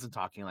he wasn't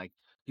talking, like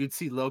you'd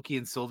see Loki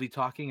and Sylvie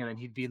talking, and then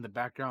he'd be in the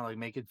background like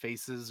making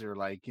faces or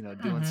like doing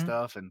Mhm.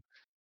 stuff, and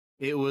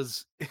it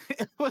was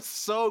it was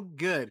so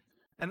good.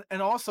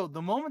 And also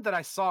the moment that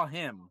I saw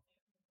him,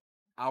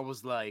 I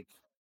was like,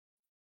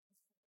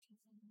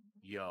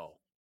 yo.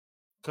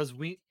 Because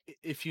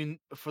if you,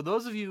 for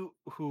those of you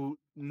who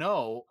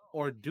know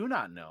or do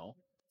not know,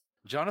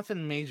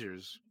 Jonathan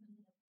Majors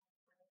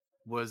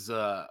was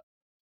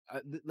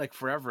like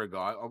forever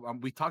ago.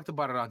 We talked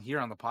about it on here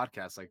on the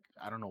podcast, like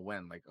I don't know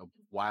when, like a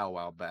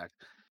while back.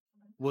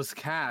 Was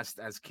cast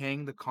as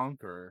Kang the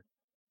Conqueror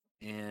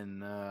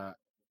in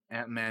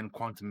Ant-Man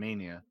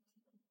Quantumania.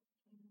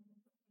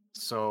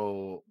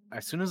 So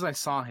as soon as I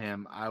saw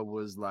him, I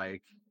was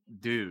like,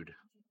 dude,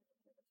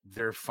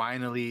 they're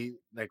finally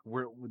like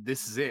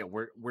this is it.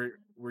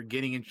 We're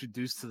getting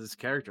introduced to this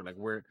character. Like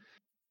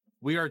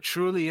we are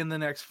truly in the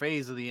next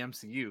phase of the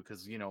MCU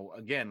because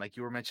again, like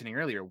you were mentioning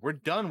earlier, we're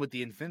done with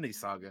the Infinity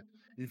Saga.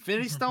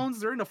 Infinity Stones,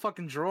 they're in a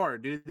fucking drawer,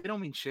 dude. They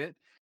don't mean shit.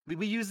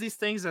 We use these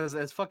things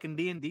as fucking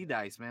D&D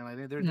dice, man.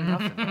 Like they're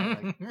nothing,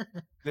 man.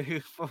 Like they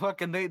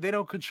fucking they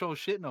don't control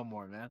shit no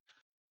more, man.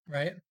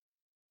 Right.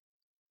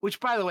 Which,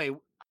 by the way,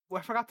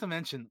 I forgot to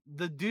mention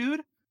the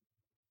dude.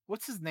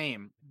 What's his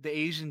name? The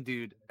Asian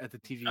dude at the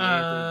TVA,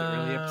 the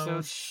early Oh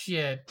episodes.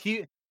 shit.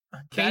 He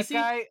that Casey.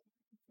 guy,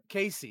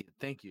 Casey.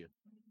 Thank you,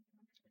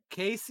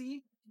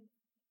 Casey.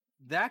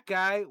 That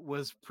guy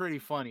was pretty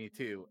funny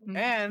too.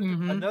 And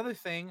Mm-hmm. another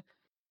thing,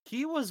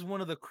 he was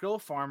one of the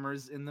krill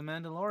farmers in the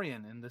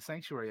Mandalorian in the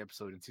Sanctuary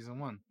episode in season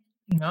 1,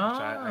 which No.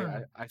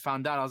 I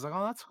found out. I was like,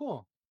 oh, that's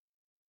cool.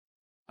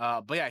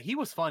 But yeah, he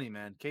was funny,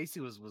 man. Casey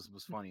was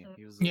funny.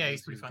 He was Yeah,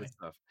 he's he pretty was good funny.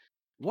 stuff.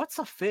 What's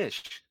a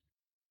fish?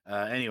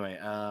 Anyway,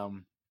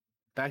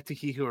 back to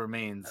He Who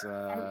Remains.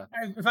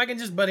 If I can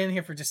just butt in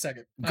here for just a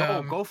second.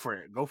 Go for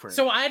it. Go for it.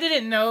 So I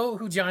didn't know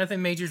who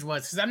Jonathan Majors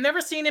was because I've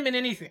never seen him in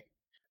anything.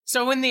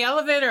 So when the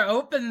elevator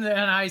opened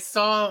and I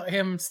saw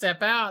him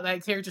step out,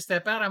 that character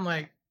step out, I'm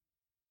like,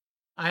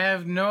 I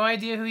have no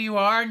idea who you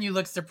are, and you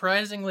look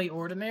surprisingly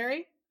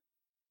ordinary.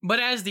 But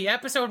as the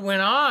episode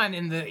went on,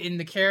 and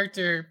the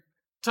character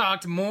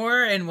talked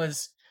more and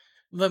was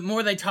the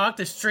more they talked,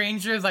 the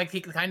stranger like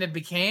he kind of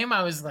became.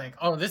 I was like,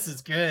 oh, this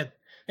is good.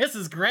 This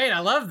is great. I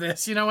love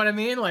this. You know what I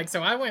mean? Like,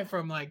 so I went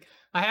from like,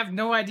 I have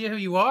no idea who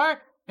you are,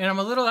 and I'm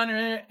a little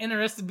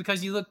interested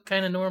because you look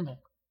kind of normal.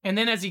 And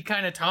then as he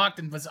kind of talked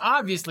and was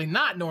obviously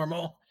not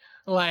normal,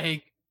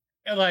 like,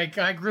 like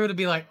I grew to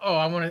be like, oh,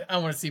 I want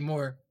to see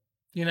more.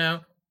 You know.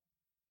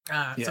 So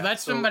Yeah.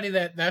 that's somebody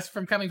that's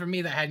from coming from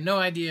me that had no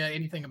idea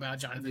anything about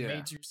Jonathan Yeah.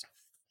 Majors.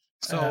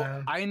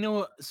 So I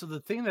know. So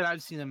the thing that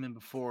I've seen him in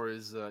before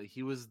is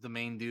he was the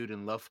main dude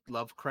in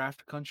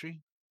Lovecraft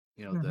Country.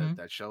 Mhm.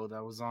 That show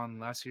that was on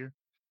last year.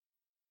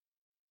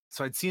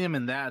 So I'd seen him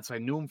in that, so I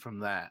knew him from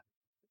that.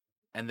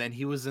 And then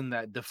he was in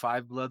that The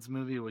Five Bloods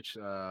movie, which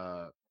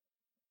um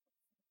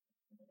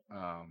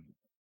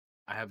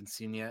I haven't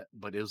seen yet,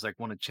 but it was like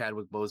one of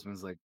Chadwick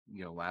Boseman's like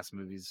last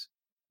movies.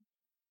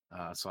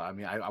 So I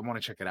mean, I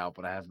want to check it out,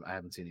 but I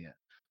haven't seen it yet.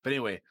 But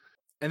anyway,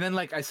 and then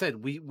like I said,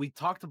 we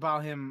talked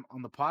about him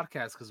on the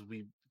podcast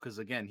because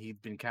again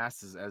he'd been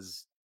cast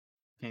as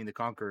Kang the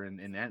Conqueror in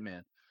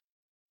Ant-Man.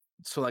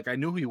 So like I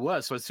knew who he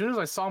was. So as soon as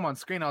I saw him on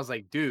screen, I was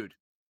like, dude,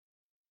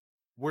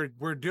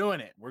 we're doing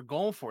it. We're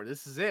going for it.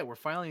 This is it. We're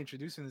finally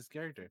introducing this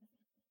character.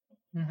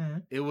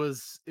 It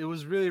was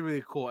really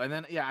really cool. And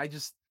then yeah, I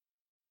just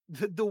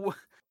the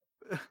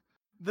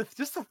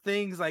just the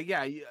things like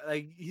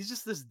like he's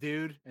just this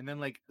dude, and then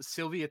like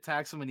Sylvie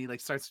attacks him, and he like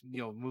starts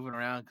moving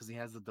around because he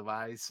has the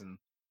device, and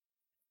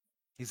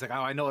he's like, oh,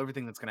 I know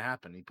everything that's gonna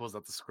happen. He pulls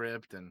out the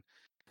script and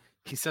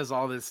he says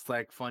all this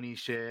like funny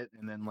shit,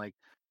 and then like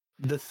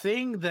the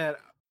thing that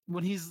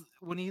when he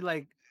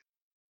like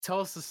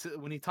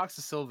when he talks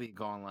to Sylvie,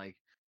 going like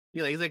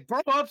he's like,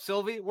 grow up,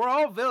 Sylvie. We're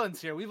all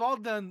villains here. We've all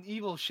done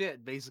evil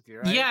shit, basically,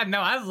 right? Yeah, no,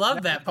 I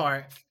love that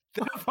part.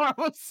 That part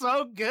was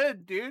so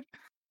good, dude.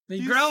 They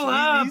grow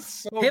up, He's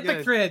so good.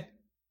 hypocrite.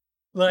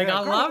 Like Yeah,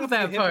 I grow love up,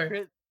 that you part.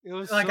 hypocrite. It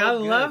was Like so I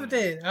good, loved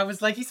man. it. I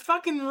was like, he's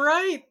fucking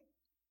right.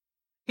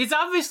 He's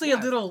obviously a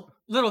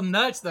little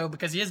nuts though,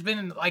 because he has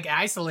been like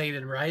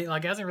isolated, right?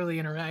 Like hasn't really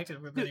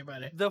interacted with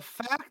anybody. The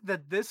fact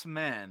that this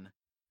man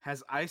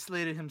has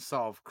isolated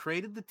himself,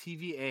 created the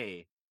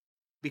TVA,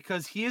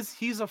 because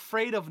he's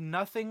afraid of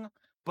nothing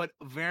but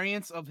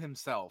variants of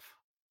himself.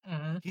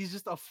 Hmm. He's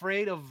just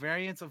afraid of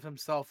variants of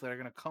himself that are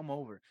gonna come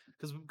over.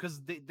 Because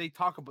they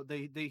talk about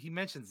he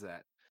mentions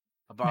that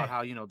about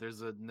how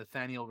there's a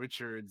Nathaniel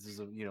Richards is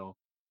a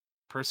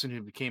person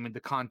who came into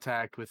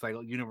contact with like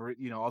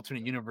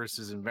alternate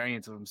universes and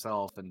variants of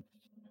himself, and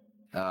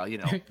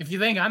If you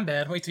think I'm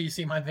bad, wait till you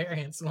see my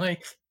variants.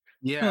 Like,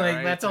 yeah, like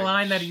right. that's It's a like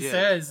line that he shit.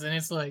 says, and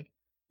it's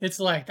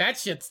like that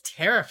shit's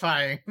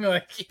terrifying.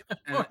 Like,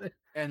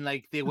 And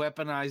like they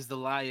weaponize the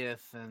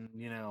Goliath, and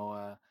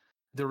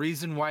the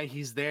reason why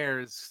he's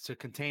there is to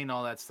contain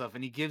all that stuff,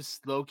 and he gives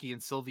Loki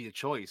and Sylvie a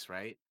choice,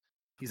 right?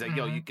 He's like,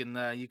 yo,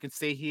 Mhm. you can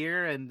stay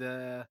here and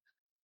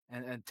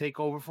take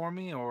over for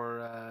me, or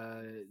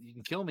you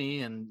can kill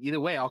me, and either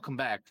way I'll come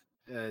back,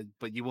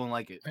 but you won't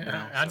like it,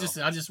 I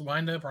just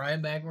wind up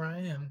right back where I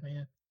am,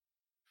 man.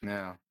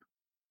 yeah.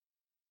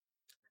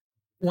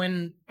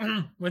 When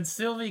when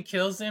Sylvie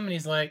kills him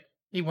and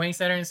he winks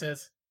at her and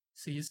says,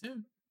 "See you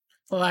soon."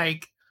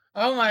 Like,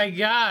 oh my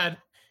god,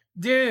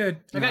 dude,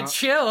 I got No.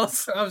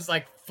 chills. I was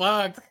like,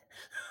 fuck.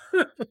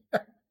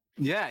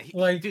 Yeah,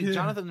 Like, dude,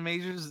 Jonathan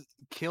Majors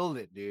killed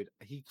it, dude.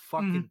 He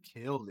fucking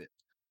killed it.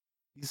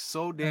 He's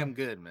so damn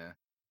good, man.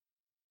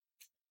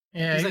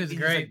 yeah, he was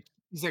great.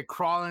 He's like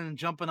crawling and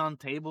jumping on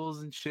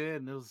tables and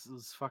shit, and it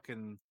was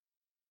fucking.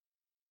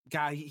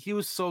 God, he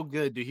was so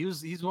good, dude.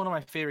 He's one of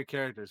my favorite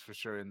characters for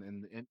sure,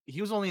 and he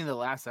was only in the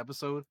last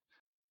episode,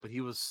 but he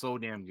was so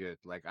damn good.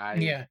 Like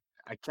Yeah.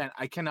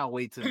 I cannot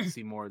wait to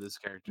see more of this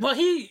character. Well,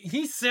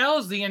 he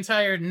sells the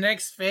entire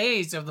next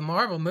phase of the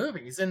Marvel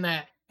movies in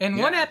that in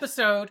one Yeah.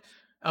 episode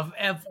of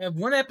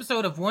one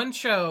episode of one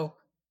show.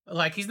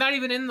 Like he's not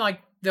even in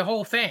like the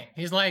whole thing.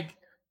 He's like,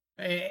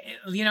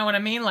 you know what I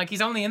mean? Like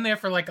he's only in there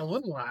for like a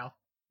little while,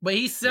 but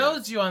he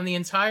sells you on the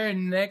entire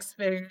next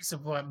phase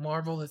of what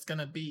Marvel is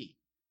gonna be,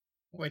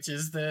 which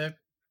is the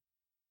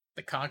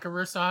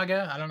Conqueror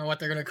Saga. I don't know what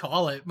they're gonna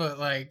call it, but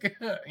like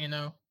you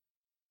know,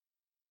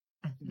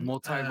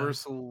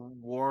 Multiversal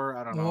war.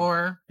 I don't know.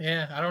 war.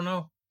 Yeah, I don't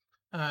know.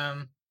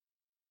 Um,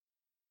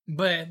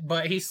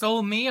 but he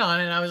sold me on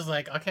it. And I was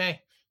like,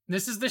 okay,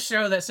 this is the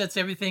show that sets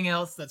everything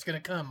else that's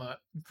gonna come up,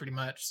 pretty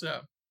much.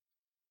 So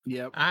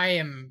Yep. I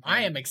am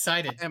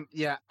excited.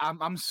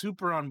 I'm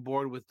super on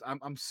board with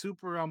I'm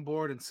super on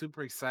board and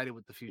super excited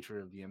with the future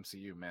of the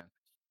MCU, man.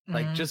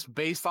 Like Mhm. just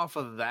based off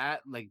of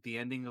that, like the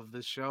ending of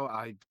this show,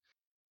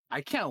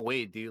 I can't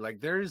wait, dude. Like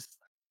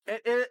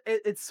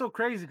it's so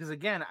crazy because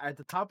again, at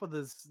the top of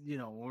this,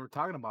 when we're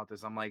talking about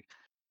this, I'm like,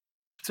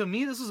 to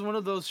me, this is one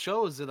of those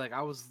shows that like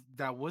I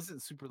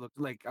wasn't super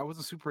I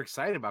wasn't super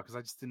excited about because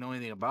I just didn't know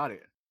anything about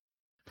it.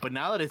 But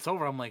now that it's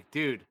over, I'm like,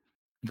 dude,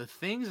 the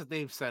things that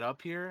they've set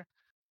up here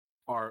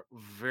are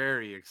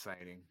very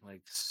exciting.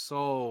 Like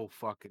so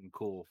fucking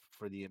cool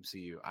for the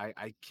MCU.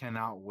 I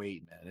cannot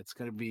wait, man. It's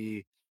gonna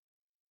be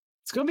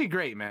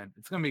great, man.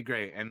 It's gonna be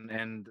great.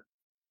 And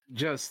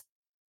just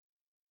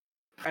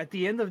at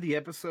the end of the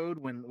episode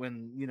when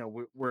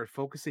we're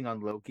focusing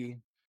on Loki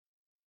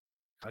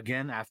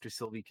again after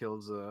Sylvie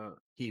kills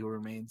He Who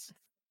Remains.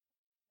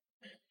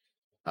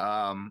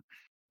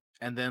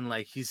 And then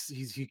like he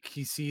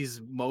sees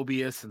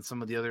Mobius and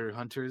some of the other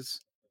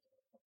hunters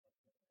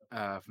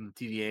from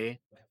the TVA,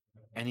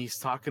 and he's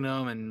talking to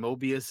him, and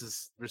Mobius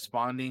is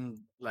responding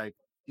like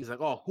he's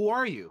like, "Oh, who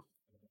are you?"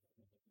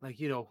 Like,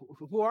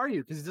 who are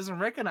you? Because he doesn't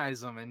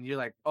recognize them, and you're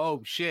like,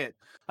 "Oh shit!"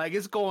 Like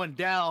it's going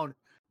down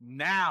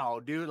now,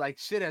 dude. Like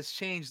shit has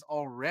changed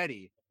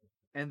already.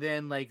 And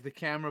then like the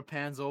camera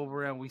pans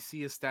over, and we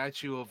see a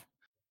statue of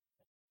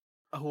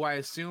who I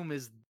assume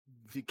is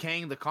the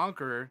Kang the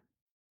Conqueror,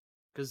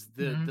 because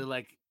the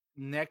like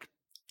neck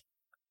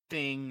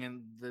thing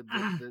and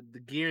the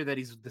gear that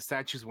the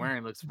statue's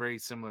wearing looks very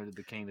similar to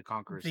the Kang the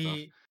Conqueror stuff.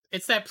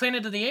 It's that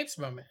Planet of the Apes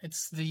moment.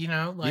 It's the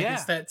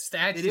it's that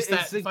statue, It's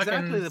that exactly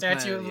fucking the Statue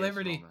Planet of the Apes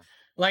Liberty. moment.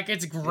 Like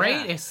it's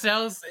great. Yeah. It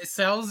sells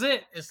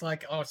it. It's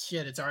like, oh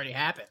shit, it's already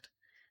happened.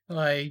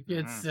 Like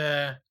it's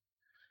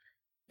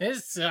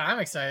I'm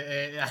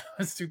excited. I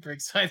was super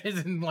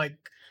excited and like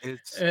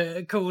It's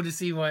cool to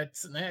see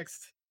what's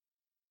next.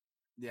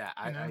 yeah,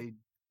 You know?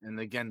 and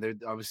again, they're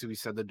obviously we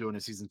said they're doing a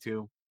season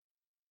 2.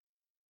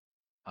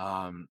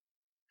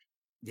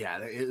 Yeah,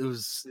 it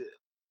was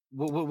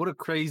what a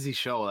crazy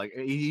show! Like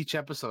each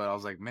episode, I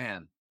was like,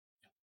 man.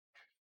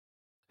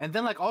 And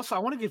then like also, I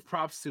want to give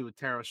props to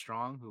Tara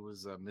Strong, who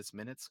was Miss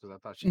Minutes, because I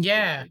thought she did a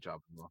Yeah, great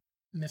job as well.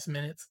 Miss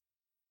Minutes.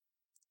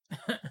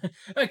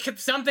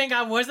 Something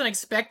I wasn't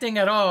expecting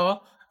at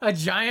all. A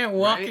giant Right?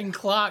 walking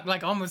clock,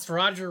 like almost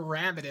Roger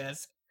Rabbit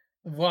esque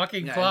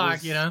walking Yeah, it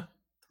clock. was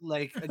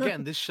like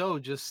again, this show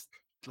just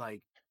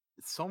like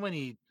so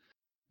many.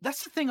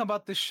 That's the thing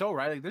about this show,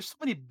 right? Like, there's so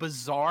many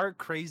bizarre,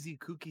 crazy,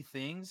 kooky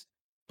things,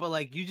 but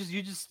like you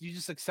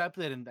just accept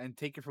it and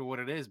take it for what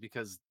it is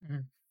because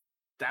Mhm.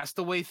 that's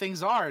the way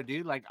things are,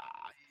 dude. Like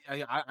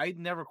I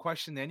never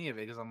questioned any of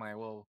it because I'm like,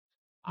 well,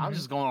 I'm Mhm.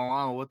 just going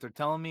along with what they're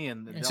telling me,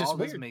 and It's all just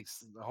this weird.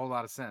 makes a whole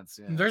lot of sense.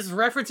 Yeah. There's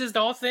references to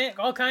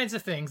all kinds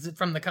of things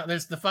from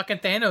there's the fucking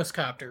Thanos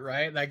copter,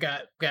 right? That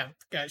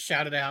got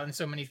shouted out in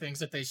so many things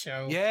that they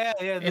show Yeah,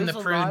 yeah. in the There's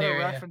a prune lot of area.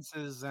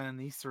 references and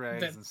Easter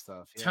eggs The and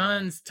stuff. Yeah.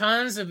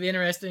 tons of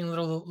interesting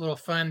little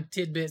fun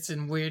tidbits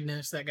and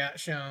weirdness that got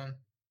shown.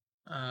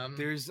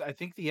 There's, I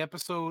think, the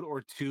episode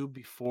or two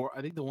before. I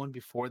think the one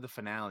before the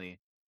finale.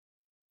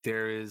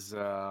 There is,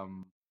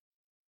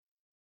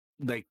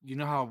 like you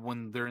know how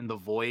when they're in the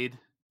void,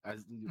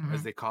 as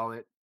Mhm. they call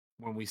it,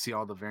 when we see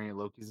all the variant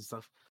Lokis and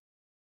stuff,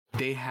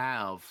 they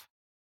have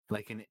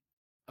like an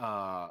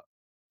uh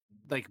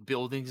like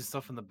buildings and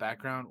stuff in the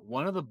background.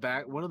 One of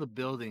the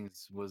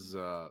buildings was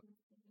I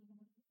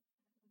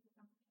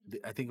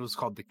think it was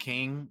called the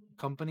King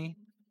Company,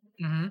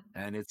 Mhm.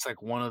 and it's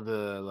like one of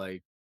the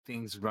like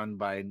things run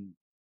by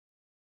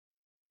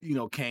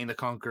Kang the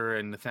Conqueror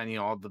and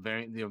Nathaniel, all the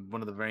variant,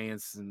 one of the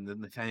variants, and the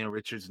Nathaniel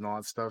Richards and all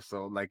that stuff.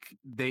 So like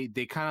they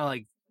kind of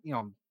like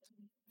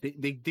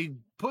they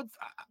put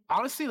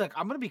honestly, like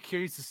I'm gonna be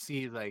curious to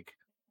see like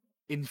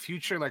in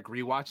future like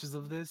rewatches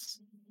of this,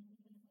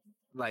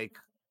 like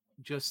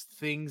just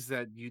things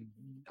that you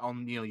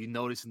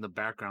notice in the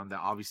background that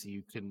obviously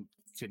you couldn't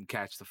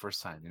catch the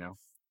first time,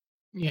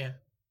 Yeah.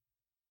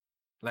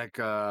 like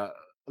a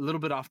little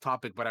bit off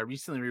topic, but I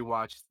recently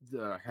rewatched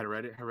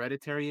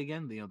Hereditary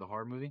again, the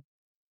horror movie.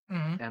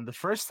 Mhm. And the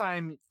first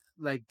time,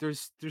 like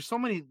there's so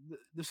many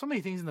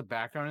things in the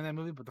background in that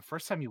movie, but the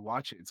first time you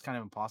watch it, it's kind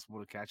of impossible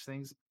to catch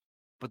things.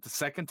 But the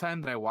second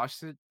time that I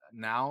watched it,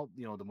 now,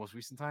 the most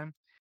recent time,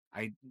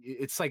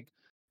 it's like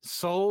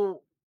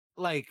so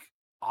like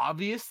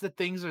obvious that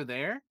things are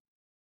there.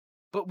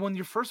 But when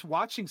you're first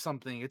watching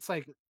something, it's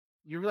like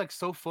you're like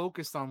so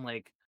focused on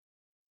like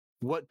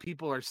what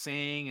people are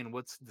saying and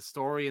what's the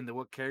story and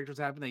what characters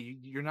happen that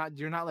you're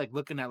not like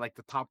looking at like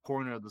the top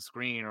corner of the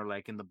screen or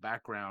like in the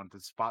background to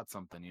spot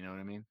something. You know what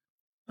I mean?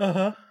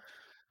 Uh-huh.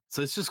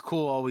 So it's just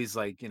cool always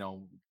like,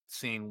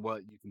 seeing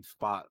what you can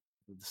spot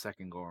with the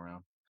second go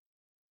around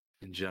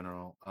in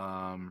general.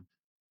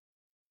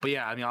 But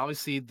yeah, I mean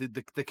obviously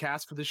the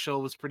cast for the show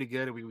was pretty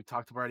good. We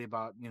talked already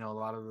about, a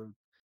lot of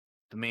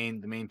the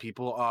main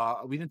people.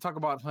 We didn't talk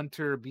about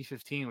Hunter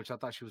B-15, which I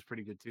thought she was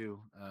pretty good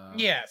too.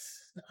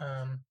 Yes.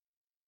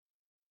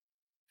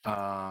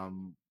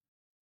 Um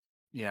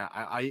yeah,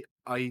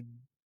 I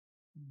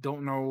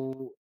don't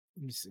know.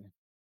 Let me see.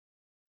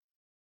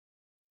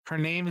 Her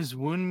name is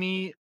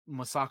Wunmi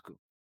Masaku.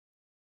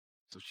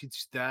 So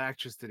that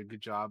actress did a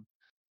good job.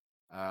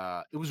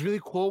 It was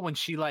really cool when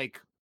she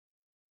like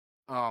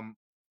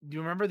do you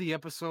remember the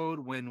episode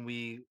when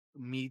we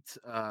meet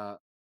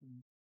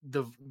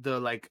the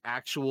like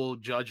actual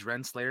Judge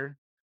Renslayer?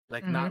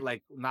 Like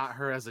Mhm. not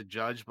her as a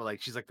judge, but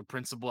like she's like the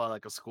principal at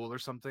like a school or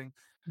something.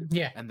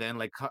 Yeah. And then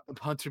like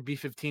Hunter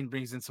B-15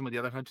 brings in some of the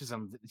other hunters,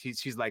 and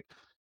she's like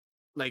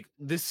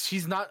this,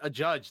 she's not a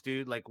judge,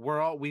 dude. Like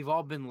we've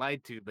all been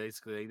lied to,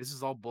 basically. Like, this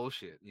is all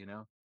bullshit.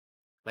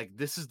 Like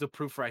this is the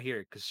proof right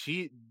here, because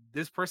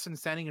this person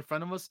standing in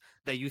front of us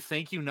that you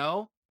think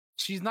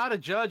she's not a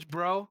judge,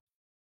 bro.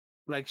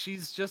 Like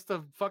she's just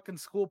a fucking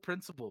school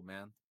principal,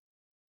 man.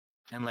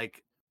 And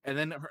like, and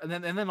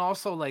then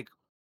also like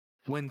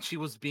when she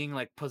was being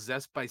like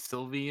possessed by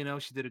Sylvie,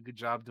 she did a good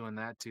job doing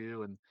that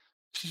too, and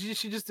she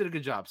just did a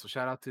good job. So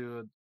shout out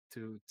to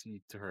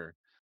her.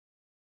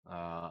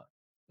 Uh,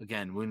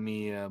 Again,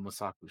 Wunmi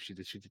Masaku, she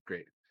did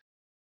great.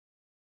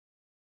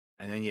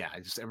 And then yeah,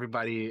 just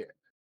everybody,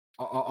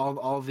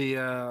 all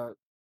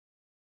the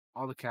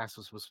cast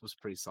was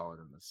pretty solid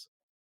in this.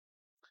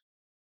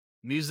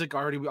 Music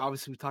already, we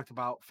talked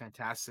about,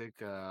 fantastic.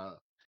 I'm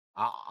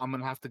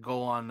gonna have to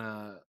go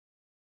on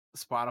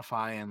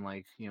Spotify and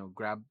like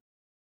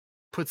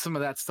put some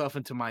of that stuff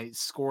into my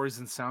scores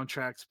and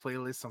soundtracks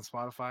playlist on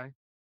Spotify.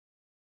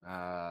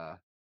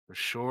 For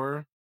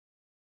sure.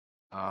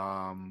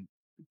 Um,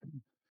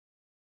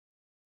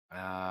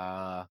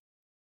 uh,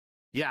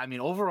 yeah, I mean,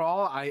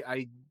 overall,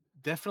 I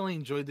definitely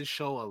enjoyed this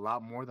show a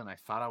lot more than I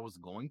thought I was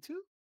going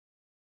to,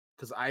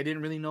 because I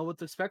didn't really know what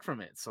to expect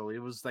from it. So it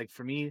was like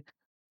for me,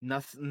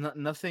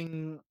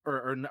 nothing,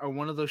 or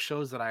one of those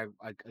shows that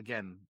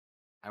again,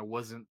 I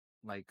wasn't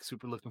like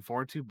super looking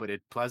forward to, but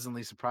it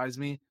pleasantly surprised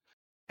me,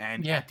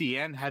 and Yeah. at the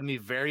end had me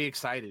very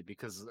excited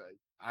because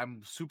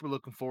I'm super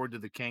looking forward to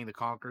the Kang the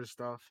Conqueror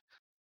stuff.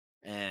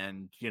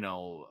 And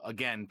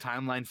again,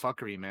 timeline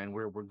fuckery, man.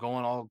 We're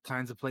going all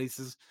kinds of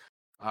places.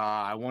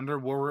 I wonder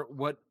what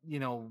what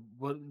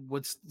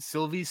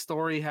Sylvie's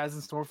story has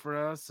in store for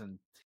us, and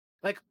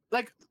like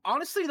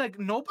honestly, like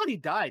nobody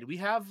died. We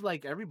have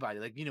like everybody.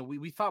 Like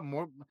we thought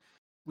more.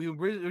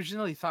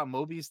 Originally thought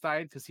Mobius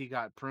died because he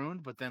got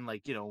pruned, but then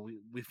like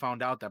we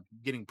found out that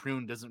getting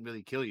pruned doesn't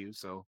really kill you.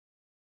 So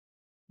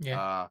Yeah.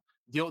 uh,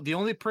 the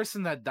only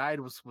person that died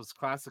was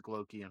classic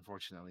Loki,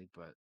 unfortunately.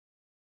 But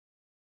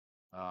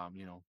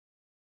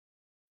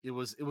it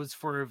was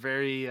for a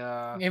very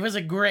It was a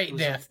it great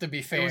was a death, to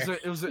be fair.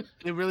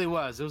 it really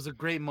was. It was a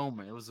great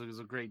moment. It was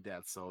a great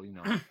death. So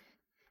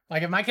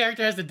Like if my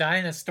character has to die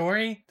in a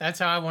story, that's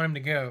how I want him to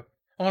go.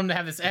 I want him to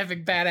have this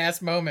epic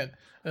badass moment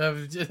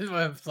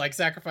of like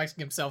sacrificing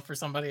himself for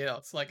somebody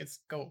else. Like it's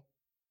cool.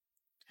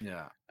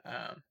 yeah.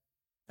 Um,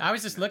 I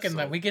was just Yeah, looking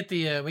that so we get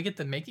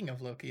the making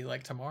of Loki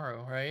like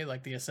tomorrow, right?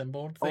 Like the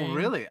assembled oh thing.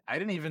 really? I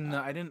didn't even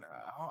I didn't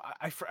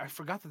I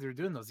forgot that they were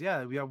doing those.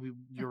 Yeah,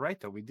 you're right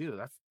though. We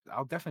do.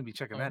 I'll definitely be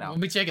checking that We'll out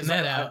be checking because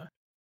that out.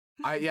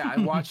 I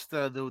watched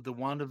the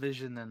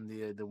WandaVision and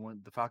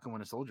the Falcon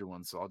Winter Soldier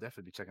one, so I'll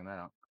definitely be checking that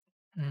out.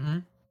 Mm-hmm.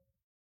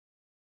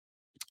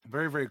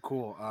 Very very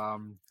cool.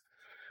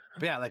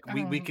 But yeah, like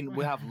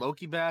we'll have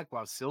Loki back.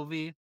 We'll have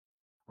Sylvie,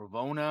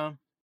 Ravonna,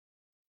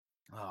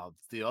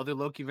 the other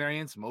Loki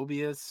variants,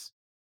 Mobius.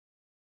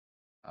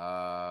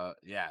 Yeah,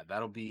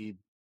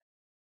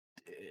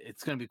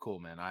 it's gonna be cool,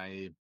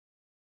 man.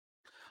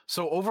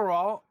 So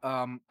overall,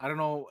 I don't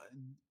know.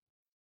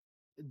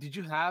 Did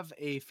you have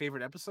a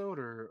favorite episode,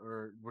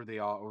 or were they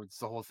all, or it's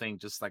the whole thing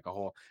just like a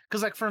whole?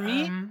 Because like for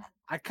me, Um,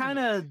 I kind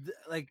of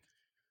like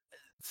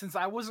since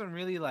I wasn't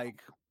really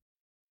like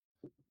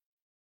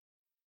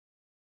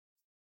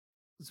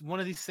it's one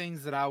of these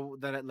things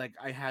like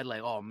I had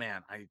like oh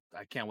man I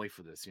can't wait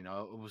for this, it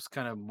was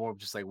kind of more of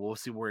just like we'll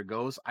see where it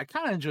goes. I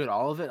kind of enjoyed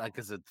all of it like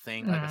as a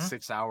thing, like a mhm.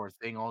 6 hour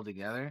thing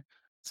altogether,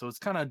 so it's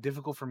kind of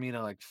difficult for me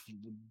to like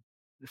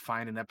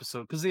find an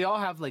episode because they all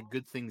have like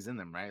good things in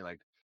them, right?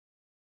 Like,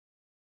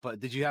 but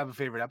did you have a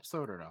favorite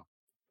episode or no?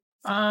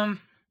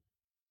 Um,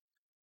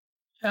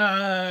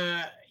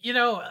 Uh, you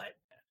know,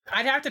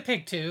 I'd have to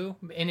pick two,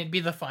 and it'd be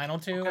the final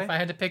two if Okay. I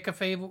had to pick a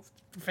favorite.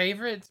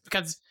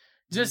 Because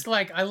Mhm. just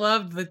like I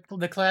loved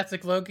the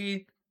classic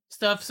Loki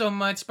stuff so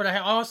much, but I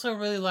also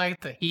really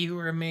liked the He Who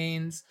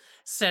Remains,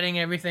 setting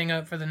everything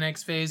up for the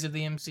next phase of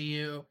the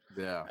MCU.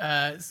 Yeah.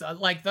 So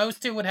like those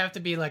two would have to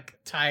be like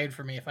tied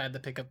for me if I had to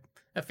pick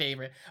a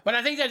favorite. But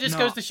I think that just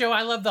goes No. to show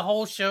I love the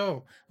whole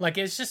show. Like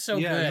it's just so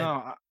Yeah.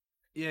 No.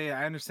 good. Yeah.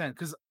 I understand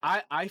because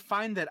I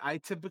find that I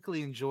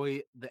typically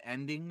enjoy the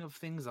ending of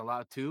things a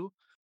lot too,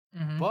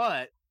 Mm-hmm.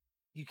 but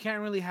you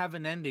can't really have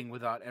an ending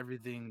without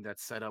everything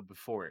that's set up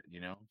before it.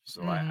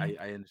 So Mm-hmm.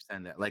 I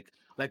understand that. Like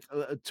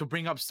to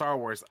bring up Star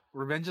Wars,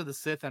 Revenge of the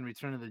Sith and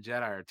Return of the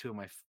Jedi are two of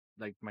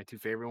my two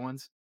favorite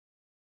ones,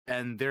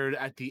 and they're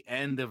at the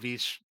end of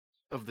each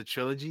of the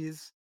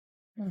trilogies.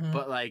 Mm-hmm.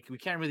 But like we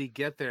can't really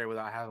get there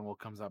without having what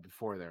comes out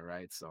before there,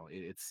 right? So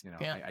it's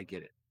Yeah. I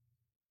get it.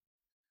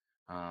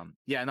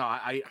 Yeah, no,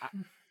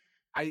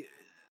 I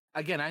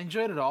again I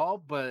enjoyed it all,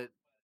 but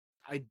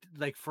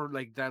like for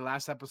like that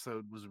last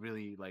episode was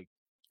really like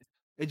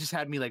it just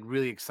had me like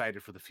really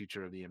excited for the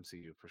future of the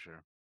MCU for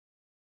sure.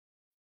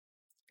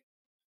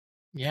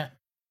 Yeah.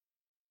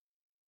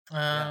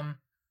 Yeah. Um.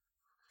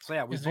 So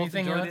yeah, we Is there both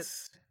anything enjoyed it.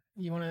 else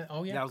you want to?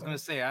 Oh yeah, Yeah, I was go gonna ahead.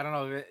 say I don't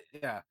know.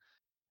 Yeah.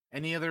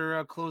 Any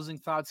other closing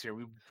thoughts here?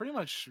 We pretty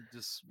much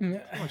just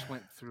Mm, pretty much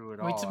went through it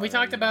We all we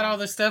talked already. about all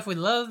the stuff we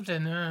loved,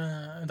 and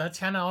that's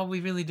kind of all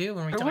we really do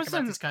when we There talk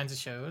about these wasn't. kinds of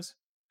shows.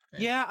 Yeah.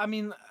 Yeah, I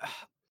mean,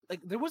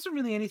 like there wasn't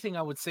really anything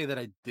I would say that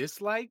I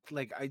disliked.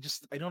 Like I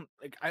don't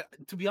like I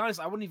to be honest,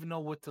 I wouldn't even know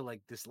what to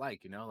like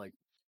dislike. Like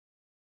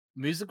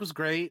music was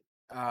great.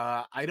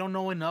 I don't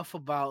know enough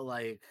about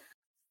like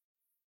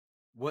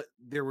what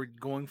they were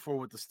going for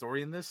with the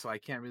story in this, so I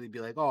can't really be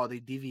like, oh, they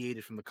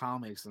deviated from the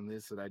comics and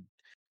this that I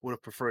would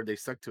have preferred they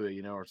stuck to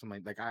it, or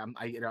something like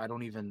I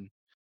don't even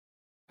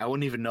I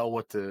wouldn't even know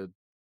what to.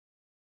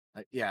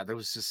 Yeah, there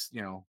was just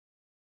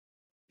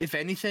if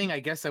anything, I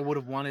guess I would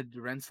have wanted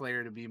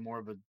Renslayer to be more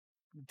of a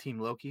Team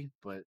Loki,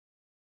 but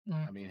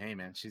Mm, I mean, hey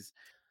man,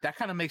 that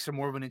kind of makes her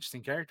more of an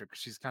interesting character because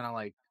she's kind of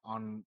like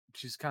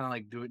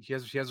doing she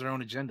has her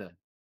own agenda.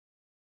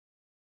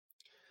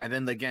 And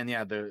then again,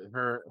 yeah,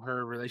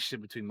 her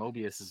relationship between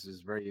Mobius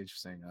is very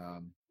interesting.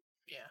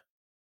 yeah.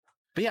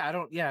 But yeah,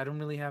 I don't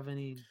really have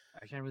any.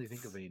 I can't really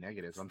think of any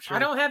negatives. I'm I sure.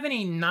 don't have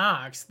any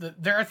knocks.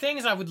 There are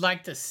things I would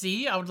like to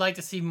see. I would like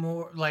to see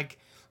more, like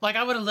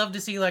I would have loved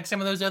to see like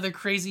some of those other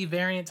crazy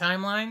variant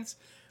timelines,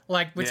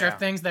 like which are Yeah,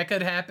 things that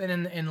could happen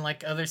in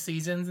like other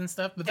seasons and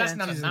stuff. But yeah, that's in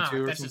not a season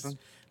two knock. or That's something.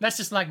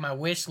 just like my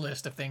wish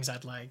list of things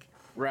I'd like.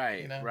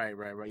 You know.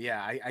 Right.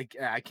 Yeah,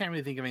 I can't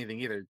really think of anything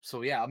either.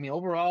 So yeah, I mean,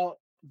 overall,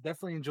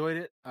 definitely enjoyed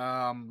it.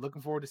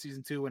 Looking forward to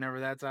season two whenever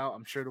that's out.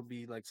 I'm sure it'll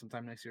be like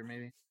sometime next year,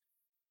 maybe.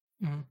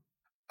 Mhm.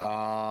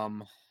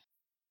 Um,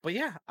 but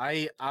yeah,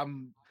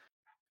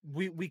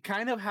 we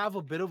kind of have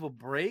a bit of a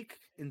break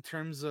in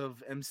terms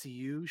of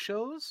MCU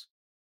shows.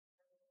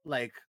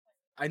 Like,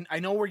 I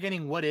know we're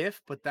getting What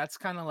If, but that's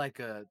kind of like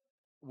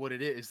what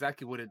it is,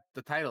 exactly what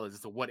the title is.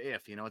 It's a what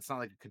if, it's not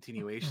like a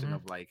continuation Mhm.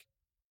 of like,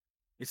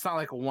 it's not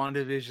like a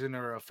WandaVision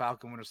or a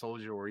Falcon Winter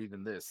Soldier or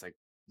even this. Like,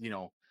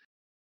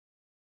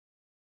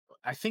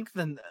 I think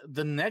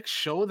the next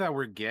show that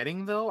we're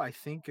getting though, I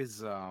think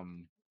is I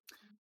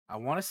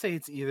want to say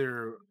it's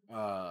either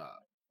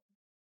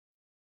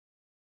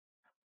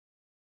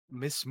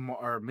Miss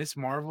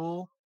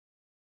Marvel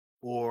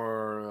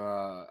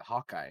or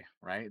Hawkeye,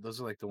 right? Those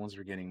are like the ones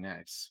we're getting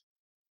next.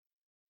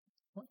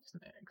 What's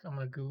next? I'm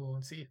gonna Google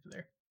and see if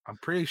they're I'm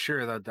pretty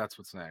sure that that's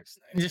what's next.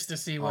 just to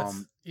see what's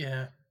Um,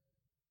 yeah.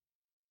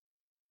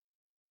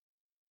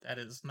 That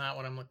is not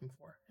what I'm looking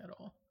for at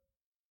all.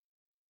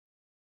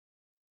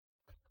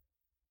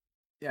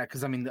 Yeah,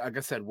 because I mean, like I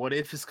said, What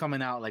If is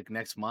coming out like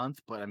next month,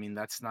 but I mean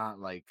that's not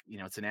like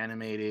it's an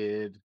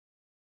animated.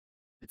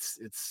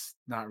 It's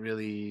not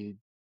really.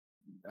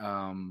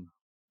 um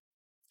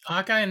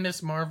Hawkeye and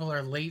Miss Marvel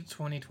are late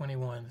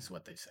 2021, is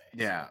what they say.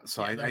 Yeah,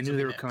 so I those knew will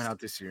they be were coming next. out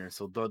this year,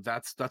 so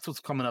that's what's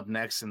coming up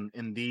next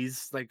in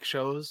these like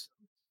shows.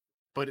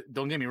 But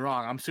don't get me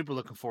wrong, I'm super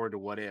looking forward to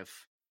What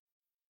If.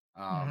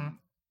 Mhm.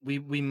 We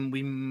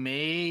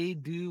may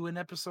do an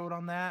episode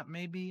on that,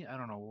 maybe. I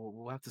don't know.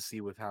 We'll have to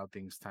see with how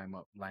things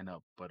line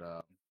up. But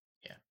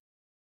Yeah,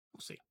 we'll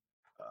see.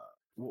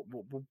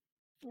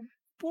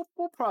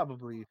 we'll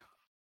probably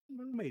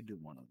we may do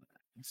one on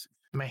that. Let's see.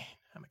 Man,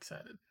 I'm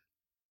excited.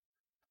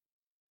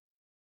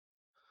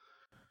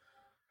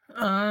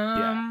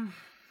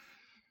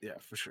 Yeah,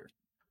 for sure.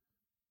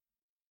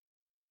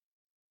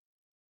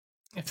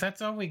 If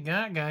that's all we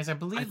got, guys, I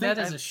believe think that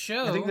is I, a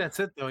show. I think that's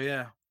it, though.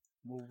 Yeah,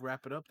 we'll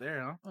wrap it up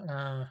there,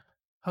 huh?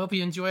 Hope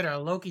you enjoyed our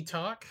Loki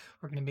talk.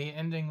 We're going to be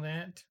ending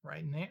that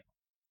right now.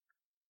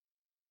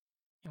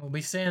 And we'll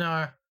be saying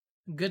our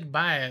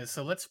goodbyes.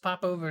 So let's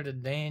pop over to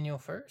Daniel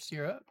first.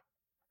 You're up.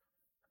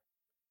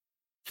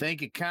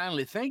 Thank you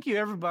kindly. Thank you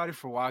everybody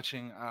for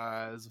watching.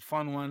 It was a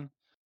fun one.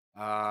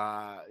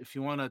 If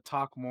you want to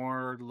talk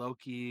more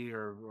Loki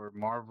or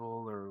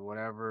Marvel or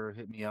whatever,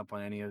 hit me up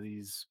on any of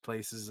these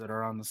places that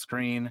are on the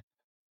screen.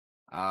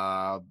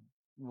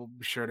 We'll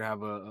be sure to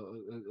have a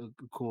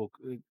cool,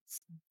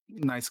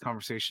 nice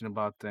conversation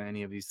about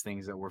any of these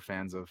things that we're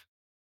fans of.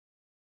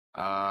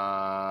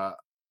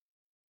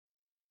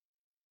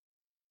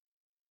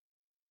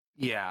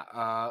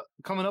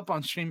 Coming up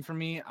on stream for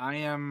me, I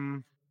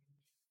am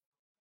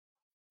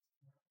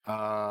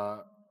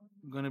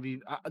gonna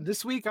be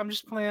this week. I'm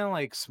just playing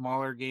like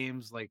smaller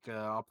games. Like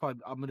I'm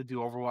gonna do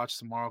Overwatch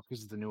tomorrow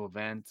because of the new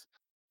event.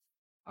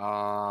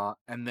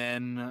 And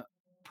then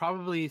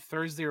probably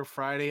Thursday or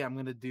Friday, I'm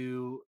gonna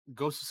do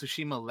Ghost of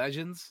Tsushima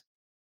Legends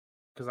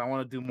because I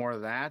want to do more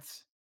of that.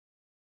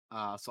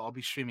 So I'll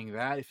be streaming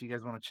that. If you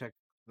guys want to check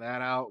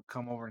that out,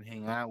 come over and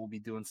hang out. We'll be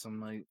doing some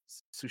like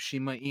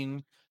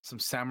Tsushima-ing, some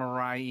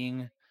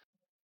samurai-ing.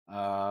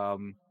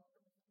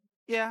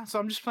 Yeah, so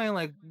I'm just playing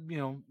like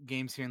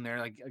games here and there.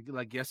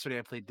 Like yesterday,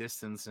 I played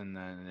Distance and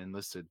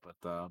Enlisted.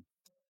 But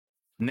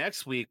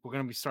next week we're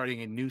gonna be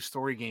starting a new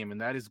story game,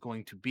 and that is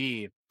going to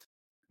be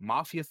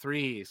Mafia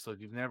 3. So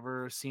if you've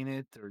never seen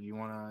it or you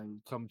want to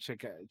come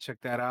check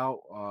that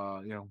out,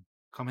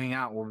 come hang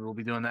out. We'll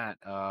be doing that.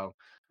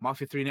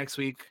 Mafia 3 next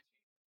week.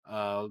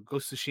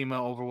 Ghost of Tsushima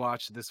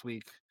Overwatch this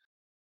week.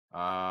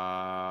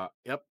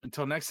 Yep.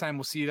 Until next time,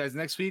 we'll see you guys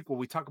next week where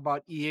we talk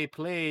about EA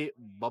Play.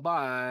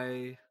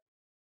 Bye-bye.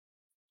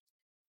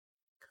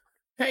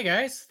 Hey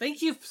guys,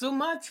 thank you so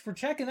much for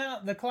checking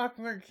out the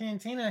Clockwork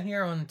Cantina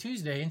here on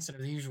Tuesday instead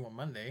of the usual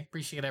Monday.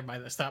 Appreciate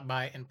everybody that stopped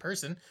by in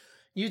person.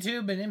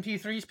 YouTube and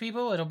MP3s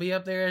people, it'll be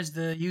up there as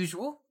the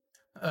usual,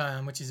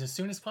 which is as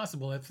soon as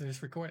possible after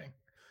this recording.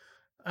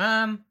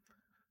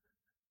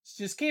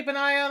 Just keep an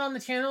eye out on the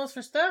channels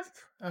for stuff.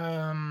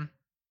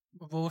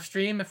 We'll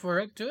stream if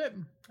we're up to it,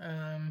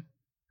 and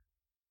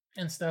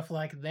stuff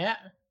like that.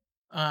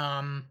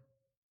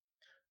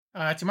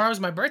 Tomorrow's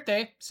my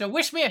birthday, so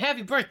wish me a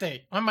happy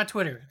birthday on my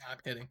Twitter. No, I'm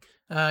kidding.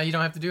 You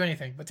don't have to do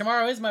anything, but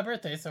tomorrow is my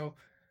birthday, so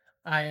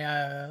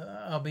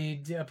I'll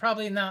be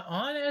probably not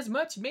on as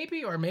much,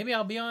 maybe, or maybe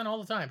I'll be on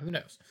all the time. Who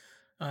knows?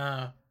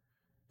 But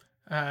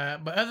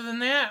other than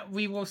that,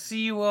 we will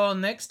see you all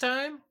next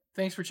time.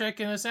 Thanks for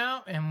checking us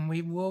out, and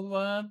we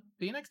will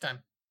see you next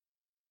time.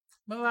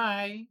 Bye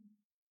bye.